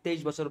আসছেন,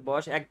 23 বছর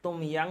বয়স, একদম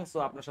ইয়াং। সো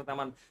আপনার সাথে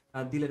আমার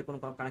দিলের কোনো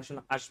কানেকশন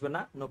আসবে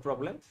না, নো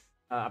প্রবলেম।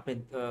 আপনি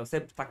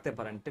সেফ থাকতে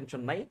পারেন,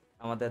 টেনশন নাই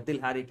আমাদের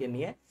দিলহারিকে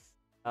নিয়ে।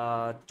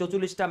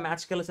 44টা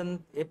ম্যাচ খেলেছেন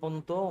এ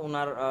পর্যন্ত,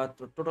 ওনার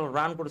টোটাল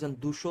রান করেছেন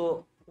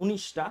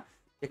 219টা,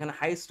 যেখানে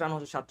হাইস্ট রান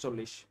হচ্ছে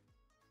 47।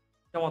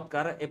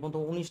 চমৎকার, এ পর্যন্ত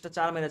 19টা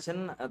চার মেরেছেন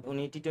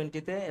উনি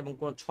T20-তে, এবং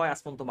কোনো ছয় আজ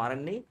পর্যন্ত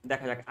মারেননি।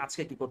 দেখা যাক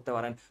আজকে কি করতে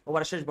পারেন।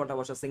 ওভারের শেষ বলটা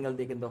অবশ্য সিঙ্গেল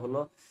দিয়ে কিন্তু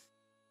হলো।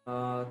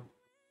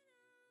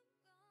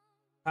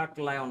 থাক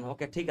লায়ন,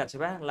 ওকে ঠিক আছে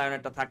ভাই,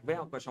 লায়নেরটা থাকবে,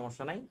 ওকে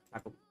সমস্যা নাই,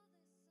 থাকুক।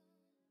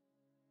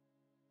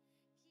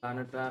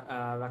 লায়নেরটা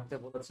রাখতে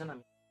বলেছেন,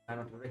 আমি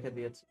লায়নেরটা রেখে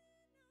দিয়েছি।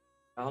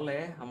 তাহলে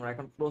আমরা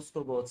এখন ক্লোজ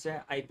করবো হচ্ছে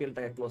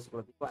আইপিএলটাকে ক্লোজ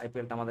করে দিব।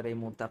 আইপিএলটা আমাদের এই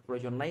মুহূর্তে আর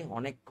প্রয়োজন নাই,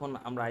 অনেকক্ষণ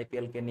আমরা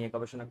আইপিএল কে নিয়ে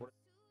গবেষণা করি।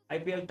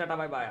 আইপিএল টাটা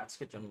বাই বাই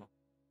আজকের জন্য,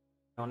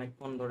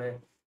 অনেকক্ষণ ধরে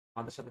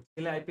আমাদের সাথে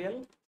ছিলে আইপিএল,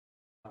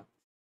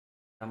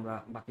 আমরা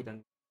বাকিটা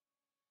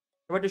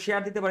এবার একটু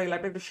শেয়ার দিতে পারি,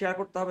 লাইভটা একটু শেয়ার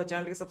করতে হবে,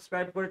 চ্যানেলটিকে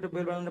সাবস্ক্রাইব করে একটু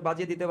বেল বাটনটা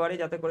বাজিয়ে দিতে পারি,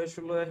 যাতে করে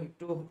শুধু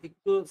একটু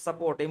একটু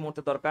সাপোর্ট এই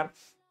মুহূর্তে দরকার।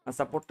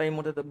 সাপোর্টটা এই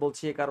মুহূর্তে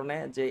বলছি এই কারণে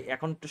যে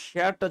এখন একটু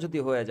শেয়ারটা যদি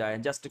হয়ে যায়,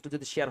 জাস্ট একটু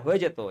যদি শেয়ার হয়ে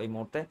যেত এই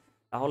মুহূর্তে,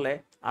 তাহলে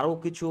আরো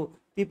কিছু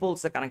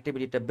পিপলসের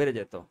কানেক্টিভিটিটা বেড়ে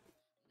যেত।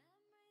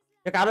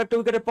 আরো একটা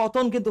উইকেটের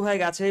পতন কিন্তু হয়ে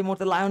গেছে এই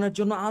মুহূর্তে লায়নের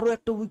জন্য, আরো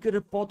একটা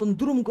উইকেটের পতন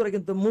দুরুম করে,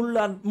 কিন্তু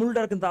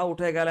মুল্ডার কিন্তু আউট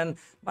হয়ে গেলেন।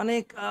 মানে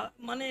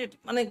মানে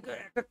মানে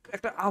একটা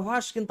একটা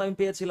আভাস কিন্তু আমি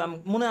পেয়েছিলাম,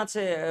 মনে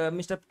আছে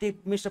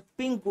মিস্টার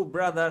পিঙ্কু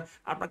ব্রাদার,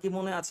 আপনার কি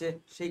মনে আছে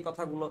সেই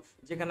কথাগুলো,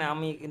 যেখানে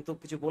আমি কিন্তু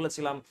কিছু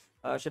বলেছিলাম,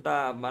 সেটা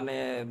মানে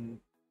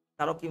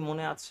কারো কি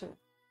মনে আছে?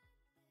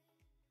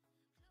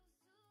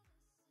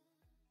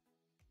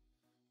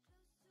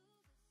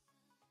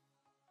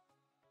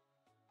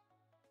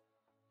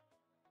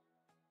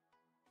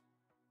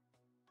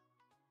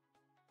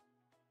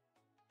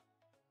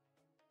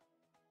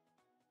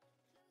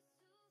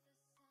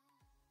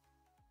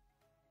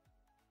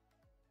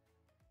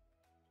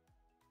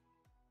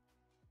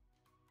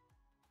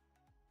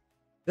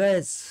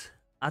 গাইস,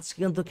 আজকে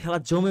কিন্তু খেলা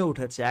জমে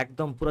উঠেছে,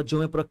 একদম পুরো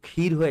জমে পুরো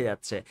ক্ষীর হয়ে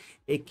যাচ্ছে।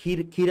 এই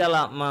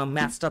ক্ষীরালা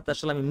ম্যাচটাতে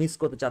আসলে আমি মিস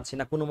করতে চাচ্ছি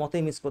না, কোনো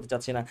মতেই মিস করতে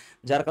চাচ্ছি না।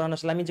 যার কারণে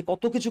আসলে আমি যে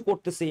কত কিছু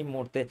করতেছি এই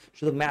মুহূর্তে,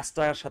 শুধু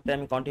ম্যাচটার সাথে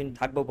আমি কন্টিনিউ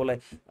থাকবো বলে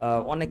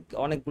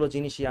অনেকগুলো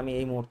জিনিসই আমি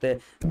এই মুহূর্তে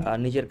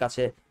নিজের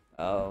কাছে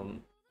আহ,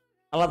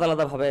 আলাদা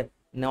আলাদাভাবে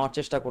নেওয়ার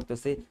চেষ্টা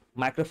করতেছি।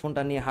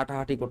 মাইক্রোফোনটা নিয়ে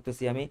হাঁটাহাঁটি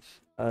করতেছি আমি,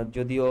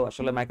 যদিও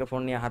আসলে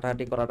মাইক্রোফোন নিয়ে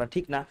হাঁটাহাঁটি করাটা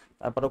ঠিক না,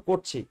 তারপরেও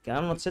করছি।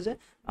 কারণ হচ্ছে যে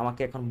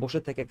আমাকে এখন বসে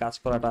থেকে কাজ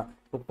করাটা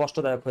খুব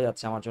কষ্টদায়ক হয়ে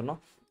যাচ্ছে আমার জন্য,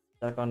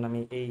 যার কারণে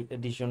আমি এই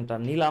ডিসিশনটা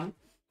নিলাম।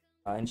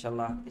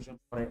 ইনশাল্লাহ কিছু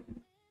পরে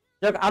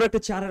যাক, আরো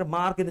একটা চারের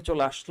মার কিন্তু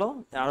চলে আসলো,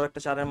 আরো একটা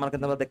চারের মার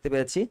কিন্তু আমরা দেখতে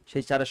পেয়েছি,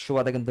 সেই চারের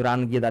সুবাদে কিন্তু রান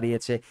গিয়ে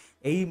দাঁড়িয়েছে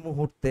এই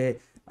মুহূর্তে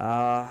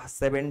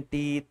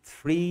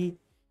 73,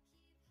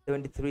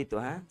 73 তো,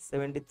 হ্যাঁ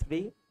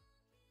 73,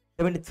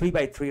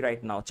 73/3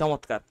 রাইট নাও,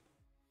 চমৎকার।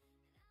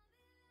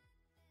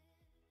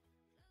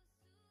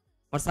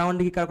 আমার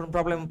সাউন্ডে কি কার কোনো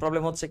প্রবলেম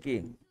প্রবলেম হচ্ছে কি?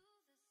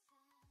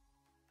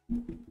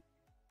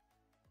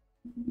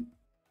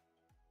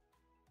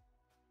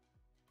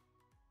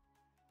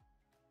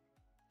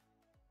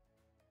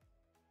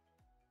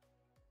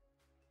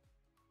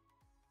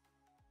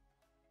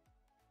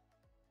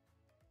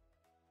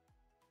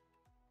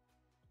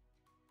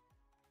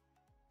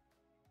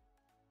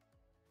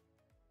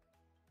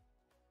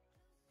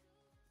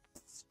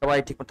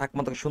 সবাই ঠিকঠাক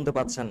মতো শুনতে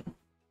পাচ্ছেন?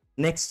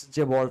 নেক্সট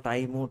যে বলটা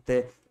এই মুহূর্তে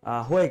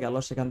হয়ে গেল,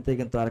 সেখান থেকে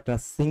কিন্তু আরেকটা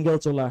সিঙ্গেল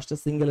চলে আসছে,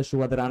 সিঙ্গেলের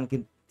সুবাদে রান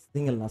কিন্তু,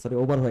 সিঙ্গেল না সরি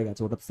ওভার হয়ে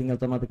গেছে, ওটা সিঙ্গেল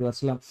তো আমরা দেখতে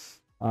পাচ্ছিলাম।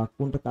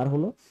 কোনটা কার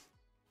হলো?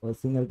 ওই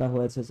সিঙ্গেলটা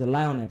হয়েছে যে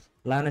লায়নের,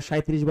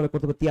 37 বলে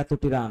করতে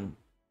 73টি রান।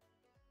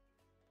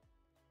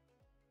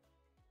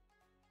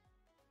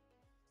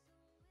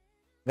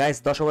 গাইস,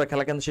 10 ওভার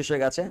খেলা কিন্তু শেষ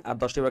হয়ে গেছে, আর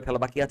 10টি ওভার খেলা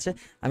বাকি আছে।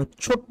 আমি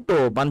ছোট্ট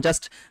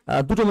জাস্ট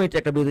 2 মিনিট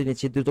একটা বিরতি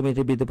নিচ্ছি, 2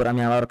 মিনিটের বিরতি পর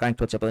আমি আবার কানেক্ট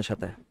হচ্ছে আপনাদের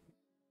সাথে।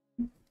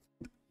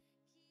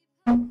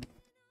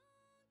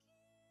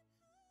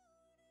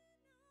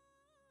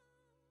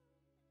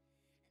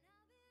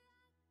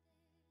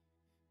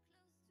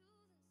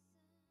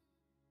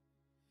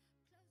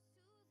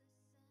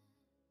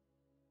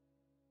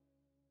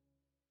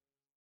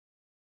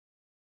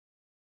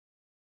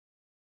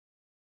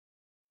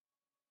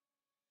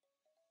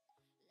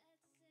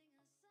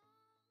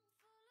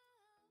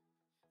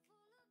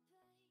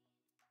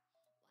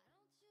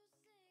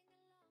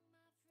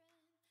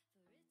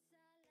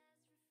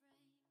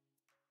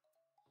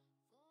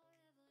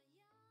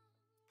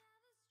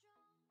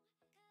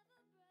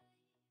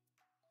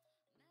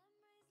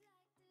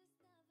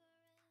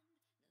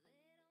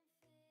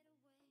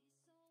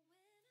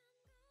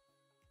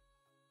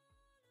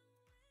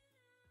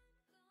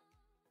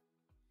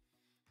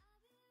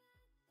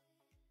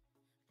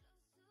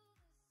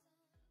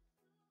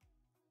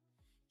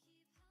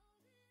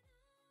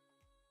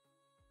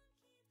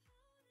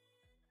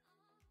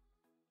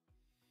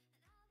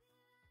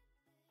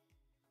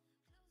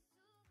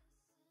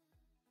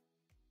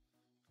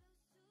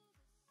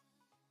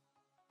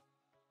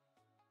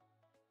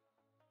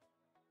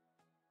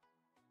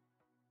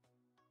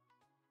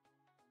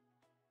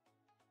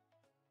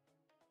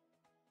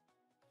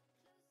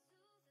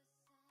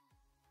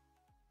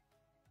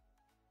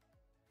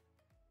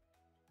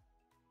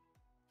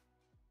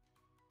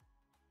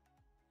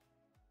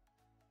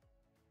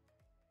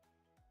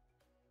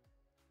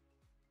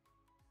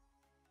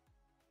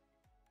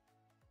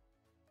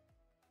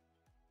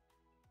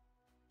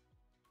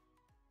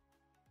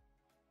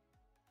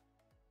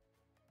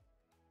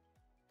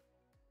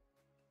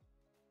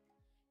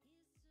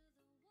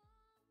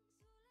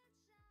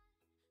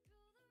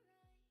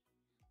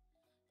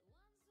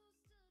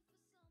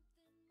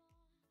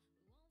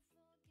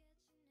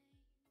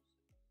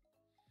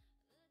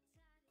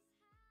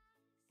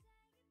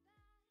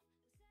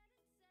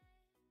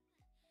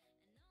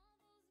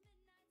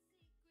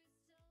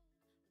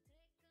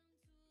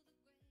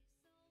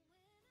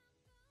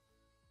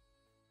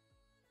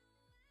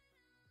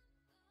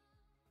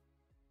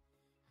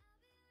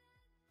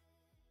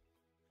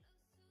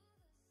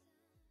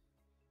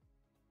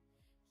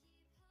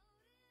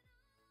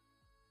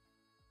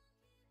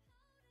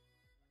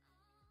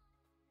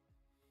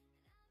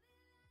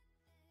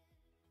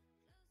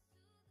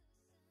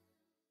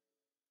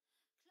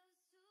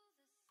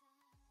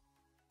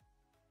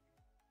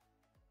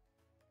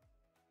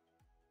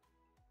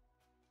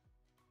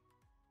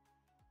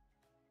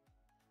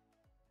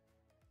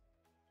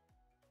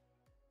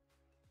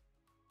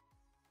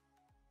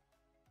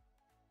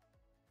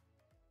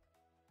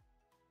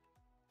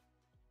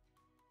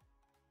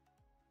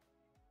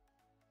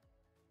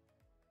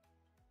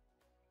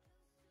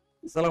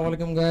 আসসালামু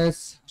আলাইকুম গাইস,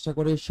 আশা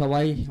করি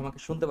সবাই আমাকে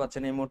শুনতে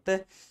পাচ্ছেন। এই মুহূর্তে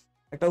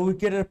একটা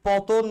উইকেটের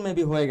পতন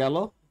মেবি হয়ে গেল।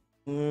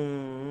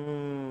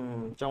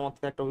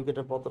 চমৎকার একটা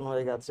উইকেটের পতন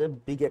হয়ে গেছে,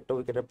 বিগ একটা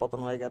উইকেটের পতন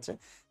হয়ে গেছে,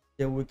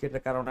 যে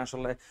উইকেটের কারণে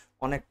আসলে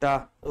অনেকটা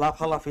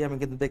লাফালাফি আমি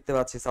কিন্তু দেখতে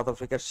পাচ্ছি সাউথ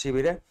আফ্রিকার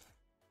শিবিরে।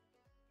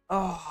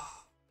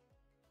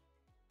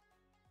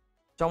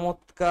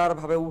 চমৎকার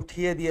ভাবে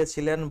উঠিয়ে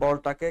দিয়েছিলেন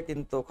বলটাকে,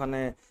 কিন্তু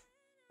ওখানে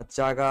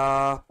জায়গা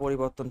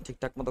পরিবর্তন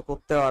ঠিকঠাক মতো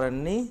করতে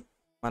পারেননি,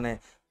 মানে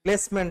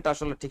প্লেসমেন্ট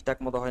আসলে ঠিকঠাক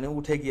মতো হয়নি,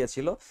 উঠে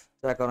গিয়েছিল,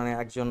 যার কারণে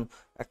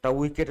একটা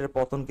উইকেটের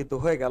পতন কিন্তু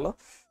হয়ে গেল।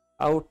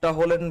 আউটটা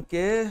হলেন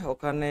কে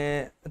ওখানে?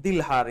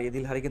 দিলহারি।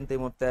 দিলহারি কিন্তু এই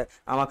মুহূর্তে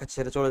আমাকে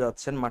ছেড়ে চলে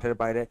যাচ্ছেন মাঠের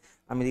বাইরে।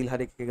 আমি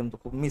দিলহারিকে কিন্তু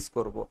খুব মিস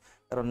করব,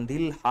 কারণ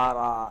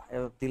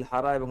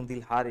দিলহারা এবং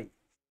দিলহারি,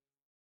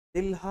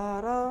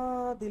 দিলহারা,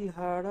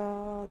 দিলহারা,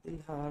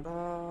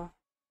 দিলহারা।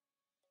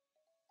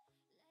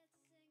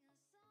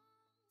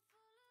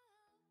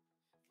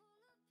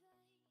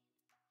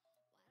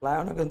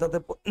 লায়নও কিন্তু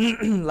তাদের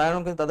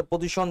লায়নও কিন্তু তাদের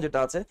পজিশন যেটা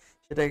আছে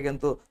সেটাকে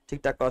কিন্তু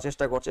ঠিকঠাক করার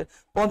চেষ্টা করছে।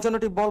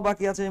 55টি বল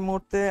বাকি আছে এই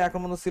মুহূর্তে। এখন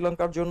পর্যন্ত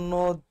শ্রীলঙ্কার জন্য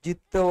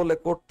জিততে হলে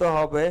করতে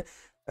হবে,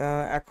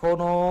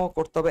 এখনো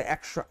করতে হবে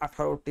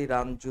 118টি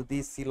রান। যদি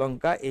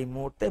শ্রীলঙ্কা এই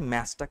মুহূর্তে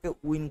ম্যাচটাকে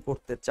উইন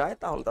করতে চায়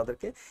তাহলে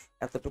তাদেরকে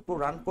এতটুকু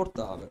রান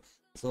করতে হবে।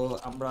 তো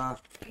আমরা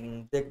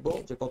দেখবো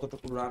যে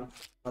কতটুকু রান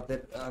তাদের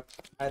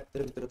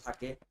আয়ত্তের ভিতরে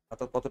থাকে,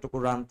 কতটুকু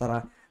রান তারা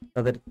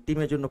তাদের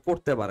টিমের জন্য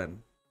করতে পারেন।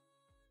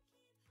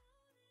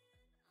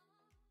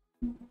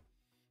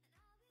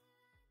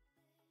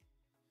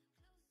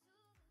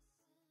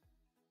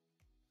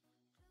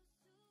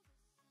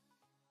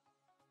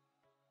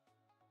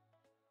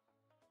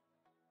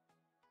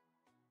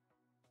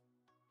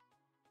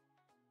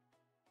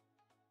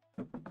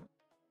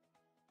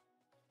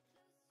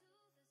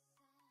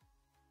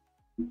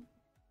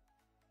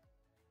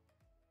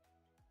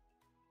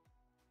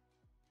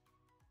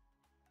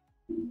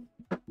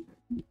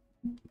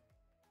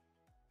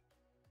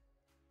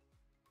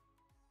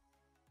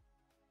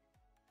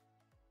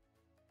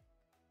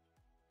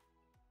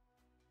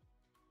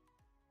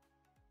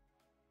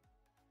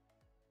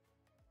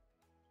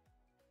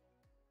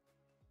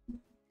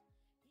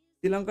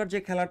 শ্রীলঙ্কার যে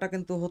খেলাটা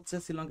কিন্তু হচ্ছে,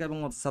 শ্রীলঙ্কা এবং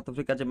সাউথ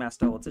আফ্রিকার যে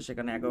ম্যাচটা হচ্ছে,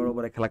 সেখানে 11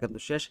 ওভারে খেলা কিন্তু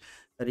শেষ।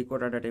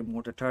 রেকর্ড রান রেট এই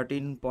মুহূর্তে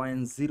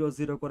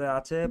 13.00 করে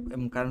আছে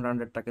এবং কারেন্ট রান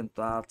রেটটা কিন্তু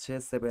আছে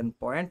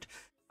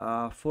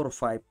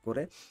 7.45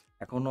 করে।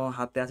 এখনো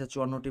হাতে আছে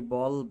 54টি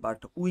বল, but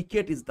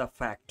wicket is the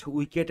fact.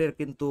 উইকেটের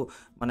কিন্তু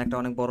মানে একটা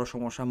অনেক বড়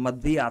সমস্যা।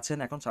 মাদ্রি আছেন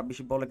এখন 26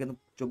 বলে কিন্তু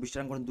 24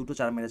 রান করে 2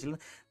 চার মেরেছিলেন।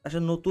 তার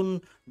সাথে নতুন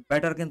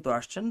ব্যাটার কিন্তু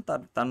আসছেন,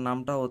 তার তার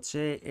নামটা হচ্ছে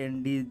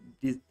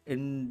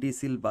এনডি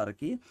সিলভা আর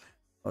কি,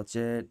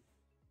 হচ্ছে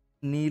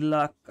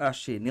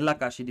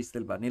নীলাকাশি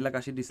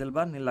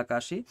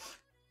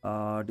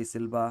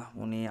ডিসিলভা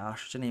উনি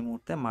আসছেন এই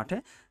মুহূর্তে মাঠে।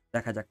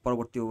 দেখা যাক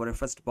পরবর্তী ওভারে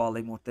ফার্স্ট বল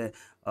এই মুহূর্তে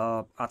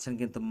আছেন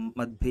কিন্তু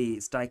মাধবি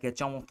স্ট্রাইকে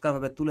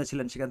চমৎকারভাবে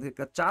তুলেছিলেন, সেখান থেকে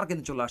 4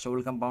 কিন্তু চলে আসে।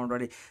 ওয়েলকাম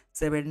বাউন্ডারি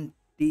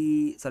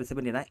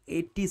 70 না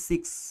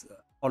 86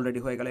 অলরেডি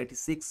হয়ে গেল।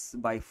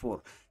 86/4,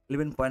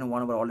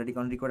 11.1 ওভার অলরেডি,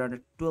 কারণ রিকোয়ার্ড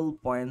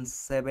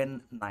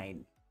 12.79।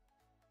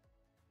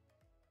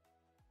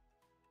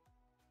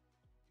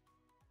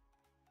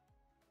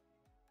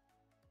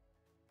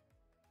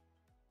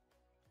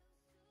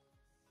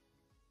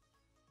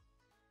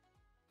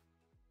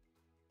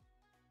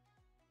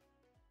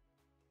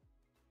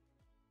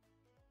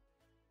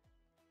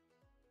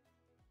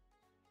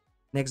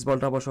 নেক্সট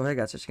বলটা অবশ্য হয়ে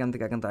গেছে, সেখান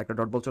থেকে কিন্তু একটা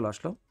ডট বল চলে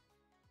আসলো।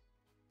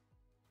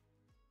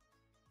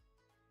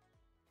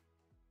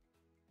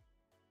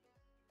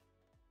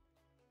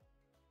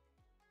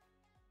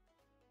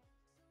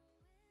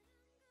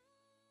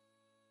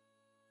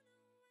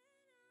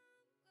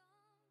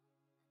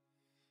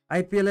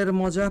 আইপিএল এর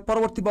মজা।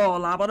 পরবর্তী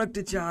বল আবার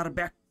একটি 4,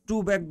 ব্যাক টু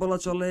ব্যাক বলা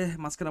চলে।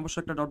 মাঝখানে অবশ্য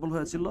একটা ডট বল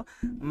হয়েছিল।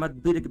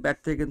 মাদবির ব্যাট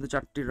থেকে কিন্তু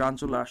 4টি রান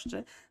চলে আসছে।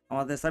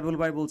 আমাদের সাইফুল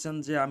ভাই বলছেন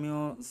যে আমিও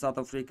সাউথ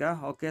আফ্রিকা।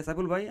 ওকে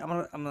সাইফুল ভাই, আমার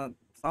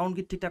সাউন্ড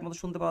কি ঠিকঠাক মতো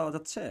শুনতে পাওয়া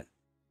যাচ্ছে?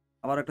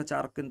 আবার একটা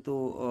 4 কিন্তু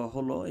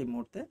হলো এই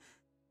মুহূর্তে।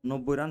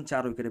 90 রান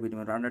 4 উইকেটের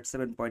বিনিময়ে, রান রেট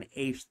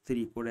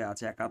 7.83 করে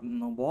আছে।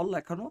 51 বল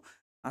এখনো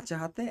আছে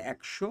হাতে,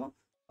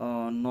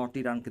 109টি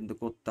রান কিন্তু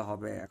করতে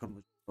হবে এখন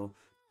পর্যন্ত।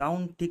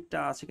 সাউন্ড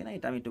ঠিকঠাক আছে কিনা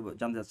এটা আমি একটু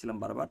জানতে চাচ্ছিলাম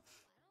বারবার।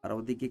 আর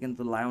ওদিকে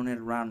কিন্তু লায়নের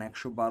রান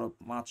 112,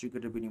 5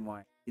 উইকেটের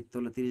বিনিময়ে জিততে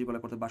হলে 30 বলে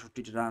করতে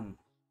 62টি রান।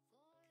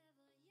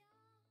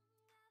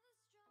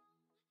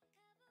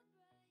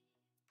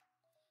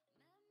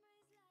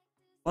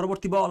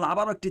 পরবর্তী বল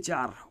আবারও একটি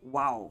 4।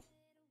 Wow,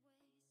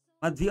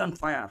 মাধবি on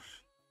fire.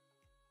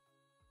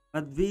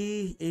 মাধবি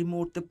এই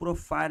মুহূর্তে পুরো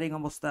ফায়ারিং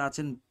অবস্থায়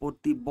আছেন,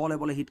 প্রতি বলে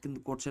বলে হিট কিন্তু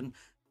করছেন।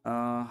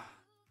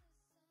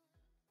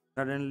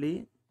 Suddenly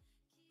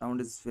sound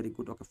is very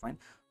good. Okay fine,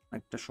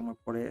 একটা সময়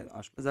পরে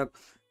আসবে। যাক,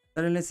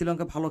 সাডেনলি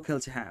শ্রীলঙ্কা ভালো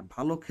খেলছে, হ্যাঁ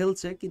ভালো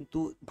খেলছে, কিন্তু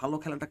ভালো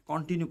খেলাটা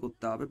কন্টিনিউ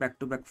করতে হবে। ব্যাক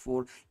টু ব্যাক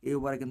 4 এই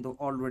ওভারে কিন্তু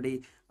অলরেডি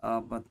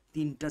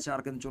 3টা 4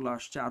 কিন্তু চলে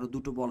আসছে, আরো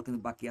 2টো বল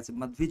কিন্তু বাকি আছে।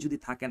 মাধবি যদি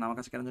থাকেন, আমার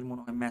কাছে কেন জানি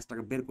মনে হয়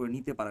ম্যাচটাকে বের করে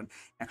নিতে পারেন।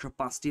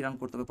 105টি রান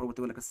করতে হবে। পরবর্তী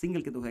বলে একটা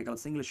সিঙ্গেল কিন্তু হয়ে গেল,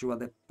 সিঙ্গেল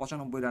সুবাদে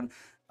 95 রান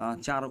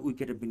 4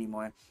 উইকেটের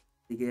বিনিময়ে।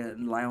 দিকে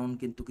লায়ন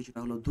কিন্তু কিছুটা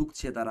হলো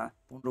ধুকছে তারা।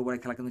 15 ওভারে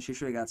খেলা কিন্তু শেষ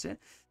হয়ে গেছে।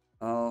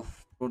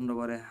 15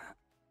 ওভারে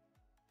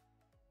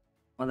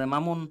আমাদের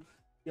মামুন,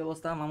 কি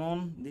অবস্থা মামুন,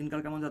 দিনকাল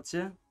কেমন যাচ্ছে?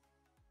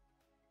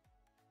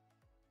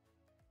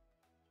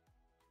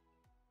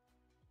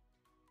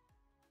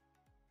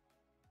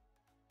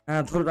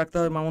 হ্যাঁ ধরে রাখতে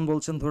হবে, মামুন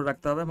বলছেন ধরে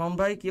রাখতে হবে। মামুন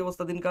ভাই কি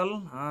অবস্থা দিনকাল?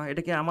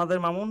 এটা কি আমাদের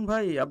মামুন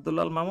ভাই,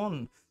 আব্দুল্লাল মামুন,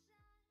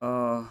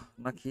 আহ,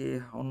 নাকি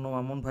অন্য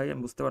মামুন ভাই,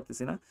 আমি বুঝতে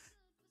পারতেছি না।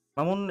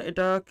 মামুন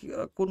এটা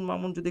কোন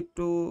মামুন, যদি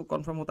একটু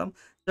কনফার্ম হতাম।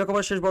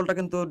 যাকবার শেষ বলটা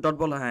কিন্তু ডট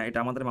বল, হ্যাঁ এটা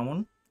আমাদের মামুন।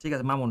 ঠিক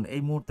আছে মামুন,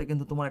 এই মুহূর্তে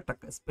কিন্তু তোমার একটা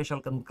স্পেশাল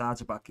কাজ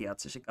বাকি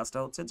আছে। সেই কাজটা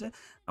হচ্ছে যে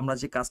আমরা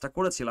যে কাজটা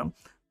করেছিলাম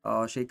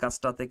সেই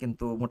কাজটাতে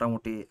কিন্তু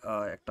মোটামুটি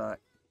একটা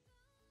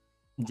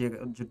যে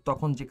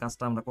তখন যে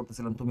কাজটা আমরা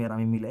করতেছিলাম তুমি আর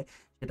আমি মিলে,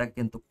 সেটাকে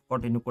কিন্তু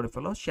কন্টিনিউ করে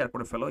ফেলো, শেয়ার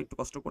করে ফেলো একটু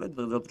কষ্ট করে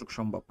যতটুকু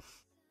সম্ভব।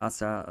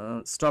 আচ্ছা,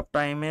 স্টপ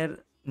টাইমের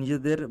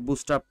নিজেদের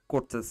বুস্ট আপ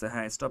করতেছে,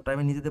 হ্যাঁ স্টপ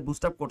টাইমে নিজেদের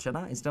বুস্ট আপ করছে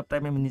না, স্টপ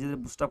টাইমে নিজেদের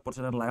বুস্ট আপ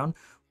করছে না লায়ন।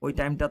 ওই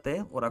টাইমটাতে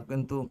ওরা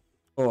কিন্তু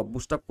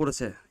বুস্ট আপ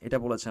করেছে এটা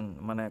বলেছেন,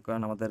 মানে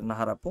কারণ আমাদের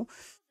নাহার আপু।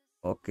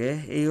 ওকে,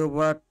 এই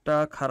ওভারটা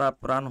খারাপ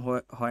রান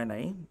হয়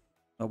নাই,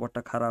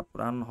 ওভারটা খারাপ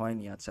রান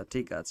হয়নি, আচ্ছা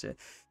ঠিক আছে।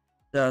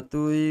 তা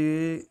তুই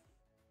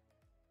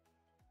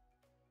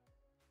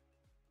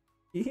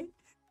কি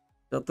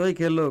যতই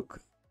খেলুক,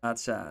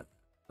 আচ্ছা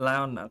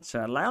লায়ন, আচ্ছা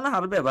লায়ন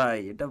হারবে ভাই,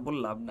 এটা বল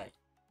লাভ নাই,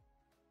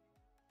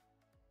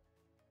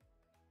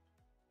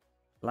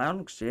 লায়ন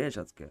শেষ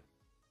আজকে।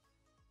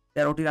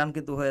 13টি রান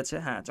কিন্তু হয়েছে,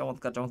 হ্যাঁ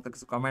চমৎকার চমৎকার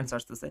কিছু কমেন্টস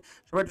আসতেছে।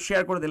 সবাই একটু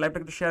শেয়ার করে দিই, লাইভটা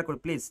একটু শেয়ার করি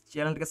প্লিজ,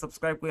 চ্যানেলটাকে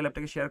সাবস্ক্রাইব করে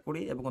লাইভটাকে শেয়ার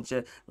করি এবং হচ্ছে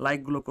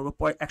লাইকগুলো করবো।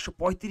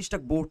 135টা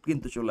বোর্ড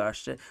কিন্তু চলে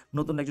আসছে,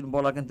 নতুন একজন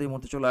বলার কিন্তু এই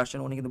মুহূর্তে চলে আসছেন,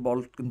 উনি কিন্তু বল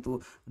কিন্তু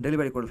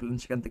ডেলিভারি করে ফেলেন,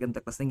 সেখান থেকে কিন্তু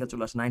একটা সিঙ্গেল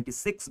চলে আসছে।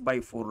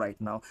 96/4 রাইট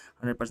নাও,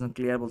 100%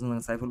 ক্লিয়ার বলছেন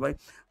সাইফুল ভাই।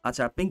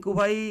 আচ্ছা পিঙ্কু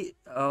ভাই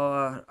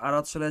আর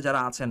আসলে যারা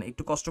আছেন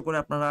একটু কষ্ট করে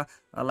আপনারা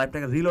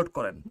লাইভটাকে রিলোড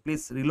করেন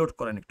প্লিজ, রিলোড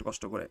করেন একটু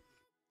কষ্ট করে।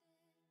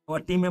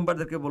 আমার টিম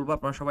মেম্বারদেরকে বলবো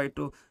আপনারা সবাই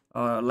একটু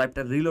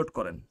লাইভটা রিলোড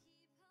করেন,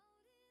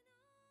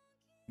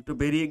 একটু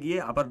বেরিয়ে গিয়ে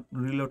আবার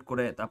রিলোড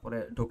করে তারপরে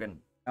ঢোকেন,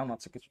 কেমন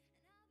আছে কিছু।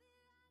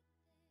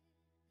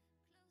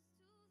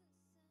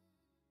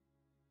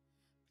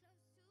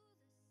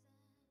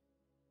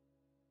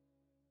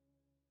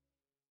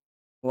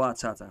 ও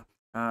আচ্ছা আচ্ছা,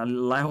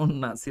 লায়ন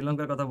না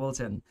শ্রীলঙ্কার কথা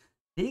বলছেন।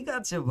 ঠিক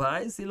আছে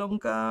ভাই,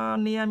 শ্রীলঙ্কা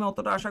নিয়ে আমি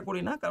অতটা আশা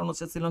করি না, কারণ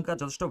হচ্ছে শ্রীলঙ্কা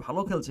যথেষ্ট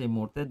ভালো খেলছে এই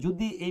মুহূর্তে।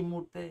 যদি এই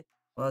মুহূর্তে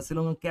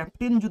শ্রীলঙ্কার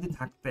ক্যাপ্টেন যদি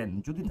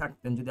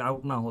থাকতেন যদি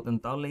আউট না হতেন,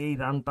 তাহলে এই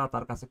রানটা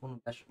তার কাছে কোনো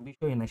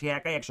বিষয় না, সে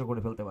একাই 100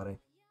 করে ফেলতে পারে।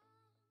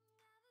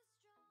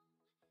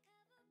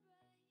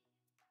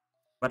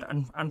 বাট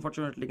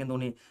আনফর্চুনেটলি কিন্তু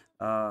উনি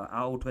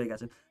আউট হয়ে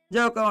গেছেন।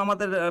 যাই হোক,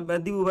 আমাদের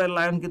দিবু ভাইয়ের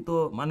লায়ন কিন্তু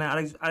মানে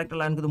আরেকটা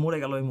লায়ন কিন্তু মরে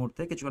গেল এই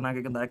মুহূর্তে, কিছুক্ষণ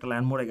আগে কিন্তু আরেকটা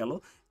লায়ন মরে গেল।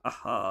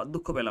 আহা,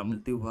 দুঃখ পেলাম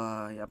দিবু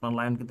ভাই, আপনার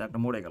লায়ন কিন্তু একটা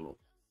মরে গেল।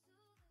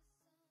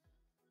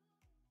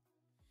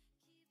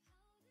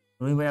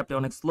 রহিম ভাই আপনি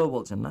অনেক স্লো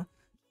বলছেন না,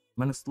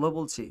 মানে স্লো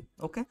বলছি।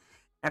 ওকে,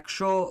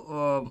 100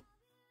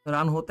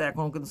 রান হতে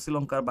এখন কিন্তু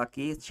শ্রীলঙ্কার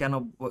বাকি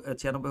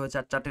 96 হয়ে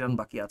 4টি রান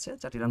বাকি আছে,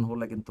 4টি রান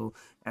হলে কিন্তু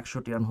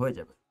 100টি রান হয়ে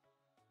যাবে।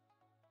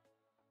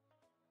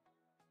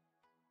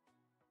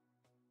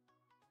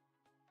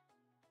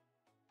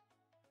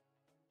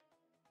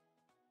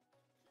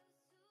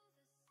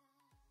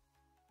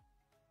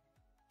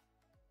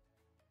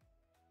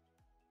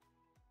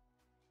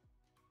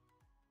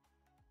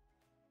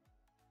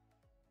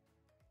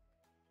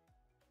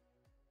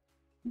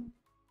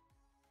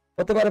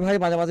 হতে পারে ভাই,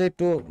 মাঝে মাঝে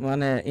একটু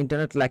মানে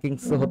ইন্টারনেট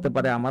ল্যাকিংস হতে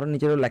পারে, আমারও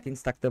নিজেরও ল্যাকিংস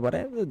থাকতে পারে,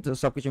 তো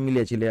সবকিছু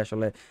মিলিয়ে ঝিলিয়ে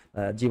আসলে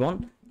জীবন।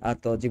 আর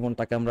তো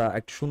জীবনটাকে আমরা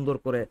একটু সুন্দর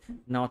করে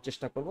নেওয়ার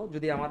চেষ্টা করব।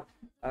 যদি আমার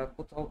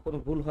কোথাও কোনো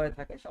ভুল হয়ে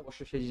থাকে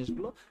অবশ্যই সেই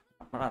জিনিসগুলো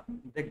আপনারা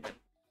দেখবেন।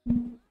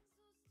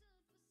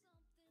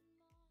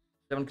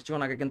 যেমন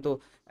কিছুক্ষণ আগে কিন্তু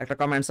একটা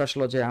কমেন্টস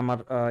আসলো যে আমার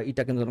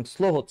ইটা কিন্তু অনেক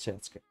স্লো হচ্ছে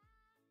আজকে।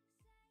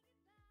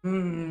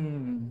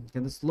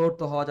 কিন্তু স্লো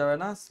তো হওয়া যাবে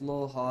না, স্লো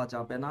হওয়া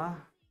যাবে না,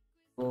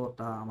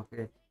 স্লোটা আমাকে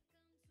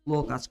স্লো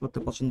কাজ করতে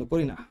পছন্দ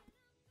করি না।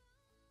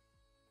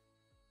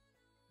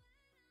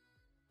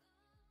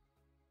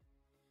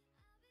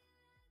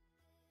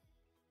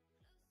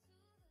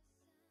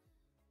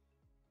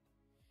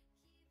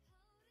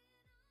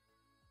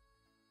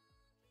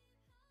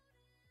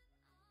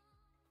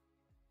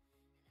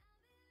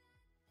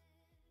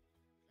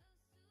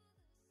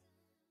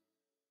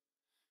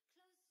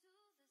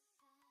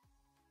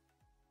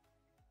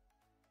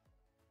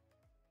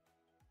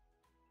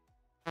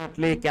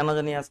 কেন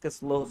জানি আজকে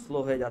স্লো স্লো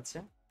হয়ে যাচ্ছে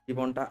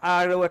জীবনটা।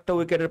 আরও একটা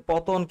উইকেটের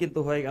পতন কিন্তু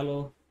হয়ে গেল,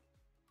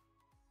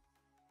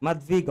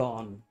 মাধবী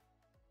গন।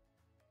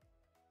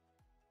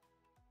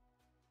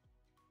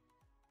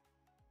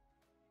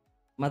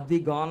 মাধবী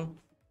গন,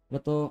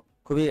 এটা তো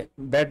খুবই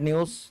ব্যাড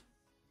নিউজ,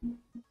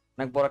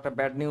 অনেক বড় একটা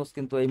ব্যাড নিউজ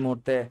কিন্তু এই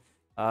মুহূর্তে।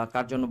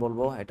 কার জন্য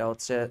বলবো, এটা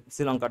হচ্ছে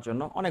শ্রীলঙ্কার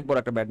জন্য অনেক বড়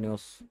একটা ব্যাড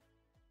নিউজ।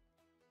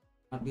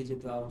 মাধবী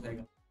যেহেতু আউট হয়ে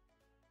গেল,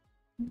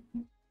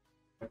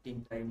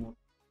 টিমটা এই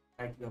মুহূর্তে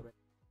কিভাবে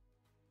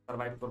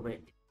সার্ভাইভ করবে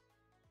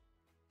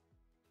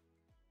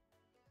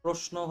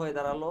প্রশ্ন হয়ে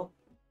দাঁড়ালো,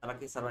 তারা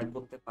কি সার্ভাইভ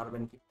করতে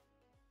পারবেন কি।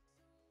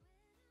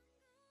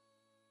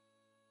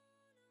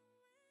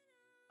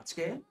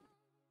 আজকে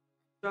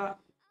কিছুটা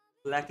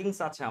ল্যাকিংস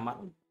আছে আমার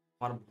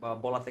আমার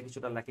বলাতে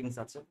কিছুটা ল্যাকিংস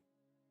আছে,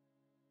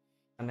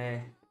 মানে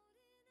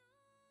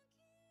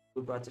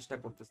করার চেষ্টা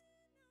করতেছি।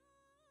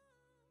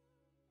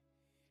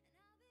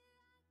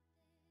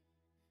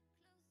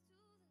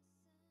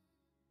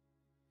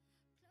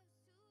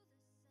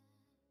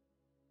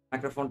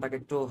 মাইক্রোফোনটাকে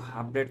একটু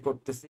আপডেট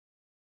করতেছি।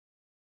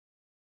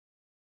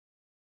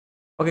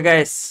 ওকে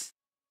গাইস,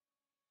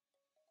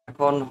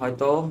 এখন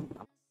হয়তো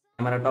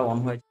ক্যামেরাটা অন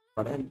হয়ে যেতে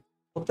পারে,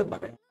 হতে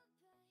পারে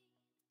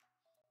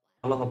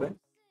ভালো হবে।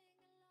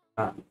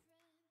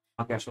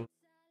 আমাকে আসলে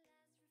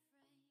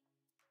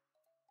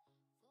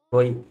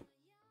ওই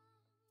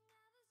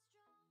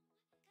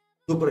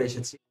দুপুরে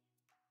এসেছি,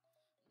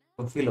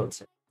 ফিল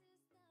হচ্ছে।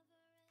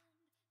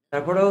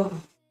 তারপরেও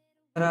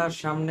তারা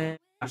সামনে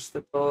আসতে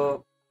তো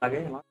লাগে,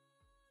 আমার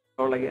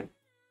ভালো লাগে,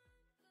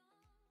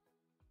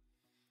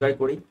 ট্রাই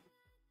করি।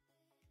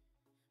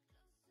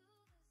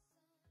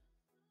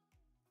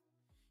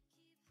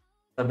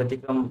 তার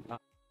ব্যতিক্রম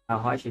না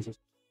হয় সেই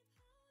চেষ্টা।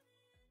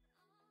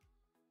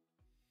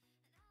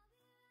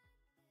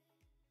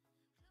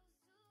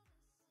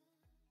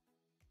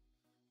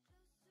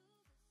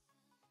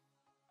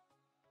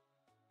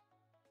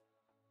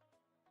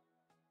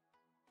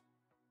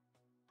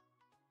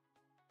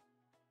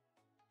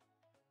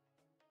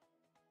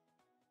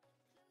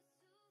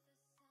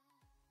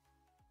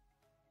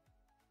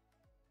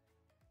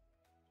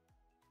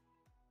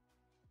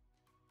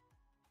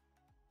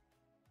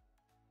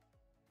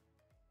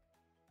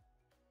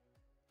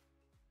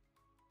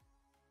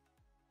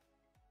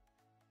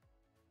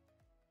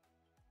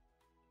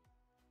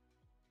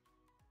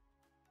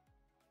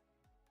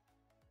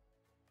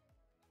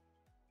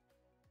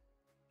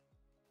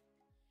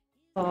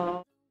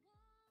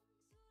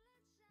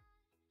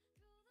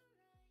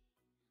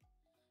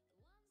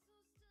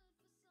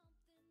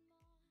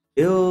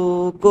 কেউ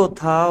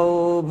কোথাও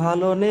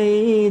ভালো নেই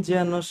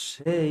যেন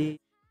সেই,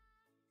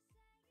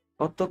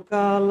 কত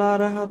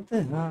কালার হাতে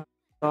হাত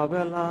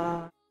তবেলা।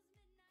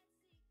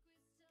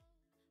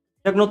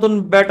 এক নতুন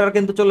ব্যাটার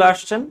কিন্তু চলে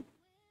আসছেন,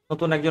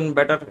 নতুন একজন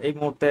ব্যাটার এই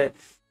মুহূর্তে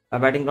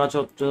ব্যাটিং করার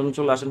জন্য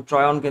চলে আসেন।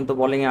 ট্রয়ন কিন্তু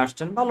বোলিং এ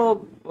আসছেন, ভালো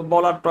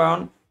বলার ট্রয়ন।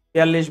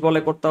 ৪৩ বলে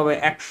করতে হবে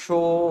 ১০০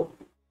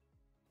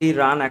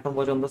 রান এখন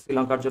পর্যন্ত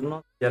শ্রীলঙ্কার জন্য,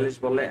 ৪৩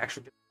 বলে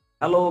 ১০০।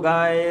 হ্যালো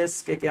গাইস,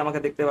 কে কে আমাকে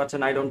দেখতে পাচ্ছেন?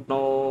 I don't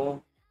know.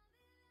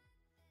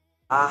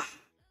 আহ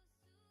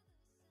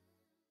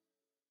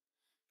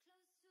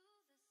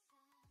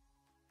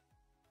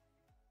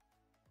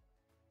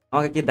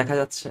আমাকে কি দেখা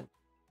যাচ্ছে?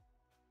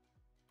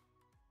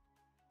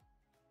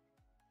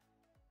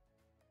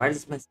 What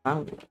is my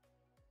sound?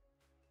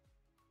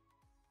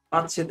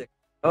 পাচ্ছি দেখ।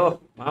 ও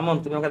মামুন,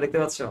 তুমি আমাকে দেখতে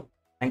পাচ্ছ?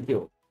 Thank you.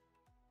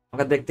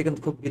 আমাকে দেখতে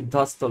কিন্তু খুব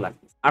বিধ্বস্ত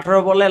লাগে।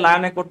 ১৮ বলে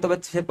লায়নে করতে হবে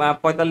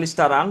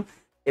 ৪৫টা রান।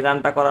 এই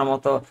রানটা করার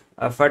মতো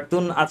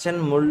ফারতুন আছেন,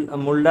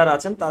 মুল্ডার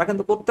আছেন, তারা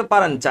কিন্তু করতে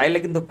পারেন, চাইলে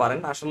কিন্তু পারেন।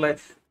 আসলে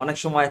অনেক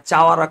সময়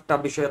চাওয়ার একটা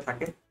বিষয়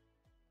থাকে,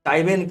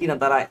 চাইবেন কিনা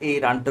তারা এই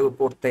রানটুকু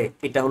করতে,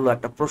 এটা হলো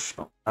একটা প্রশ্ন।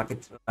 তাকে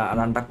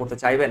রানটা করতে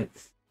চাইবেন,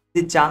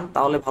 যদি চান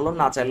তাহলে ভালো,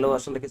 না চাইলেও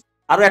আসলে কিছু।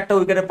 আরো একটা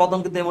উইকেটের পতন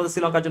কিন্তু এর মধ্যে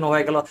শ্রীলঙ্কার জন্য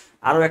হয়ে গেল।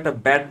 আরো একটা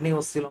ব্যাড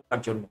নিউজ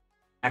শ্রীলঙ্কার জন্য,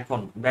 এখন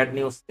ব্যাড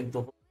নিউজ কিন্তু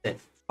হচ্ছে।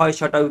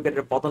 ৬-৬টা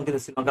উইকেটের পতন কিন্তু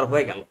শ্রীলঙ্কার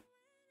হয়ে গেল।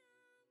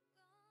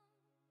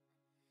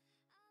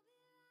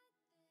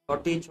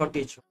 ছটি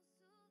ছটি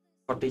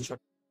ছটি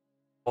ছটি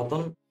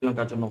পতন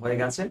শ্রীলঙ্কার জন্য হয়ে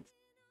গেছে।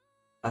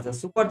 আচ্ছা,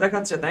 সুপার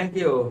দেখাচ্ছে, থ্যাংক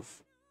ইউ।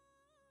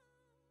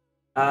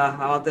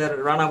 আমাদের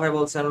রানা ভাই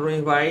বলছেন,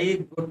 রুমি ভাই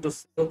good to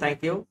C you, thank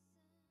you.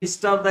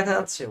 Star দেখা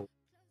যাচ্ছে,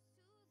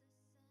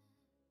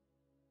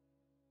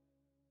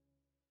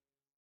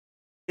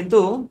 কিন্তু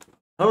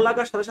ভালো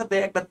লাগার সাথে সাথে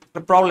একটা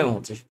প্রবলেম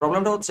হচ্ছে।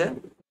 প্রবলেমটা হচ্ছে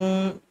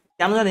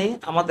কেন জানি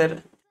আমাদের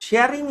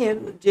শেয়ারিং এর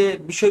যে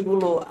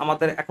বিষয়গুলো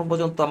আমাদের এখন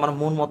পর্যন্ত আমার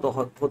মন মতো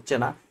হচ্ছে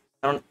না।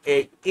 কারণ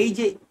এই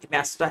যে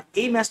ম্যাচটা,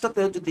 এই ম্যাচটাতে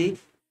যদি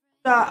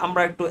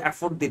আমরা একটু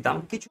এফোর্ট দিতাম,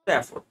 কিছুটা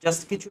এফোর্ট,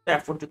 জাস্ট কিছুটা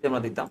এফোর্ট যদি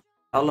আমরা দিতাম,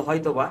 তাহলে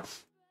হয়তো বা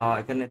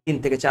এখানে ৩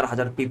 থেকে ৪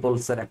 হাজার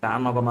পিপলস এর একটা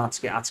আনাগোনা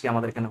আজকে আজকে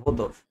আমাদের এখানে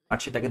হতো। বাট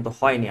সেটা কিন্তু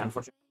হয়নি,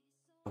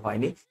 আনফরচুনেটলি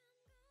হয়নি।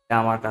 এটা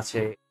আমার কাছে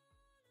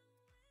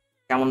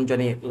কেমন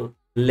জানি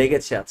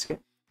লেগেছে আজকে।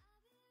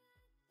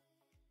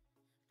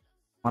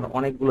 আমার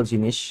অনেকগুলো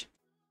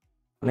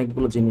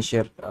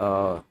জিনিসের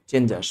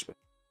চেঞ্জ আসবে।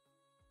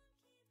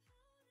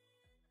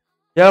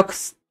 যাই হোক,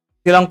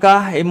 শ্রীলঙ্কা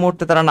এই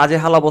মুহূর্তে তারা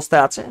নাজেহাল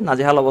অবস্থায় আছে।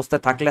 নাজেহাল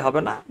অবস্থায় থাকলে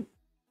হবে না,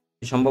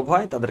 যদি সম্ভব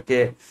হয় তাদেরকে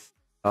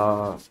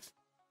আহ,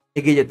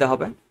 এগিয়ে যেতে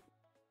হবে।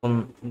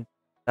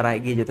 তারা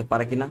এগিয়ে যেতে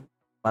পারে কিনা,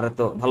 পারে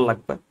তো ভালো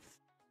লাগবে।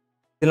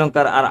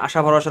 শ্রীলঙ্কার আর আশা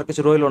ভরসার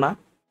কিছু রইল না,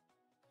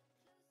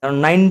 কারণ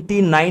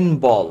 99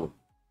 বল,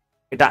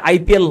 এটা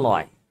আইপিএল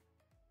নয়।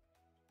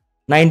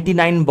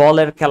 99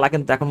 বলের খেলা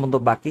কিন্তু এখন পর্যন্ত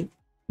বাকি।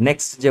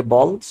 নেক্সট যে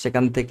বল,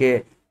 সেখান থেকে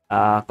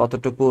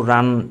কতটুকু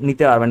রান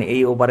নিতে পারবেন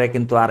এই ওভারে,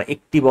 কিন্তু আর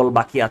একটি বল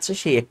বাকি আছে।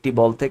 সেই একটি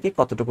বল থেকে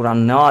কতটুকু রান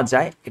নেওয়া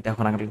যায়, এটা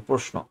এখন একটা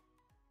প্রশ্ন।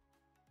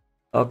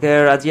 ওকে,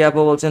 রাজিয়া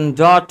আপু বলছেন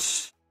ডট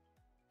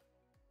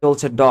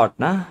চলছে, ডট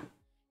না?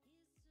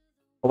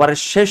 ওভারের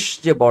শেষ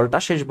যে বলটা,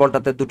 শেষ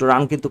বলটাতে 2টো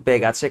রান কিন্তু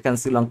পেয়ে গেছে এখানে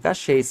শ্রীলঙ্কা।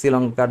 সেই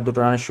শ্রীলঙ্কার 2টো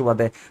রানের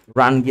সুবাদে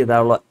রান গিয়ে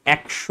দাঁড়ালো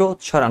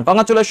 106 রান।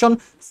 কংগ্রাচুলেশন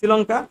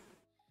শ্রীলঙ্কা,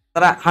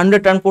 তারা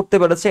 100 রান করতে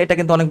পেরেছে, এটা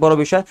কিন্তু অনেক বড়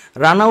বিষয়।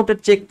 রান আউটের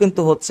চেক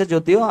কিন্তু হচ্ছে,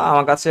 যদিও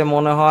আমার কাছে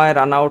মনে হয়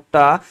রান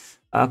আউটটা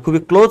খুবই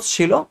ক্লোজ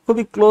ছিল,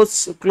 খুবই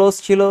ক্লোজ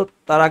ছিল।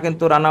 তারা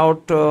কিন্তু রান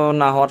আউট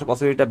না হওয়ার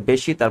পসিবিলিটিটা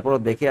বেশি। তারপরও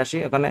দেখে আসি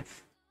ওখানে।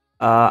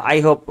 আই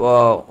হোপ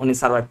উনি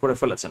সার্ভাইভ করে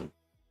ফেলেছেন।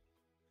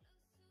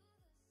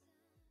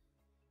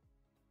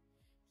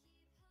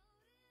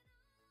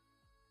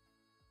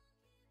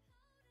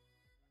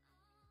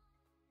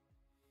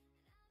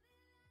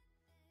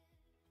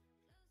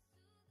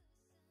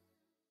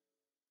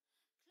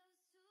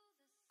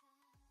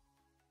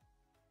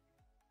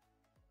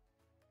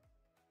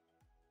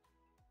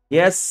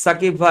 ইয়েস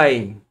সাকিব ভাই,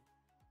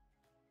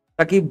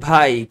 সাকিব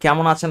ভাই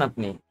কেমন আছেন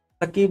আপনি?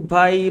 সাকিব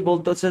ভাই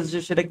বলতে হচ্ছে যে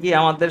সেটা কি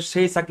আমাদের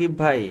সেই সাকিব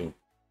ভাই?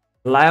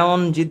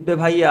 লায়ন জিতবে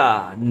ভাইয়া?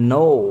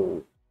 নো,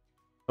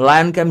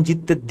 লায়নকে আমি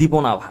জিততে দিব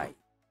না ভাই।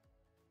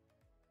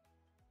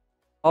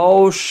 ও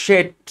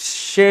শেট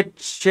শেট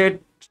শেট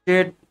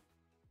শেট,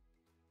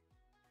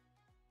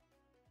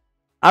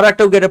 আরো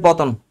একটা উইকেটের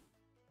পতন,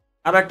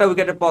 আরো একটা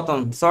উইকেটের পতন।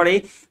 সরি,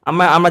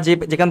 আমরা আমরা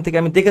যেখান থেকে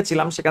আমি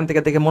দেখেছিলাম সেখান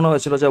থেকে দেখে মনে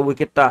হয়েছিল যে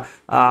উইকেটটা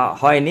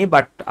হয়নি,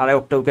 বাট আরো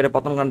একটা উইকেটের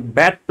পতন। কারণ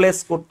ব্যাট প্লেস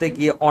করতে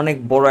গিয়ে অনেক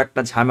বড়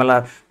একটা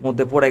ঝামেলার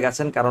মধ্যে পড়ে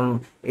গেছেন, কারণ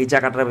এই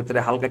জায়গাটার ভিতরে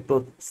হালকা একটু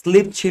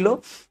স্লিপ ছিল।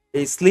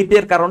 এই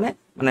স্লিপের কারণে,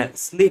 মানে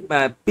স্লিপ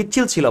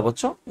পিচ্ছিল ছিল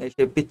বুঝছো, এই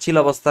সেই পিচ্ছিল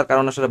অবস্থার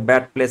কারণে আসলে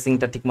ব্যাট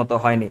প্লেসিংটা ঠিক মতো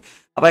হয়নি।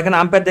 আবার এখানে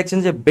আম্পায়ার দেখছেন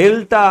যে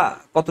বেলটা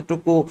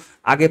কতটুকু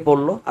আগে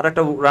পড়লো। আর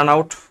একটা রান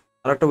আউট,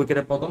 আর একটা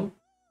উইকেটের পতন।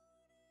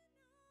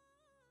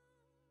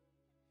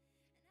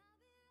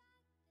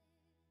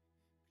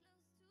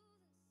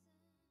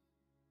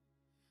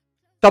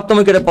 সপ্তম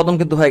উইকেটের পতন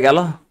কিন্তু হয়ে গেল।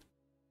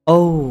 ও,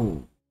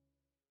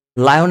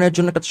 লায়নের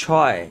জন্য একটা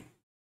 6,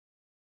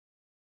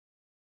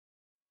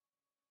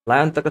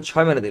 লায়ন তো একটা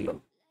 6 মেরে দিল।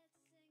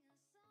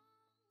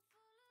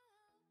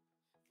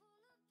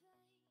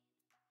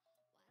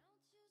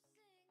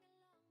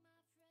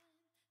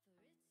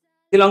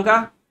 শ্রীলঙ্কা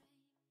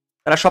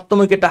তারা সপ্তম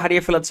উইকেটটা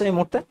হারিয়ে ফেলেছে এই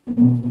মুহূর্তে।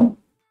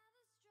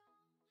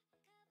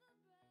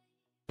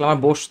 আমার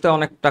বসতে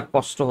অনেকটা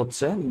কষ্ট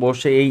হচ্ছে,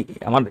 বসে এই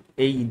আমার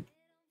এই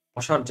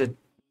বসার যে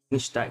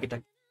জিনিসটা এটা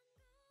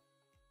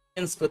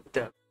চেঞ্জ করতে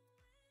হবে,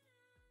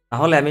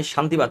 নাহলে আমি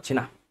শান্তি পাচ্ছি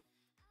না।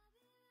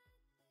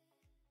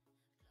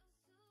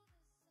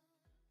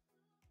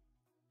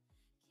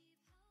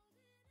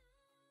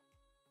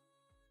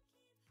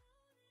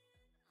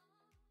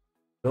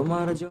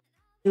 তোমার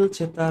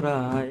জ্বলছে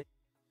তারায়,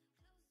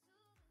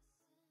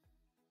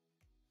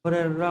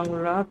 ভোরের রং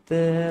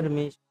রাতের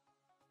মিশ,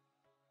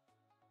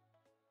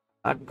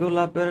 আট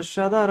গোলাপের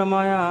সাদার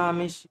মায়া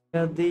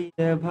মিশিয়ে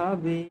দিয়ে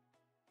ভাবি,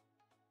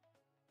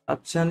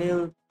 আচ্ছা নীল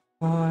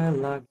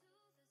লাগে।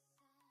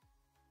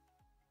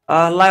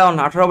 লায়ন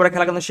 18 ওভারে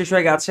খেলা কিন্তু শেষ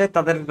হয়ে গেছে।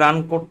 তাদের রান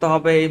করতে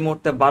হবে এই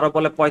মুহূর্তে 12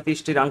 বলে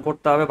 35টি রান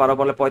করতে হবে। 12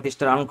 বলে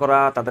 35টি রান করা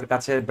তাদের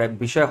কাছে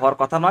বিষয় হওয়ার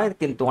কথা নয়,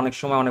 কিন্তু অনেক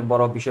সময় অনেক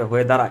বড় বিষয়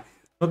হয়ে দাঁড়ায়।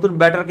 নতুন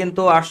ব্যাটার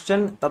কিন্তু আসছেন,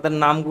 তাদের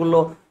নামগুলো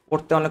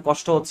পড়তে অনেক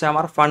কষ্ট হচ্ছে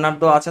আমার।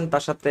 ফার্নান্ডো আছেন,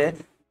 তার সাথে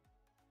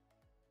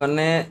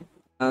মানে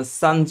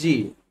সানজি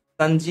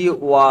সানজি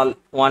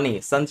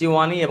সানজি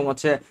ওয়ানি এবং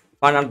হচ্ছে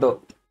ফার্নান্ডো,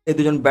 এই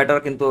দুজন ব্যাটার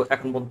কিন্তু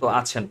এখন পর্যন্ত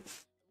আছেন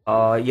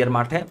ইয়ের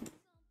মাঠে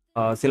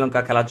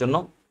শ্রীলঙ্কা খেলার জন্য।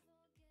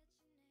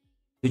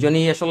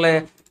 দুজনই আসলে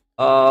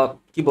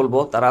কি বলবো,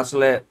 তারা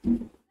আসলে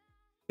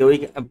কেউই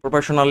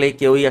প্রফেশনালি,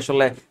 কেউই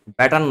আসলে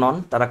ব্যাটার নন,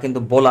 তারা কিন্তু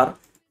বোলার।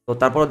 তো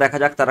তারপরে দেখা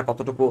যাক তারা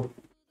কতটুকু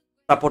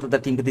সাপোর্ট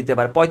তাদের টিমকে দিতে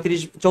পারে।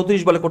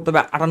 34 বলে করতে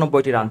হবে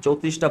 98টি রান,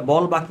 34টা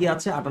বল বাকি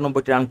আছে,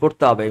 98টি রান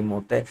করতে হবে এই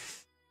মুহূর্তে।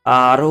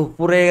 আর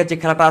উপরে যে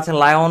খেলাটা আছে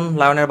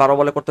লায়নের 12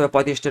 বলে করতে হবে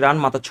 35টি রান,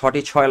 মাত্র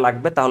 6টি 6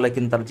 লাগবে, তাহলে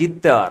কিন্তু তারা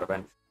জিততে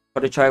পারবেন।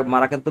 6টি 6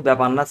 মারা কিন্তু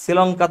ব্যাপার না।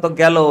 শ্রীলঙ্কা তো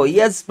গেল,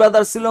 ইয়েস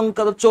ব্রাদার,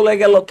 শ্রীলঙ্কা তো চলে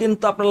গেল,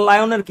 কিন্তু আপনার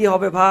লায়নের কি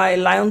হবে ভাই?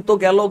 লায়ন তো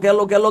গেল গেল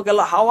গেল গেল,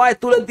 হাওয়ায়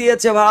তুলে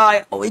দিয়েছে ভাই।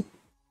 ওই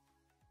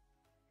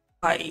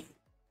ভাই,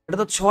 এটা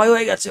তো 6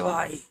 হয়ে গেছে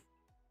ভাই,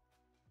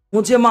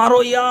 মুঝে মারো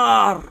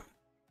ইয়ার।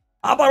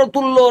 আবারও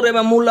তুললো রে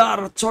মুলার,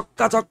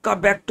 ছক্কা ছক্কা,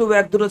 ব্যাক টু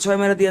ব্যাক 2 6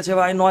 মেরে দিয়েছে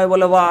ভাই। 9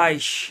 বলে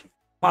 22,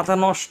 মাথা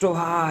নষ্ট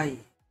ভাই।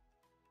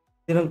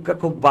 শ্রীলঙ্কা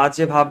খুব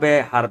বাজে ভাবে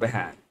হারবে,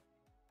 হ্যাঁ।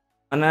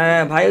 মানে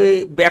ভাই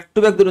ব্যাক টু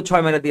ব্যাক 2 6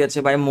 মেরে দিয়েছে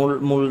ভাই।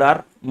 মুলডার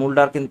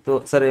মুলডার কিন্তু,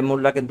 সরি,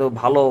 মুলডার কিন্তু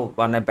ভালো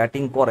মানে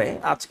ব্যাটিং করে,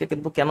 আজকে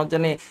কিন্তু কেন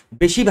জানি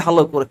বেশি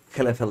ভালো করে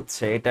খেলে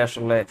ফেলছে। এটা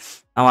আসলে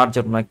আমার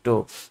জন্য একটু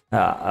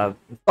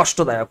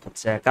কষ্টদায়ক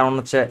হচ্ছে, কারণ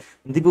হচ্ছে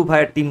দীপু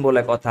ভাইয়ের টিম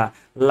বলে কথা।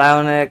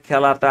 লায়নের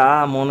খেলাটা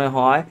মনে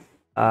হয়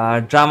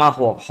ড্রামা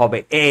হবে।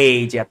 এই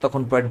যে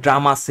এতক্ষণ পরে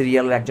ড্রামা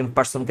সিরিয়ালের একজন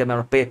পার্সনকে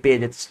আমরা পেয়ে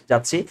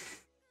যাচ্ছি।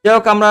 যাই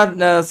হোক, আমরা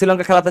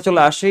শ্রীলঙ্কা খেলাতে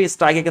চলে আসি।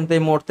 স্ট্রাইকে কিন্তু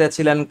এই মুহূর্তে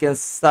ছিলেন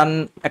সান,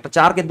 একটা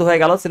 4 কিন্তু হয়ে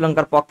গেল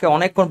শ্রীলঙ্কার পক্ষে,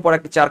 অনেকক্ষণ পর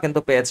একটা 4 কিন্তু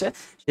পেয়েছে।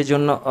 সেই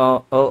জন্য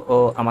ও ও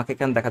আমাকে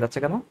এখানে দেখা যাচ্ছে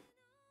কেন?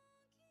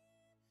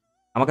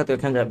 আমাকে তো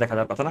এখানে দেখা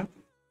যাওয়ার কথা না।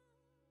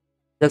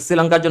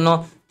 শ্রীলঙ্কার জন্য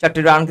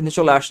 4টি রান কিন্তু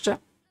চলে আসছে।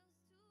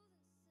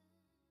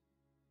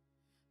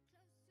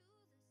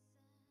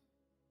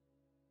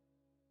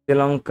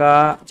 শ্রীলঙ্কা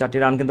 4টি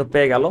রান কিন্তু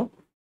পেয়ে গেল।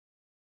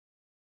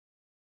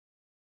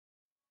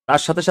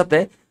 তার সাথে সাথে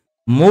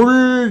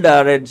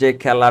মুল্ডারের যে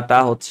খেলাটা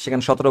হচ্ছে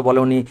সেখানে 17 বলে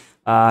উনি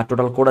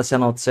টোটাল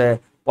করেছেন হচ্ছে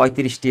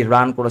 35টি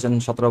রান করেছেন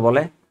 17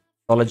 বলে।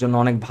 দলের জন্য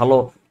অনেক ভালো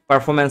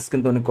পারফরমেন্স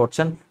কিন্তু উনি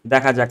করছেন।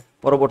 দেখা যাক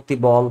পরবর্তী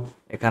বল।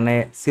 এখানে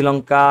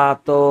শ্রীলঙ্কা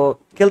তো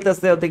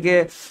খেলতেছে, ওদিকে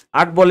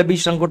 8 বলে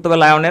 20 রান করতে হবে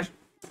লায়নের।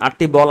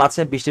 8টি বল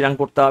আছে, 20টি রান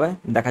করতে হবে।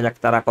 দেখা যাক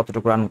তারা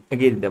কতটুকু রান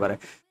এগিয়ে দিতে পারে।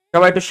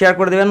 সবাই একটু শেয়ার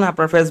করে দেবেন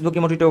আপনার ফেসবুক,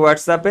 ইমোটিটো,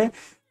 হোয়াটসঅ্যাপে।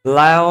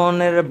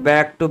 লায়নের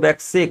back to back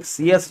 6,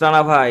 yes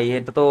Rana ভাই,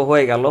 এটা তো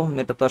হয়ে গেল।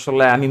 এটা তো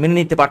আসলে আমি মেনে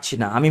নিতে পারছি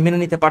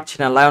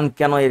না, লায়ন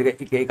কেন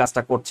এই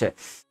কাজটা করছে।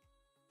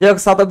 যাই হোক,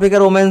 সাউথ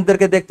আফ্রিকার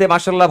ওমেন্সদেরকে দেখতে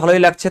মাশাআল্লাহ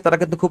ভালোই লাগছে। তারা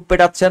কিন্তু খুব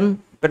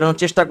পেটানোর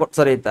চেষ্টা করছে,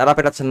 সরি তারা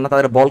পেটাচ্ছেন না,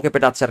 তাদের বলকে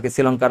পেটাচ্ছে আর কি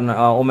শ্রীলঙ্কার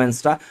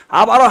ওমেন্সরা।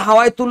 আবারও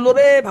হাওয়ায় তুললো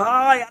রে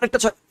ভাই, আরেকটা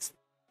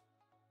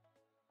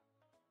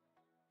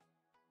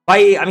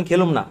ভাই আমি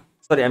খেলুম না,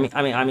 সরি আমি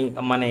আমি আমি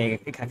মানে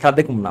খেলা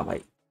দেখুম না ভাই।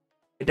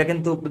 এটা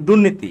কিন্তু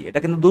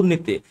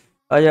দুর্নীতি,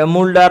 ওই যে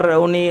মুল্ডার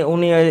উনি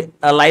উনি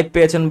লাইভ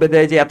পেয়েছেন বেঁধে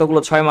যে এতগুলো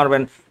 6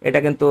 মারবেন, এটা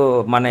কিন্তু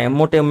মানে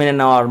মোটে মেনে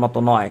নেওয়ার মতো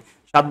নয়।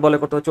 7 বলে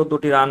করতে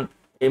 14টি রান।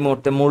 এই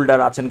মুহূর্তে মুল্ডার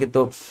আছেন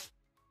কিন্তু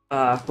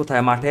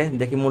কোথায় মাঠে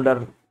দেখি, মুল্ডার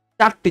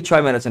 4টি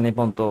 6 মেরেছেন এই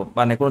পর্যন্ত,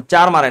 মানে কোনো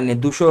 4 মারেননি।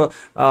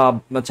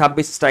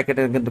 226 স্ট্রাইক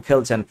রেটে কিন্তু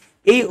খেলছেন।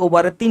 এই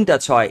ওভারে 3টা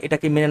 6, এটা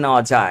কি মেনে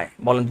নেওয়া যায়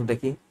বলেন তো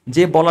দেখি?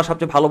 যে বলার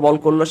সবচেয়ে ভালো বল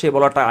করলো সেই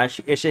বলারটা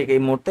এসে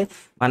এই মুহূর্তে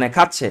মানে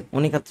খাচ্ছে,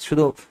 উনি খাচ্ছে,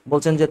 শুধু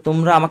বলছেন যে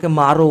তোমরা আমাকে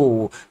মারো,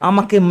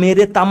 আমাকে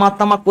মেরে তামা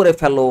তামা করে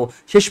ফেলো,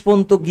 শেষ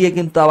পর্যন্ত গিয়ে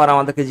কিন্তু আবার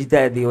আমাদেরকে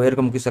জিতায় দিও,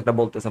 এরকম কিছু একটা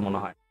বলতেছে মনে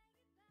হয়।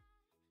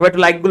 একটু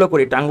লাইক গুলো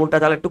করি, আঙ্গুলটা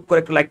তাহলে টুক করে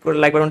একটু লাইক করে,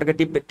 লাইক বাটনটাকে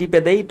টিপে টিপে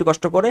দেই, একটু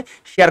কষ্ট করে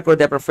শেয়ার করে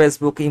দেয় আপনার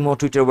ফেসবুক, ইমো,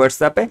 টুইটার,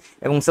 হোয়াটসঅ্যাপে,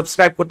 এবং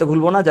সাবস্ক্রাইব করতে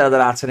ভুলবো না যারা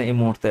যারা আছেন এই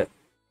মুহূর্তে।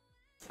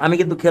 আমি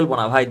কিন্তু খেলবো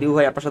না ভাই, দিউ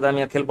ভাই আপনার সাথে আমি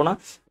আর খেলবো না,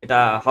 এটা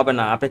হবে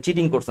না। আপনি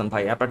চিটিং করছেন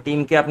ভাই, আপনার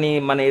টিমকে আপনি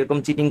মানে এরকম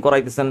চিটিং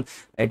করাইতেছেন,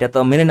 এটা তো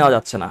মেনে নেওয়া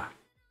যাচ্ছে না।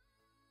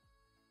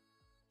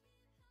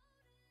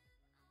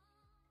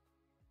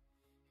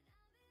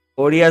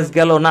 ওরিয়ার্স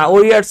গেল না,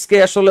 ওরিয়ার্সকে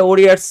আসলে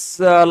ওরিয়ার্স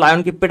লায়ন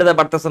কি পেটাতে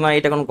পারতেছে না,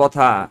 এটা কোনো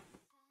কথা?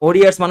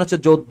 ওরিয়ার্স মানে হচ্ছে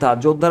যোদ্ধা,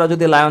 যোদ্ধারা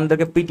যদি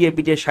লায়নদেরকে পিটিয়ে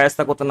পিটিয়ে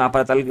শায়েস্তা করতে না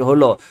পারে তাহলে কি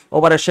হলো?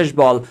 ওভারের শেষ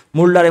বল,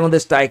 মুল্ডারের মধ্যে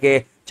স্ট্রাইকে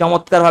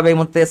চমৎকার ভাবে এই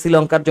মুহূর্তে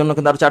শ্রীলঙ্কার জন্য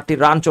কিন্তু আরো 4টি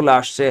রান চলে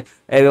আসছে।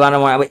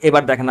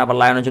 এবার দেখেন আবার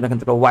লায়নের জন্য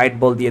কিন্তু হোয়াইট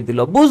বল দিয়ে দিল।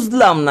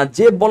 বুঝলাম না,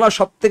 যে বলার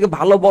সব থেকে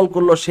ভালো বল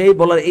করলো সেই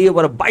বলার এই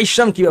ওভারে 22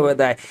 রান কিভাবে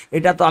দেয়,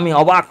 এটা তো আমি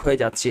অবাক হয়ে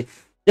যাচ্ছি।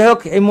 যাই হোক,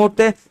 এই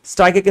মুহূর্তে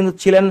স্ট্রাইকে কিন্তু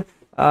ছিলেন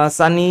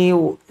সানি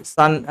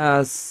সান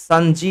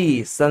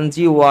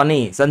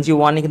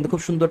সঞ্জীওয়ানি কিন্তু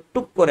খুব সুন্দর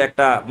টুক করে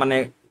একটা মানে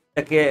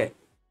এটাকে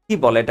কি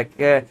বলে,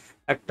 এটাকে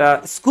একটা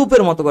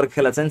স্কুপের মতো করে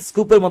খেলেছেন।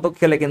 স্কুপের মতো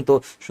খেলে কিন্তু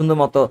সুন্দর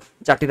মতো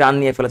 4টি রান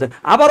নিয়ে ফেলেছেন।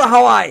 আবার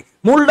হাওয়ায়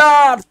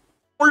মুল্ডার,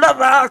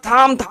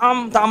 থাম থাম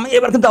থাম,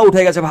 এবার কিন্তু আউট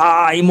হয়ে গেছে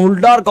ভাই।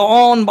 মুল্ডার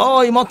গন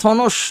ভাই, মাথা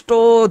নষ্ট,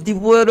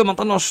 দিবুয়ের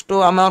মাথা নষ্ট।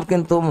 আমার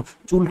কিন্তু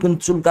চুল কিন্তু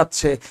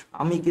চুলকাচ্ছে,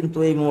 আমি কিন্তু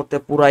এই মুহূর্তে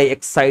পুরাই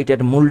এক্সাইটেড।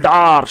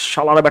 মুল্ডার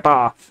শালার বেটা,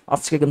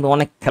 আজকে কিন্তু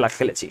অনেক খেলা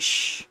খেলেছিস।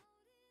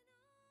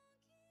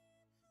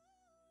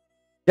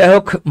 যাই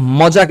হোক,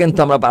 মজা কিন্তু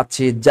আমরা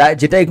পাচ্ছি,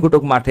 যেটাই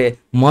ঘটুক মাঠে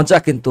মজা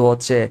কিন্তু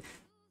হচ্ছে।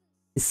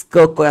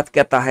 इसको क्या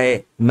कहता है,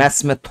 मैच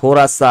में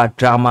थोड़ा सा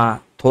ड्रामा,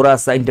 थोड़ा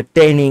सा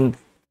एंटरटेनिंग।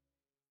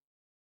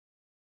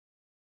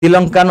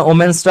 শ্রীলঙ্কান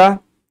ওমেন্সরা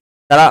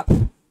তারা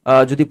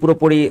যদি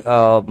পুরোপুরি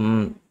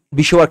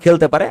 20 ওভার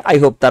খেলতে পারে, আই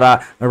হোপ তারা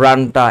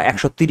রানটা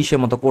 130-এর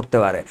মতো করতে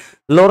পারে।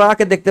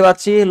 লোরাকে দেখতে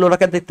পাচ্ছি,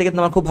 লোরাকে দেখতে কিন্তু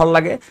আমার খুব ভালো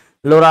লাগে।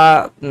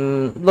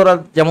 লোরা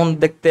যেমন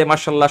দেখতে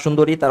মার্শাল্লাহ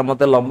সুন্দরী, তার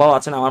মধ্যে লম্বাও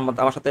আছেন।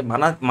 আমার সাথে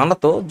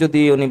মানাতো,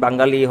 যদি উনি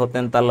বাঙালি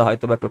হতেন তাহলে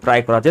হয়তো একটু ট্রাই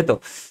করা যেত,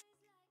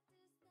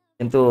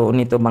 কিন্তু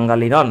উনি তো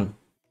বাঙালি নন।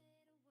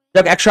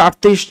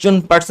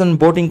 138%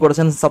 ভোটিং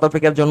করেছেন সাউথ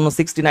আফ্রিকার জন্য,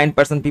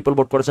 69% পিপল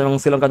ভোট করেছেন, এবং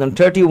শ্রীলঙ্কার জন্য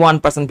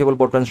 31% পিপল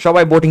ভোট করেছেন।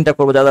 সবাই ভোটিংটা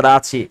করবো যারা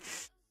আছি।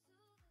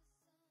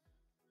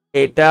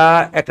 এটা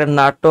একটা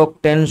নাটক,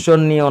 টেনশন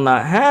নিও না।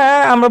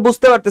 হ্যাঁ আমরা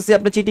বুঝতে পারতেছি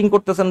আপনি চিটিং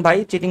করতেছেন ভাই,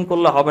 চিটিং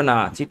করলে হবে না,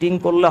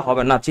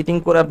 চিটিং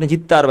করে আপনি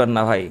জিততে পারবেন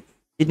না ভাই।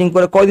 চিটিং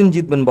করে কয়দিন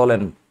জিতবেন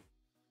বলেন?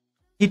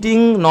 চিটিং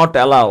নট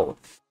অ্যালাউ,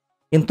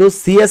 কিন্তু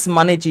সিএস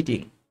মানে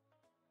চিটিং,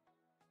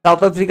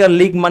 সাউথ আফ্রিকার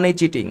লিগ মানেই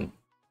চিটিং।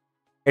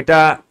 এটা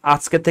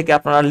আজকে থেকে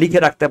আপনারা লিখে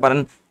রাখতে পারেন,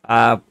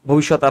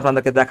 ভবিষ্যতে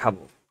আপনাদেরকে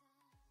দেখাবো।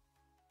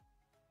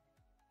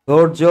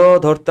 ধৈর্য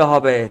ধরতে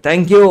হবে।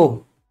 Thank you.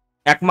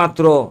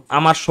 একমাত্র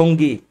আমার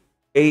সঙ্গী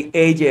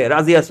এই যে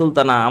রাজিয়া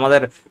সুলতানা,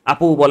 আমাদের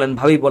আপু বলেন,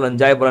 ভাবি বলেন,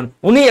 যাই বলেন,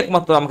 উনি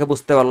একমাত্র আমাকে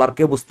বুঝতে পারলো, আর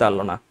কেউ বুঝতে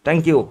পারলো না।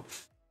 থ্যাংক ইউ,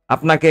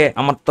 আপনাকে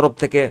আমার তরফ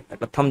থেকে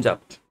একটা থামস আপ।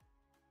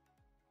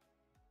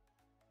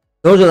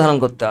 ধৈর্য ধারণ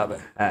করতে হবে,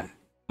 হ্যাঁ,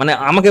 মানে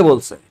আমাকে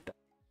বলছে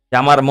যে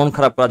আমার মন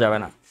খারাপ করা যাবে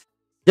না।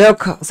 যাই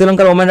হোক,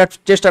 শ্রীলঙ্কার ওমেনরা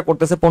চেষ্টা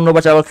করতেছে, 15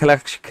 বার চার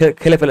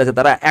খেলে ফেলেছে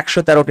তারা,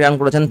 113টি রান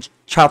করেছেন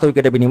 7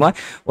 উইকেটে বিনিময়।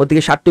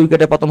 ওদিকে 7টি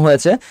উইকেটে পতন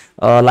হয়েছে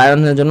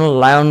লায়নের জন্য।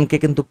 লায়নকে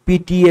কিন্তু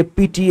পিটিয়ে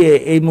পিটিয়ে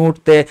এই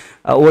মুহূর্তে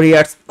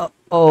ওরিয়ার্স,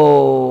 ও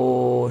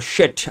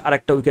শেট, আর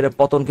একটা উইকেটের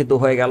পতন কিন্তু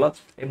হয়ে গেল।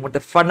 এই মুহূর্তে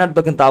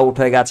ফার্নান্ডো কিন্তু আউট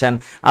হয়ে গেছেন।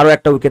 আরো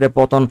একটা উইকেটের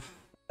পতন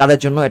কাদের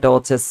জন্য? এটা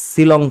হচ্ছে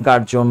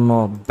শ্রীলঙ্কার জন্য।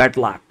 Bad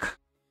luck.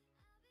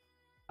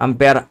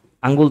 আম্পায়ার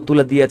আঙ্গুল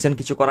তুলে দিয়েছেন,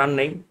 কিছু করার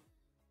নেই,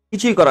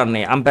 কিছুই করার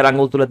নেই, আম্পায়ার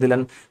আঙ্গুল তুলে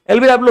দিলেন।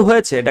 এলবিডব্লিউ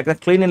হয়েছে, এটা একটা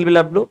ক্লিন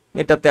এলবিডব্লিউ,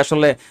 এটাতে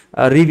আসলে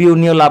রিভিউ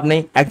নিয়েও লাভ নেই।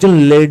 একজন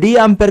লেডি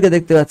আম্পায়ারকে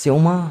দেখতে পাচ্ছি,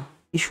 ওমা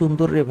কি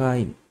সুন্দর রে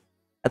ভাই,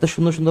 এত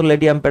সুন্দর সুন্দর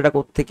লেডি আম্পায়ারটা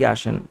কোত্থেকে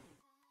আসেন।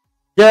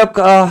 যাই হোক,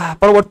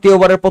 পরবর্তী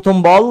ওভারের প্রথম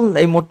বল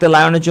এই মুহূর্তে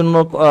লায়নের জন্য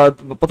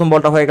প্রথম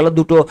বলটা হয়ে গেল,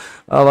 2টো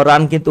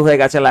রান কিন্তু হয়ে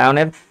গেছে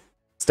লায়নের।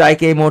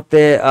 স্ট্রাইকে এই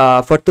মুহূর্তে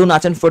ফরতুন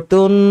আছেন,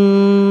 ফরতুন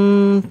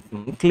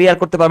ক্লিয়ার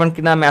করতে পারবেন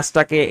কিনা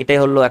ম্যাচটাকে, এটাই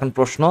হলো এখন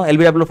প্রশ্ন।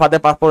 এলবিডব্লিউ ফাঁদে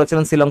পা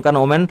পড়েছিলেন শ্রীলঙ্কান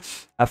ওমেন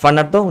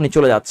ফার্নান্ডো, উনি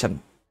চলে যাচ্ছেন।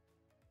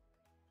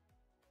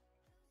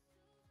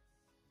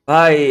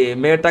 ভাই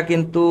মেয়েটা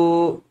কিন্তু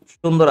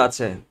সুন্দর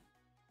আছে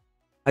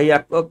ভাইয়া,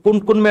 কোন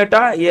কোন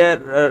মেয়েটা, ইয়ে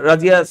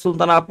রাজিয়া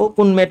সুলতানা আপু,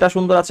 কোন মেয়েটা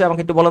সুন্দর আছে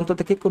আমাকে একটু বলেন তো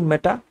দেখি, কোন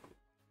মেয়েটা?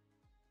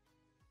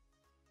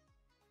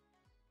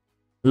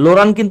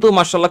 লোরান কিন্তু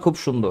মার্শাল্লাহ খুব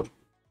সুন্দর।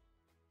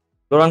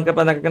 লোরানকে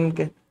আপনার দেখেন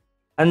কে,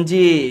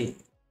 আঞ্জি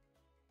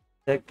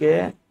থেকে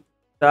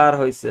 4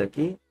 হয়েছে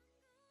কি,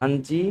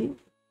 আঞ্জি,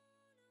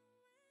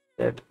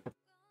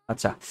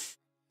 আচ্ছা।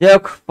 যাই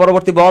হোক,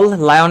 পরবর্তী বল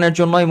লায়নের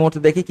জন্য এই মুহূর্তে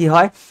দেখি কি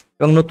হয়।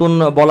 এবং নতুন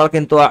বলার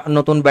কিন্তু,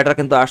 নতুন ব্যাটার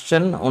কিন্তু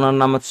আসছেন, ওনার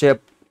নাম হচ্ছে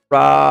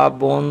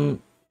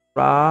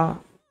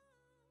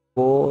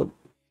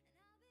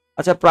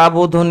আচ্ছা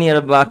প্রাবোধনী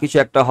বা কিছু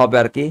একটা হবে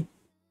আর কি।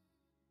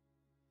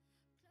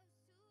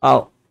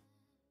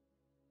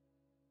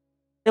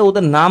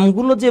 ওদের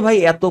নামগুলো যে ভাই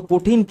এত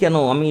কঠিন কেন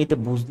আমি এটা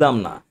বুঝলাম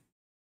না,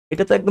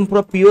 এটা তো একদম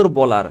পুরো পিওর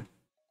বলার।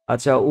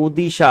 আচ্ছা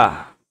উদিশা,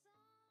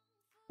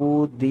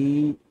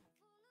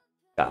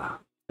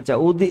 আচ্ছা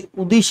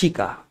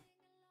উদিশিকা,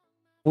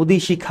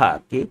 উদিশিখা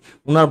কি,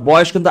 ওনার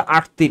বয়স কিন্তু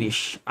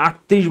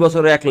 38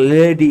 বছরের এক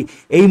লেডি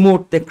এই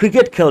মুহূর্তে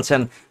ক্রিকেট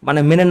খেলছেন, মানে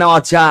মেনে নেওয়া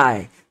যায়।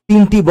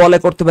 3টি বলে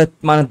করতে হবে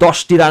মানে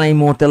 10টি রান এই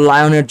মুহূর্তে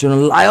লায়নের জন্য।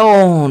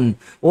 লায়ন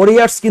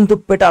ওরিয়ার্স কিন্তু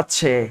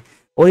পেটাচ্ছে,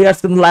 ওরিয়ার্স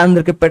কিন্তু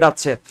লায়নদেরকে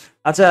পেটাচ্ছে।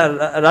 আচ্ছা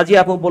রাজি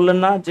আপু বললেন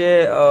না যে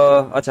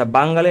আচ্ছা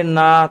বাঙালির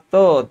না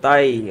তো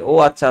তাই, ও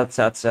আচ্ছা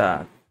আচ্ছা আচ্ছা,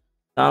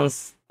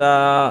 চান্সটা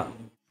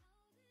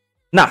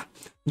না,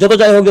 যত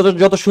যাই হোক,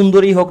 যত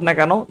সুন্দরী হোক না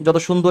কেন, যত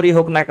সুন্দরী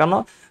হোক না কেন,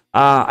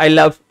 আই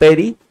লাভ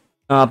পেরি,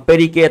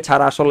 পেরিকে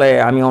ছাড়া আসলে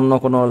আমি অন্য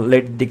কোনো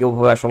লেডির দিকে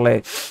আসলে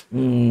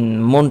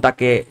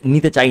মনটাকে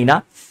নিতে চাই না।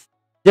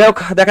 যাই হোক,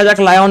 দেখা যাক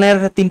লায়নের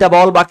 3টা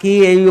বল বাকি,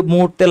 এই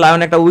মুহূর্তে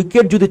লায়ন একটা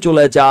উইকেট যদি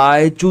চলে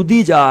যায়, যদি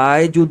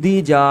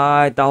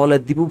যায় তাহলে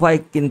দীপু ভাই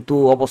কিন্তু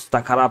অবস্থা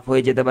খারাপ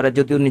হয়ে যেতে পারে।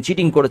 যদি উনি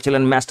চিটিং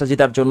করেছিলেন ম্যাচটা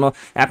জেতার জন্য,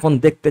 এখন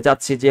দেখতে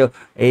চাচ্ছি যে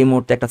এই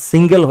মুহূর্তে একটা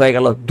সিঙ্গেল হয়ে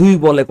গেল, 2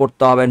 বলে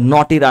করতে হবে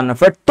 9টি রান।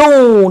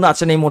 ফেরতুন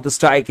আছেন এই মুহূর্তে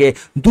স্ট্রাইকে,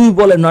 2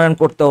 বলে 9 রান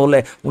করতে হলে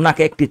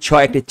ওনাকে একটি 6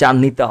 একটি 4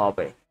 নিতে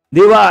হবে।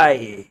 দি ভাই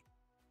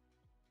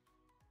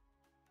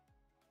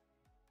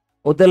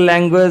ওদের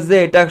ল্যাঙ্গুয়েজে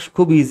এটা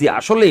খুব ইজি,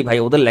 আসলেই ভাই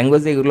ওদের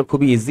ল্যাঙ্গুয়েজে এগুলো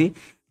খুবই ইজি।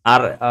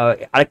 আর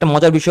আরেকটা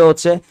মজার বিষয়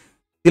হচ্ছে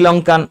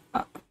শ্রীলঙ্কান,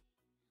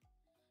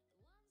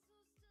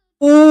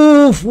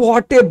 উফ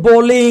হোয়াট এ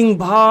বোলিং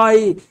ভাই,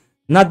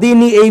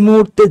 নাদিনী এই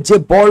মুহূর্তে যে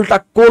বলটা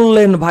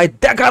করলেন ভাই,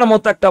 দেখার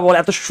মতো একটা বল,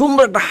 এত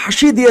সুন্দর একটা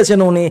হাসি দিয়েছেন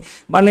উনি,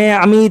 মানে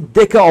আমি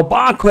দেখে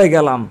অবাক হয়ে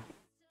গেলাম,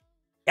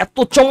 এত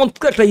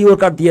চমৎকার একটা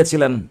ইয়র্কার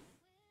দিয়েছিলেন।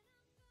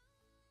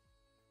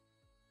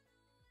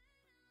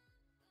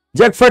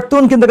 জ্যাক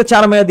ফরতুন কিন্তু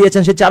 4 মেরে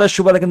দিয়েছেন, সেই 4-এর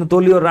সুবাদে কিন্তু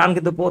দলীয় রান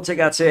কিন্তু পৌঁছে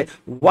গেছে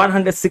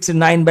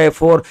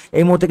 169/4।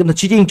 এই মুহূর্তে কিন্তু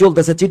চিটিং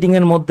চলতেছে, চিটিং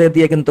এর মধ্যে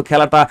দিয়ে কিন্তু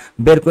খেলাটা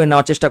বের করে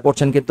নেওয়ার চেষ্টা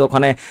করছেন কিন্তু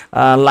ওখানে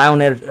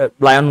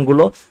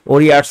লায়নগুলো।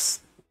 ওরিয়ার্স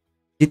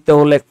জিততে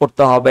হলে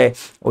করতে হবে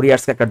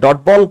ওরিয়ার্সকে একটা ডট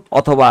বল,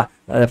 অথবা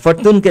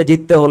ফরতুনকে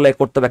জিততে হলে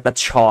করতে হবে একটা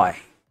 6,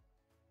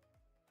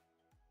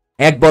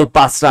 1 বল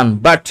 5 রান।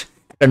 বাট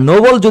একটা নো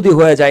বল যদি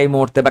হয়ে যায় এই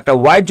মুহূর্তে, বা একটা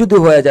ওয়াইড যদি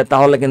হয়ে যায়,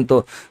 তাহলে কিন্তু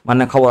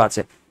মানে খবর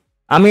আছে।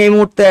 আমি এই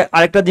মুহূর্তে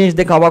আরেকটা জিনিস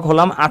দেখে অবাক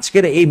হলাম,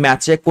 আজকের এই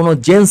ম্যাচে কোনো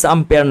জেন্টস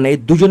আম্পায়ার নেই,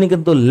 দুজনই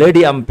কিন্তু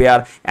লেডি আম্পায়ার।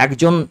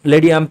 একজন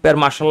লেডি আম্পায়ার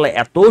মার্শাল্লাহ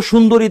এত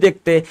সুন্দরী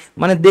দেখতে,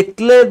 মানে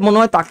দেখলে মনে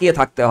হয় তাকিয়ে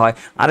থাকতে হয়।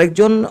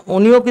 আরেকজন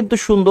উনিও কিন্তু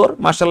সুন্দর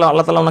মার্শাল্লাহ,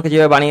 আল্লাহ তাআলা ওনাকে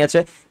যেভাবে বানিয়েছে,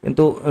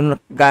 কিন্তু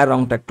গায়ের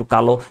রংটা একটু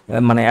কালো,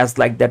 মানে অ্যাজ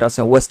লাইক দ্যাট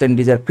আছে ওয়েস্ট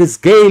ইন্ডিজের ক্রিস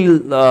গেইল,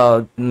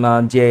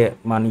 যে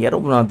মানে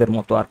ওনাদের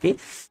মতো আর কি।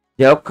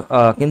 যাই হোক,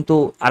 কিন্তু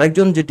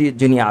আরেকজন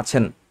যিনি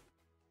আছেন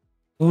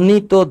উনি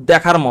তো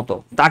দেখার মতো,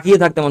 তাকিয়ে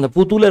থাকতে মনে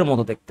পুতুলের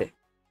মতো দেখতে।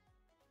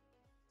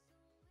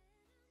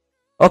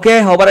 ওকে,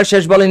 ওভারের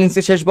শেষ বল,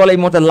 ইনিংসের শেষ বল, এই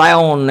মুহূর্তে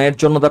লায়ন এর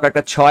জন্য দরকার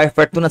একটা 6।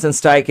 ফেরতুন আছেন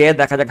স্ট্রাইকে,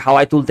 দেখা যাক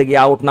হাওয়ায় তুলতে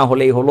গিয়ে আউট না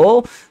হলেই হলো।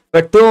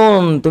 ফেরতুন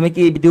তুমি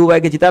কি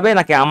দুবাইকে জিতাবে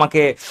নাকি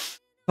আমাকে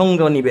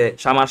সঙ্গে নিবে,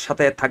 আমার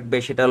সাথে থাকবে,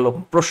 সেটা হলো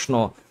প্রশ্ন।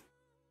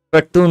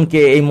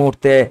 ফেরতুনকে এই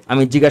মুহূর্তে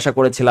আমি জিজ্ঞাসা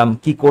করেছিলাম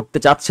কি করতে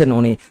চাচ্ছেন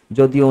উনি,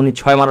 যদিও উনি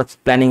 6 মারার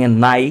প্ল্যানিং এ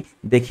নাই,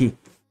 দেখি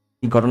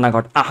কি ঘটনা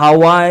ঘটে।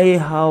 হাওয়ায়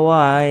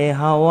হাওয়ায়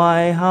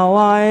হাওয়ায়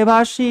হাওয়ায়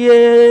ভাসিয়ে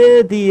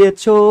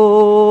দিয়েছো।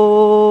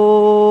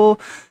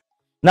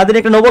 নাদিন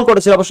একটা নোবল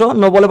করেছিল অবশ্য,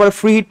 নোবলের পরে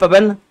ফ্রি হিট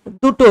পাবেন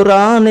 2টো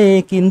রানে,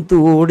 কিন্তু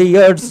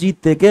ওরিয়ার্স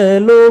জিতে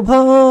গেল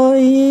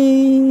ভাই।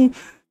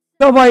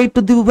 সবাই একটু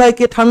দিবু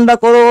ভাইকে ঠান্ডা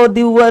করো,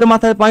 দিবু ভাইয়ের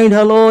মাথায় পানি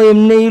ঢালো,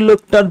 এমনিই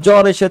লোকটার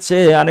জ্বর এসেছে,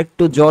 আর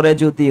একটু জ্বরে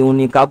যদি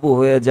উনি কাবু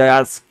হয়ে যায়,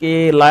 আজকে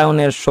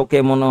লায়নের শোকে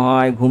মনে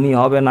হয় ঘুমই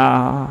হবে না।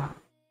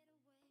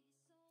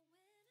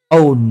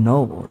 Oh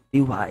no,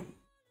 why?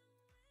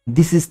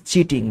 This is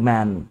cheating,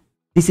 man.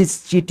 This is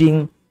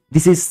cheating.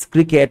 This is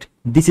cricket.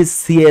 This is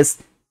CS.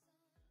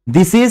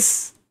 This is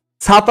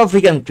South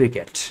African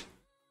cricket.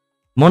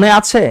 মনে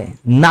আছে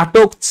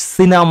নাটক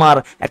সিনেমার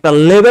একটা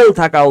লেভেল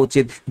থাকা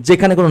উচিত,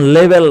 যেখানে কোনো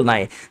লেভেল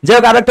নাই। যাই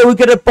হোক, আরেকটা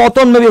উইকেটের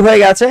পতন মেবি হয়ে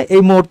গেছে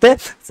এই মুহূর্তে,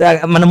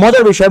 মানে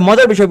মজার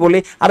বিষয় বলি,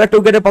 আরেকটা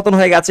উইকেটের পতন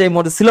হয়ে গেছে এই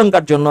মুহূর্তে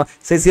শ্রীলঙ্কার জন্য।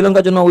 সেই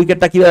শ্রীলঙ্কার জন্য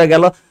উইকেটটা কি হয়ে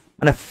গেল,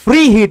 মানে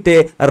ফ্রি হিটে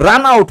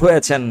রান আউট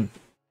হয়েছেন।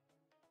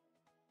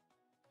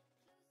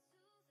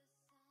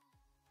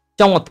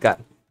 চমৎকার,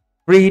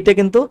 ফ্রি হিটে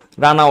কিন্তু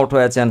রান আউট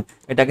হয়েছেন।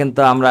 এটা কিন্তু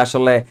আমরা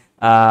আসলে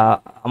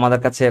আমাদের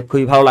কাছে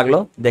খুবই ভালো লাগলো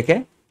দেখে।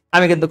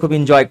 আমি কিন্তু খুব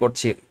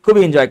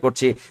খুবই এনজয়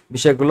করছি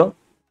বিষয়গুলো।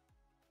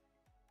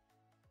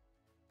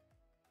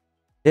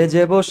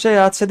 যে বসে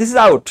আছে, this is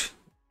out,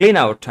 clean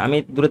out. আমি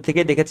দূরের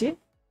থেকেই দেখেছি,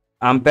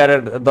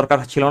 আম্পায়ারের দরকার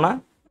ছিল না,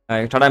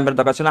 থার্ড আম্পায়ার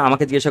দরকার ছিল না।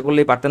 আমাকে জিজ্ঞাসা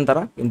করলেই পারতেন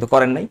তারা, কিন্তু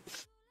করেন নাই।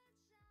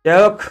 যাই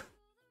হোক,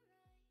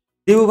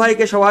 দিবু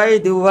ভাইকে সবাই,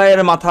 দিবু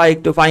ভাইয়ের মাথায়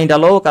একটু পানি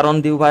ডালো, কারণ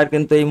দিবু ভাইয়ের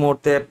কিন্তু এই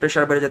মুহূর্তে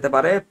প্রেশার বেড়ে যেতে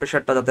পারে।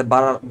 প্রেশারটা যাতে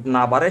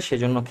না বাড়ে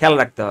সেজন্য খেয়াল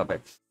রাখতে হবে।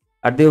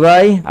 আর দিবু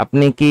ভাই,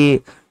 আপনি কি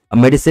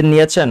মেডিসিন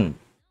নিয়েছেন?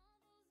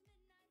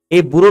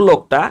 এই বুড়ো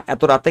লোকটা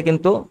এত রাতে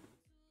কিন্তু,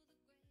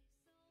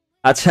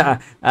 আচ্ছা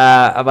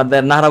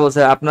আমাদের নাহরা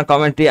বলছে আপনার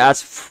কমেন্ট্রি আজ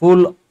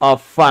ফুল অফ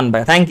ফান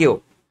ভাই। Thank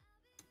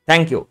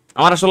you.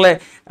 আমার আসলে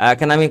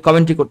এখানে আমি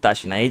কমেন্ট্রি করতে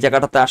আসি না, এই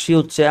জায়গাটাতে আসি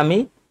হচ্ছে আমি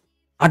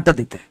আড্ডা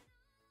দিতে।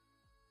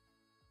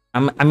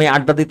 আমি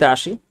আড্ডা দিতে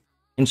আসি,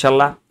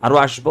 ইনশাল্লাহ আরো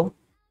আসবো,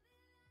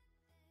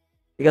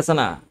 ঠিক আছে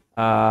না?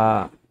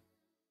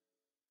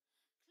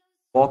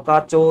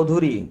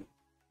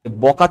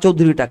 বকা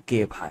চৌধুরীটা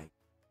কে ভাই?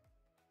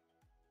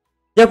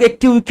 যাই হোক,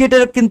 একটি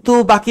উইকেটের কিন্তু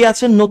বাকি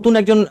আছে, নতুন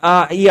একজন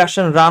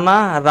আসেন,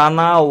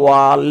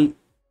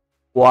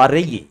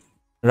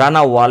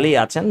 রানাওয়ালি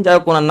আছেন। যাই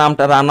হোক, ওনার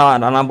নামটা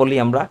রানা বলি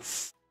আমরা।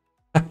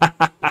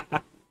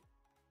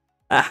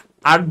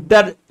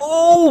 আড্ডার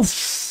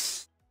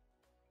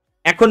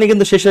এখনই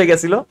কিন্তু শেষ হয়ে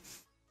গেছিল।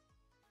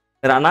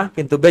 রানা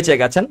কিন্তু বেঁচে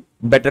গেছেন,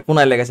 ব্যাটের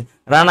কোনায় লেগেছে।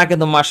 রানা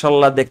কিন্তু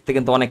মাশাআল্লাহ দেখতে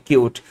কিন্তু অনেক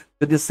কিউট।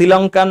 যদি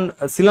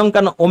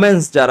শ্রীলঙ্কান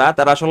ওমেন্স যারা,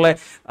 তারা আসলে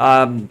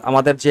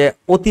আমাদের যে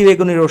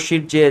অতিবেগুনি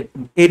রশ্মির যে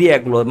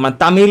এরিয়াগুলো, মানে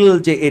তামিল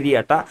যে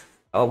এরিয়াটা,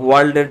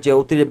 ওয়ার্ল্ডের যে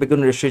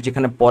অতিবেগুনি রশ্মি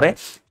যেখানে পড়ে,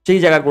 সেই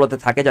জায়গাগুলোতে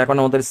থাকে, যার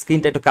কারণে আমাদের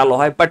স্কিনটা একটু কালো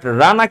হয়। বাট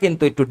রানা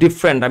কিন্তু একটু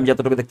ডিফারেন্ট, আমি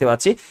যতটুকু দেখতে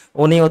পাচ্ছি।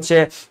 উনি হচ্ছে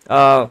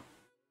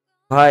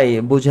ভাই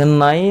বুঝেন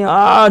নাই?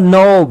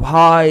 নো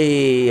ভাই,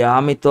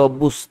 আমি তো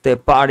বুঝতে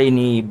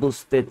পারিনি,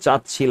 বুঝতে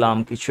চাচ্ছিলাম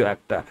কিছু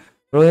একটা।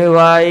 রুহি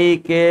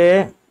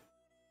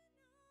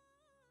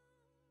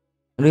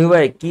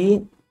ভাই কি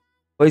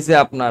হয়েছে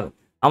আপনার?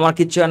 আমার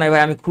কিচ্ছু নাই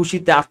ভাই, আমি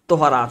খুশিতে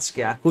আত্মহারা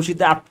আজকে।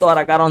 খুশিতে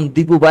আত্মহারা কারণ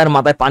দীপু ভাইয়ের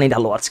মাথায় পানি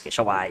ঢালো আজকে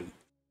সবাই।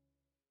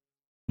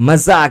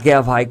 মজা আ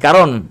গয়া ভাই।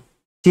 কারণ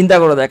চিন্তা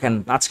করে দেখেন,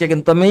 আজকে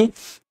কিন্তু আমি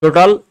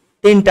টোটাল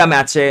তিনটা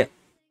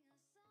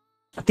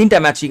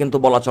ম্যাচই কিন্তু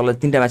বলা চলে,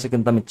 তিনটা ম্যাচে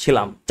কিন্তু আমি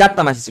ছিলাম,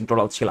 4টা ম্যাচে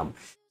টোটাল ছিলাম।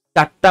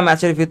 4টা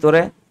ম্যাচের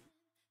ভিতরে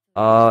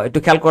একটু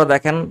খেয়াল করে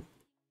দেখেন,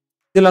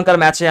 শ্রীলঙ্কার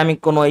ম্যাচে আমি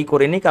কোনো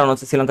করিনি, কারণ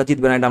হচ্ছে শ্রীলঙ্কা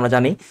জিতবে না, এটা আমরা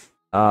জানি।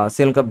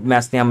 শ্রীলঙ্কা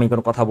ম্যাচ নিয়ে আমি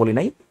কোনো কথা বলি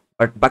নাই।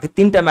 বাট বাকি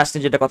 3টা ম্যাচ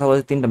নিয়ে যেটা কথা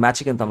বলছি, 3টা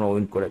ম্যাচে কিন্তু আমরা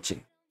উইন করেছি।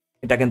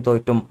 এটা কিন্তু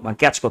একটু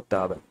ক্যাচ করতে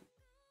হবে।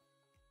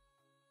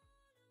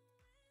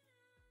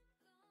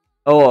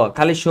 ও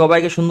খালি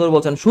সবাইকে সুন্দর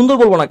বলছেন, সুন্দর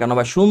বলবো না কেন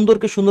ভাই?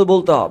 সুন্দরকে সুন্দর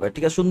বলতে হবে,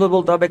 ঠিক আছে? সুন্দর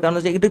বলতে হবে, কারণ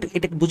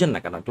এটা বুঝেন না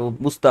কেন? একটু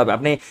বুঝতে হবে।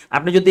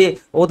 আপনি যদি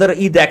ওদের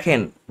দেখেন,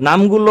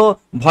 নামগুলো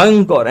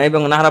ভয়ঙ্কর,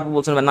 এবং নাহরাবু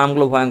বলছেন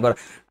নামগুলো ভয়ঙ্কর।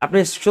 আপনি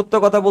সত্য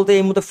কথা বলতে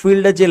এই মুহূর্তে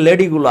ফিল্ডে যে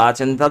লেডিগুলো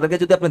আছেন, তাদেরকে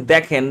যদি আপনি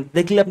দেখেন,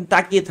 দেখলে আপনি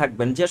তাকিয়ে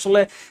থাকবেন যে আসলে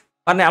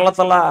মানে আল্লাহ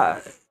তাআলা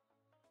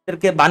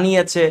এদেরকে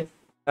বানিয়েছে,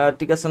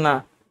 ঠিক আছে না?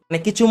 মানে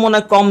কিছু মনে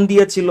কম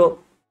দিয়েছিল,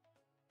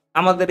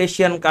 আমাদের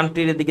এশিয়ান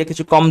কান্ট্রির দিকে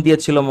কিছু কম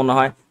দিয়েছিল মনে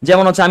হয়।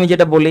 যেমন হচ্ছে আমি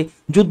যেটা বলি,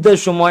 যুদ্ধের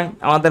সময়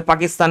আমাদের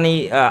পাকিস্তানি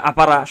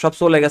আপারা সব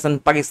চলে গেছেন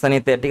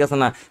পাকিস্তানিতে, ঠিক আছে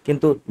না?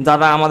 কিন্তু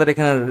যারা আমাদের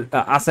এখানে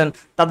আছেন,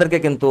 তাদেরকে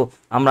কিন্তু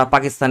আমরা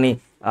পাকিস্তানি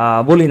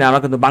বলি না,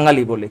 আমরা কিন্তু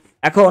বাঙালি বলি।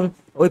 এখন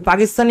ওই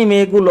পাকিস্তানি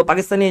মেয়েগুলো,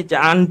 পাকিস্তানি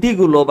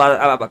আন্টিগুলো বা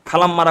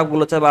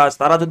খালাম্মারাগুলো, বা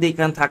তারা যদি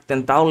এখানে থাকতেন,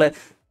 তাহলে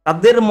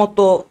তাদের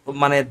মতো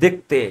মানে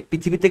দেখতে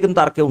পৃথিবীতে কিন্তু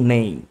আর কেউ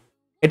নেই।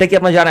 এটা কি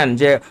আপনি জানেন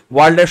যে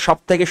ওয়ার্ল্ডের সব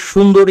থেকে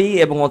সুন্দরী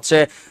এবং হচ্ছে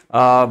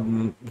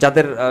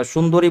যাদের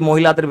সুন্দরী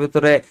মহিলাদের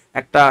ভিতরে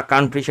একটা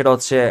কান্ট্রি, সেটা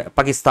হচ্ছে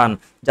পাকিস্তান,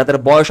 যাদের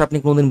বয়স আপনি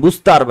কোনোদিন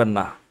বুঝতে পারবেন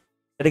না?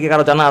 এটা কি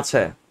কারো জানা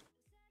আছে?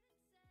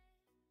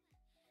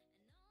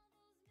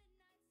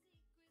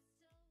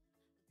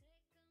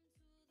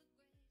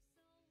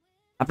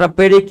 আপনার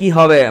পেরি কি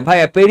হবে ভাই?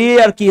 পেরি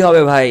আর কি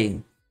হবে ভাই?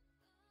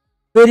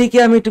 পেরিকে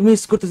আমি একটু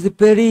মিস করতেছি।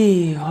 Peri,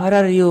 where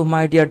are you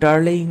my dear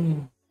darling?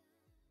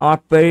 আমার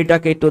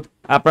পেরিটাকে একটু,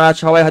 আপনারা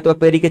সবাই হয়তো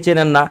পেরিকে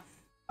চেনেন না,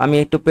 আমি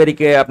একটু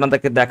পেরিকে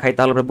আপনাদেরকে দেখাই,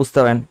 তাহলে আপনারা বুঝতে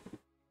পারেন।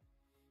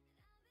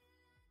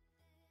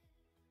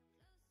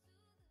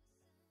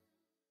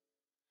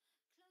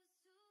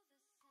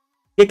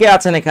 কে কে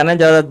আছেন এখানে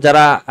যারা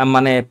যারা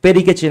মানে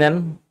পেরিকে চিনেন?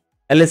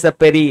 এলিসা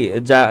পেরি,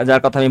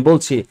 যার কথা আমি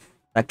বলছি,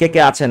 কে কে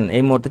আছেন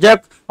এই মুহূর্তে? যাক,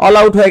 অল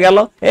আউট হয়ে গেল।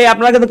 এই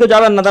আপনারা কিন্তু কেউ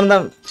যাবেন না,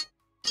 দাঁড়ান।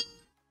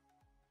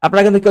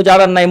 আপনারা কিন্তু কেউ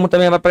যাবেন না এই মুহূর্তে।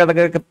 আমি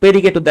আপনাদেরকে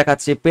পেরিকে একটু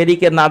দেখাচ্ছি,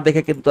 পেরিকে না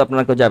দেখে কিন্তু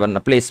আপনারা কেউ যাবেন না,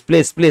 please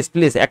please please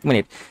please 1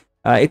 minute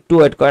একটু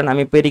ওয়েট করেন,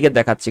 আমি পেরিকে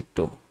দেখাচ্ছি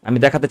একটু, আমি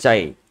দেখাতে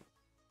চাই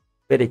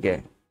পেরিকে।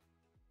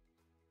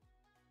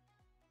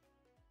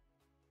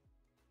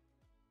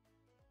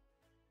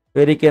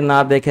 পেরিকে না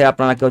দেখে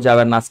আপনারা কেউ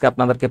যাবেন না, আজকে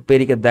আপনাদেরকে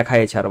পেরিকে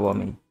দেখাই ছাড়বো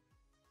আমি।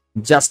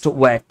 জাস্ট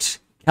ওয়েট,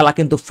 খেলা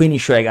কিন্তু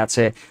ফিনিশ হয়ে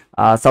গেছে।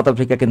 সাউথ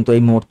আফ্রিকা কিন্তু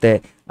এই মুহূর্তে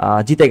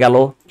জিতে গেল।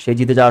 সেই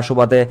জিতে যাওয়ার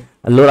সুবাদে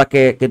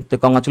লোরাকে কিন্তু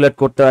কংগ্রাচুলেট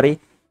করতে পারি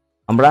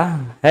আমরা।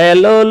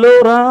 Hello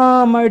LORA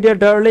my dear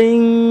darling,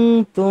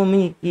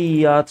 তুমি কি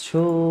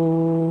আছো?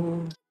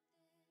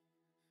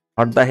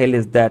 What the hell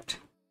is that?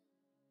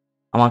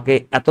 আমাকে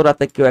এত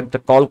রাতে কেউ একটা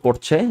কল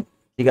করছে,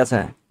 ঠিক আছে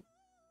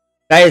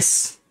guys,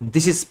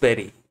 this is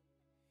peri,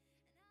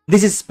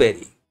 this is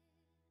peri.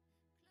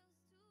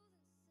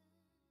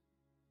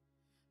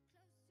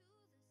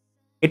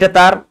 এটা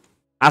তার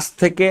আজ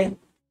থেকে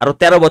আরো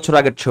 13 বছর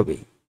আগের ছবি।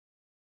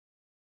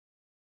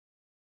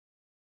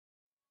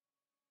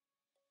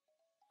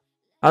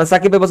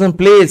 সাকিব ভাই বলছেন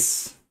প্লিজ,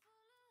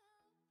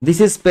 দিস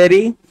ইজ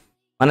পেরি।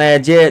 মানে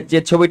যে যে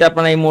ছবিটা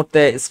আপনারা এই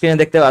মুহূর্তে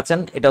স্ক্রিনে দেখতে পাচ্ছেন,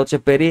 এটা হচ্ছে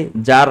পেরি,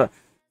 যার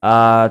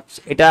আহ,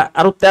 এটা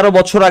আরো 13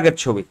 বছর আগের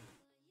ছবি।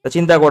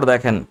 চিন্তা করে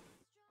দেখেন।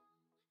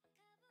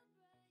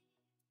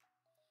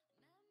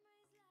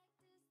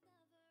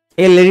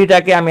 এই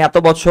লেডিটাকে আমি এত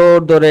বছর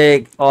ধরে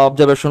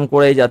অবজারভেশন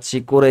করেই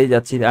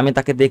যাচ্ছি, আমি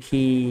তাকে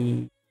দেখি,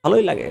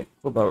 ভালোই লাগে,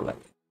 খুব ভালো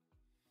লাগে।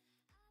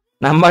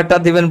 নাম্বারটা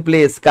দিবেন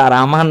প্লিজ। কার,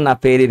 আমার না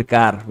পেরির?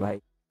 কার ভাই,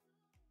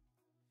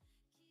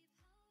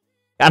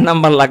 কার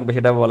নাম্বার লাগবে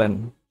সেটা বলেন।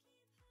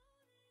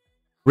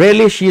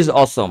 রিয়েলি শি ইজ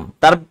অসম।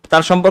 তার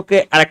তার সম্পর্কে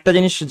আরেকটা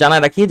জিনিস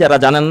জানায় রাখি, যারা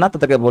জানেন না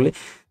তাদেরকে বলি,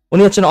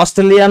 উনি হচ্ছেন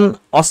অস্ট্রেলিয়ান।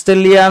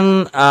 অস্ট্রেলিয়ান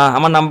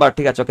আমার নাম্বার,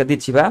 ঠিক আছে ওকে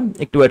দিচ্ছি ভাই,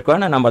 একটু ওয়েট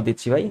করেন, নাম্বার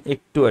দিচ্ছি ভাই,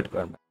 একটু ওয়েট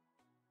করেন।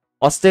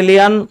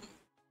 অস্ট্রেলিয়ান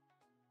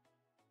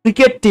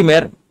ক্রিকেট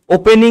টিমের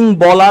ওপেনিং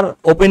বলার,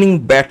 ওপেনিং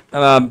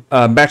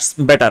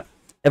ব্যাটার,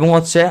 এবং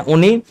হচ্ছে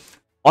উনি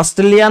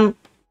অস্ট্রেলিয়ান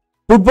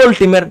ফুটবল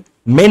টিমের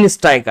মেন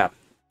স্ট্রাইকার।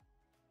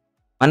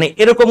 মানে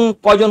এরকম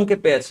কয়জনকে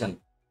পেয়েছেন?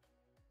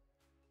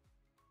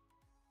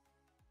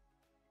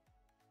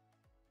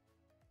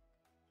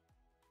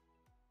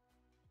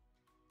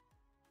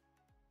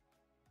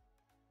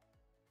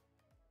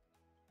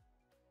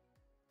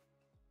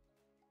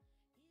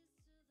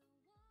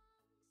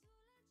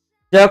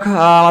 যাই হোক,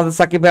 আমাদের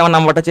সাকিব ভাই আমার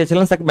নাম্বারটা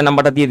চেয়েছিলেন, সাকিব ভাই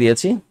নাম্বারটা দিয়ে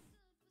দিয়েছি।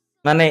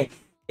 মানে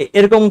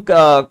এরকম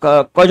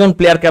কয়জন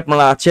প্লেয়ারকে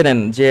আপনারা চেনেন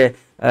যে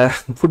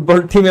ফুটবল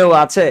টিমেও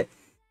আছে?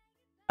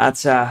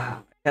 আচ্ছা,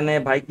 এখানে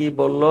ভাই কি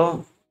বললো,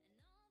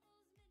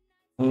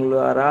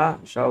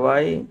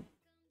 সবাই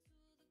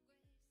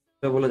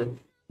বলে যায়।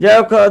 যাই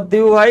হোক,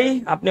 দিউ ভাই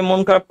আপনি মন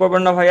খারাপ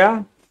করবেন না ভাইয়া।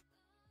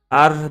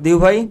 আর দিউ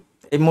ভাই,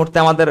 এই মুহূর্তে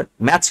আমাদের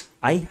ম্যাচ,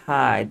 আই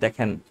হাই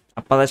দেখেন,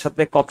 আপনাদের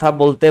সাথে কথা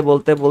বলতে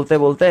বলতে বলতে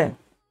বলতে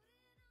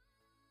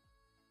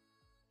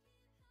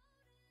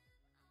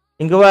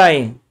টিঙ্কু ভাই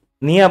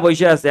নিয়ে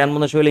বসে আছে, এর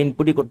মধ্যে শৈলে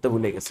ইনপুটই করতে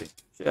ভুলে গেছে।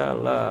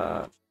 শালা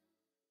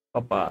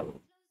কপাল।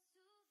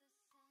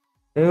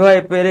 ভাই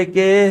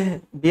পেরেকে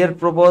বিয়ের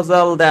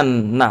প্রপোজাল দেন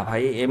না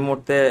ভাই, এই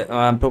মুহূর্তে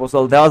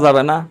প্রপোজাল দেওয়া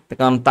যাবে না,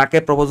 কারণ তাকে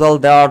প্রপোজাল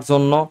দেওয়ার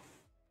জন্য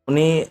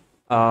উনি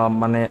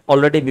মানে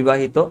অলরেডি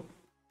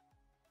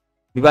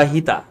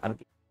বিবাহিতা আর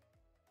কি।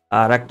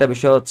 আর একটা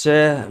বিষয় হচ্ছে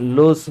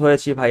লুজ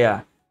হয়েছি ভাইয়া।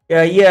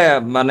 ইয়ে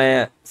মানে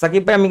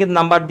সাকিব ভাই আমি কিন্তু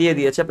নাম্বার দিয়ে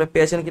দিয়েছি, আপনি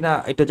পেয়েছেন কিনা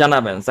একটু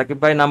জানাবেন। সাকিব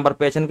ভাই নাম্বার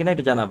পেয়েছেন কিনা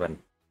একটু জানাবেন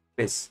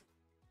প্লিজ।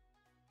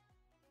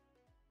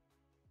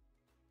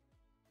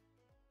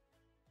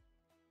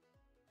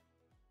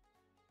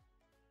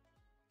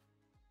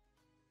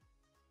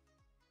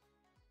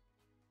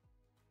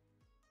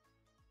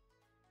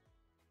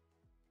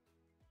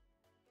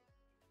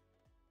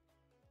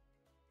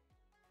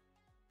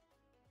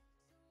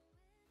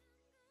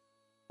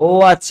 ও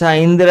আচ্ছা,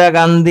 ইন্দিরা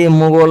গান্ধী,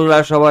 মুঘলরা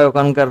সবাই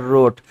ওখানকার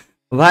রুট।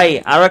 ভাই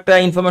আরো একটা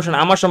ইনফরমেশন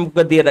আমার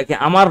সম্পর্কে দিয়ে রাখি,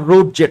 আমার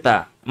রুট যেটা,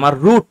 আমার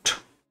রুট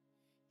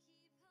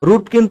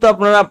রুট কিন্তু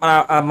আপনারা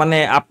মানে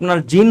আপনার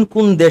জিন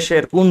কোন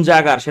দেশের কোন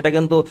জায়গার সেটা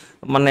কিন্তু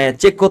মানে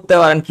চেক করতে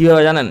পারেন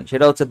কিভাবে জানেন,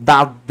 সেটা হচ্ছে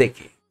দাঁত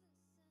দেখে।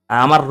 আর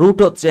আমার রুট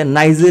হচ্ছে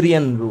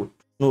নাইজেরিয়ান রুট,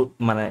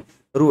 মানে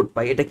রুট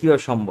ভাই, এটা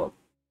কিভাবে সম্ভব?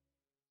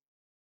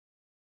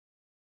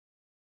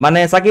 মানে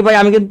সাকিব ভাই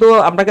আমি কিন্তু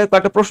আপনাকে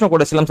কয়েকটা প্রশ্ন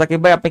করেছিলাম, সাকিব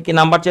ভাই আপনি কি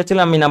নাম্বার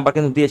চেয়েছিলেন, আমি নাম্বার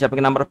কিন্তু দিয়েছি, আপনি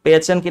নাম্বার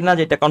পেয়েছেন কিনা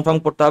যেটা কনফার্ম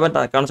করতে হবে,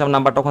 তার কারণ আমার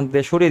নাম্বারটা ওখান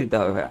থেকে সরিয়ে দিতে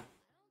হবে ভাইয়া।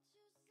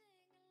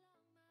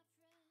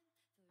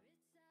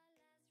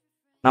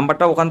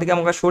 নাম্বারটা ওখান থেকে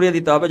আমাকে সরিয়ে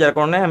দিতে হবে, যার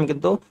কারণে আমি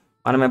কিন্তু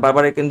মানে আমি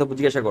বারবারই কিন্তু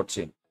জিজ্ঞাসা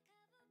করছি।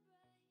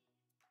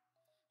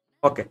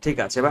 ওকে ঠিক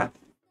আছে ভাই,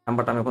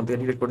 নাম্বারটা আমি ওখান থেকে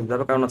ডিলিট করে দিতে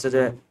হবে, কারণ হচ্ছে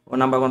যে ওই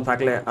নাম্বার ওখানে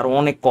থাকলে আর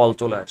অনেক কল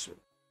চলে আসবে।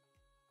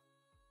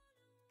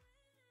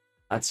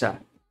 আচ্ছা,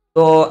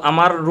 তো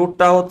আমার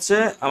রুটটা হচ্ছে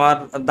আমার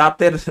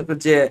দাঁতের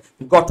যে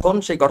গঠন,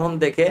 সেই গঠন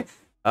দেখে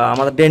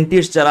আমাদের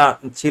ডেন্টিস্ট যারা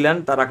ছিলেন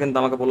তারা কিন্তু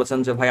আমাকে বলেছেন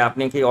যে ভাই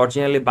আপনি কি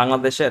অরিজিনালি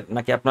বাংলাদেশের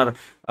নাকি আপনার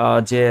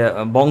যে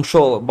বংশ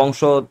বংশ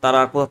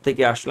তারা কোথা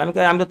থেকে আসলে,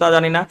 আমি তো তা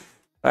জানি না।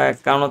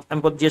 কারণ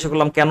আমি জিজ্ঞাসা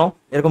করলাম কেন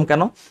এরকম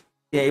কেন,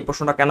 এই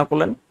প্রশ্নটা কেন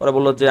করলেন? পরে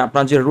বললো যে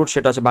আপনার যে রুট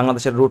সেটা হচ্ছে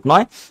বাংলাদেশের রুট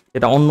নয়,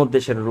 এটা অন্য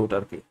দেশের রুট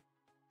আর কি।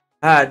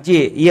 হ্যাঁ জি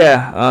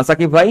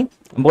সাকিব ভাই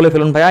বলে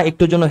ফেলুন ভাইয়া,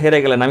 একটুর জন্য হেরে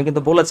গেলেন। আমি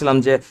কিন্তু বলেছিলাম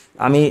যে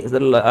আমি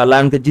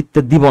লায়নকে জিততে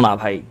দিব না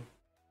ভাই।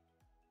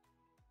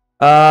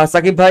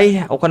 সাকিব ভাই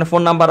ওখানে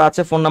ফোন নাম্বার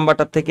আছে, ফোন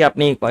নাম্বারটা থেকে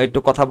আপনি একটু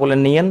কথা বলে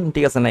নিয়েন,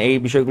 ঠিক আছে না? এই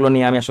বিষয়গুলো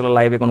নিয়ে আমি আসলে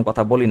লাইভে কোনো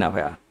কথা বলি না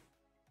ভাইয়া,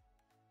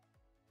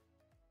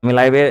 আমি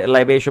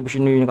লাইভে এইসব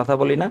বিষয় নিয়ে কথা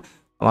বলি না।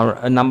 আমার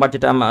নাম্বার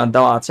যেটা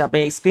দেওয়া আছে, আপনি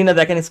স্ক্রিনে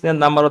দেখেন, স্ক্রিনের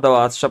নাম্বারও দেওয়া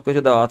আছে,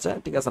 সবকিছু দেওয়া আছে,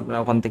 ঠিক আছে? আপনি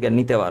ওখান থেকে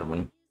নিতে পারবেন,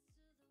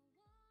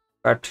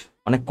 বাট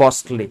অনেক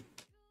কস্টলি,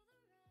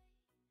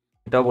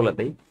 এটাও বলে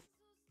দেই।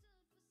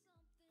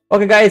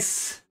 ওকে গাইস,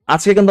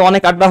 আজকে কিন্তু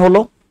অনেক আড্ডা হলো,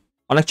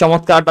 অনেক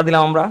চমৎকার আড্ডা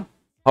দিলাম আমরা,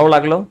 ভালো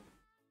লাগলো।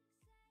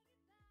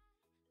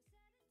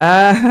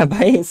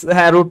 ভাই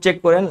হ্যাঁ রুট চেক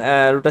করেন,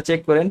 রুটটা চেক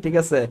করেন, ঠিক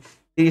আছে?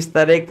 30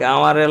 তারিখ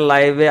আমার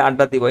লাইভে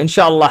আড্ডা দিব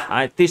ইনশাআল্লাহ।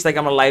 30 তারিখে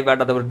আমরা লাইভে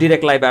আড্ডা দেবো,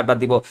 ডিরেক্ট লাইভে আড্ডা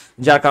দিব,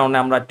 যার কারণে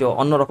আমরা একটু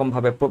অন্যরকম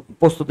ভাবে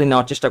প্রস্তুতি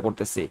নেওয়ার চেষ্টা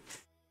করতেছি।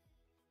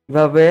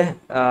 কিভাবে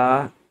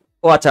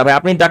ও আচ্ছা ভাই,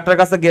 আপনি ডাক্তার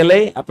কাছে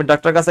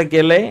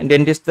গেলে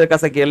ডেন্টিস্টের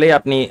কাছে গেলে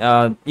আপনি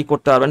ই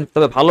করতে পারবেন,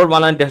 তবে ভালো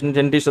মানের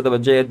ডেন্টিস্ট হতে হবে,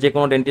 যে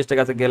কোনো ডেন্টিস্টের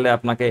কাছে গেলে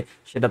আপনাকে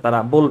সেটা তারা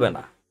বলবে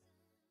না।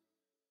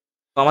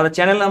 তো আমাদের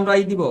চ্যানেলে আমরা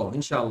দিব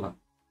ইনশাআল্লাহ,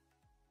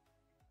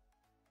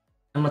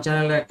 আমরা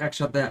চ্যানেলে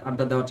একসাথে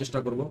আড্ডা দেওয়ার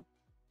চেষ্টা করব।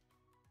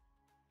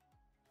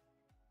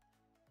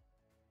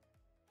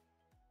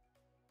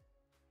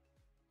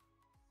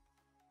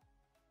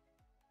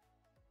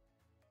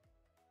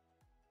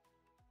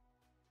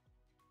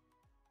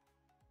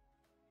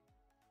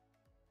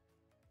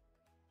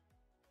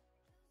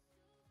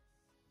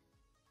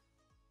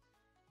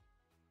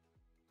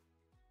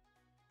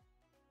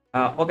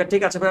 ওকে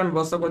ঠিক আছে ভাই, আমি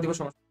ব্যবস্থা করে দিব,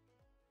 সমস্যা।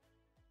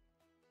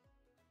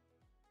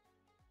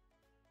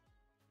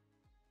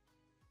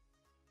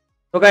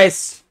 তো গাইস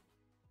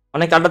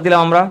অনেক আড্ডা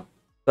দিলাম আমরা,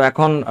 তো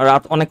এখন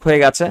রাত অনেক হয়ে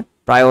গেছে,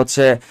 প্রায়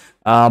হচ্ছে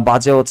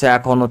বাজে হচ্ছে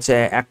এখন হচ্ছে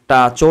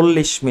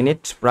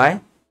 1:40 প্রায়।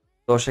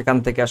 তো সেখান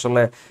থেকে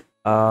আসলে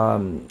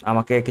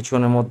আমাকে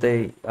কিছুক্ষণের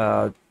মধ্যেই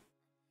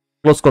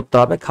ক্লোজ করতে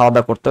হবে, খাওয়া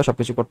দাওয়া করতে হবে,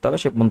 সবকিছু করতে হবে।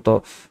 সে পর্যন্ত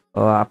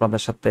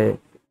আপনাদের সাথে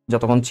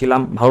যতক্ষণ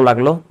ছিলাম ভালো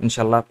লাগলো,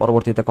 ইনশাল্লাহ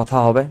পরবর্তীতে কথা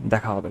হবে,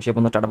 দেখা হবে। সে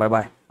পর্যন্ত টাটা, বাই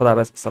বাই, খোদা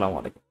হাফেজ, আসসালামু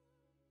আলাইকুম।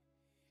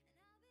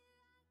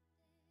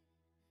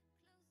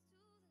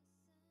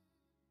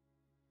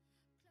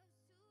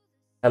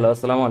 হ্যালো,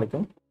 আসসালামু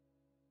আলাইকুম।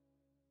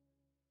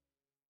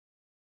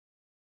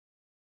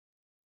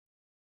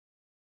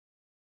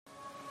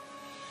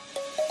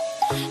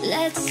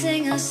 Let's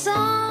sing a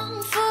song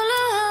full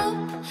of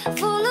hope,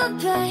 full of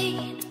pain.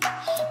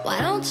 Why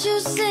don't you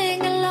sing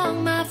along,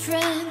 my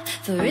friend?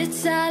 For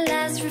it's our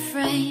last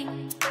refrain.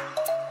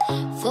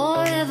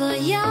 Forever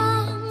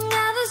young,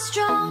 ever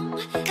strong,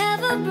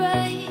 ever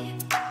brave.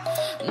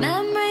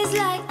 Memories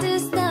like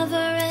this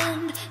never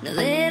end. No,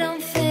 they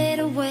don't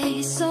fade away.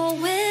 So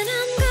when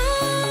I'm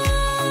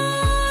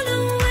gone,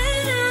 oh,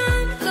 when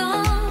I'm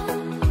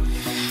gone,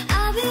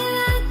 I'll be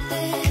right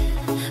there,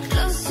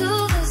 close to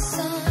the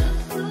sun.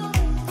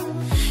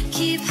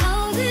 Keep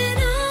holding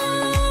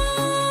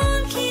on,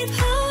 keep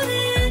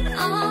holding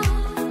on,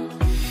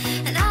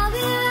 and I'll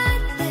be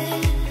right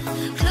there,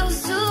 close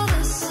to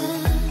the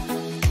sun,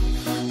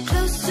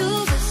 close to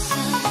the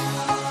sun.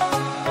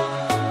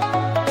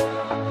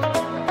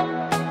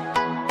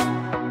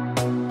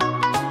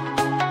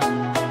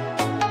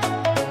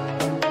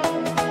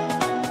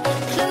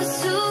 Close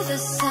to the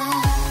sun.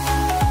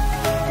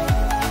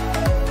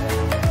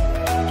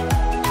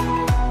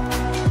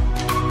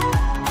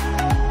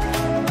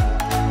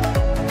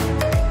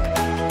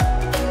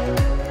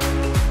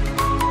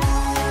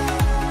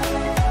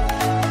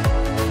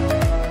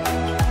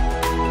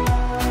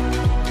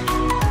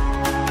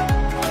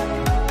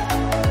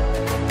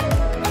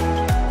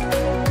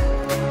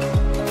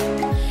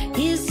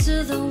 Here's to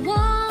the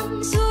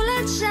ones who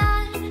let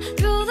shine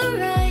through the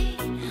rain,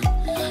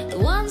 the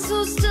ones who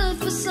stood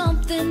for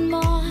something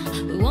more.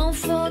 We won't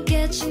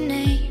forget your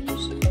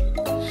names.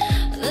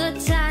 The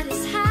tide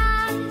is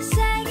high,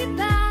 say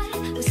goodbye,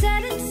 we're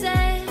setting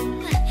sail,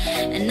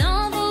 and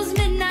all those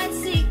midnight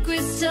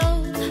secrets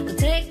told, we'll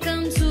take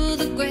them to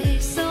the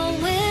grave. So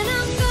when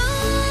I'm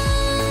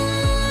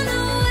gone,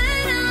 oh,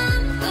 when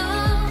I'm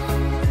gone,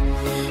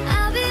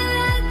 I'll be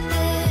right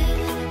there,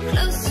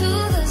 close to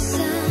the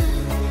sun.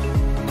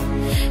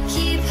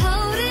 Keep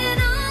holding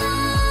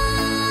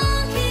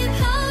on, keep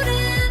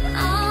holding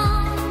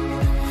on,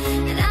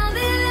 and I'll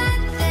be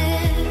right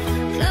there,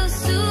 close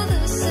to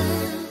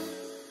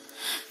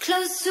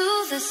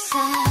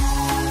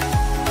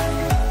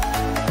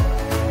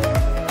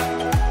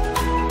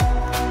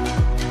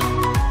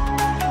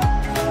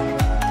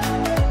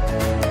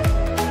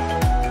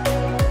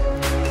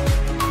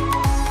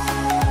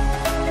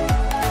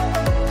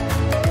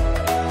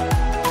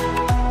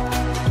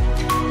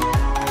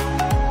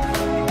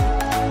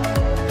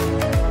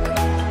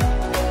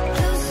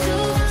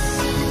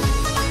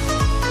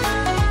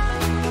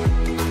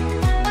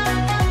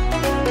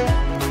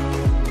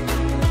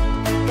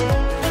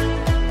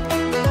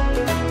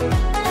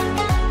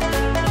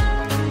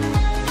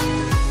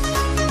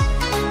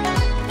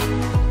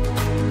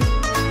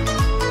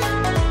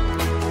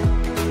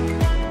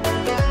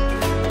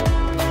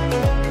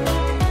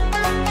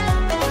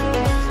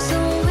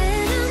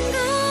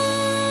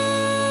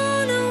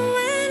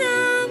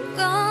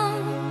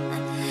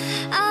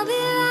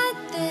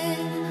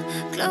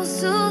close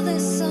to the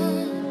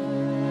sun.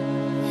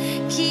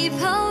 Keep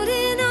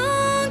holding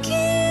on,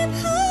 keep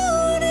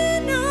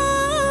holding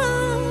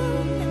on,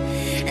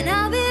 and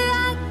I'll be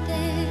right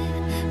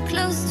there,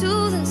 close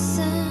to the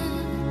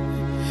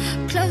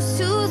sun, close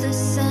to the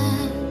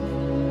sun.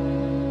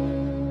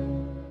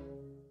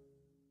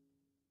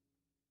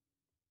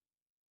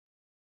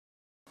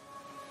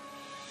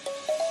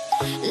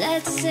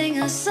 Let's sing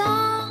a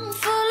song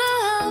full of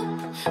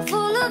hope,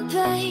 full of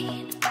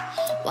pain.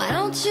 Why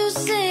don't you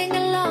sing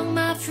along,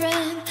 my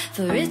friend,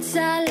 for it's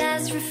our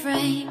last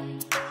refrain.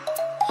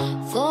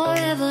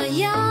 Forever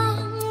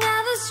young,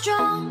 ever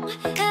strong,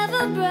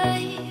 ever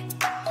brave.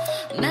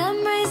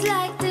 Memories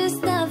like this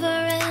never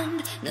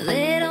end, no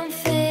they don't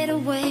fade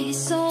away.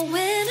 So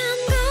when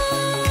I'm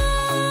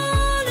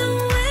gone, oh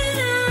when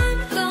I'm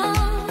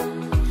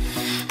gone,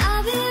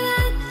 I'll be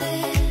right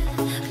there,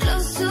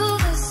 close to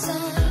the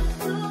sun.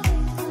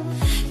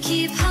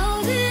 Keep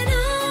holding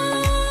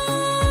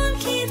on,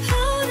 keep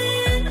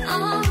holding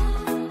on,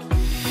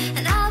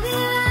 and I'll be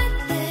right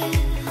there,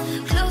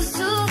 close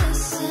to the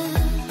sun,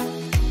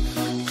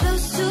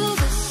 close to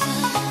the sun.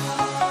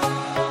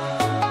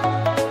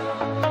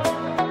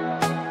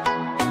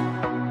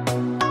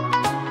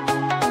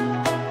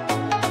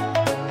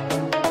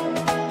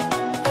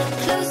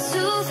 Close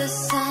to the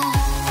sun.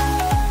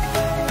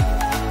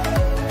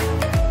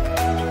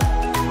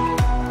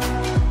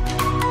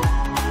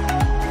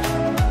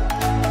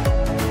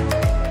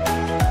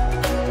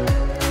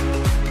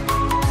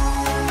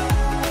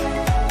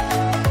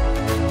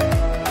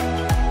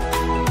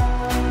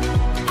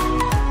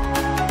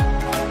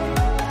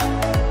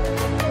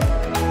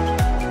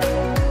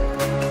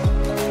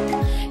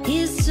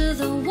 Here's to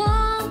the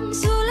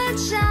ones who let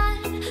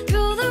shine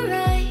through the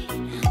rain,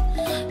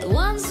 the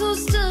ones who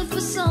stood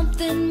for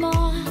something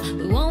more.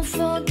 We won't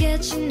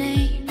forget your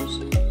names.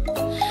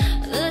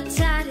 The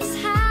tide is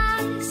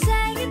high,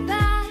 say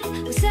goodbye,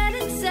 we set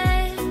it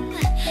sail,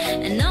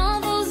 and all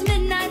those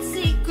midnight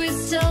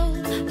secrets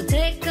told, we'll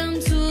take them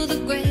to the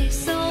grave.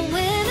 So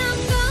when I'm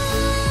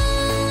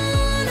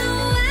gone,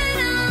 oh when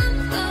I'm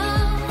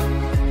gone,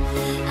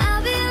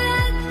 I'll be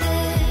right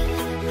there,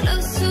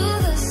 close to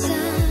the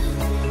sun.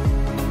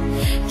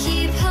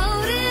 Keep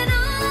holding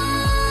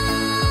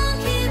on,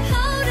 keep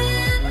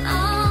holding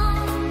on,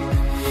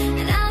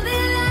 and I'll be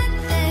right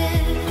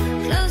there,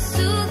 close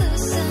to the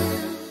sun,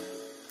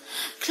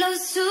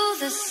 close to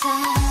the sun.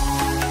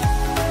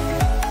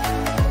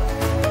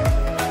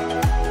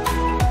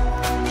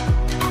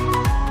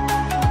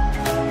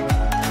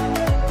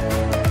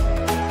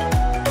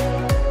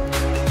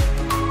 Close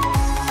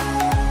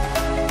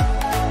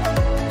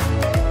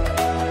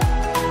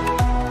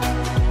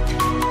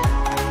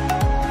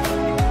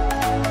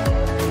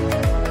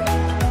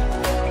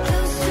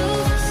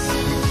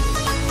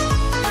to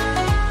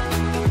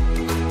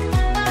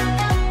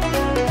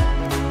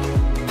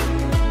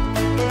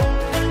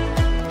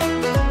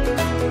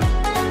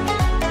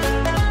the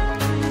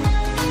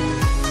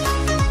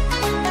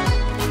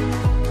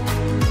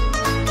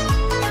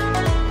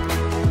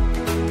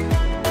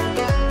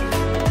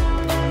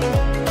sun.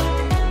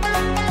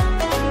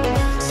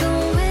 So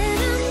when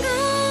I'm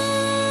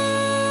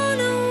gone,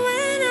 oh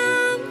when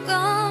I'm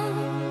gone,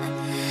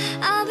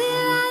 I'll be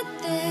right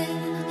there,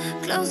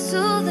 close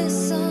to the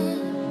sun.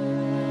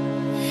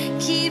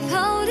 Keep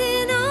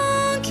holding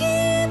on,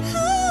 keep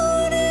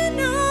holding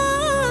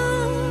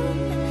on,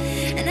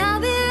 and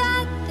I'll be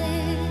right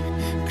there,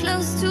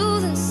 close to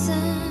the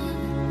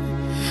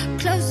sun,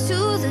 close to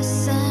the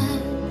sun.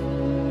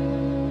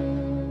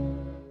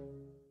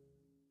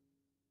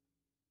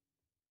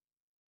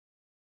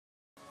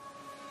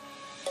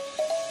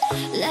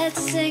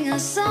 Let's sing a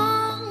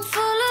song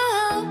full of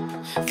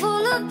hope,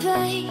 full of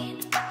pain.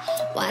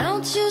 Why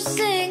don't you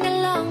sing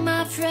along,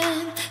 my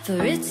friend,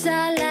 for it's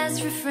our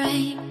last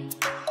refrain.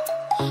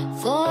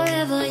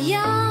 Forever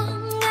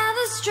young,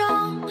 ever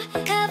strong,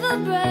 ever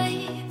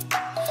brave.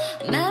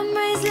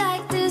 Memories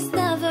like this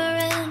never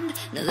end,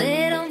 no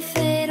they don't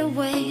fade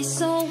away.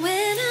 So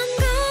when I'm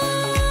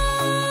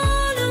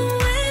gone, oh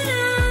when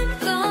I'm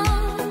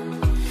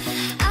gone,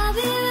 I'll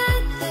be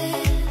right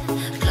there,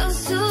 close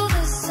to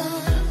the sun.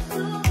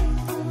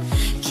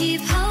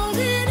 Keep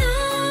holding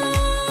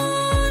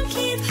on,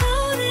 keep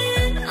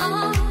holding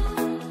on,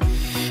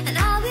 and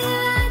I'll be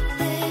right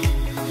there,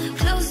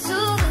 close to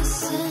the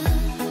sun,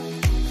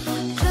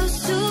 close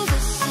to the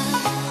sun.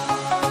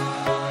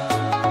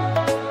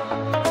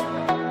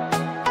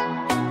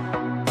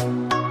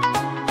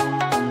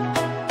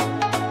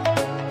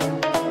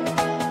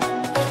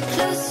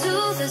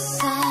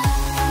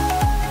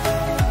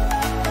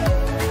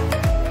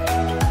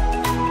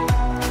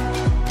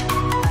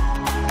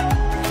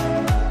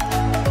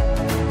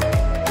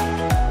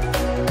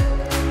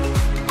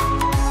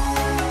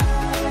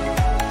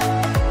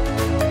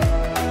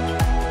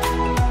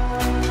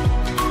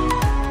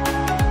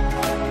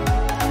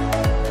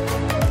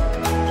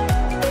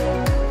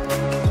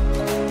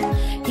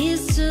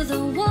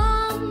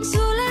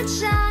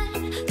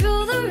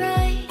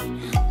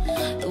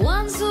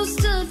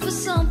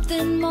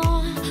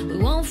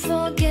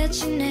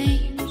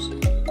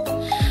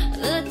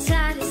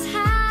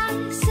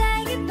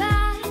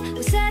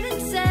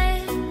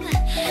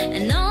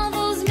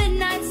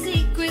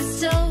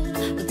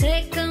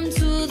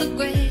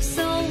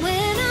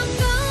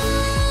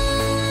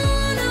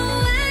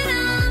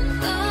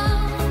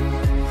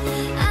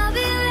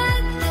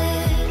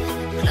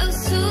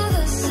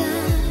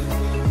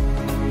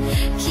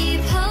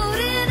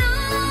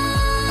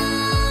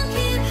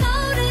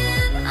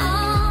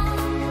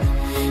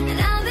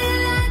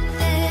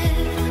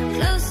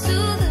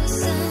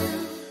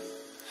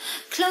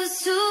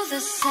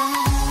 sun.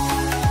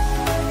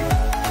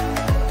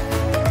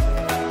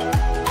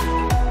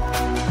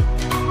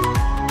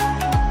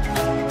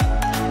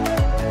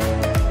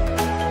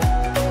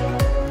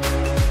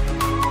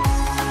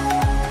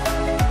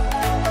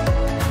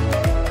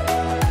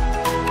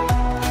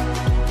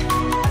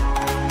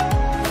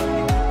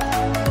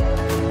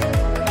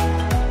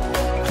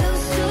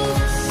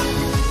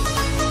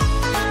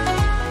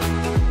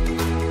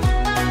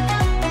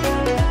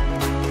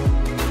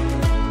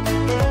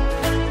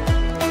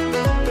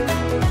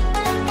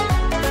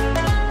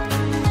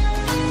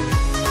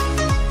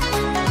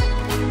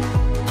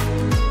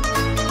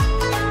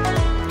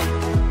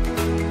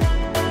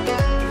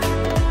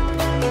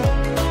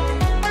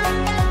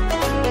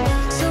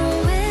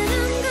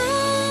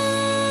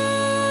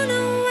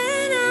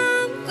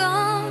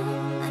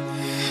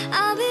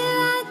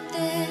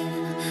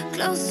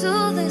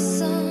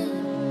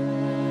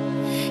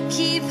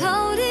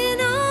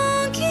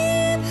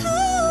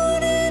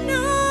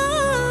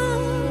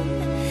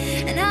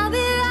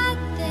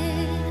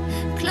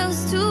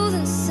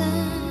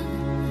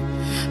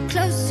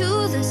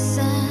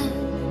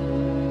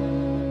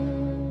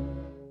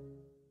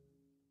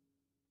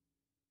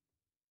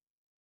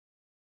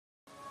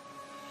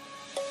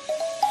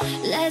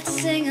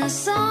 Let's sing a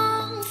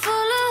song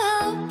full of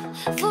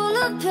hope, full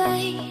of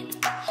pain.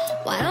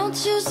 Why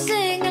don't you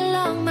sing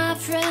along, my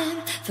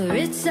friend? For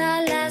it's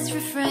our last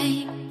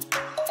refrain.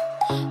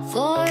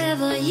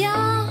 Forever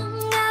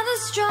young, ever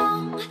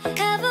strong,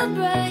 ever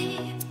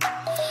brave.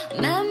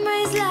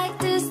 Memories like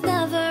this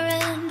never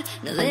end.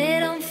 No, they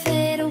don't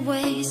fade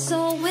away.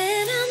 So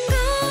when I'm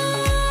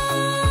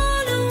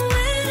gone, oh,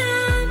 when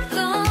I'm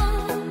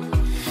gone,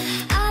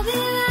 I'll be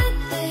right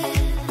there,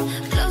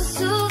 close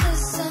to the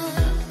sun.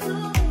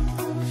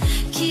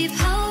 Keep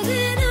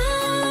holding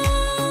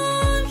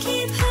on,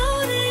 keep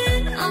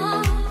holding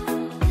on.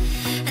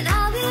 And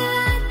I'll be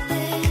right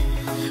there,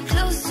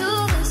 close to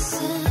the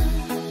sun,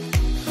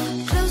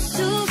 close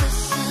to the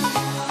sun.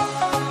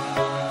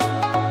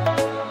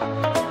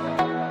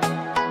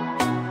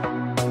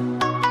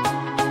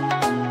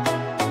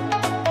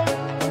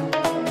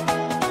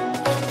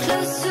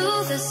 Close to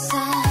the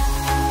sun.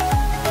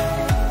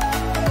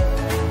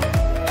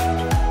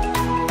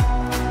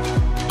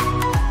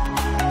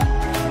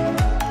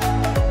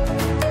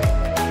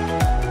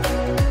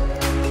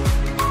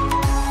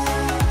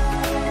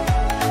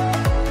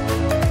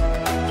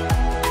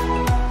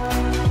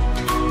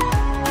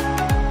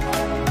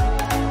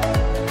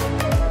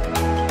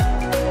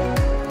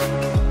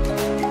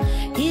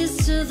 Here's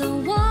to the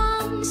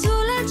ones who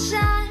let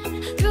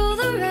shine through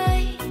the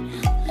rain,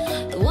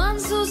 the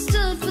ones who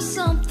stood for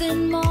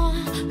something more.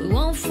 We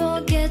won't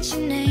forget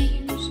your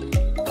names.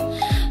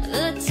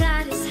 The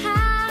tide is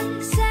high,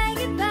 say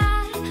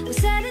goodbye, we're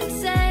setting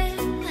sail,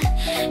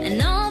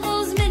 and all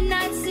those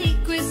midnight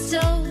secrets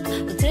told,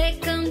 we'll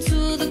take them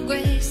to the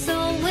grave. So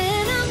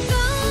when I'm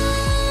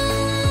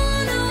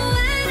gone, oh,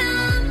 when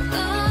I'm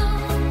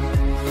gone,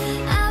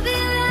 I'll be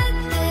right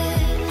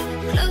there,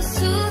 close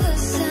to the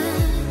sun.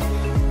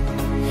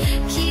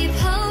 Keep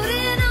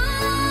holding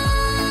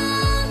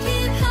on,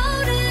 keep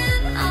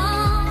holding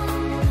on.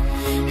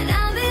 And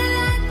I'll be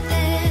right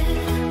there,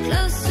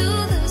 close to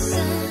the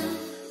sun,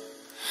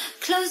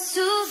 close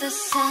to the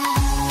sun.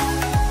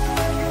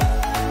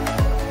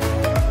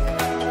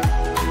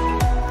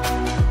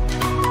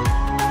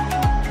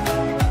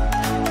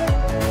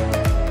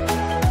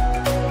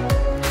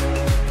 Close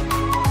to the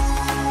sun.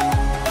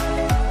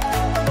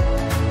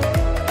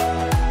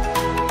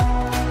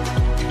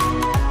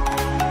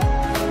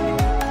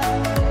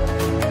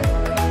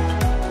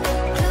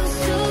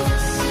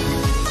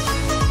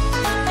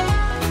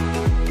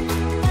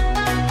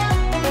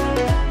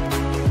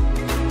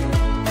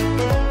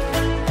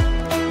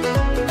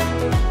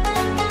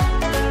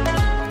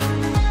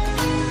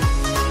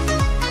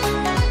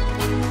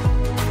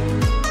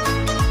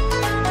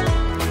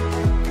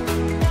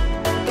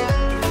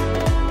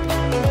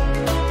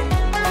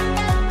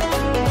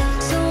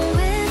 So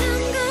when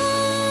I'm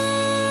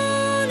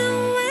gone,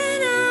 oh,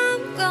 when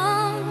I'm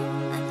gone,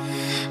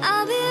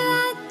 I'll be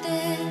right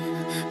there,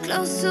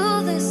 close to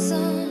the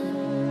sun.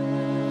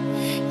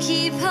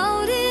 Keep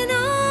holding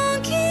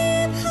on,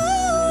 keep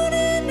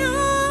holding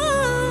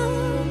on.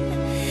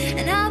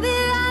 And I'll be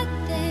right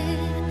there,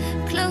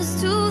 close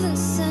to the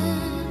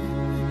sun,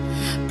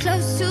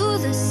 close to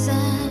the sun.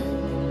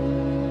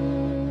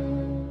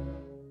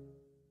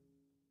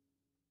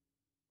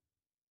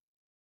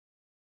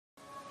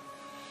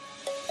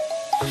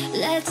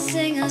 Let's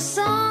sing a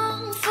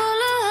song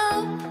full of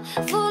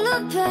hope, full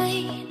of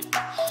pain.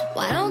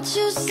 Why don't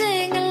you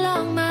sing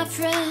along, my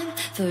friend?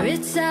 For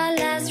it's our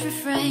last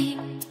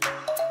refrain.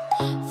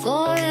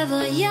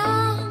 Forever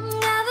young,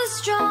 ever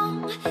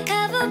strong,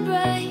 ever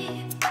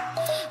brave.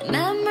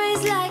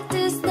 Memories like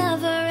this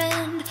never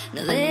end.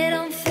 No, they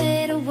don't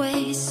fade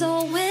away.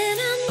 So when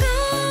I'm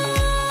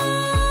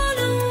gone,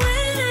 oh,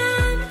 when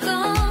I'm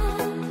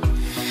gone,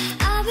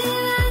 I'll be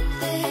right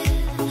there,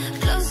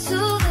 close to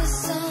the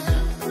sun.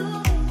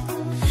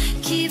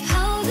 Keep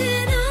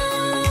holding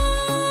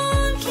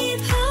on, keep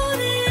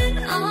holding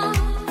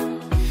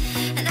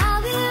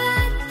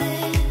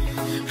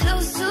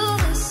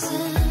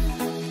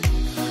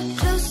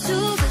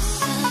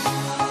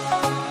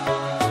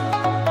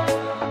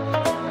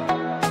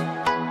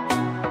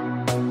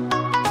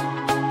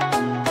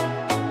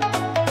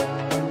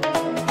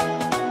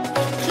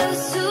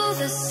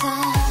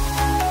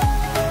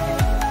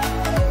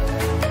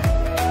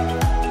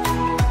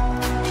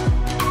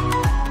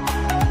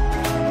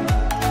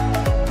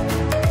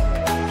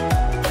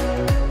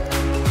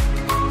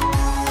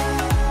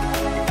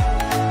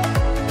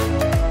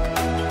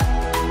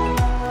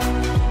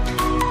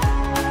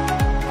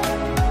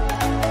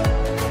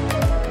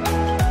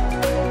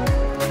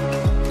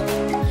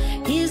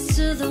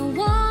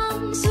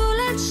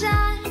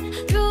shine.